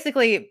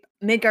basically,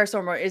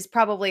 Midgardstormer is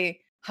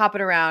probably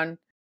hopping around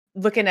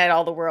looking at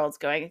all the worlds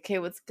going, okay,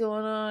 what's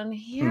going on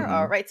here?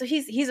 All right. So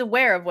he's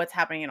aware of what's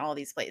happening in all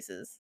these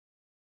places.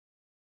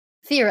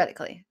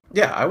 Theoretically.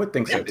 Yeah, I would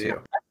think so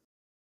too.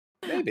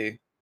 Maybe.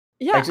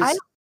 Yeah.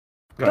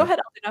 Go ahead,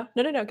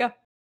 Alvina. No, go.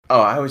 Oh,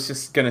 I was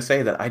just gonna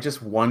say that I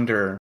just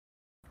wonder,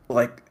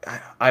 like,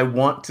 I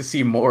want to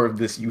see more of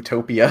this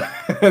utopia.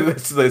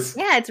 this.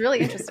 Yeah, it's really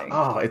interesting.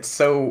 Oh, it's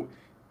so,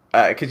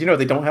 because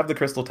they don't have the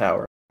Crystal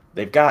Tower.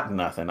 They've got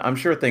nothing. I'm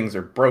sure things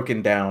are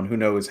broken down. Who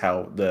knows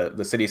how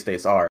the city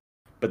states are?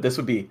 But this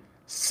would be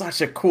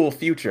such a cool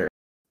future.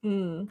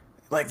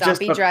 Like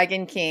Zombie just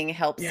Dragon King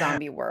helps Yeah.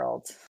 Zombie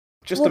World.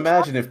 just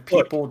imagine if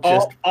people Look,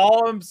 just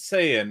all I'm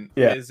saying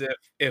Yeah. is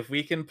if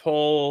we can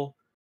pull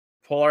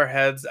our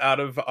heads out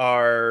of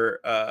our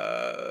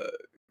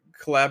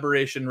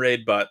collaboration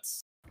raid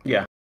butts,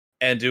 Yeah.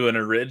 and do an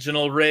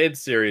original raid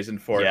series in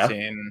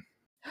 14.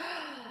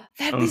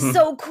 That'd be Mhm.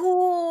 so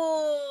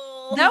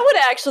cool. That would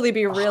actually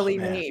be really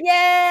man. neat.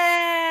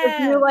 Yeah. If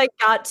you like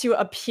got to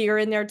appear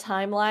in their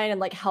timeline and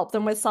like help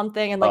them with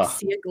something and like Ugh.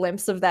 see a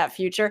glimpse of that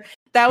future,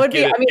 that would be.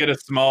 Get I mean,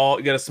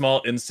 a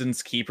small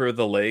instance keeper of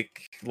the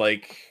lake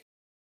like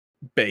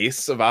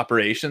base of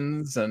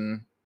operations,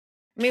 and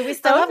I mean, we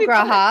still would have be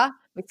fun. Graha.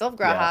 We still have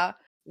Yeah. Graha.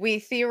 We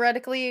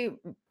theoretically,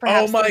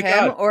 perhaps my through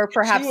him God, or could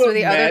perhaps you through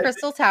the other imagine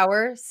Crystal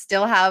Tower,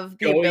 still have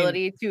the going-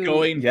 ability to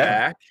going Yeah.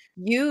 back.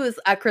 use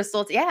a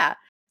crystal. Yeah.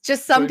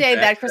 Just Going someday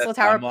back that to Crystal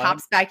that Tower timeline.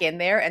 pops back in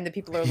there and the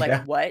people are like,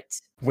 Yeah. what?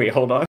 wait,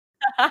 hold on.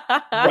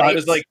 Rod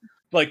is like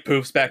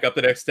poofs back up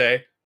the next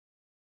day.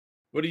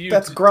 What do you?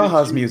 That's did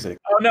Graha's you- music.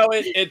 Oh no,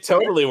 it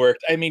totally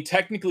worked. I mean,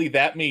 technically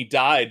that me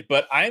died,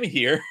 but I'm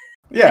here.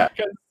 Yeah,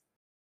 Because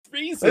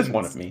reasons. there's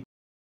one of me.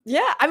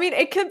 yeah, I mean,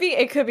 it could be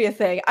a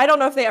thing. I don't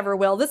know if they ever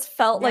will. This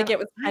felt like Yeah, it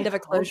was I kind of a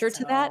hope closure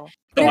to that. so.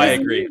 No, But I it is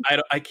agree.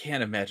 neat. I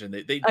can't imagine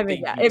they. I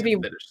mean, yeah, need it'd to be-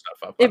 finish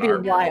stuff up. It'd be on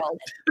our wild.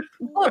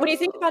 But when you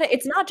think about it,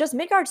 it's not just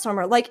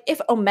Midgardstormer. Like if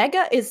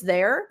Omega is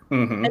there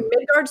Hmm. and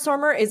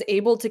Midgardstormer is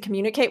able to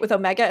communicate with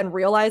Omega and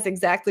realize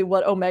exactly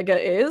what Omega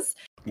is,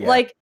 Yeah.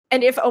 like,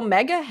 and if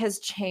Omega has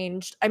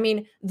changed, I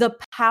mean, the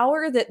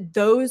power that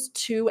those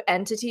two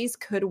entities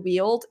could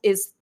wield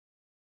is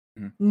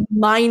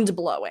mind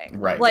blowing.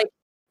 Right. Like,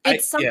 I-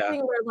 it's yeah.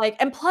 something where, like,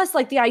 and plus,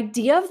 like, the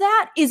idea of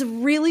that is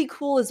really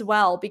cool as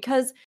well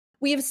because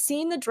we have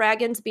seen the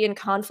dragons be in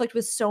conflict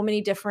with so many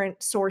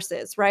different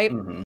sources, right?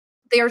 Mhm.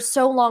 They are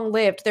so long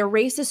lived. Their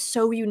race is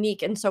so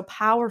unique and so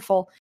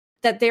powerful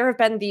that there have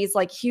been these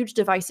like huge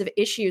divisive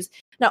issues,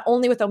 not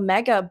only with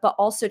Omega, but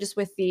also just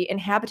with the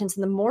inhabitants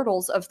and the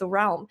mortals of the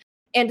realm.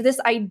 And this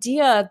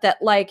idea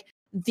that like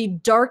the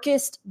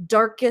darkest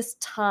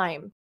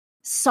time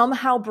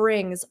somehow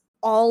brings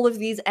all of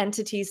these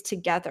entities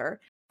together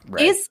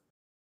Right. is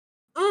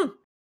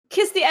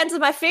kiss the ends of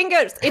my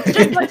fingers. It's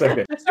just like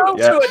Okay. so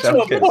Yeah, to chef's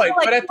a kiss. point,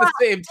 Like, but at the wow,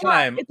 same wow,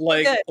 time, it's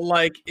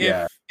like good.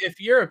 Yeah. if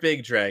you're a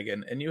big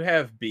dragon and you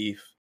have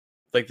beef,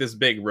 like this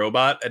big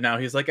robot, and now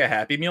he's like a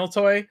Happy Meal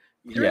toy,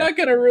 you're Yeah. not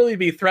gonna really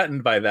be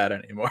threatened by that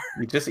anymore.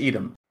 You just eat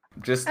them.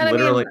 Just And I mean,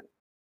 literally.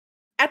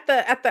 At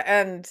the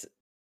end,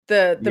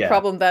 the Yeah.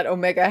 problem that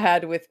Omega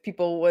had with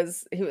people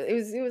was he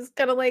was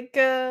kind of like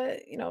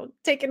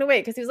taken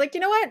away because he was like,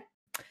 you know what,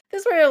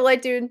 this real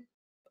light dude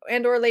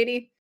and or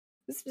lady,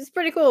 this is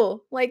pretty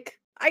cool. Like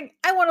I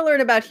want to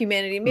learn about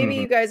humanity. Maybe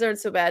Mhm. you guys aren't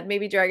so bad.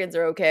 Maybe dragons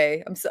are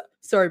okay. I'm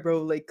sorry,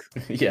 bro. Like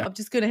Yeah. I'm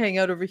just gonna hang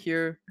out over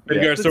here. Yeah.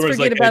 Midgard Let's Stormer's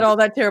forget like, about hey, all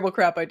that terrible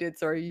crap I did.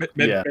 Sorry.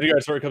 Yeah.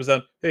 Midgard Stormer comes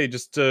down. Hey,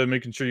 just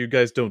making sure you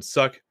guys don't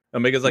suck.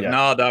 Omega's like, Yeah.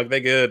 nah, dog,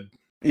 they good.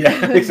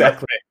 Yeah.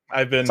 Exactly.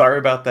 I've been Sorry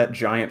about that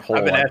giant hole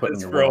I've been I at put in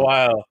this your for a world.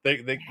 while. They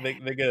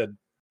good.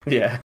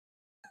 Yeah.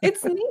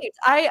 It's neat.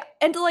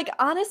 And like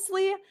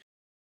honestly,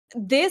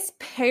 this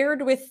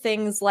paired with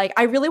things like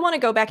I really want to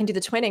go back and do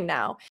the twinning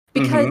now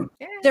because Mhm.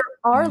 there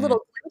are Mhm.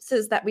 little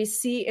glimpses that we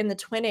see in the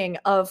twinning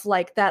of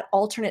like that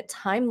alternate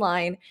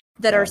timeline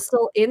that Yeah. are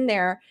still in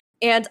there.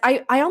 And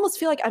I almost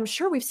feel like I'm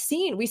sure we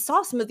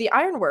saw some of the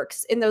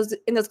ironworks in those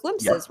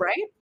glimpses,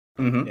 right?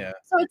 Mhm. Yeah.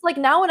 So it's like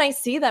now when I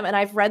see them and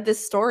I've read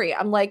this story,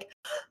 I'm like,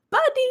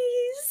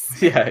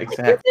 buddies. Yeah.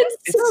 Exactly.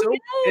 It's so good.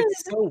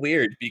 It's so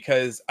weird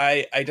because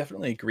I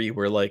definitely agree.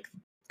 We're like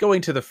going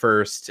to the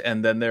first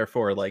and then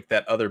therefore like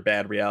that other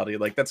bad reality,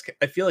 like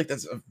I feel like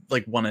that's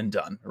like one and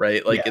done,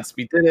 right? Like Yeah.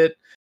 we did it,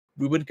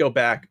 we would go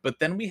back, but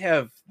then we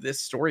have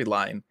this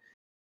storyline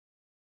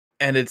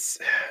and it's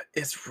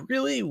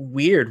really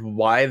weird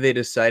why they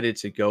decided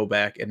to go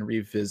back and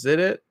revisit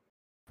it.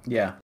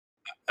 Yeah.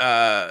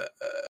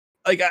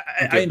 Like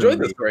I enjoyed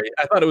the story.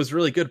 I thought it was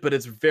really good, but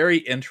it's very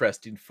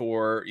interesting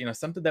for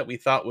something that we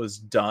thought was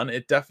done.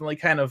 It definitely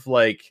kind of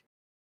like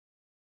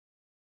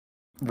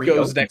goes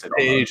Reopens next it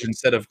page almost.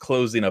 instead of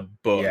closing a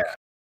book. Yeah.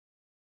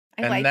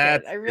 I And like it.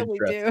 that's I really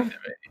interesting do. to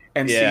me.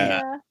 And Yeah.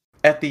 see,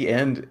 at the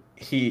end,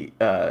 he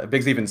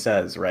Biggs even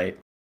says, right?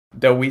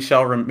 Though we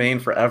shall remain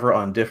forever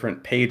on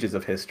different pages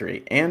of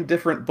history and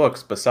different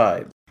books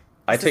besides.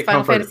 I This is take Final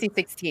comfort. Fantasy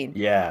 16.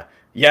 Yeah.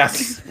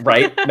 Yes.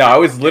 Right. No, I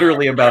was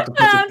literally about to put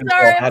the I'm tinfoil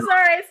sorry. hat I'm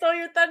sorry. I stole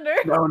your thunder.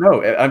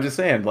 No, I'm just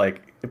saying,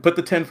 like, put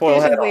the tinfoil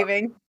Fusion's hat on.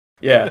 leaving.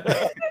 Yeah.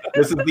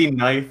 This is the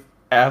 9th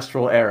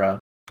astral era.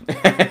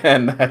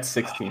 And that's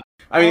 16.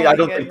 I mean, Oh I my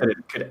don't think that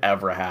goodness. it could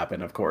ever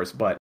happen, of course,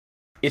 but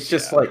it's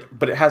just Yeah. like,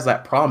 but it has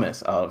that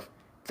promise of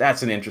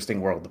that's an interesting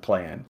world to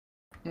play in,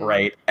 Mm.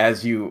 right?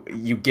 As you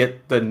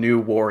get the new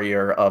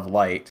warrior of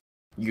light,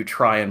 you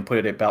try and put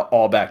it about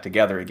all back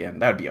together again.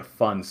 That'd be a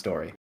fun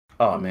story.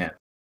 Oh man.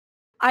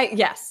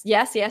 Yes.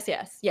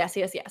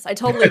 I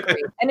totally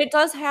agree. And it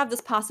does have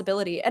this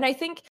possibility. And I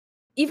think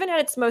even at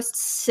its most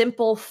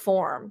simple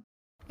form,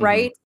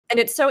 right? And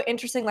it's so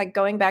interesting, like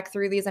going back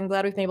through these, I'm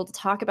glad we've been able to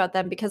talk about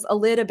them because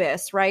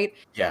Elidibus, right?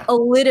 Yeah.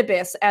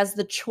 Elidibus as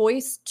the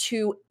choice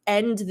to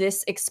end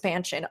this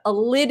expansion.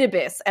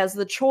 Elidibus as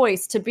the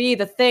choice to be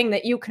the thing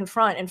that you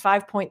confront in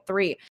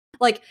 5.3.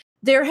 Like,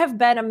 there have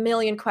been a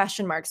million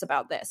question marks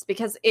about this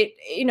because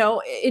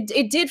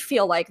it did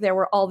feel like there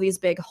were all these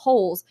big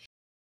holes.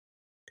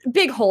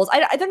 They're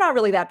not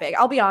really that big.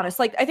 I'll be honest.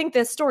 Like, I think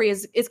this story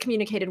is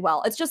communicated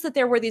well. It's just that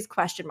there were these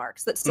question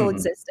marks that still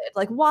existed.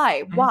 Like,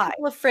 why?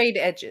 People afraid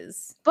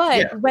edges.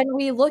 But when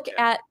we look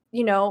at,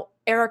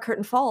 Era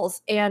Curtain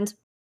Falls and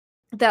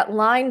that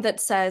line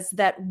that says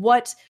that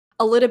what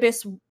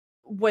Elidibus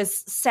was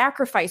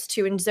sacrificed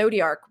to in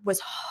Zodiark was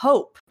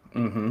hope.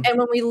 And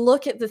when we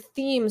look at the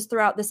themes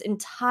throughout this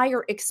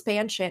entire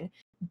expansion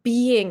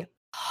being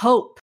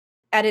hope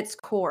at its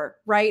core,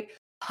 right?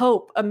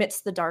 Hope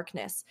amidst the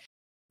darkness.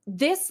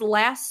 This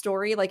last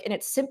story, like in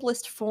its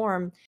simplest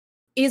form,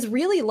 is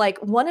really like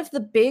one of the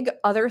big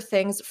other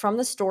things from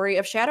the story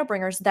of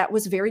Shadowbringers that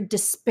was very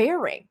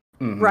despairing,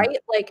 right?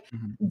 Like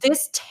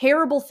this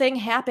terrible thing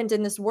happened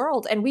in this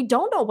world and we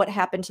don't know what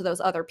happened to those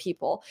other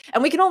people.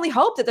 And we can only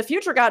hope that the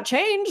future got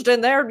changed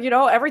and they're,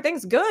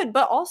 everything's good,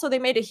 but also they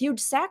made a huge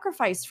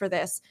sacrifice for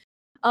this.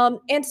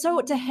 And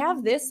so to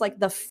have this, like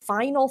the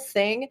final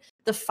thing,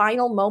 the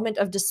final moment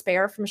of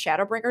despair from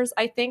Shadowbringers,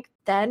 I think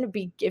then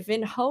be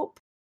given hope.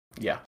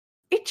 Yeah.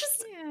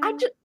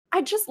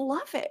 I just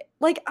love it.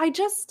 Like,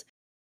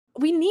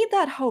 we need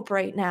that hope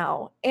right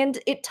now. And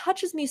it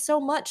touches me so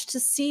much to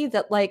see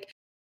that, like,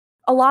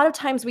 a lot of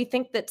times we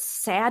think that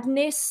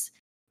sadness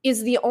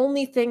is the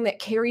only thing that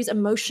carries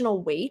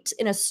emotional weight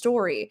in a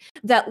story.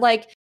 That,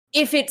 like,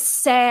 if it's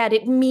sad,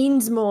 it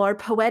means more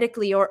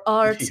poetically or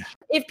art. Yeah.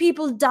 If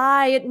people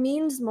die, it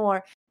means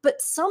more.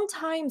 But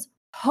sometimes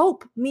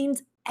hope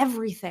means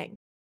everything.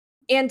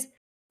 And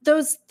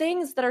those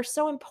things that are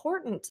so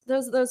important,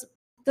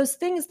 those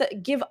things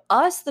that give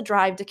us the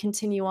drive to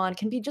continue on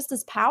can be just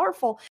as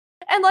powerful.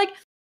 And like,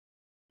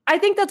 I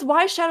think that's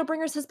why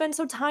Shadowbringers has been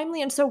so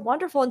timely and so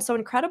wonderful and so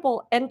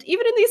incredible. And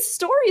even in these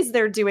stories,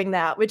 they're doing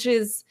that, which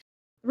is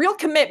real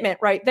commitment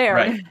right there.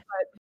 Right.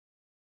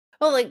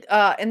 Well, like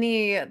in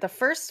the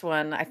first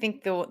one, I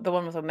think the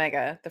one with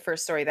Omega, the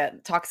first story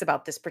that talks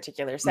about this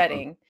particular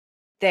setting,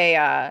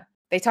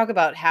 they talk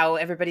about how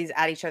everybody's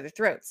at each other's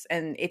throats.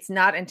 And it's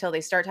not until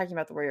they start talking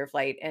about the Warrior of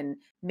Light and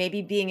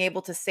maybe being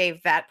able to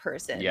save that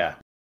person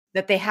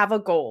that they have a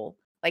goal.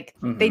 Like,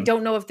 they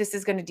don't know if this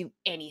is going to do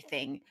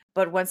anything.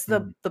 But once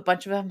the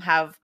bunch of them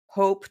have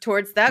hope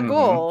towards that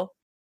goal,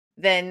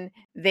 then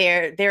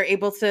they're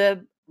able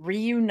to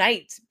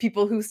reunite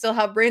people who still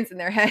have brains in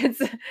their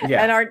heads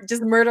and aren't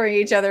just murdering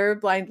each other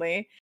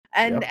blindly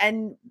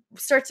and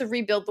start to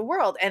rebuild the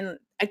world. And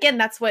again,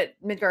 that's what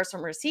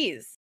Midgardsormr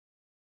sees.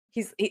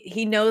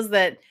 He knows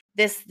that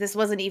this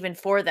wasn't even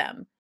for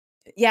them.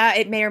 Yeah,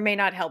 it may or may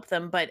not help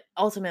them, but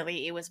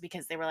ultimately it was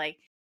because they were like,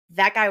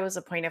 that guy was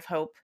a point of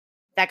hope.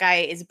 That guy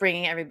is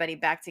bringing everybody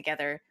back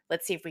together.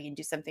 Let's see if we can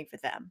do something for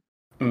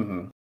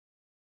them.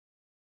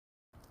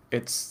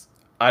 It's,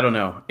 I don't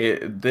know.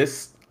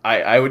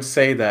 I would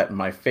say that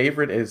my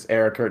favorite is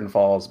Era Curtain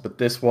Falls, but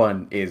this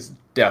one is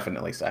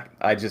definitely second.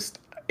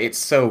 It's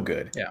so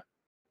good. Yeah.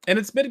 And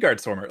it's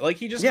Midgardsormr. Like,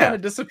 he just kind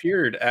of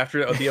disappeared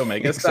after the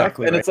Omega stuff.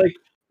 And it's like,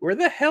 where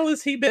the hell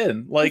has he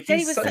been? Like,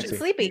 he was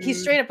sleepy. He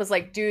straight up was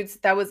like, dudes,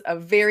 that was a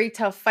very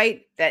tough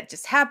fight that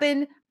just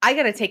happened. I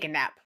gotta take a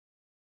nap.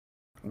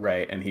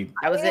 Right, and he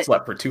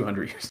slept for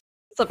 200 years.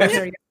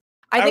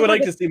 I would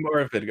like to see more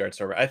of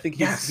Midgardsormr. I think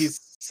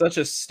he's such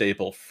a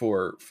staple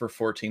for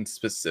 14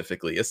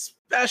 specifically,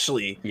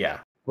 especially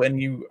when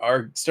you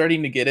are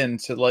starting to get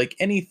into like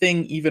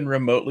anything even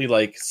remotely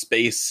like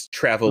space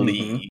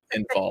travel-y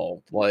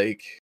involved.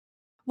 Like,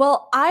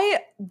 well,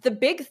 the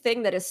big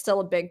thing that is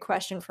still a big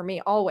question for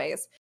me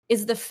always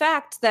is the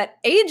fact that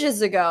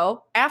ages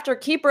ago, after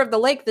Keeper of the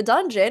Lake, the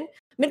dungeon,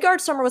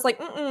 Midgardsormr was like,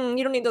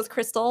 you don't need those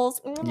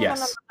crystals,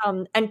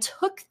 and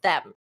took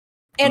them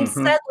and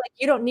said, like,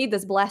 you don't need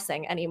this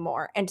blessing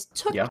anymore, and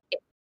took it.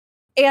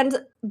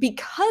 And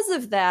because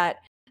of that,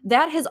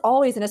 that has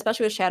always, and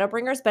especially with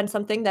Shadowbringers, been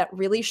something that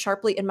really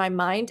sharply in my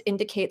mind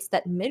indicates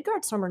that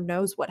Midgardsormr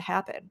knows what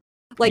happened.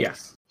 Like,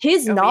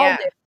 his knowledge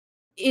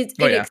is,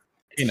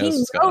 he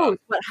knows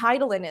what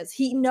Hydaelyn is.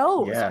 He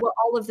knows what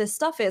all of this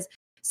stuff is.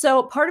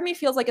 So part of me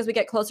feels like as we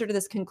get closer to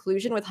this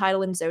conclusion with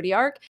Hydaelyn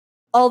Zodiark,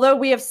 although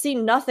we have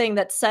seen nothing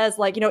that says,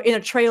 like, in a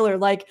trailer,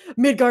 like,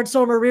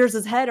 Midgardsormr rears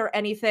his head or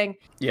anything.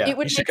 Yeah, it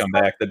would he should come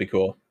back. That'd be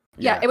cool.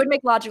 Yeah, it would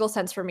make logical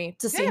sense for me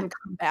to see him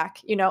come back,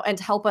 and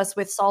help us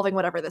with solving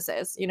whatever this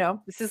is,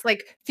 This is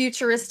like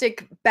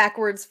futuristic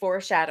backwards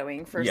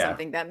foreshadowing for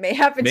something that may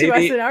happen to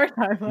us in our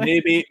timeline.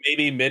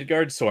 Maybe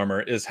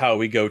Midgardsormr is how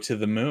we go to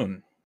the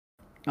moon.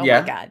 Oh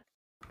my god.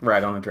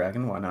 Ride on a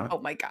dragon, why not? Oh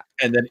my god.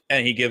 And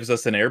he gives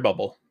us an air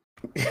bubble.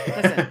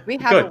 Listen, we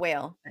have a Good.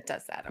 whale that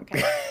does that,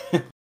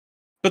 okay?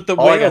 But the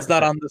All I got whale's to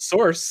not say- on the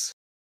source.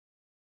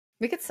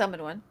 We could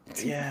summon one.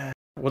 Yeah,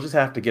 we'll just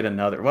have to get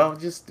another. Well,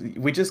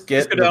 we just get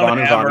Just go down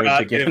to Vanu Amarant,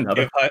 to get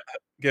another.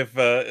 give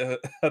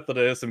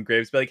Hythlodaeus some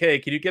grapes. Be like, hey,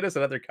 can you get us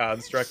another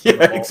construct? From the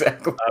Yeah, vault?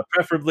 exactly.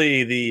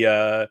 Preferably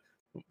the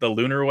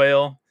lunar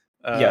whale.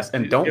 Yes,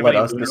 and do don't you have let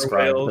any us lunar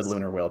describe whales? the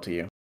lunar whale to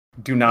you.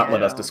 Do not Yeah,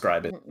 let us no.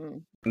 describe it.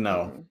 Mm-mm.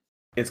 No, Mm-mm.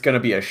 it's going to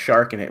be a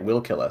shark and it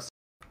will kill us.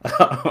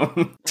 Oh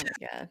my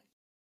god.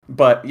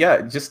 But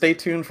yeah, just stay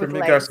tuned for With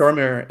Midgar legs.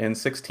 Stormir in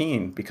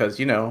 16 because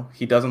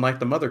he doesn't like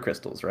the mother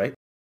crystals, right?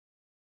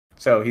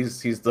 So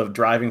he's the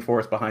driving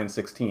force behind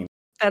 16.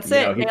 That's He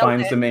it. Nailed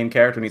finds it. the main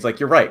character and he's like,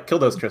 "You're right. Kill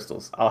those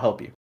crystals. I'll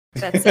help you."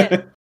 That's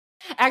it.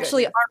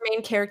 Actually, Goodness. our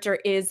main character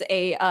is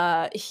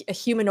a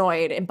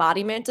humanoid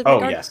embodiment of Oh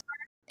Midgard, yes.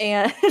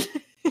 and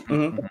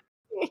Mhm.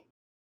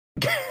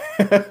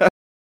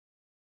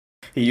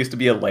 He used to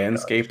be a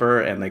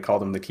landscaper, and they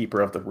called him the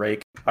keeper of the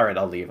rake. All right,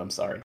 I'll leave. I'm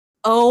sorry.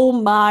 oh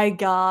my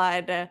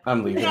god,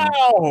 I'm leaving.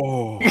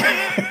 No.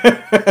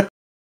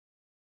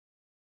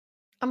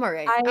 I'm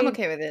alright. I- I'm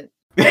okay with it.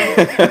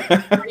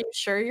 are you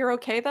sure you're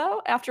okay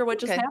though? After what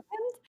just Okay. happened?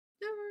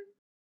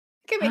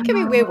 It could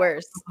be way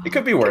worse. It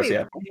could be worse, Could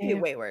yeah. It could be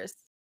way worse.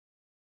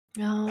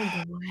 Oh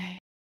boy.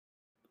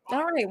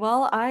 All right.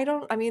 Well, I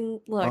don't. I mean,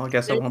 look. Well, I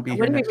guess I won't be I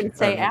here wouldn't next even week-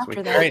 say next after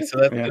week. that. All right, so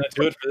that's Yeah. gonna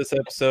do it for this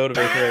episode of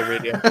Aetherite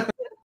Radio.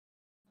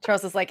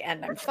 Charles is like,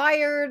 and I'm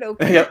fired.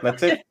 Okay. Yep,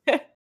 that's it.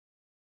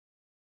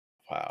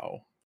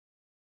 Wow.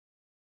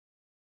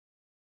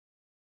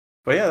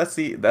 But yeah,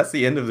 that's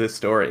the end of this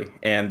story,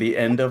 and the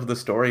end of the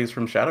stories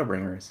from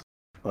Shadowbringers.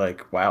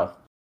 Like, wow.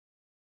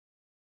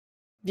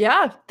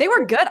 Yeah, they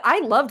were good. I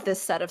loved this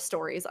set of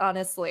stories,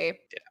 honestly.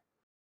 Yeah.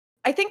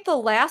 I think the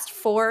last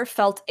 4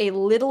 felt a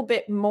little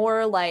bit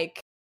more like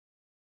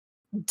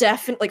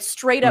definite, like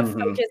straight up Mhm.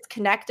 focused,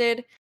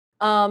 connected.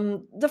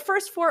 The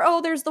first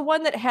 4, there's the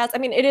one that has, I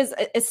mean, it is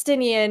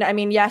Estinian. I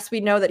mean, yes,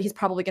 we know that he's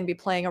probably going to be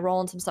playing a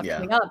role in some stuff Yeah.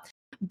 coming up,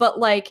 but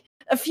like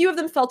a few of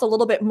them felt a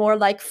little bit more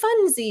like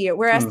funsy,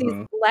 whereas these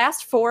Mhm.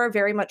 last 4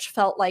 very much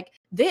felt like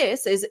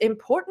this is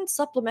important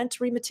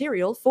supplementary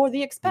material for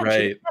the expansion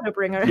Right. of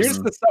Shadowbringers. Here's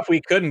the stuff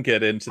we couldn't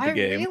get into the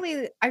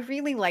game. I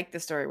really liked the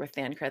story with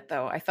Thancred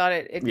though. I thought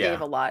it Yeah.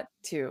 gave a lot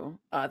to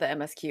the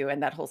MSQ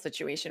and that whole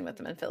situation with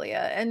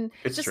Memphilia, and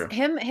It's just true.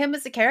 him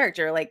as a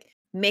character, like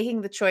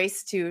making the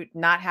choice to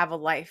not have a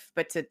life,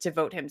 but to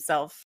devote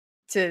himself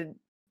to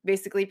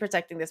basically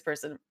protecting this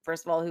person.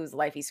 First of all, whose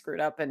life he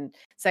screwed up, and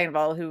second of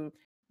all, who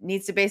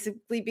needs to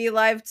basically be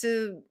alive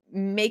to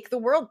make the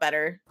world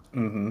better.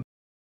 Mm-hmm.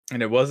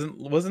 And it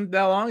wasn't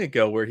that long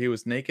ago where he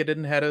was naked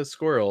and had a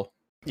squirrel.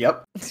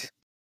 Yep.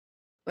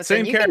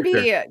 Listen, Same you can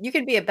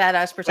be a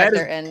badass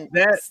protector and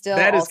still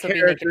That is also be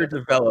naked character with the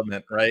world.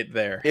 development right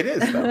there. It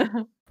is,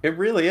 though. It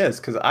really is,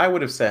 because I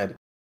would have said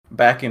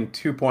back in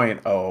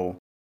 2.0,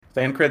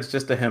 Thancred's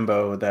just a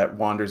himbo that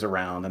wanders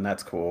around, and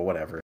that's cool,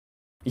 whatever.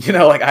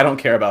 Like, I don't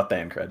care about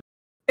Thancred.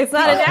 It's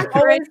not Uh,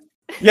 inaccurate.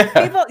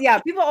 Yeah.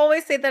 People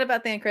always say that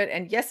about Thancred,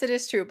 and yes, it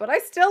is true, but I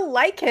still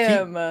like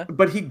him.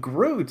 But he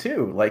grew,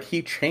 too. Like,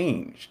 he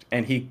changed,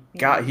 and he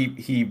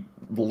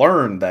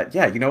learned that,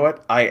 yeah, you know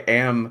what? I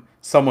am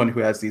someone who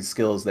has these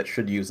skills that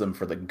should use them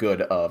for the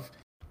good of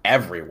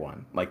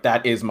everyone. Like,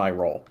 that is my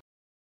role.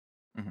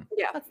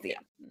 Yeah. That's the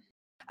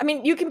I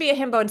mean, you can be a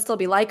himbo and still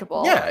be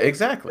likable. Yeah,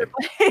 exactly.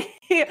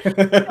 he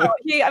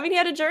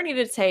had a journey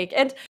to take.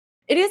 And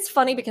it is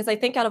funny because I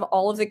think out of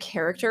all of the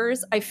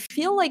characters, I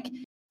feel like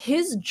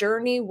his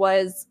journey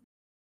was,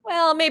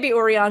 well, maybe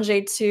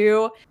Urianger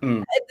too.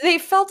 Mm. They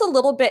felt a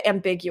little bit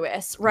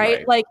ambiguous, right?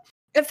 Right. Like,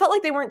 it felt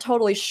like they weren't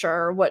totally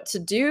sure what to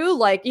do.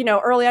 Like,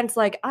 early on, it's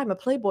like, I'm a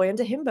playboy and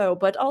a himbo,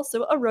 but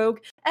also a rogue,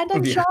 and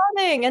I'm Yeah.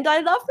 charming, and I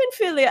love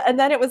Minfilia. And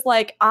then it was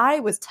like, I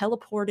was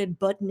teleported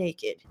butt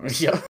naked,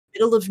 Yeah.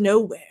 middle of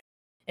nowhere.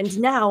 And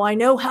now I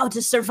know how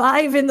to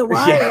survive in the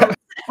wild. Yeah.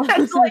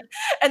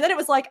 And then it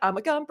was like, I'm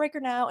a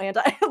gunbreaker now. And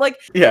I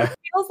Yeah.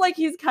 feels like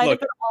he's kind Look, of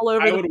been all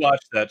over. I the would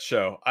watch that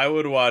show. I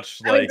would watch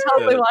I would like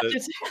totally watch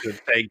it. the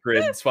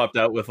Thancred swapped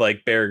out with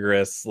like Bear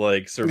Grylls,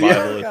 like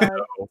survivalist God.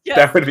 show. Yes,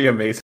 That would be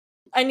amazing.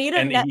 I need a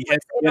And Netflix he ends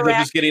up just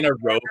interaction getting a with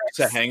rope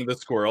to Bear hang the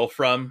squirrel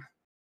from.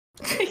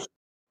 Grylls.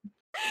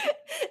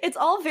 It's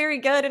all very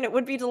good and it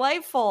would be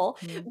delightful,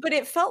 but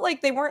it felt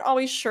like they weren't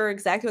always sure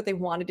exactly what they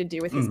wanted to do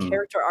with his Mhm.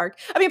 character arc.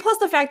 I mean, plus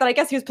the fact that I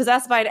guess he was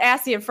possessed by an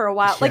Asian for a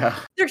while. Like, Yeah.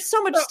 there's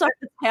so much stuff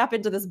that's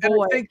happened to this And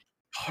boy. I think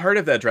part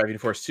of that driving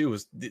force too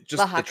was just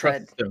the hot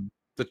trust blood. system.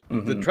 The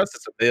Mhm. trust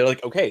system. They're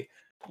like, okay,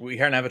 we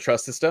can't have a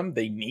trust system.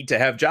 They need to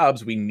have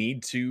jobs. We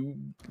need to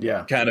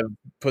Yeah. kind of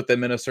put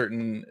them in a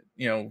certain,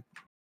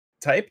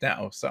 type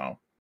now. So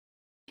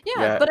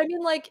Yeah, but I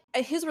mean, like,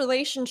 his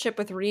relationship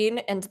with Reen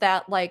and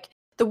that, like,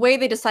 the way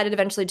they decided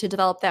eventually to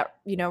develop that,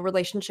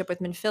 relationship with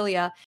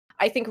Minfilia,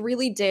 I think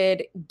really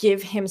did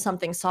give him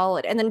something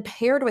solid. And then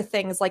paired with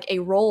things like a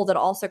role that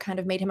also kind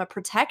of made him a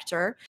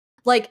protector,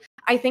 like,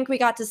 I think we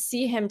got to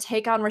see him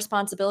take on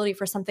responsibility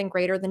for something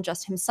greater than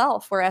just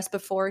himself, whereas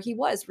before he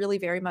was really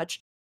very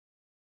much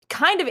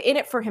kind of in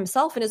it for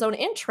himself and his own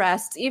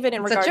interests, even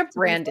in regards Such a to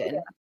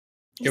Brandon.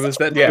 It was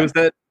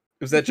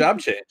that job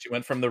change. He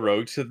went from the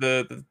rogue to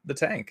the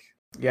tank.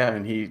 Yeah,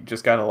 and he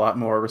just got a lot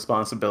more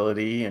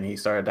responsibility, and he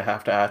started to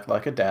have to act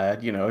like a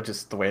dad. You know,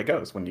 just the way it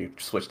goes when you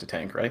switch to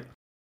tank, right?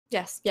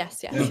 Yes.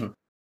 Mhm.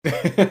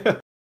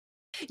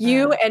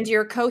 You and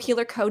your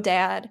co-healer,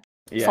 co-dad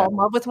Yeah. fall in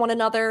love with one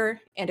another,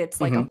 and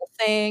it's like a Mhm. whole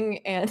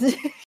thing. And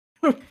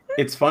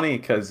It's funny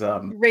because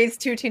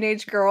Raised 2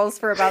 teenage girls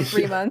for about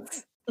 3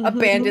 months. Mhm.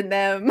 Abandoned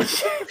them.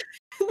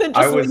 then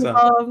I just was,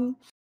 leave,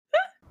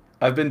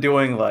 I've been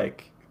doing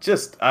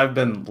I've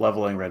been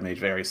leveling Red Mage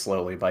very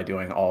slowly by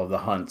doing all of the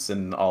hunts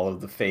and all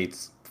of the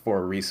fates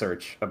for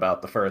research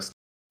about the first.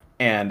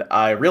 And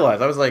I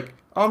realized, I was like,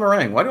 oh,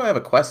 Meringue, why do I have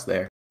a quest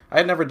there? I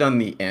had never done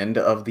the end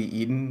of the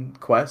Eden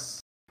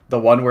quests, the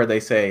one where they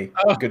say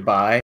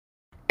goodbye.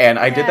 And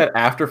I did Yeah. that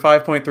after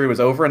 5.3 was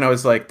over, and I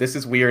was like, this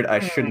is weird. I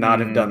should not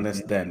have done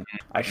this then.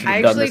 I should I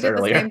have done actually this did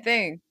earlier. the same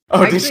thing.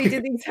 Oh, I did actually you?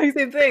 did the exact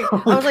same thing.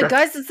 Holy I was like, crap.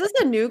 guys, is this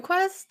a new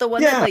quest? The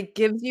one Yeah. that like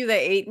gives you the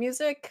 8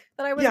 music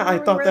that I was Yeah, I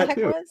wondering thought where that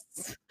the heck too.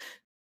 was?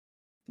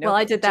 well,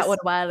 I did that just- one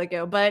a while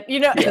ago, but you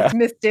know, Yeah. Just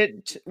missed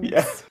it.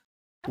 Yeah.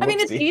 I mean,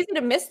 it's Whoopsie. easy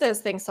to miss those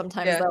things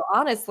sometimes, Yeah. though,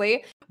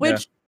 honestly,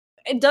 which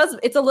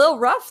it's a little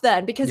rough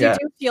then, because Yeah.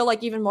 you do feel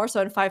like even more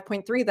so in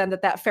 5.3 then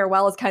that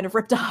farewell is kind of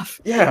ripped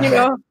off. Yeah. You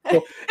know?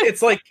 Well,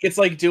 it's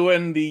like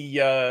doing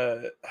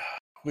the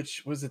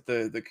which was it,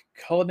 the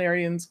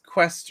Culinarian's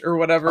quest or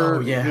whatever. Oh,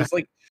 yeah. It was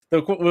like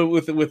with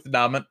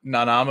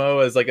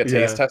Nanamo as like a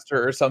taste Yeah.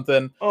 tester or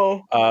something.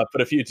 Oh. But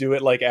if you do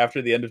it like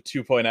after the end of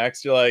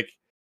 2.x, you're like,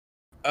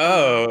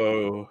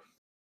 oh,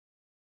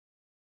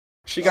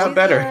 She got She's,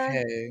 better.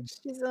 hey.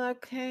 She's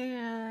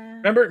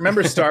okay.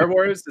 Remember Star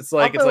Wars? It's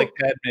like Also-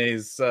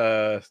 Padme's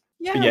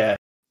Yeah.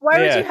 Why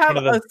would Yeah, you have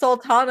one of the- a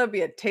Sultana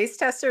be a taste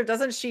tester?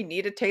 Doesn't she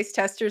need a taste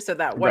tester so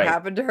that what Right.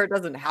 happened to her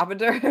doesn't happen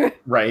to her?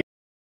 Right.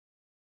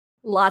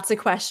 Lots of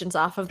questions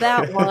off of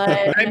that one.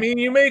 I mean,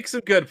 you make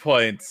some good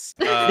points.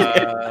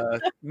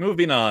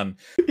 Moving on.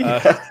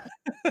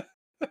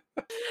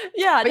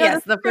 yeah, But no,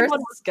 yes, the the first one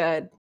first- was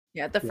good.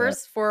 Yeah, the Yeah.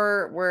 first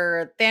 4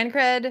 were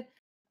Thancred.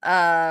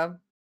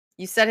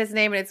 You said his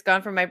name and it's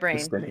gone from my brain.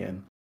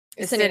 Justinian.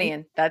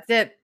 Justinian. That's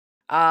it.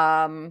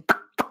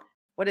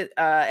 What is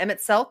Emmett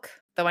Selk,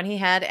 the one he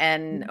had,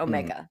 and Mhm.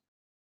 Omega.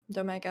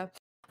 Omega.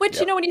 Which,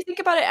 Yep. you know, when you think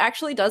about it,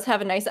 actually does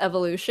have a nice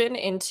evolution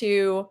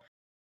into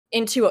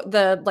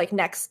the like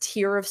next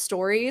tier of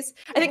stories.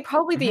 I think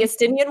probably the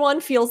Estinian one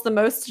feels the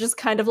most just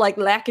kind of like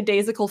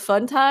lackadaisical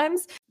fun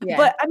times. Yeah.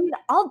 But I mean,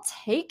 I'll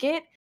take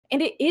it.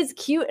 And it is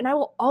cute, and I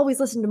will always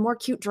listen to more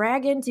cute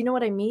dragons. You know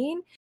what I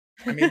mean?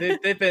 I mean,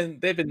 they've been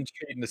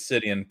treating the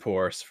city in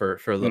Porce for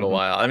a little Mhm.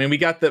 while. I mean, we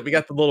got the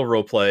little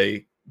role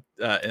play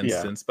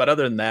instance, but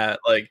other than that,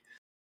 like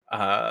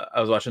I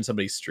was watching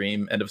somebody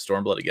stream End of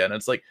Stormblood again, and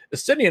it's like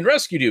Estinian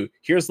rescued you.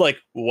 Here's like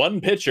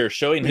one picture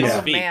showing his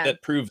Yeah. feet Man.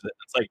 that proves it.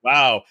 It's like,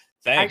 wow,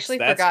 thanks. actually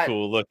That's forgot-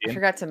 cool I looking.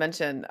 forgot to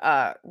mention,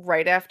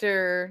 right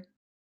after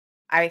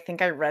I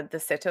think I read the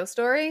Sito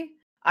story,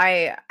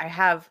 I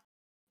have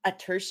a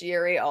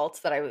tertiary alt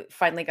that I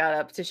finally got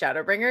up to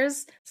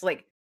Shadowbringers. So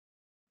like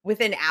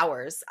within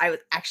hours, I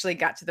actually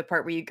got to the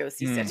part where you go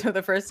see Sito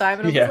the first time,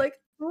 and I Yeah. was like,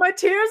 my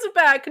tears are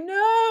back.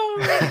 No.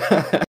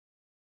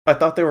 I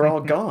thought they were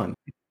all gone.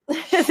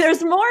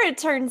 There's more, it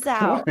turns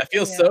out. I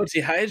feel Yeah. so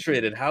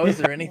dehydrated. How is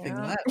there anything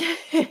Yeah.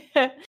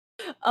 left?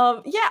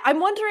 Yeah, I'm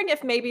wondering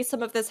if maybe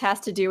some of this has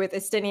to do with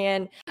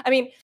Estinian. I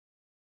mean,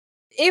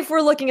 if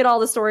we're looking at all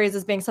the stories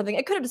as being something,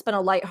 it could have just been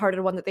a lighthearted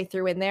one that they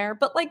threw in there.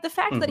 But like the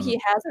fact that he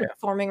has been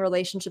forming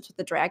relationships with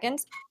the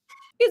dragons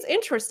is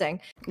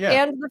interesting. Yeah.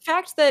 And the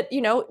fact that,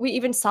 you know, we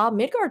even saw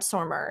Midgard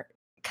Stormer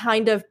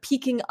kind of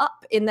peeking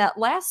up in that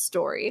last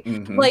story.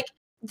 Mhm. Like,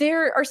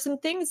 there are some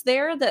things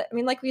there that, I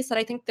mean, like we said,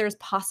 I think there's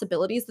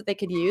possibilities that they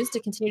could use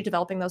to continue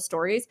developing those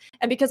stories.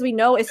 And because we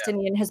know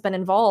Estinian has been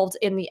involved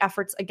in the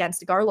efforts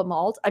against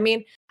Garlemald, I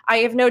mean, I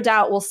have no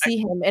doubt we'll see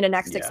him in a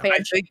next Yeah.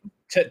 expansion. I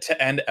think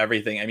to end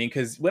everything, I mean,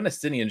 because when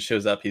Estinian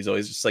shows up, he's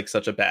always just like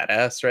such a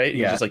badass, right? He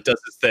Yeah. just like does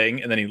his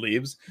thing and then he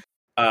leaves.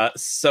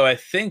 So I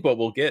think what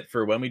we'll get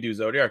for when we do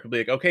Zodiac will be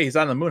like, okay, he's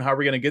on the moon. How are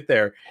we going to get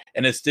there?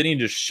 And Estinian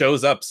just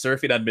shows up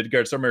surfing on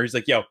Midgard somewhere. He's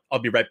like, yo, I'll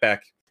be right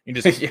back. He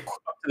just Yeah.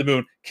 up to the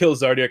moon,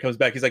 kills Zardia, comes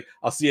back. He's like,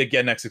 I'll see you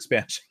again next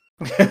expansion.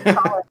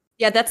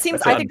 Yeah, that seems,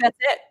 That's I fun. think that's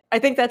it. I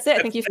think that's it.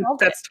 I think you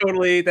solved it.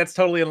 That's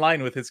totally in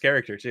line with his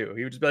character too.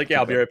 He would just be like, yeah,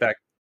 I'll be right back.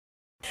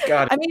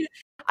 God. I mean,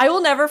 I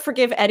will never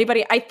forgive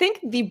anybody. I think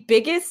the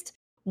biggest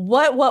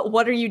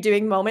what are you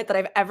doing moment that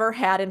I've ever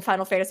had in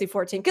Final Fantasy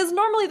 14, because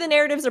normally the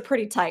narratives are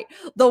pretty tight.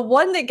 The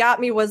one that got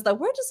me was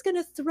we're just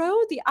gonna throw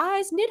the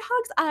eyes,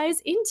 Nidhogg's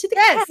eyes, into the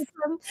Yes.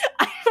 chasm.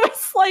 I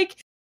was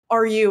like,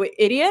 are you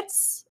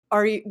idiots?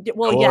 Are you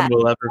well No yeah. one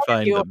will ever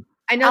find you- them.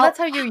 I know I'll- that's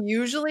how you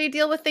usually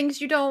deal with things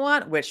you don't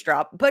want, witch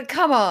drop, but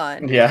come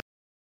on. Yeah.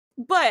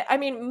 But I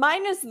mean,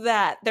 minus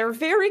that, they're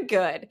very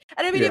good.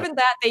 And I mean, Yeah. even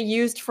that they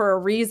used for a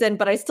reason,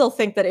 but I still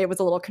think that it was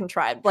a little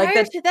contrived. Like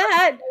Prior that's to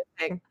that,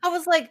 thing. I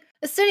was like,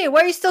 Astinia,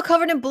 why are you still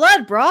covered in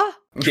blood, brah?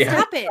 Yeah.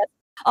 Stop it.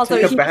 Also,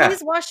 Take a he, bath.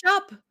 Please wash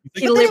up. he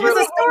But there was a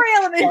literally story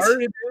element.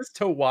 hard it is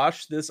to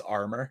wash this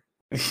armor.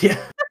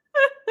 Yeah.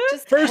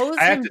 Just First, hose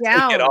I have him to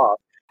down. take it off.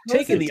 Hose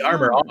Taking him the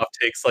armor down. off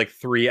takes like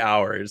 3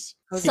 hours.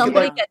 Hose him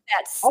somebody down. get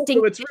that Also,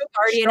 stinky it's really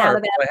guardian out sharp.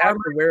 of that So I have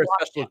armor. to wear and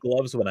wash special it.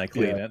 gloves when I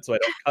clean Yeah. it, so I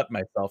don't cut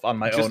myself on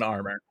my Just- own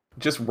armor.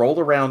 Just roll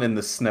around in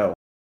the snow.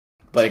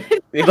 Like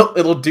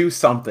it'll do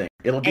something.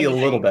 It'll be a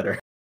little Anything. better.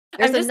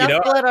 There's I'm just- enough You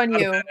know, blood on not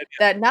a you bad idea.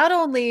 that not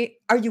only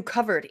are you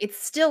covered, it's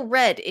still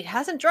red. It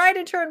hasn't dried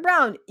and turned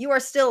brown. You are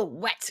still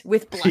wet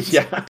with blood.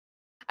 Yeah.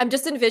 I'm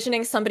just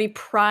envisioning somebody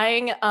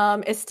prying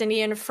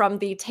Estinian from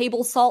the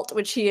table salt,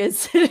 which he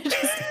is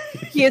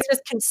he is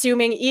just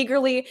consuming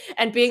eagerly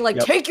and being like,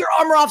 Yep. "Take your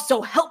armor off,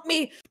 so help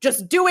me,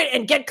 just do it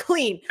and get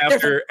clean."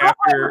 There's a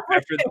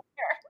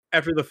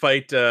After the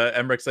fight,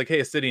 Emmerich's like, "Hey,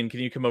 Estinian, can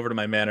you come over to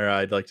my manor?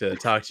 I'd like to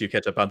talk to you,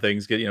 catch up on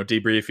things, get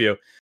debrief you."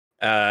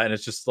 And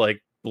it's just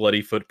like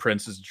bloody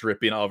footprints is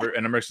dripping all over,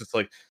 and Emmerich's just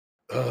like,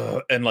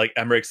 ugh. And like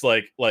Emmerich's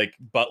like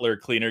butler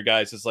cleaner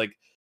guys is like,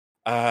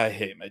 "I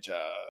hate my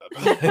job."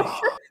 I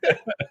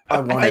I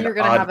want thought an you were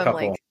gonna odd have him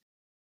couple. like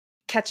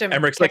catch him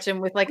Emmerich's like,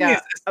 with like "Please,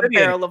 a Estinian,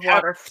 barrel of have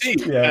water. a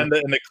seat." Yeah. And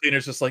the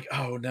cleaner's just like,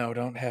 "Oh no,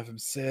 don't have him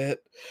sit."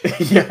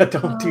 Yeah,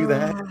 don't do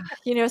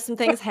that. Some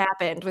things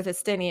happened with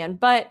Estinian,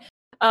 but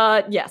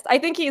yes, I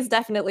think he's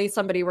definitely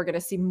somebody we're going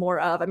to see more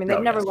of. I mean, they've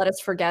Oh, never yes. let us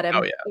forget him.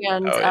 Oh, yeah.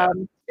 And Oh, yeah.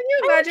 Can you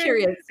I'm imagine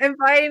curious.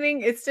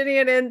 inviting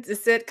Estinian in to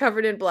sit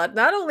covered in blood?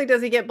 Not only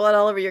does he get blood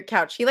all over your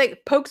couch, he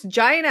like pokes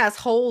giant ass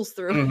holes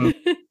through.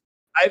 Mhm.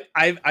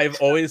 I've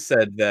always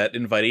said that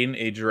inviting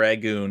a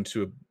dragoon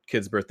to a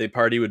kid's birthday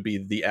party would be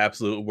the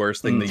absolute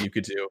worst thing that you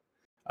could do.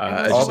 Unless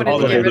It's you just wanted all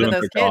to the get rid of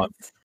balloons those are gone.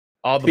 kids.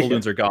 All the Yeah.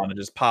 balloons are gone and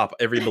just pop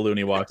every balloon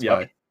he walks Yep.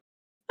 by.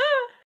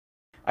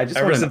 I just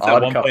Ever want an since that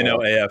odd 1.0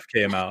 couple. AF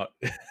came out.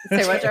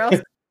 Say what,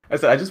 Charles? I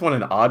said I just want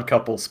an odd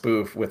couple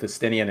spoof with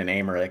Estinian and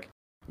Aymeric.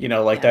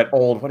 Like Yeah. that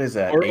old, what is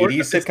that, or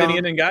 80s sitcom?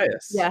 Justinian and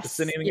Gaius. Yes.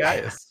 Justinian and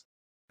Yeah. Gaius.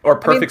 Or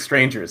Perfect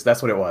Strangers.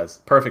 That's what it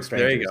was. Perfect There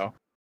Strangers. you go.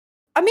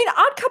 I mean,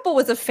 Odd Couple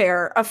was a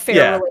fair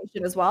Yeah.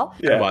 relation as well.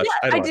 Yeah. I'd watch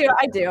I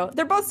it. do.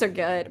 They're both so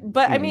good.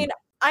 But I Mhm. mean,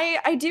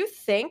 I do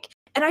think,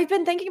 and I've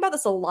been thinking about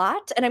this a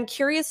lot, and I'm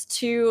curious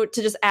to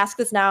just ask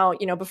this now,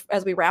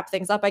 as we wrap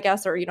things up, I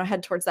guess, or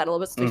head towards that a little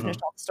bit so we finish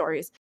all the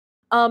stories.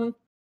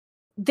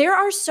 There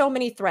are so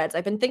many threads.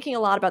 I've been thinking a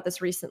lot about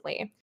this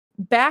recently.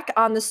 Back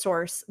on the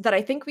source that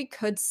I think we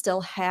could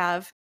still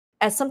have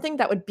as something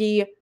that would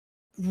be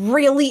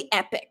really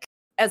epic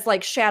as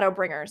like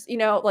Shadowbringers,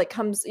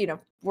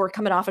 we're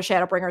coming off of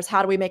Shadowbringers.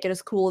 How do we make it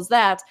as cool as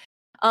that?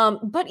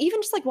 But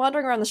even just like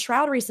wandering around the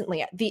Shroud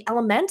recently, the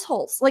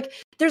elementals, like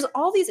there's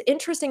all these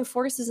interesting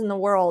forces in the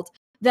world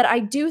that I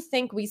do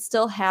think we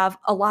still have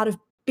a lot of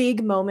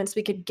big moments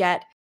we could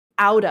get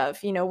out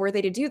of, were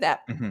they to do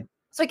that. Mhm.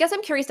 So I guess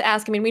I'm curious to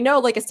ask, I mean, we know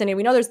like Estinian,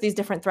 we know there's these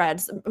different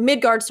threads,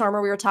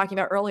 Midgardstormer we were talking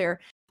about earlier,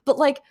 but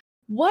like,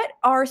 what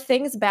are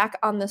things back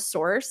on the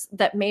source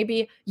that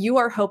maybe you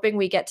are hoping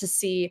we get to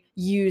see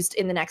used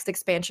in the next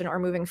expansion or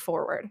moving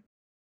forward?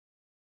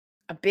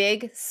 A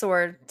big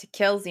sword to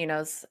kill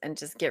Xenos and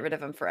just get rid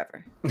of him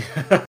forever. Oh,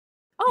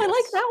 I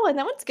like Yes. that one.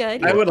 That one's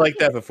good. I would like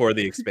that before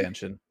the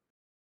expansion.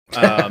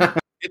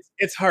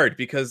 It's hard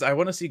because I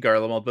want to see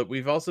Garlemald, but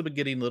we've also been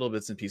getting little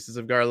bits and pieces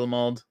of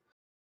Garlemald.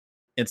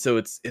 And so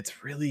it's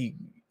really,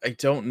 I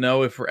don't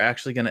know if we're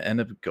actually going to end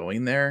up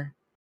going there.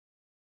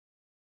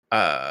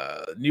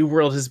 New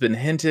World has been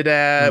hinted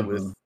at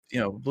with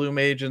Blue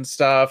Mage and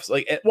stuff.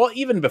 Like, well,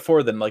 even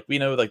before then, like we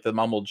know like the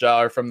Mumbled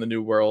Jar from the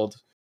New World.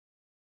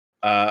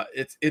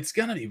 It's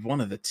gonna be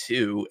one of the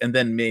two, and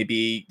then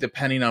maybe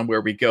depending on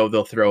where we go,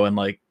 they'll throw in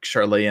like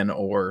Sharlayan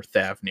or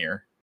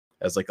Thavnir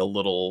as like a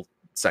little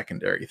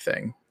secondary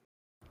thing.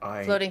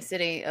 Floating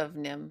city of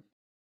Nim.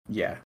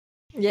 Yeah,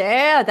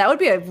 Yeah, that would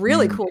be a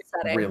really cool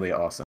setting. really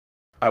awesome.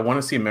 I want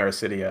to see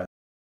Mericidia.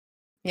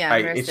 Yeah,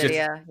 it's just-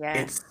 Mericidia. Yeah.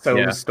 It's so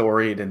Yeah.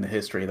 storied in the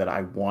history that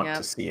I want Yep.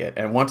 to see it,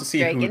 and want to see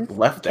Dragons, who's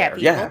left cat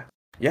there. people.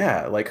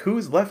 Yeah, like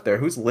who's left there?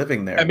 Who's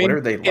living there? I mean, what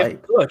are they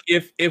like?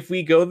 if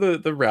we go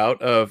the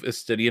route of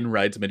Estinian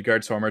rides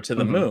Midgardstormer to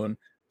the Mhm. moon,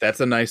 that's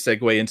a nice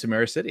segue into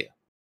Mericidia.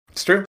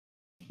 It's true.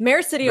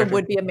 Mericidia Right.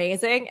 would be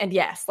amazing, and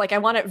yes, like I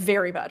want it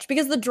very much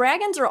because the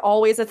dragons are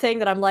always a thing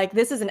that I'm like,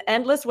 this is an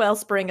endless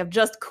wellspring of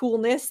just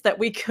coolness that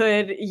we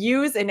could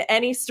use in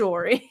any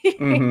story.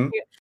 Mhm.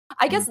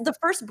 I guess the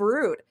first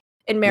brood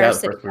in Yeah, the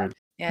Mericidia, first word.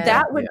 Yeah.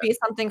 that would be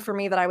something for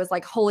me that I was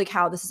like, holy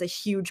cow, this is a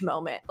huge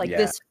moment. Like Yeah.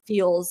 this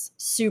feels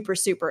super,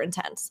 super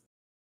intense.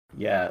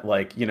 Yeah,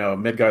 like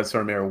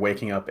Midgardstormir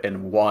waking up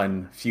in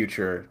one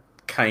future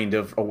kind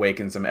of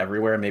awakens him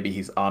everywhere. Maybe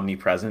he's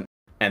omnipresent,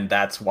 and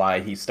that's why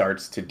he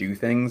starts to do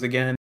things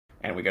again.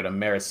 And we go to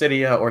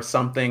Mericidia or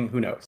something. Who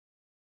knows?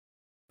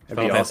 That'd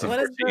be Final awesome. What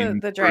is the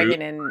 14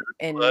 dragon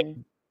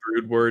in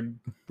Broodword.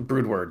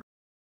 Broodword.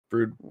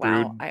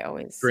 Wow, I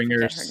always forget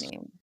bringers. her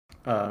name.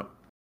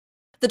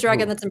 The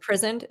dragon Ooh. that's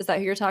imprisoned, is that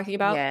who you're talking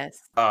about?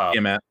 Yes.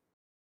 Tiamat.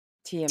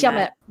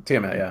 Tiamat.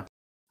 Tiamat. Yeah.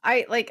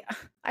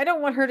 I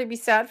don't want her to be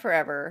sad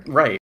forever.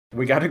 Right.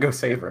 We got to go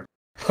save her.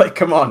 Like,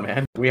 come on,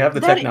 man. We have the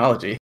That-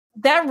 technology.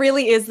 That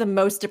really is the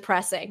most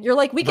depressing. You're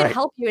like, we can Right.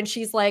 help you. And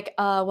she's like,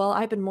 well,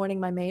 I've been mourning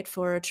my mate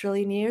for 1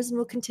 trillion years and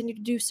will continue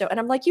to do so. And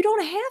I'm like, you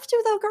don't have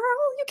to though, girl.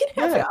 You can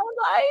have Yeah. your own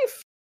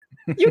life.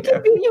 You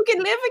can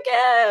live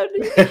again.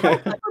 You can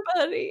help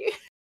everybody.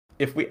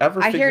 If we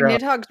ever I hear figure out,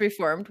 Nidhogg's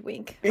reformed.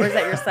 Wink. Or is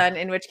that your son?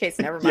 In which case,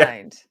 never Yeah.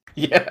 mind.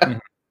 yeah,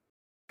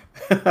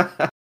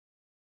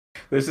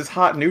 there's this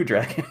hot new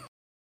dragon.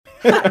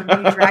 New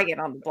dragon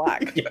on the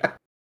block. Yeah.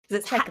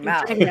 It's Check hot him and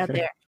out. dragon out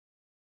there.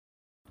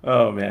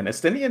 Oh man,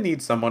 Estendia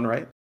needs someone,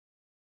 right?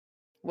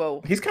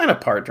 Whoa. He's kind of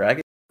part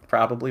dragon,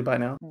 probably by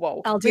now.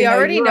 Whoa. Aldina, We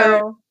already you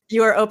know.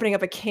 You are opening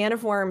up a can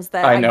of worms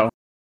that I know.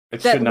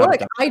 It That should not have look,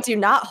 done. I do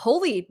not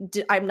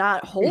I'm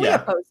not wholly Yeah.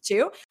 opposed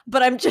to,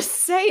 but I'm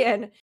just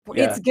saying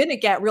it's gonna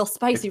get real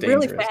spicy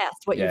really dangerous. fast.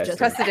 What Yeah, you've it's just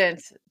dangerous.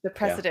 Precedent. The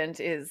precedent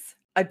is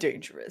a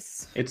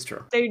dangerous. It's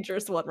true.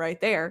 dangerous one right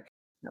there.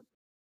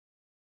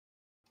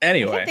 I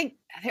Anyway, think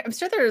I'm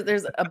sure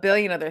there's a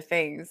billion other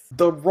things.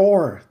 The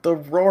roar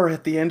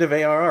at the end of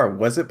ARR,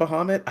 was it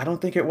Bahamut? I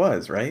don't think it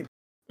was, right?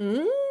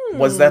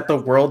 Was that the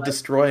world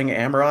destroying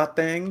Amarot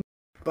thing?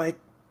 Like,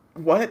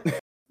 what?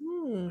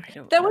 Mm, I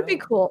don't that would be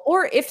know. cool.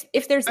 Or if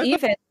there's I thought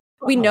even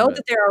we know Bahamut.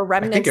 that there are I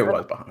remnants. think it of-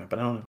 was Bahamut, but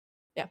I don't know.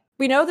 Yeah,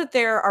 we know that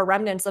there are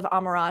remnants of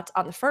Amarat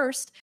on the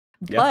first.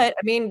 Yeah. But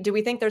I mean, do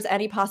we think there's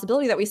any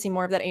possibility that we see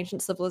more of that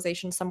ancient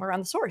civilization somewhere on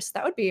the source?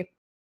 That'd be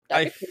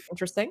pretty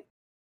interesting.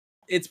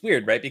 it's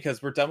weird, right?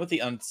 Because we're done with the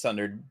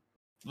Unsundered,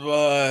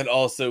 but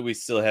also we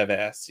still have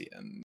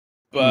Ascian,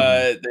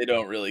 but they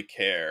don't really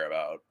care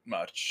about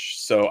much.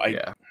 So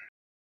Yeah,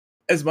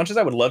 as much as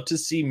I would love to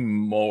see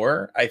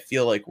more, I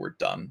feel like we're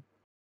done.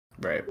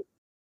 right.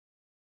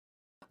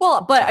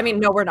 Well, but I mean,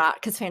 no, we're not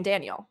because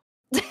Fandaniel.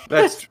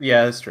 That's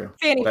true.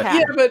 Fanny That-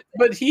 pack. Yeah,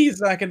 but he's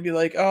not gonna be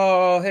like,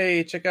 oh,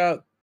 hey, check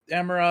out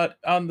Amarot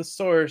on the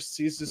source.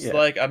 He's just Yeah.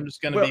 like, I'm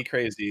just gonna Well- be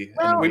crazy.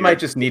 Well, We weird." might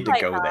just need to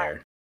might go not.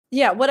 there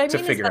Yeah, what I to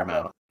mean figure is him that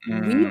out. we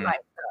Mm. might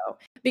though,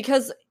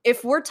 because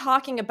if we're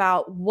talking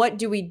about what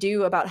do we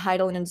do about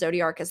Hydaelyn and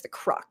Zodiark as the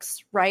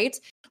crux, right?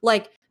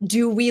 Like,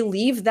 do we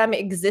leave them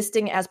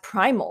existing as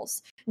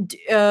primals?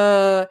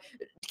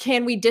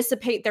 Can we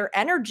dissipate their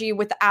energy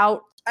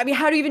without? I mean,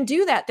 how do you even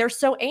do that? They're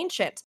so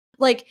ancient.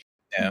 Like,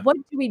 Yeah. what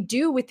do we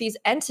do with these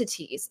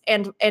entities,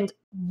 and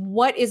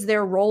what is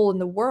their role in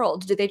the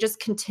world? Do they just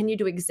continue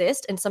to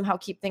exist and somehow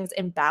keep things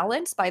in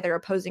balance by their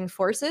opposing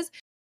forces?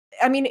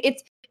 I mean,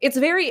 it's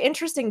very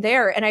interesting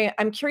there, and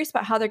I'm curious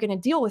about how they're going to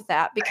deal with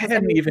that I because I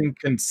hadn't mean, even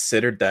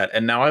considered that,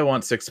 and now I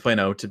want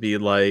 6.0 to be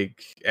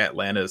like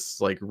Atlantis,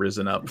 like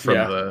risen up from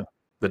Yeah.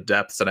 the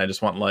depths, and I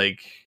just want like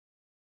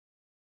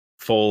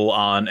full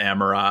on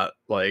Amarot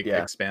like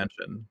Yeah.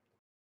 expansion.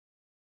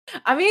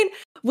 I mean,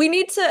 we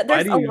need to.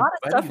 There's do a you- lot why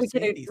of do stuff you we say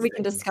can these we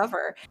can things?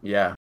 discover.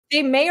 Yeah,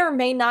 They may or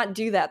may not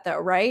do that though,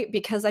 right?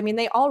 Because I mean,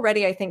 they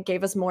already I think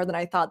gave us more than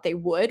I thought they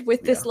would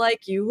with this.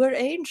 Like, you were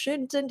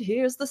ancient, and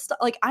here's the stuff.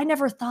 Like, I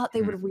never thought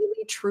they would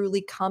really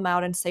truly come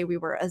out and say we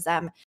were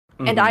Azem.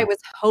 And I was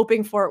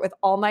hoping for it with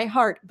all my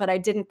heart, but I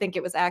didn't think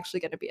it was actually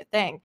going to be a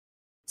thing.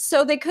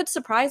 So they could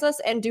surprise us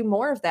and do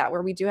more of that,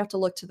 where we do have to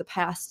look to the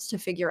past to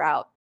figure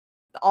out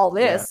all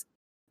Yeah. this.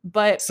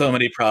 But So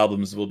many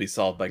problems will be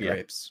solved by Yeah.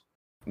 grapes.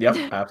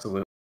 Yep,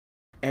 absolutely.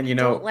 And you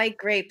Don't know, like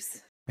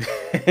grapes.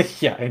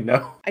 yeah, I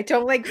know. I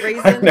don't like I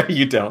raisins. know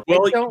you don't.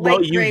 Well, don't well,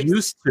 like you grapes.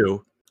 used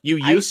to. You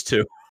I- used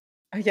to.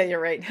 Oh, yeah, you're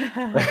right.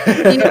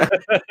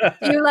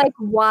 do you like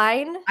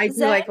wine? I do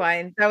Zen? like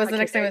wine. That was the Okay,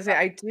 next thing I was there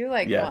saying. you I do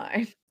like Yeah.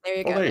 wine There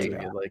you Well, go. there there you you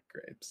go. You like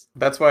grapes.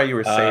 That's why you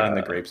were saving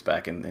the Uh, grapes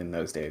back in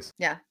those days.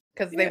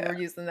 because they Yeah. were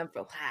using them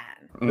for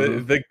wine.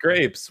 Mhm. The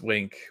grapes,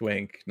 wink,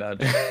 wink,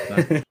 nudge.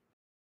 nudge.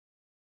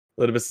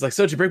 Elizabeth is like,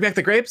 so did you bring back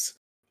the grapes?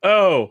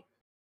 Oh,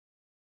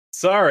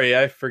 sorry,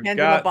 I forgot. Hand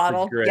in a the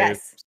bottle. grapes.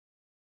 Yes.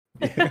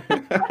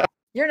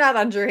 You're not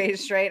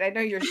underage, right? I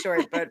know you're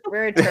short, but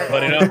we're eternal.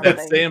 But you know, on that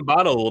something. same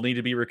bottle will need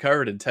to be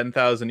recovered in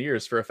 10,000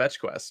 years for a fetch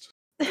quest.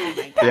 Oh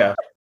my God. yeah.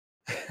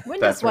 When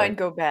That's does wine right.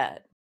 go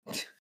bad?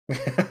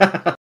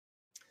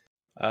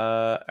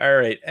 All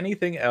right.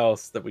 Anything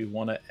else that we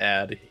want to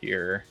add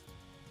here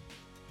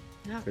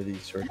No. for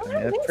these short I don't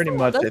things? That think pretty so.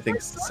 much, Those I think,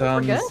 first ones were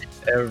sums Yeah, I think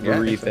so.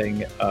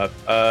 everything up.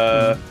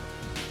 Mhm.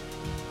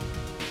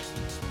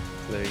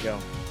 So there you go.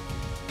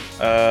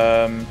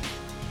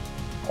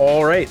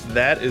 All right,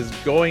 that is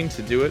going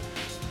to do it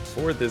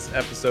for this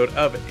episode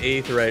of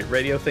Aetheryte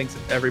Radio. Thanks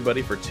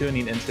everybody for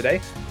tuning in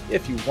today.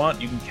 If you want,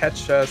 you can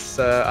catch us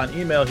on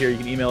email here. You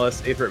can email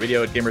us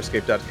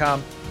aetheryteradio@gamerscape.com.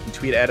 You can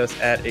tweet at us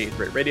at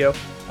aetheryteradio.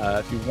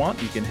 If you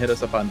want, you can hit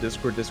us up on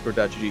Discord,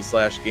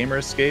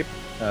 discord.gg/gamerscape.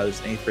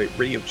 There's an Aetheryte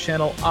Radio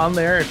channel on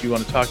there if you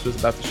want to talk to us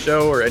about the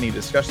show or any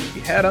discussions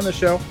we had on the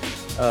show.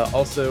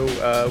 Also,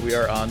 we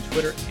are on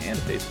Twitter and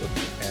Facebook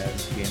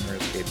as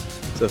Gamerscape.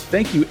 So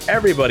thank you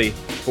everybody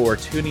for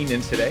tuning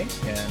in today,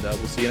 and we'll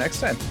see you next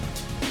time.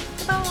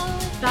 Goodbye.